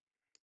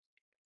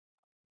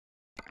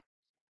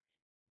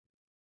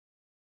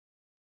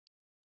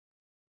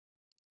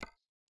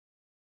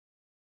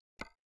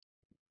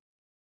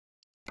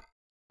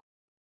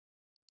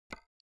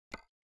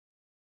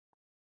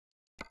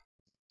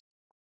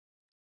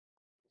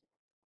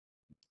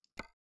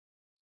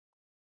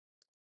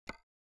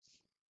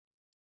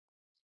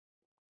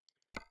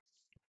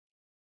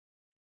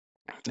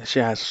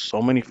shit has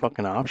so many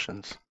fucking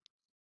options.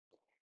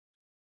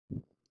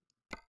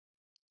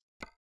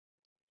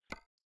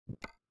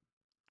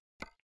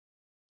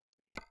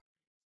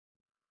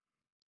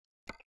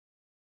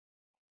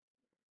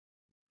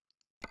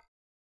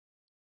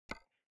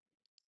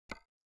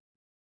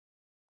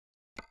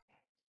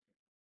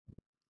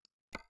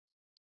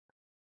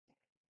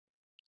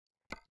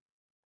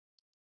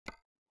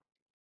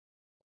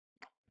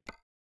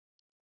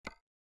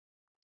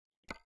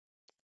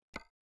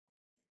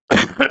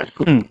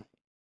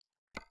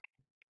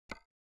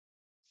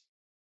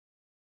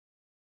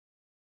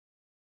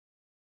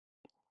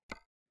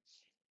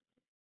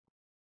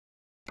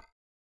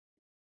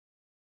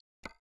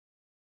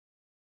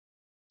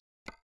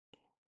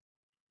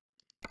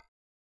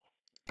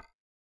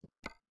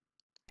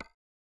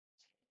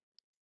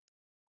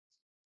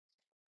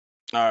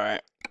 All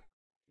right.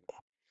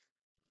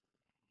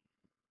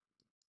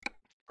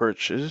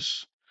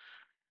 Purchase.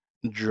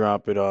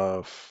 Drop it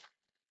off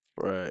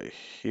right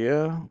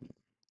here.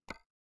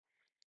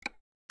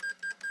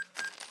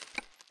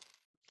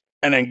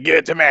 And then give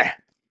it to me.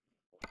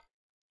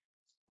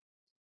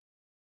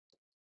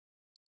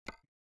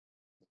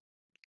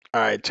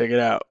 All right, check it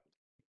out.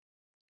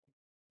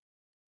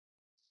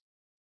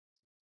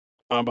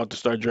 I'm about to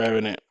start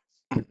driving it.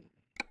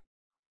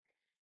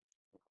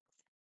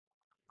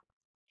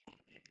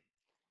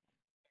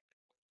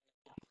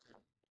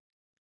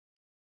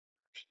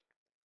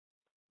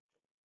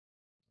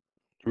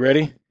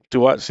 Ready to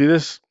what? See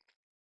this?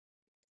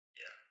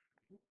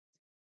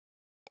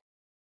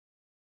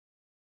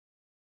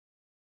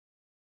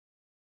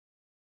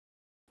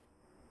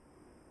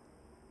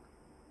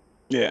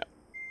 Yeah.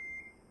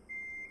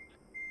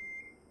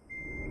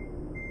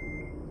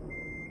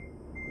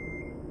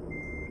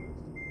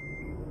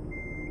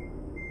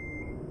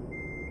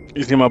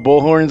 You see my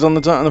bullhorns on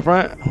on the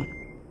front?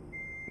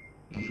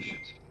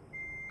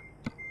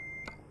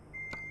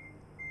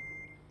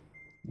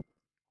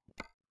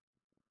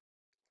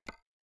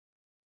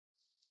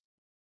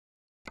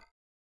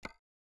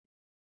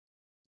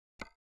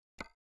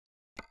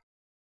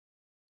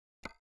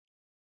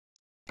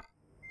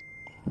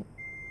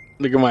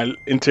 Look at my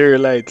interior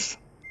lights.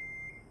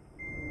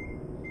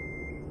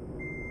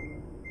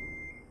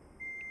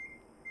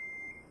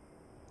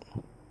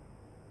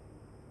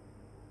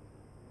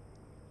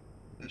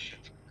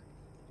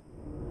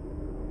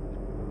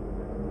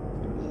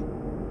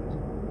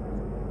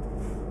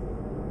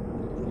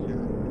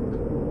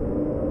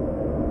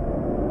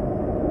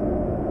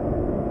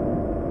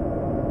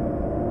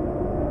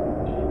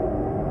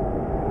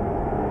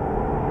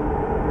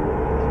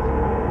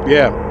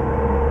 Yeah.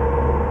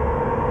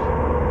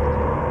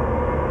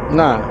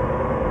 Nah.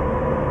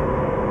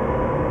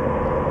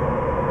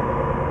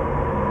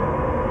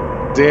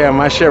 Damn,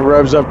 my shit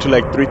revs up to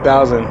like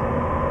 3,000.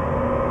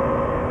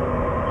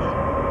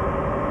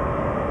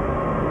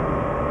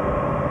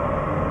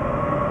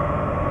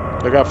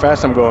 Look how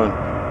fast I'm going.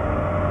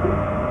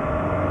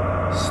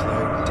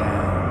 Slow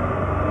down.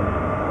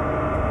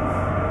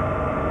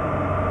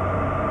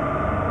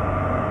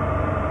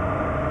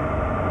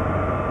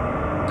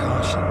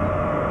 Caution.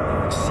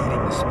 You're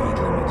exceeding the speed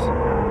limit.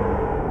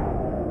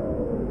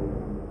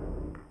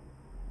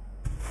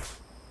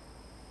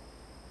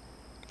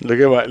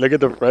 Look at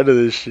the front of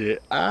this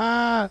shit.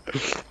 Ah.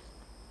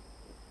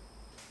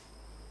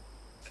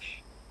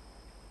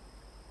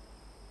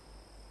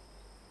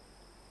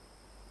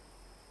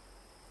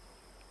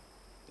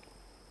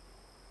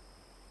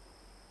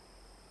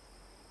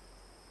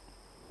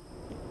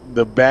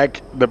 The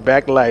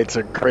back lights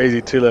are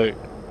crazy too. Look.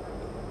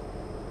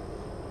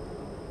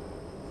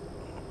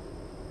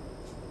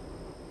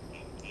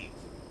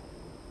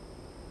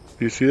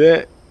 You see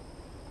that?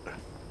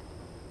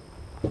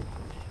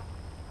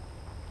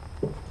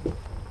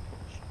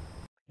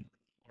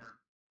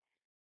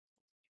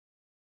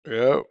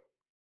 Yep.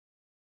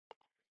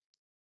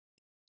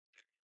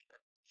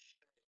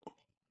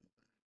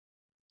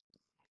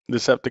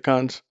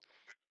 Decepticons.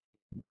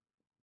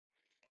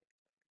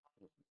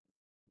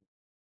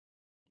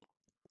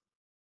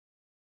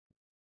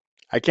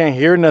 I can't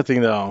hear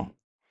nothing though.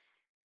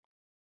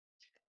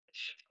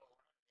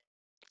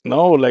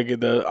 No, like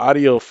the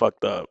audio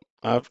fucked up.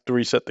 I have to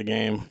reset the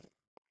game.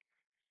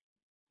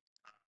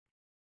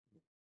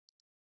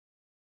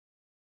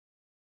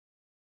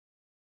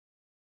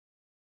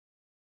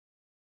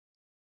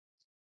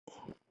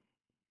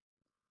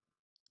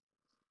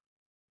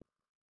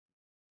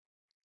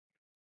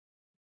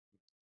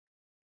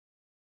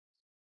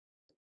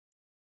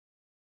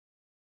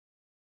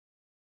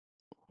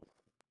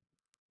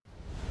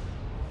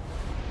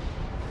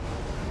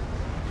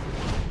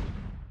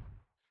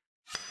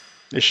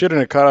 It shouldn't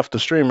have cut off the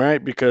stream,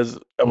 right? Because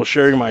I was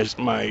sharing my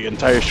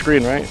entire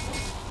screen, right?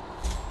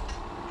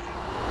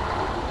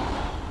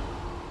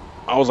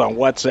 I was on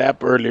WhatsApp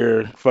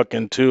earlier,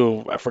 fucking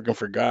too. I fucking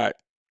forgot.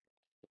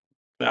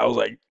 And I was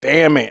like,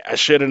 damn it, I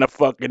shouldn't have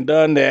fucking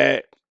done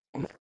that.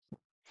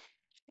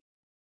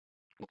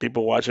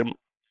 People watching.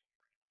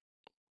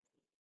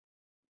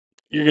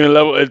 You're gonna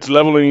level. It's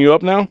leveling you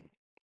up now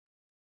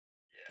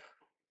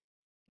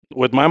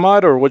with my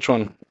mod or which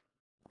one?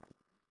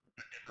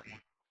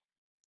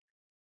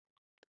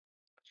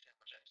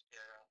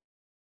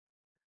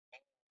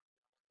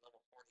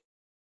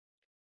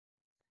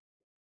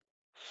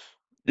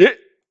 Yeah,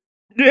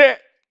 yeah,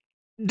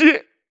 yeah,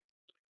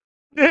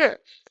 yeah.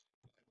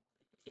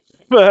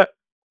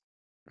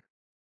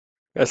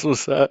 That's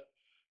what's up.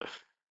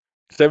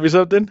 Send me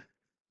something.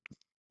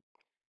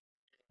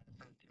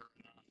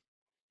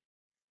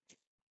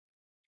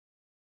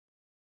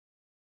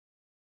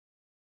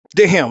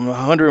 Damn,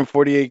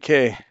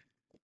 148K.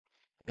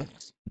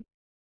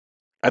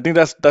 I think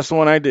that's the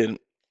one I did.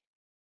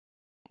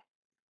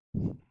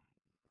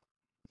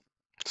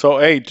 So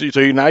hey,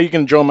 now you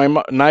can join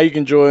now you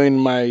can join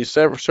my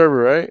server,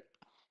 right?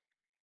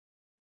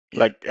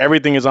 Like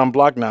everything is on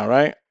block now,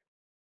 right?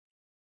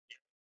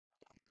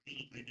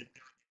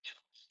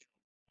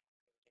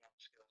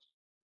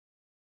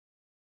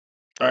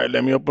 All right,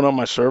 let me open up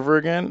my server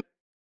again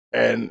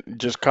and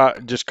just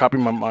copy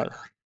my mod.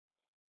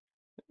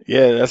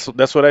 Yeah,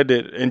 that's what I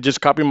did, and just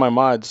copy my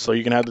mods so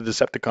you can have the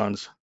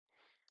Decepticons.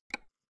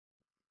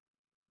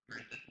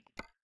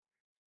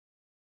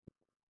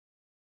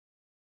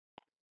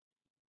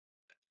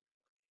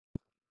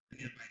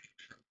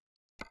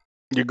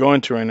 You're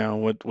going to right now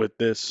with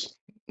this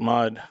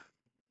mod.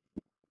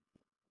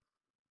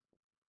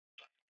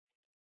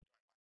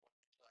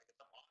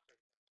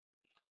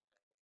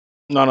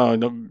 No.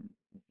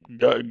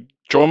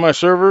 Join my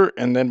server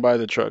and then buy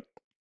the truck.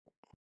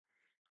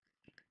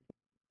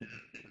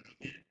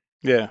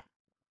 Yeah.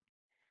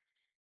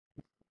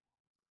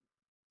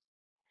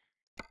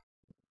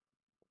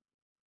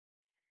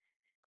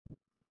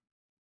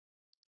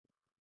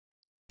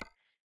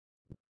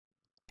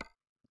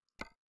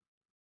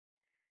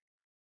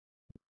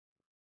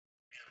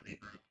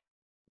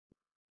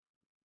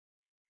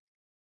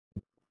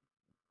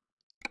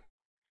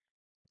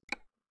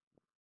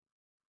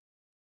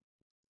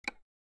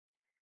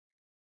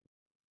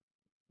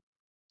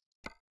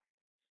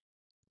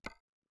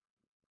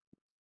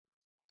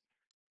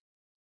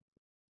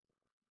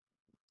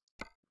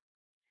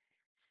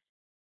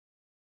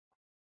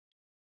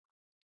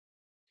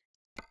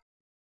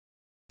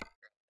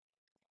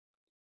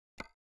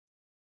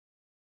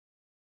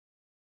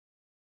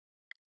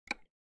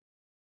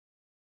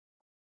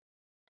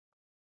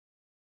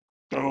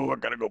 Oh, I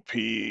gotta go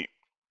pee.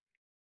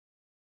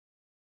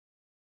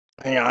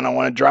 Hang on, I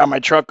want to drive my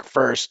truck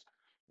first.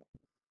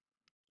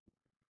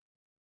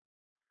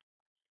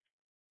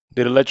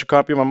 Did it let you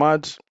copy my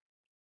mods?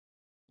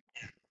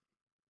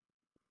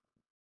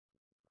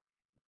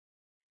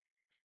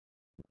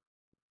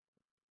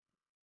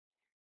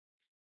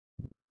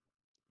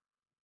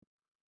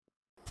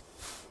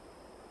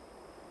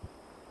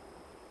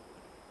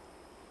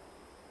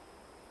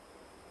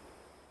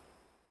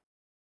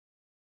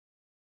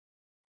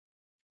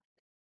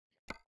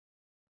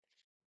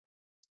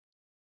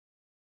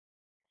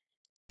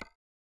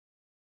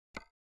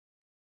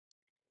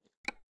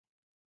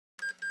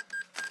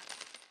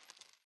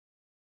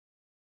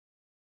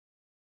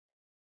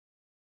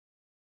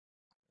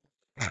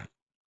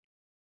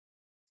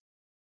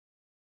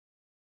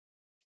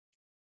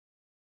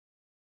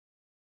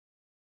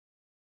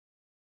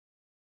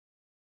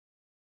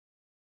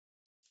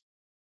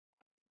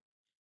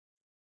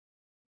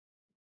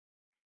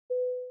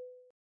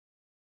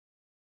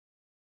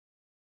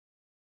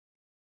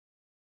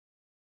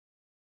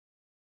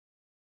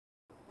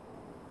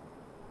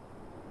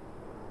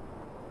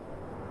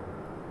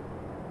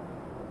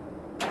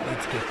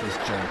 Let's get this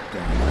job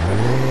done.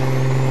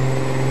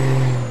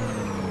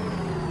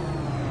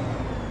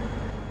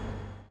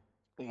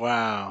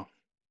 Wow,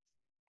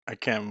 I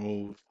can't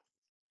move.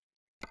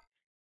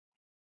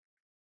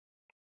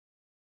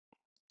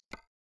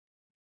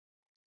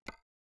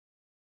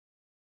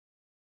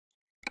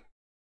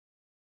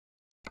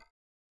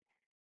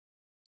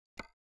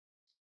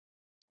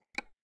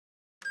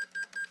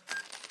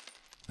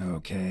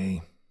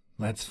 Okay,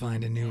 let's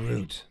find a new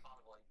route.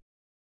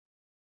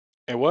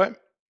 Hey, what?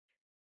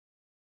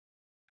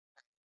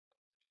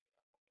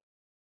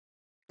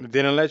 It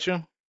didn't let you?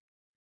 All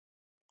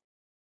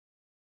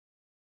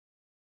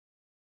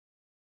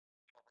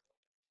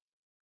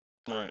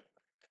right.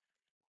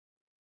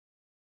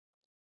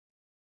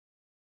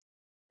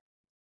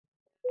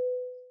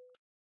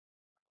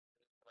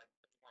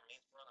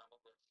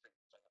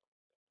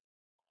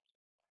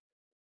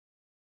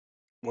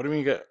 What do you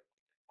mean you got?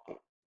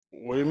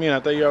 What do you mean? I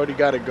thought you already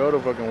got to go to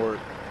fucking work.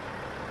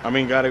 I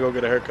mean, got to go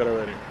get a haircut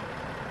already.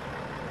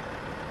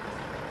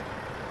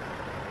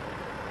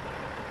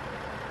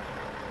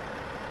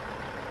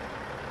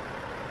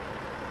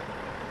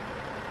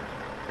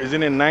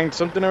 Isn't it 9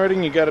 something already?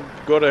 And you gotta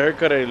go to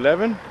haircut at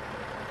 11?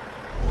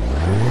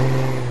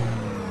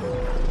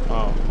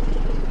 Oh.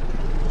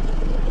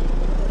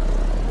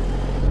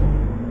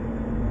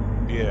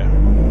 Yeah.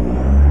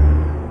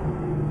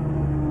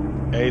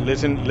 Hey,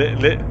 listen to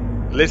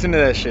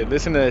that shit.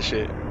 Listen to that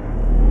shit.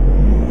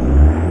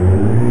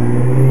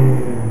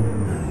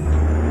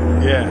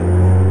 Yeah.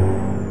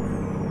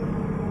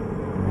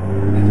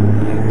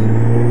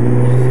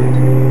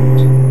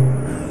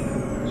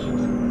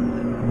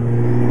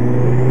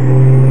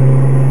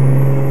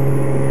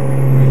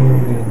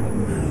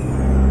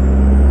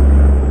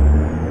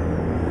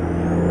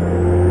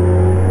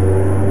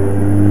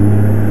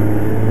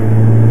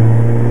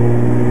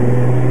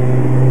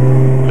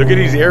 Look at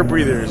these air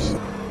breathers.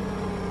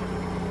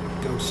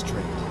 Go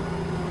straight.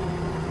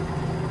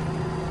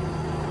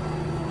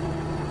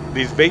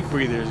 These vape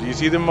breathers. You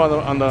see them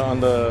on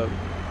the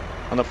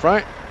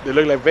front? They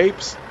look like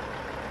vapes.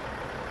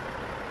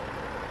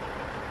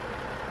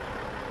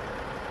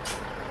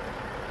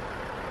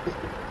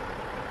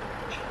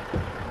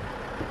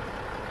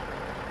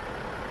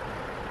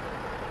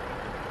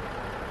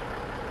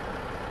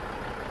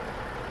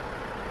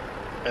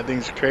 That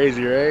thing's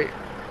crazy, right?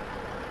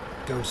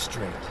 Go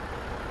straight.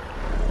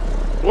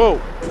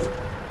 Whoa.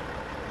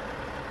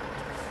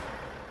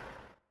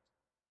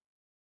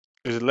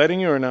 Is it letting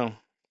you or no?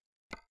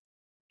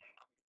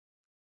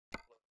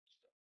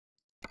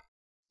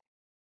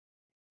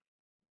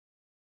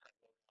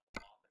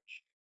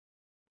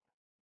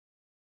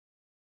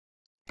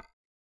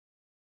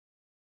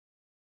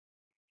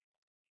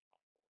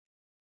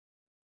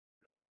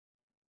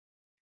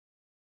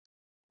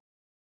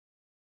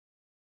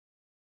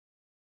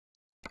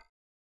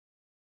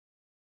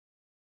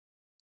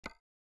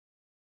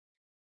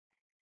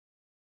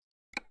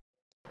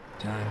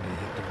 Time to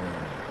hit the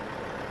road.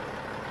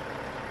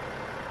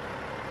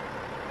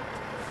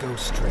 Go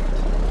straight.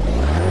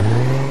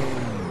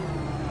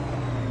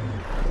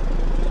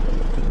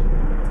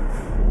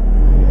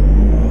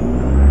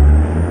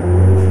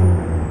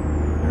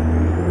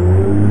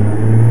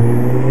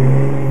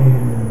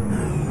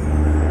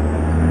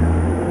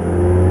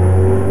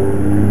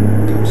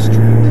 Go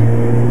straight.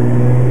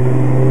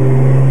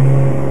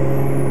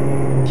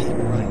 Keep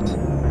right.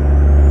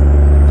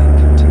 Then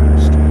continue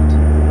straight.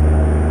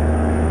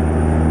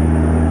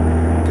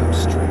 Go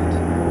straight.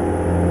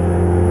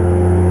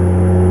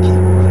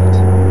 Keep right.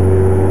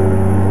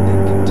 Then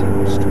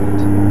continue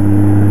straight.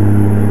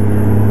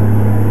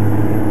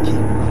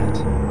 Keep right.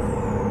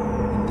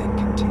 And then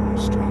continue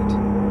straight.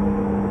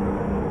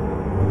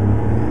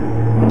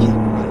 Keep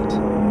right.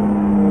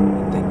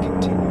 And then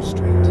continue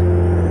straight.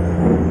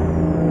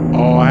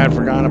 Oh, I had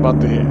forgotten about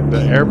the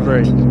air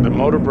brake, the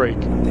motor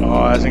brake.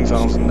 Oh, that thing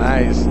sounds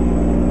nice.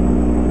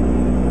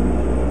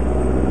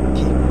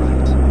 Keep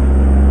right.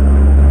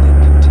 And then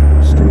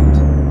continue straight.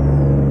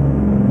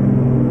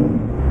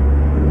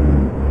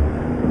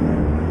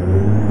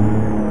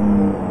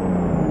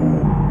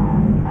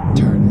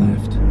 Turn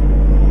left.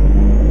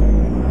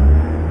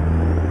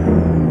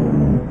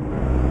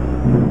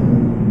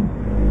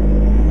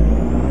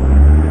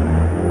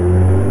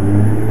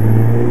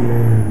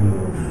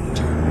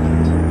 Turn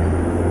right.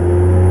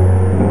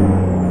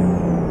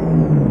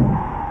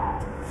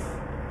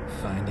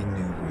 Finding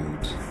new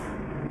routes.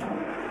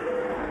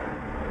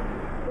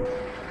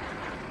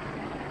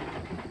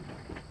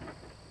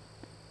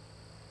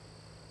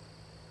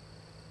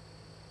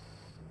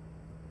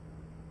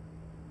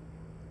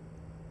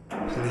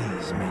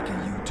 Please make a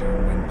U-turn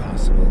when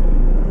possible.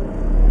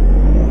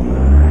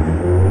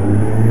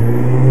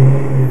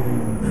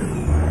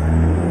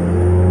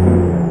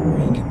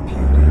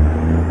 Recomputing.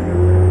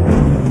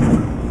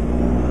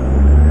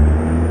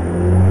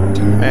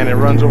 Turn Man, it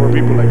runs over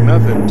people like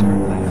nothing.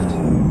 Turn left.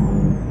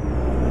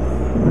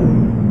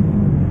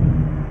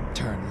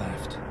 Turn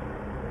left.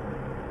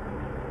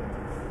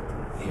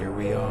 Here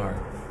we are.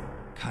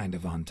 Kind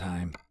of on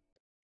time.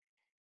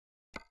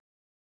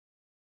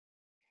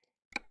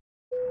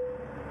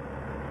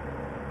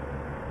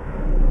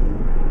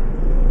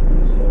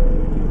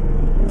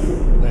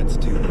 Let's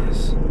do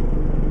this.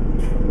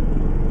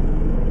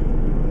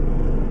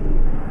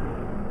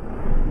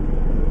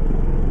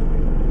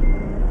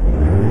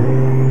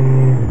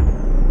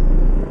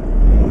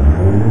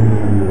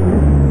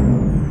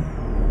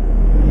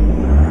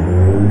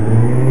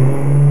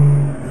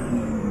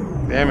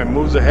 Damn, it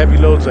moves the heavy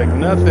loads like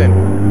nothing.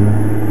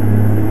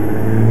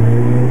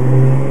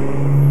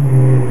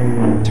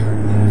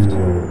 Turn left.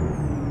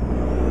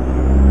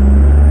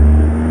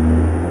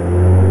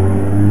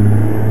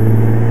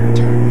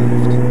 Turn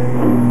left.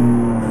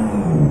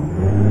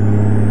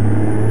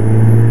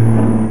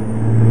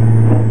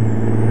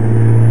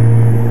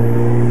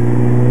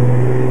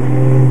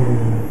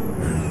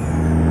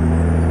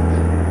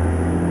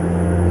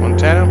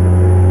 Montana?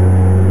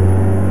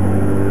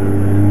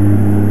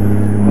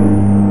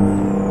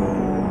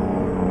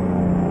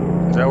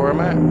 Is that where I'm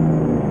at?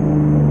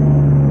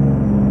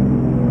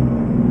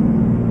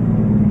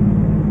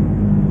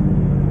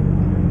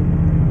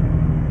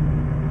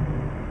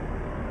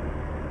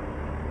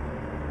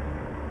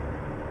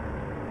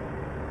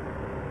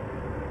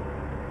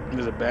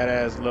 It's a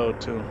badass load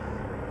too.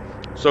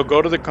 So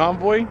go to the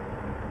convoy,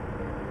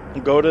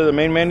 go to the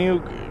main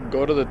menu,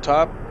 go to the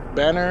top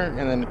banner,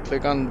 and then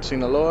click on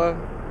Sinaloa,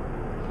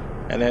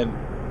 and then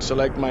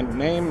select my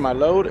name, my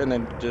load, and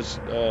then just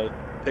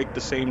take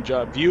the same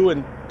job. View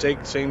and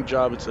take same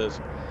job. It says.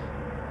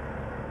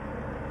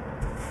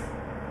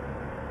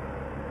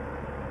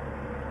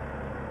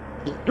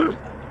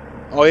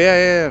 Oh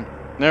yeah.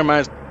 Never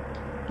mind.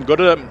 Go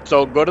to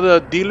the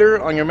dealer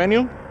on your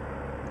menu,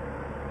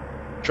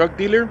 truck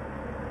dealer,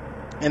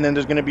 and then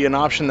there's gonna be an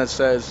option that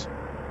says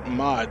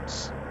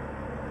mods.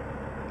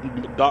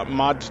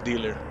 Mods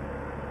dealer.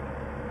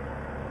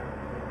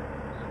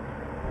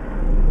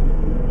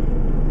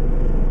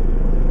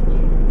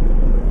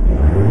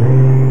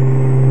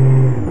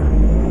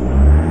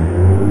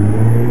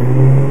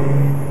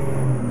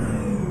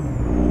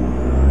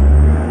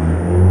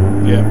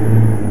 Yeah.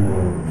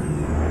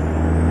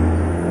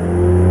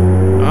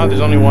 There's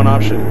only one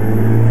option.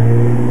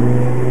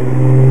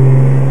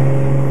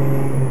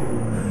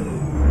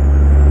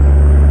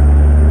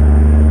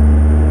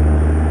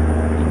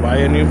 Buy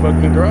a new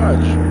fucking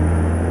garage.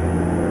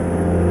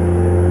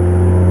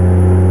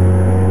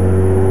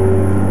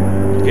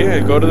 Yeah,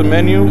 go to the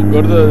menu.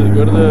 Go to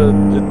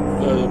the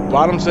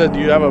bottom. Said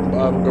you have a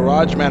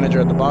garage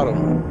manager at the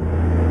bottom.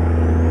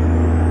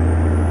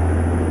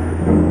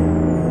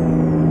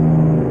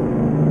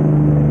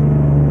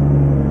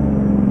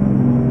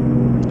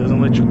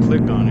 Doesn't let you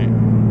click on it.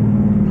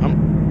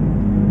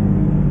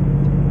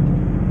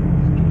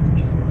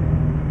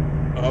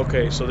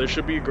 Okay, so there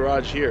should be a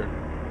garage here.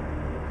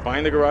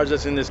 Find the garage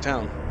that's in this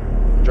town.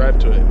 Drive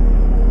to it.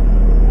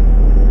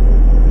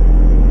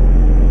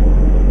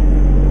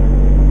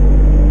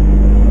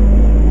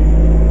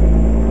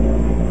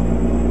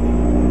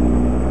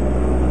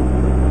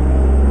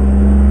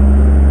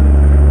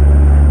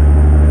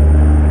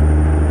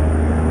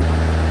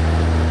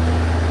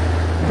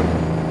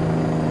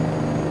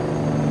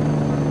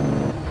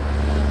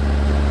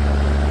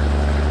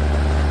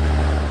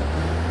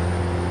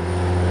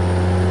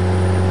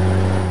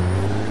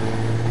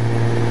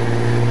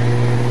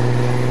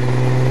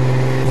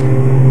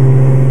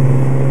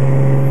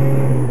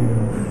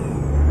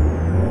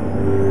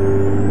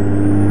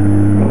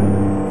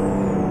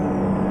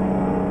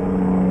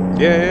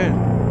 Yeah.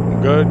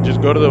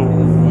 Just go to the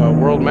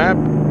world map,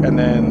 and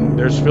then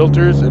there's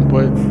filters, and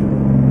put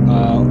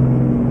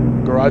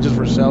garages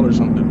for sale or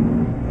something.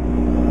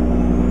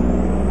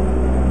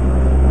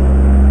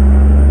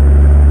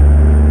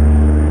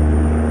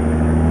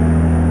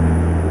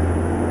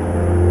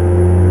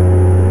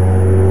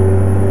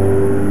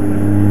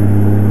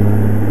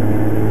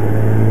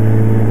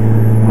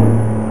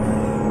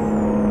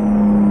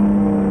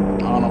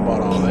 I don't know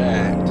about all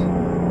that.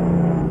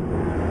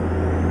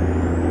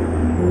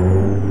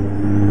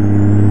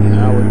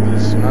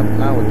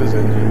 Not with this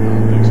engine. I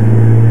don't think so.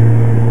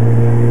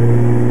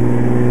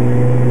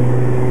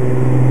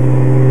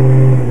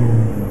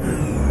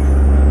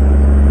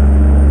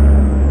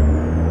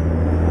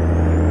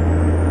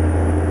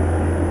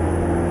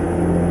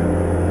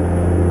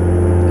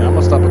 Yeah, I'm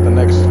gonna stop at the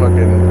next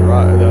fucking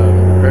garage, the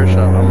repair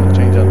shop. I'm gonna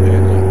change out the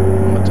engine.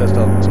 I'm gonna test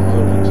out some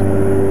other ones.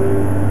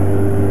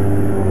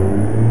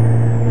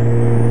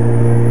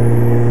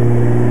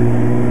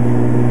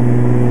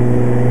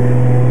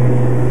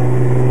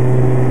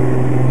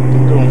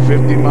 I'm doing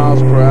 50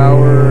 miles per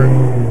hour,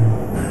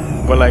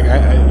 but like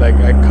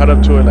I cut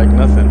up to it like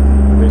nothing,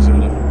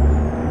 basically.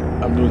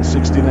 I'm doing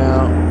 60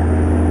 now.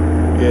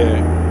 Yeah,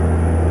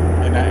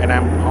 and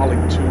I'm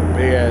hauling two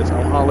big ass.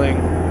 I'm hauling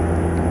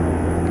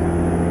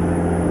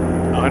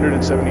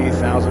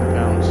 178,000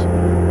 pounds.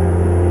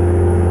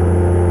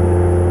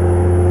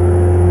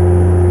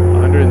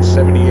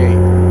 178.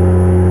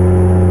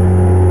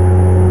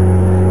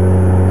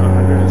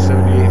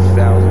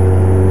 178,000.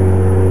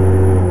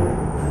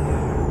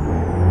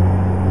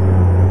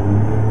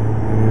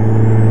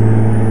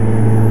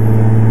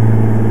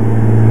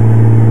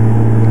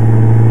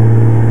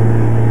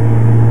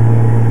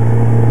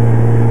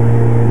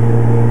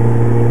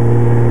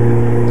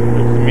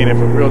 If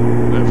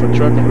a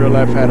truck in real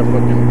life had a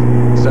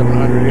fucking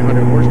 700,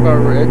 800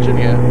 horsepower engine,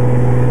 yeah.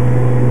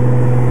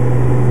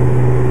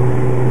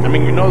 I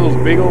mean, you know those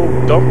big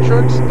old dump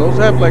trucks? Those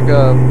have like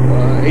a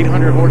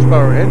 800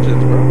 horsepower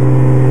engines, bro.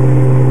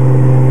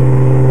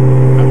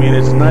 I mean,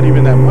 it's not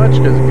even that much,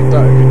 because if you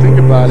think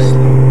about it,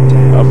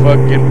 a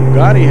fucking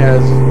Bugatti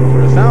has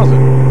for 1,000,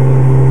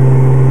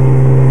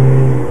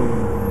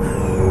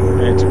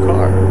 and it's a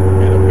car,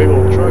 and a big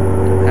old truck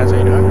has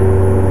 800.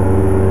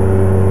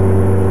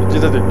 It's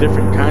just that they're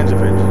different kinds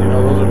of engines, you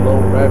know. Those are low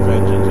rev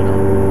engines, you know.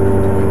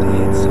 I'm going to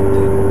hit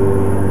something.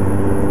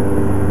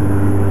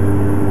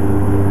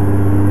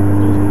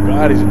 Those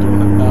Bugattis are doing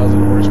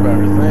 1,000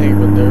 horsepower thing,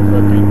 but they're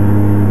fucking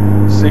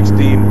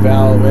 16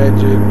 valve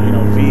engine, you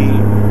know, V,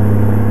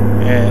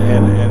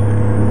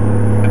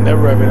 and they're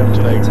revving up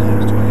to like 7,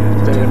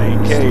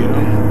 8K, you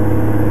know.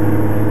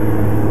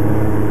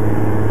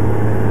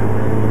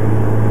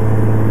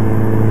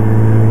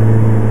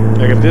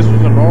 Like if this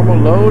was a normal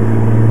load,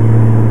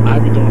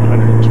 I'd be doing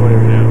 120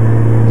 right now.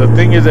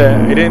 thing is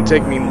that it didn't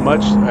take me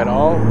much at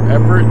all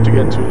effort to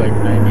get to like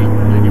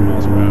 90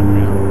 miles per hour.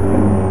 You know.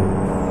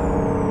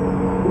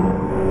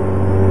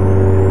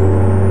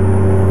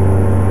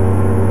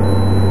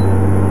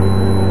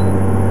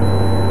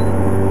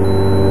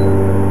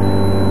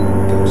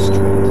 Go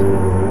straight.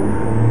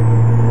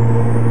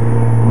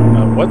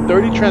 What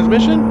 30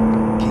 transmission?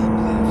 Keep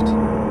left.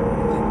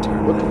 Then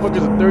turn What the left. fuck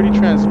is a 30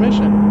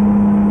 transmission?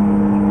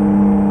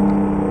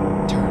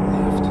 Turn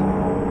left.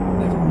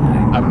 Never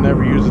mind. I've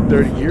never used a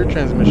 30-gear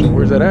transmission.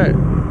 Where's that at?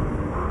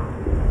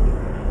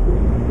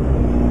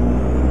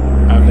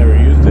 I've never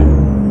used it.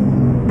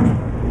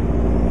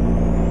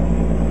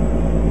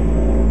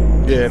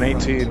 Yeah, an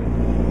 18.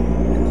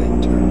 And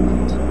then turn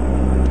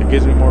right. It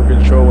gives me more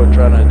control when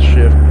trying to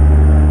shift.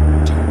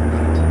 Turn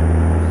right.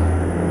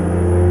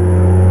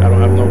 I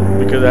don't have no,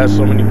 because it has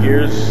so many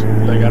gears,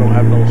 like I don't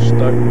have no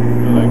stuck,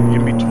 like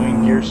in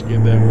between gear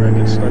skid that where I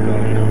get stuck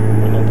on, you know,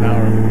 with no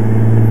power.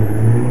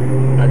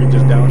 I can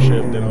just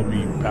downshift and I'll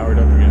be powered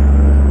up again.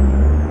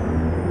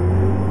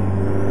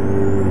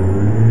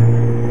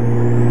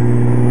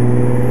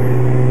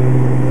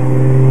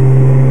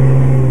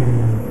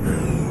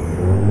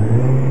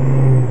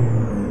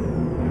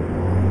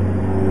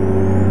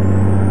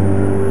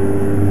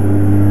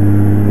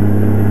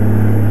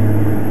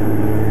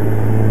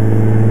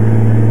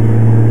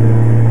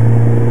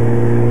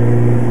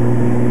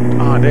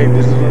 Dave,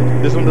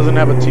 this one doesn't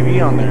have a TV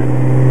on there.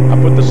 I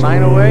put the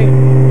sign away,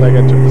 like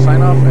I took the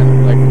sign off,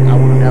 and like I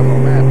wouldn't have no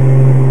map,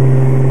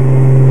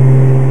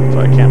 so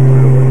I can't put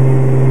it away.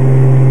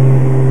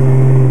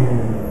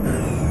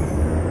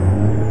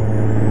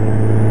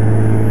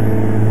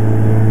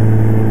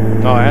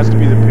 No, it has to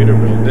be the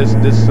Peterbilt.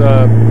 This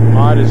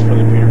mod is for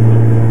the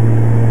Peterbilt.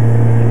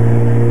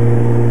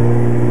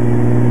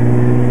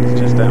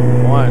 It's just that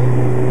one,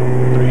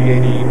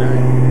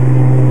 389.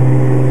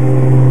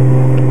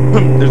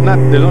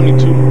 There's only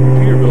two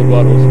Peterbilt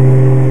bottles.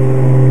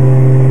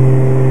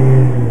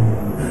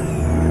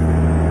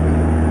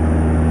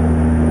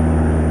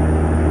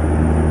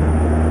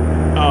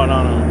 Oh no,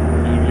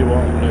 you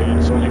won't. Like,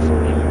 it's only for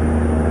when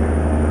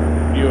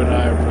you and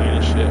I are playing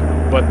and shit.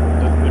 But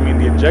I mean,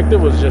 the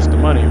objective was just the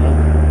money,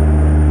 remember?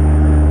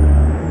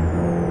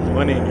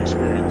 Money and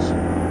experience.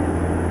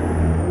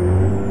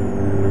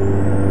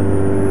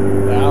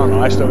 I don't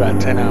know. I still got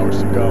 10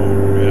 hours to go.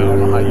 Yeah, I don't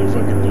know how you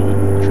fucking do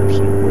the trip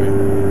so quick.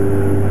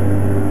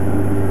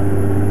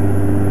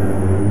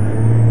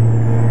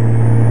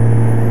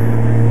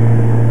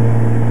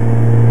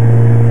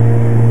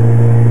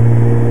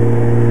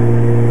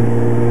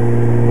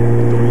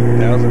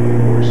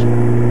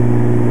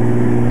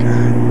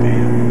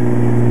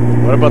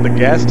 What about the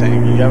gas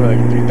tank? You have a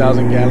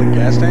 3,000-gallon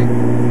gas tank?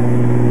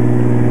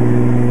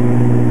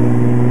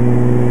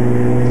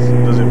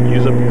 Does it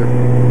use up your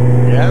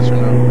gas or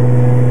no?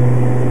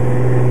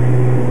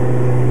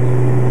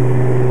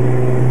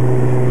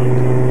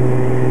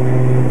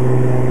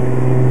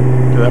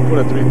 Because I put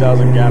a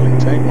 3,000-gallon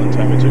tank one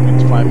time. It took me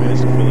 5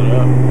 minutes to fill it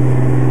up.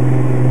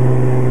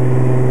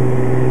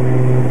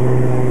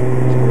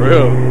 For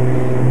real.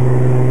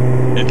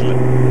 It's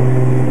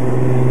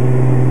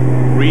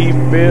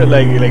refill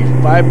like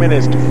 5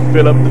 minutes to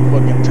fill up the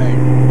fucking tank,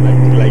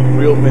 like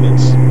real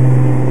minutes.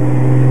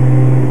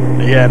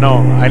 Yeah, no,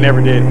 I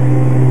never did.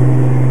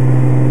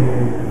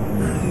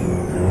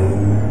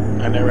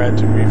 I never had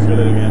to refill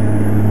it again.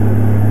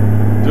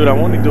 Dude, I'm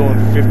only doing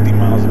 50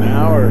 miles an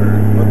hour.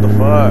 What the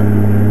fuck?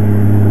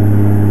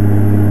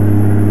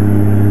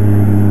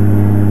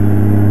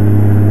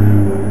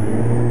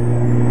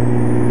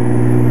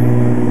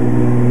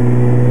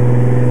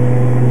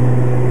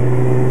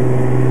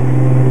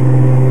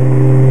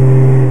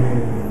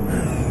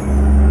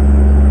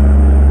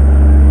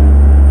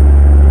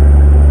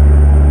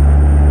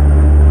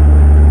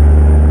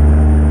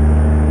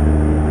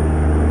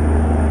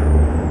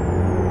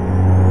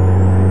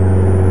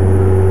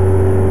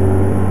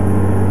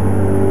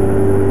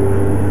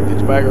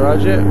 Buy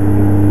garage yet?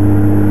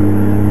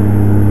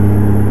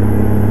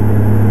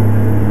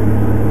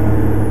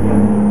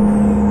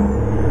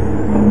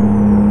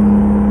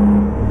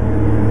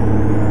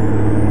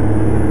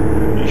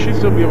 You should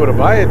still be able to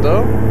buy it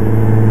though.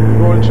 You're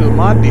going to the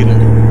mod dealer.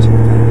 Too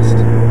fast.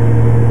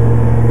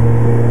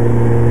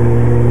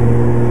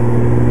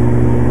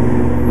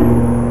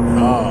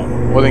 Oh,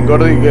 well then go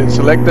to the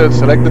select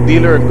the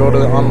dealer and go to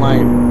the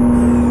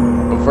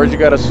online. But first you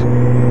gotta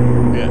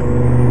yeah.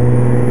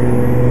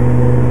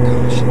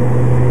 Caution.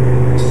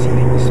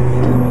 Exceeding the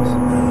speed limit.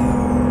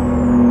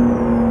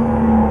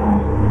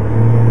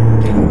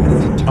 Getting ready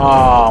to turn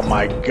Oh left.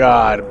 my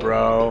god,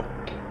 bro.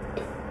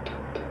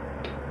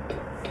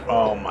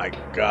 Oh my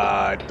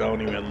god,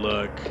 don't even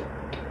look.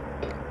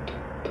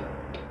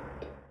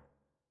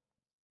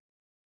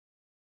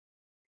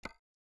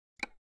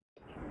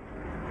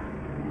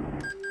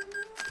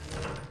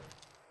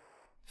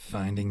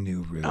 Finding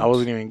new routes. I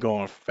wasn't even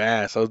going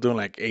fast. I was doing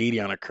like 80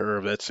 on a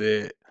curve. That's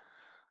it.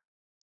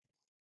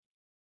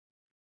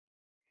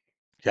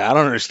 Yeah, I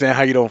don't understand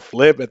how you don't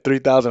flip at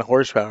 3,000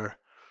 horsepower.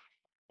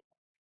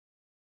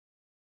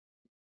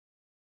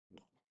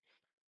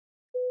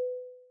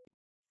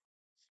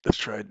 Let's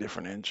try a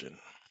different engine.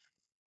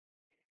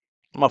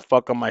 I'm gonna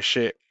fuck on my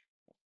shit.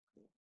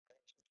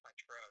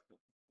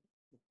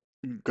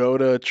 Go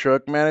to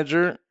truck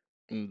manager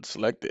and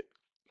select it.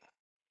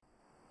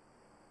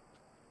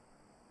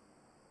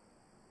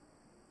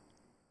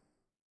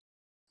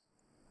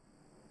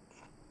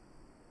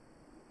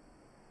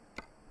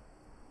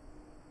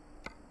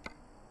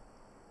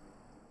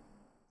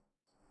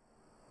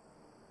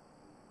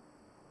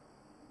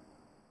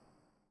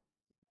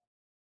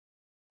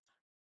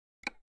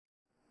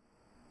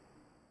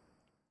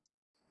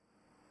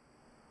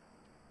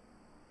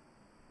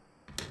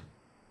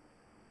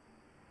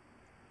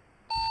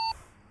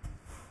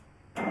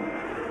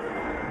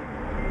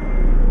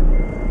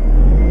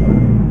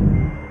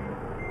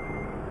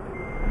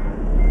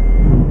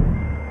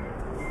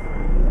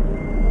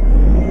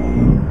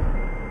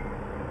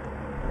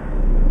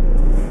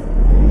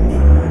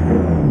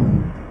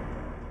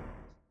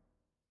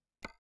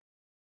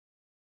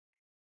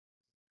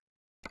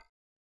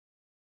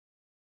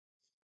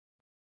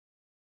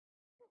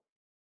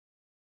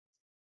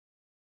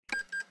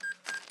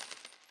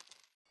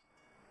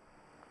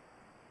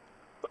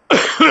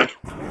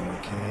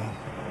 Okay,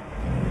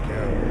 here we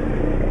go.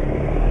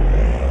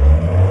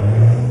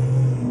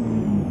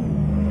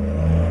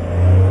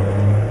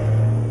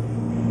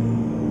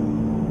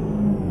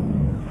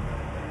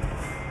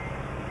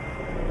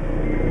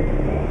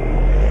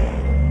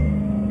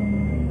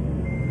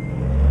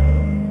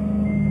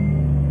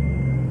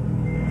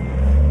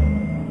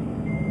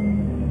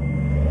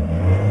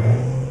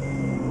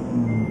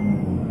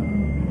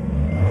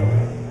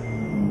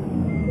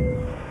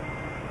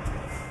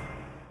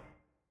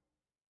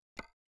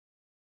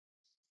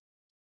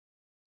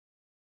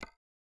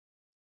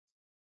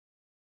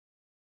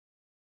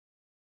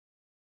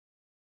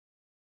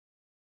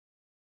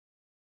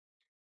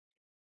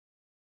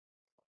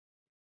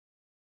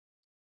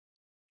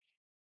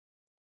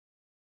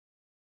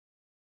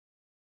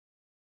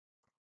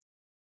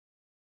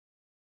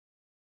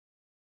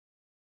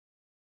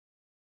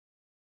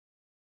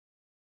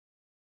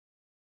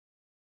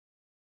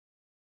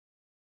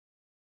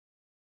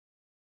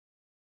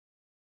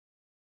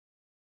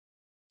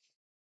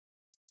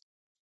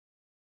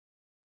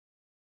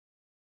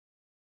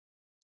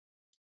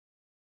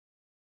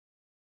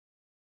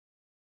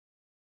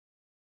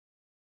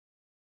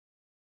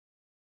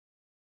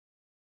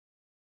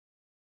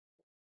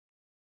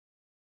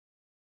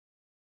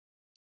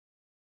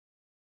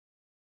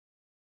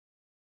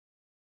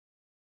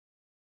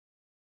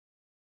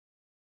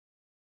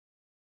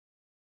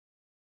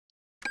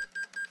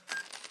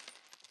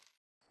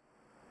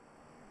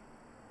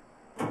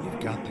 You've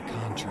got the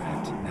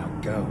contract. Now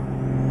go.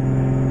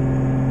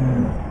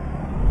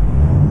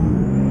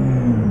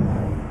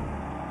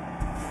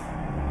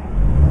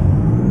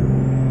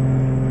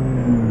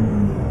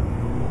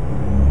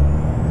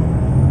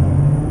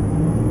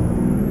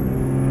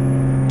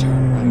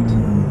 Turn right.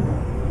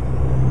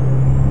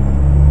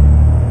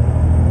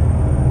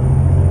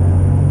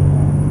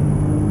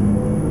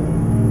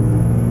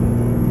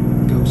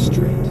 Go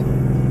straight.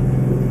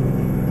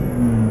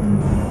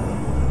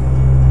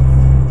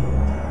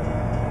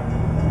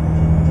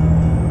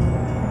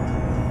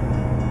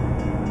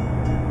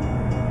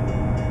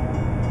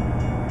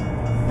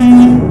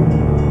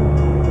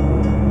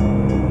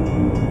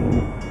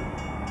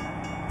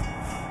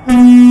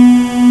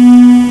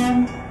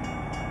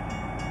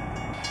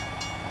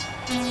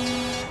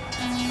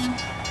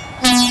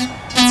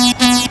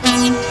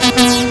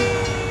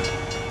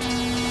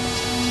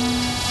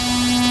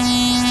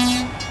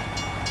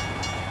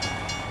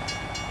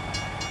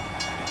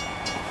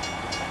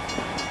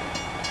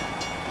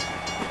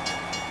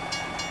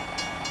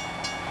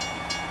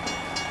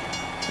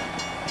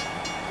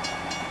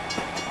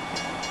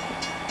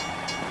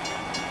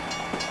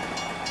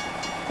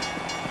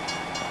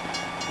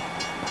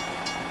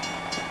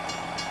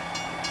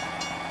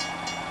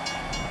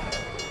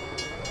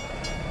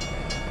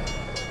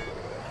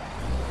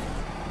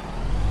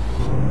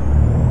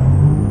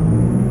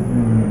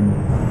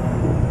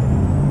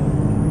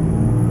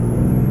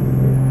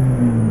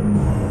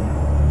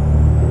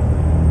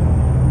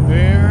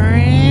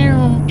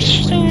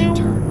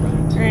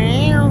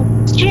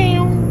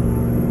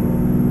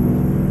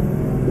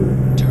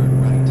 Turn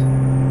right.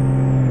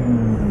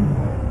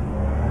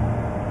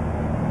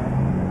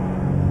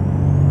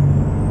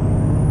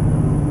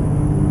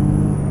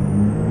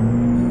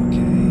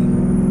 Okay,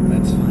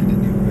 let's find a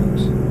new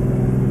route.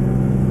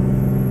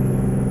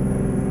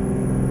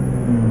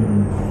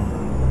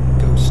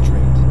 Go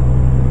straight.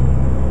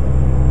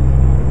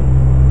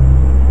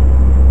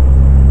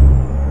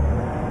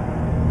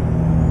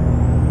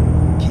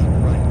 Keep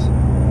right,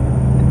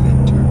 and then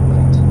turn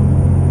right.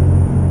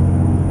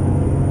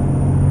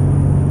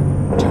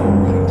 Turn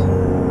right.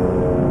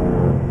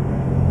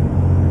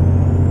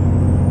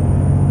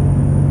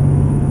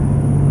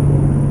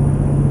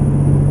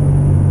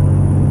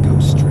 Go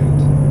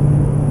straight.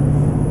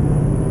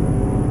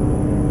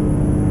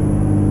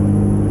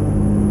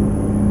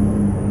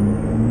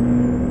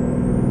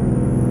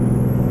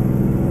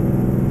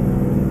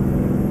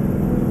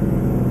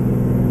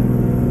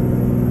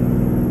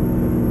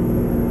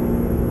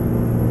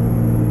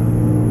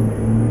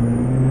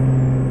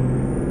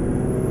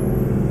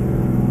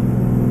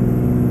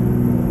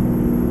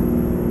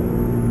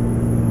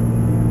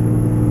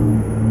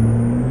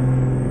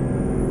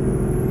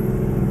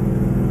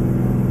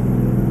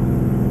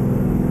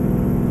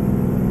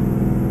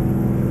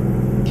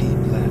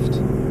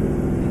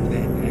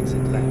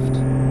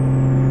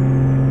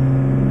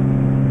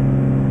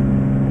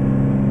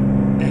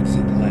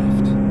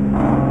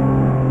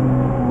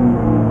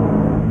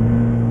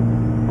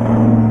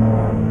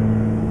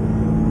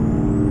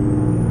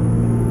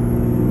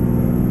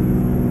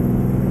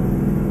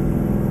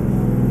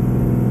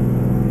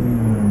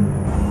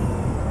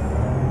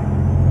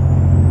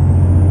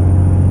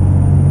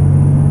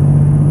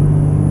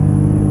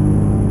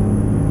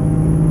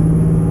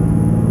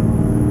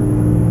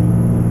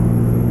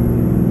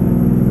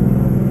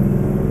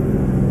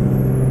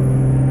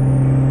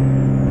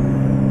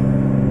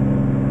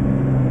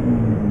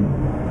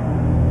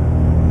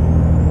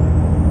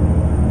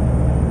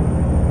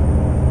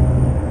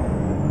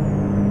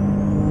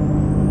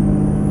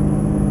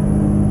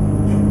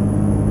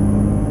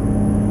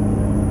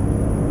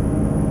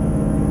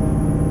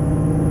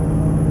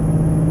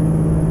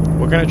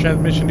 kind of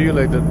transmission do you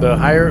like? The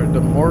higher,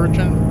 the more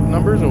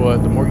numbers, or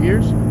what? The more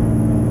gears?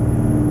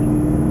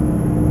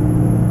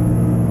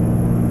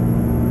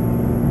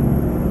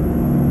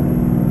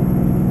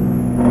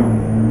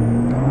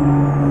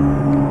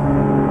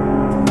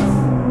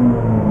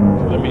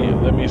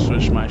 Let me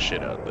switch my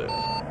shit out there.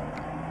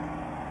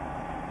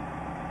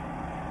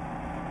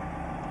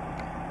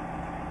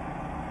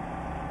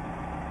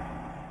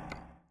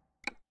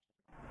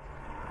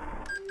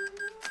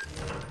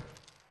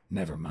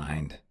 Never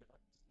mind.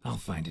 I'll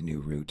find a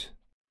new route.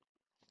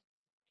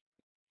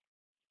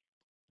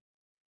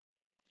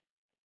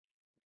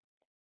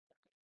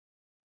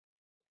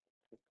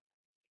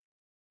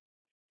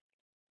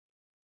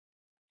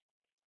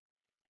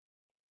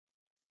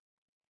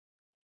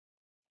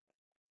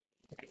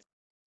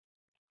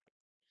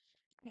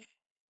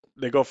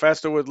 They go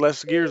faster with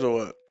less gears, or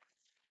what?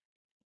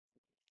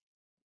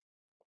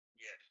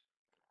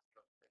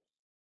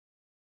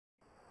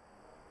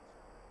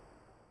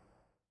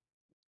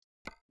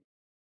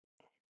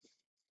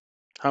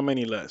 How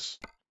many less?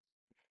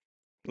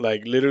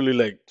 Like literally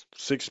like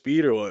 6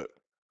 speed or what?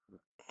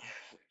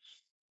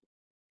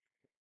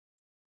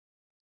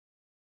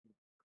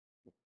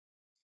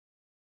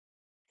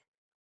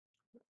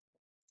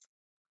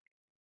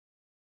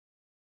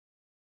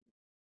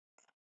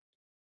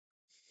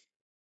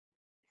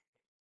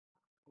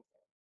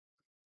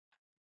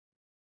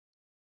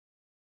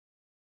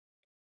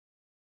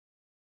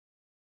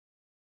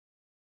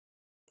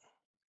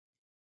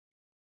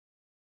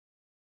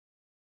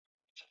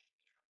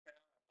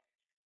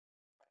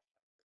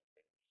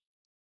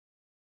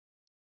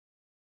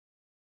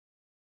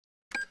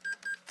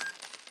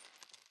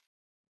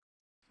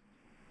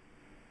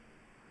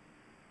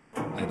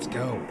 Let's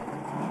go.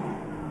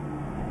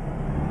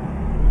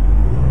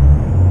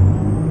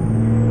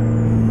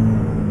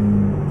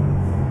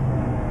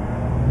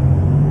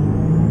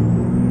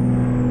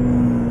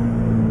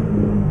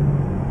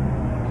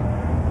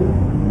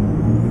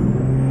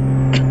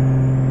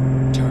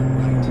 Turn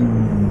right.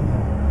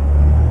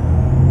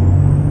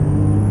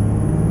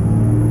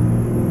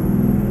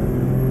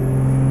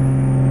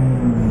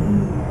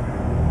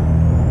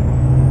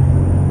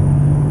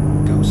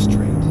 Go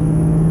straight.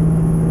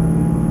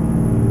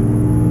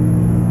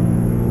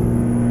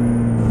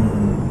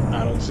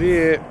 I don't see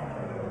it.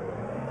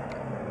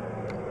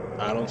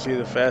 I don't see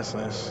the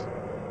fastness.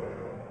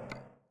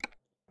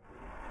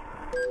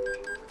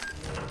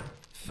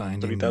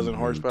 Find a new 3,000 route.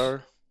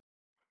 horsepower?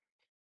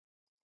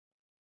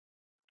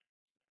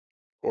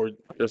 Or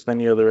just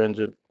any other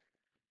engine?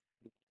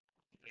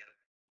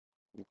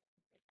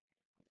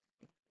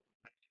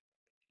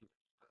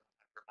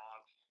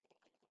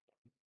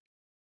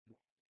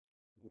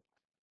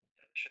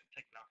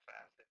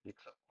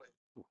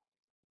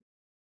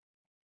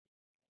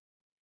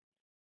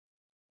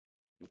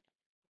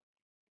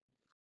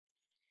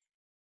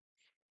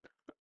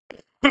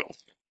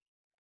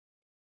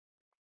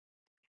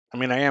 I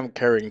mean, I am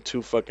carrying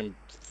two fucking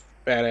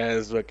fat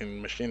ass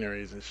fucking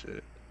machineries and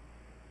shit.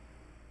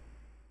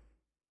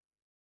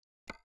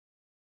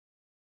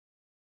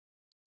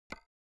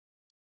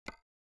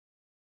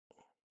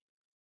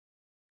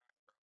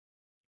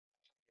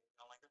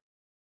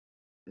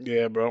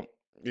 Yeah, bro.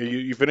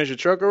 You finished your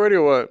truck already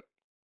or what?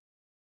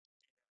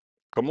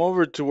 Come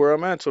over to where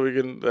I'm at so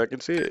I can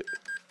see it.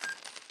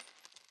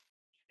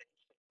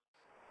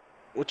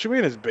 What you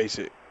mean it's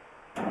basic?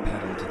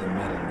 Pedal to the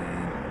metal, man.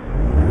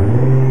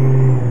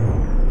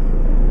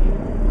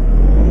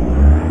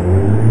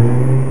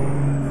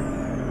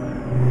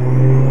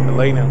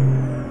 Elena.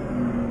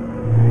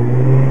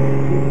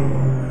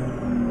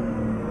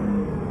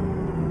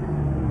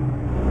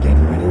 Get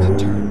ready to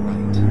turn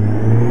right.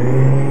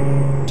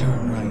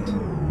 Turn right.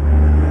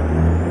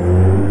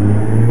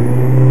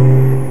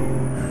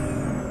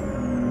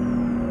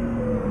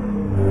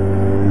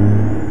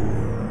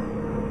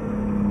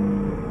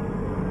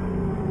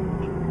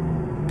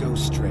 Go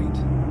straight.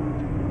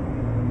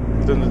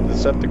 It's in the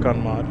Decepticon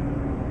mod.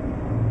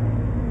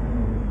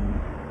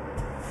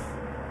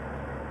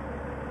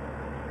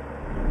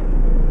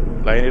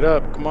 Line it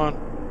up, come on.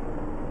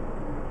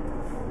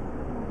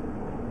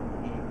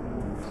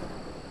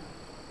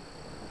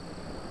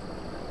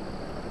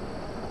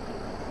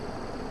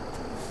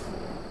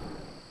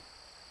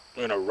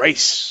 We're in a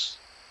race.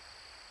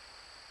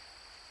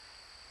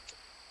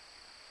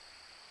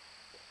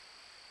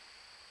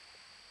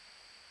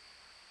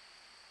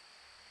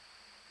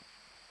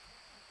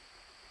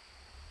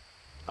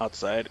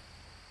 Outside.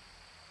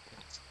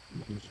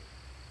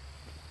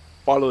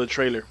 Follow the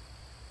trailer.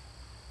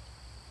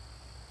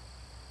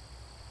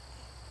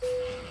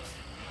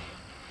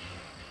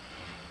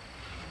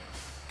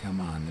 Come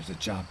on, there's a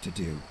job to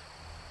do.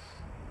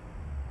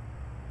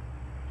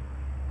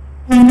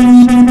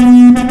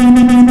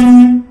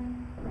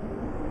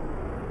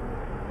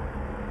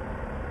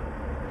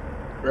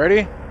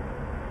 Ready?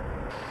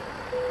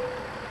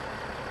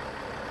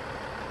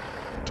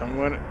 Tell me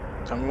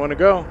when to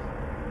go.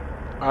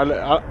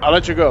 I'll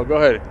let you go. Go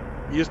ahead.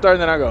 You start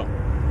and then I go.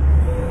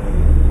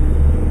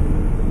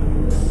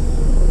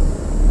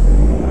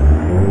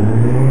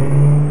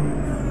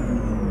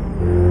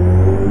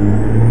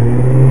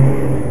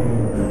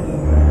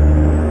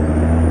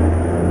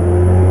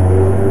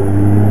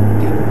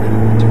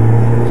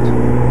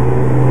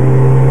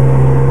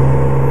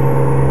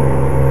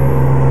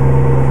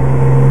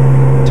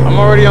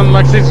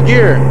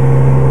 gear.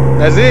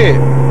 That's it.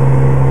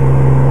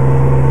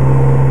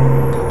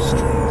 Go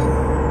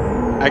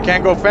straight. I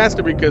can't go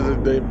faster because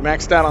they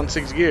maxed out on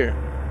 6 gear.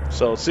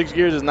 So 6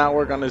 gear does not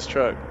work on this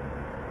truck.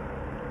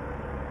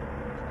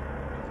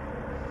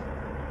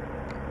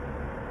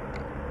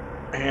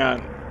 Hang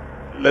on.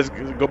 Let's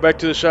go back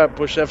to the shop.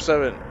 Push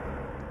F7.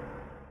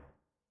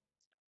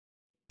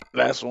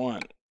 Last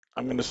one.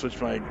 I'm gonna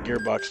switch my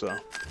gearbox though.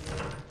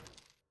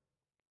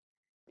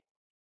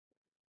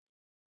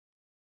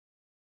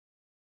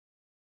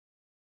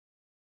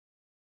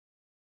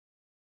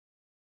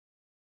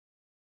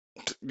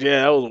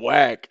 Yeah, that was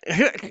whack.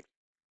 I'm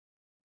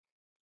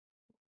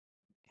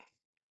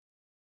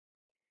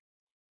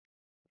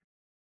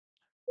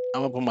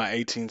gonna put my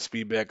 18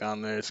 speed back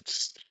on there.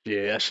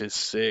 Yeah, that shit's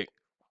sick.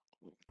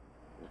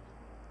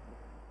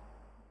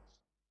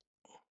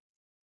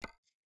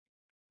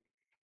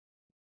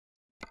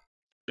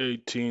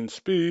 18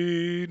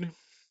 speed.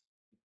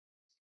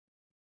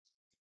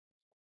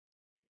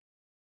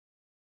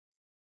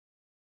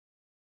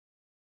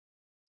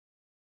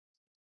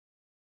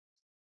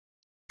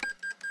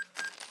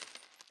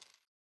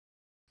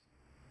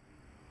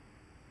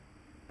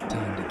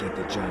 Time to get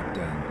the job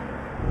done.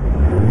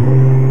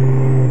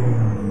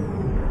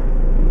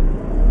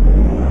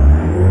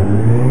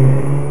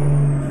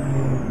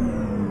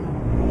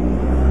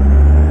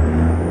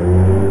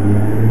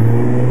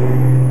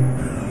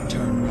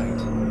 Turn right.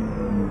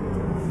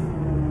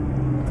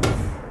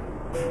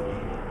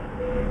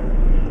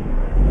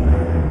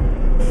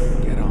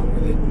 Get on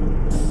with it.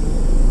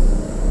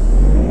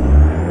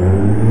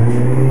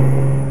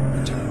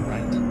 Turn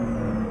right.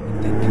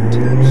 And then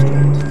continue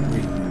straight.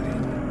 Rebooting.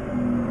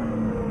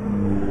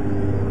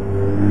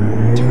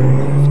 Turn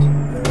left.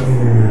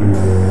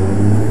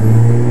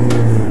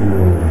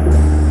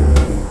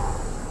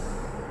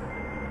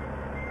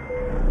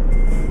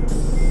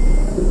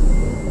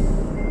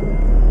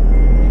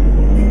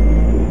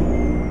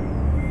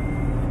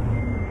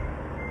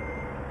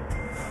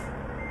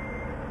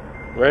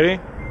 Ready?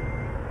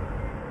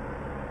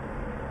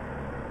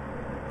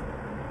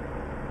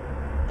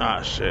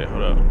 Ah, shit.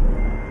 Hold up.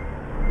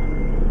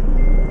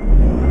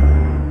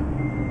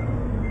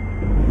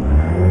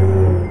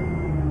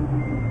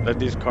 Let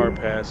this car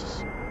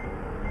pass.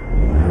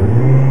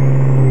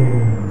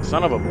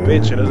 Son of a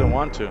bitch, it doesn't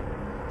want to.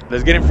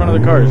 Let's get in front of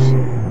the cars.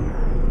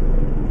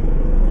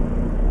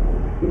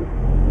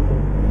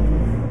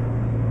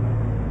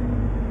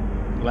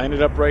 Line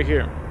it up right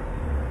here.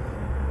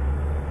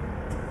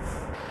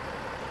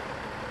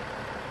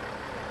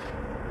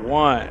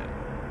 One,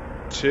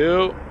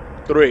 two,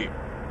 three.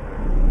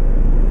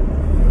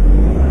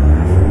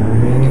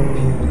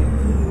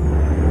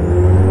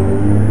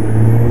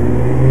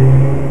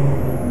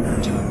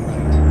 Turn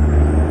right.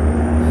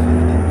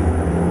 Finding new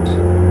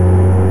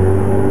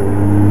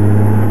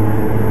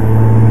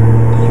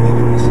route.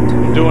 You've listened to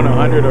me. I'm doing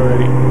 100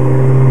 already.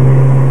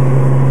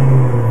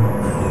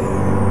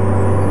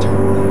 Turn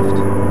left.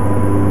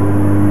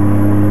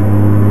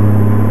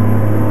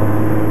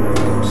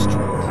 Go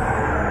straight.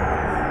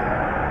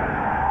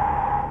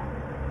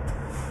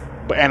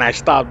 And I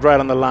stopped right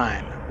on the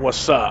line.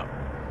 What's up?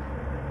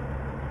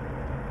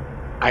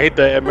 I hit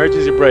the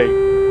emergency brake.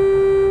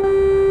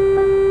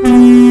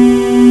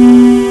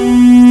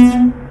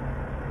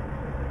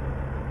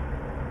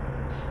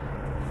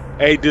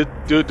 Hey, do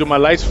my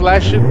lights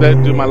flash it?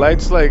 Do my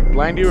lights like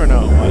blind you or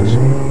no? Watch.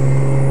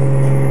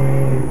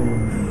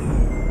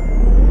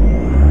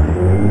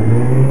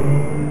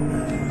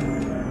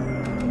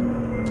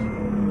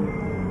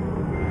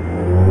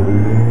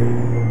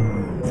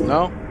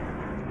 No?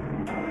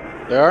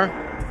 They are?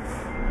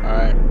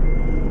 Alright.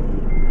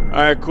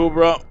 Alright, cool,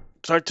 bro.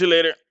 Talk to you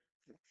later.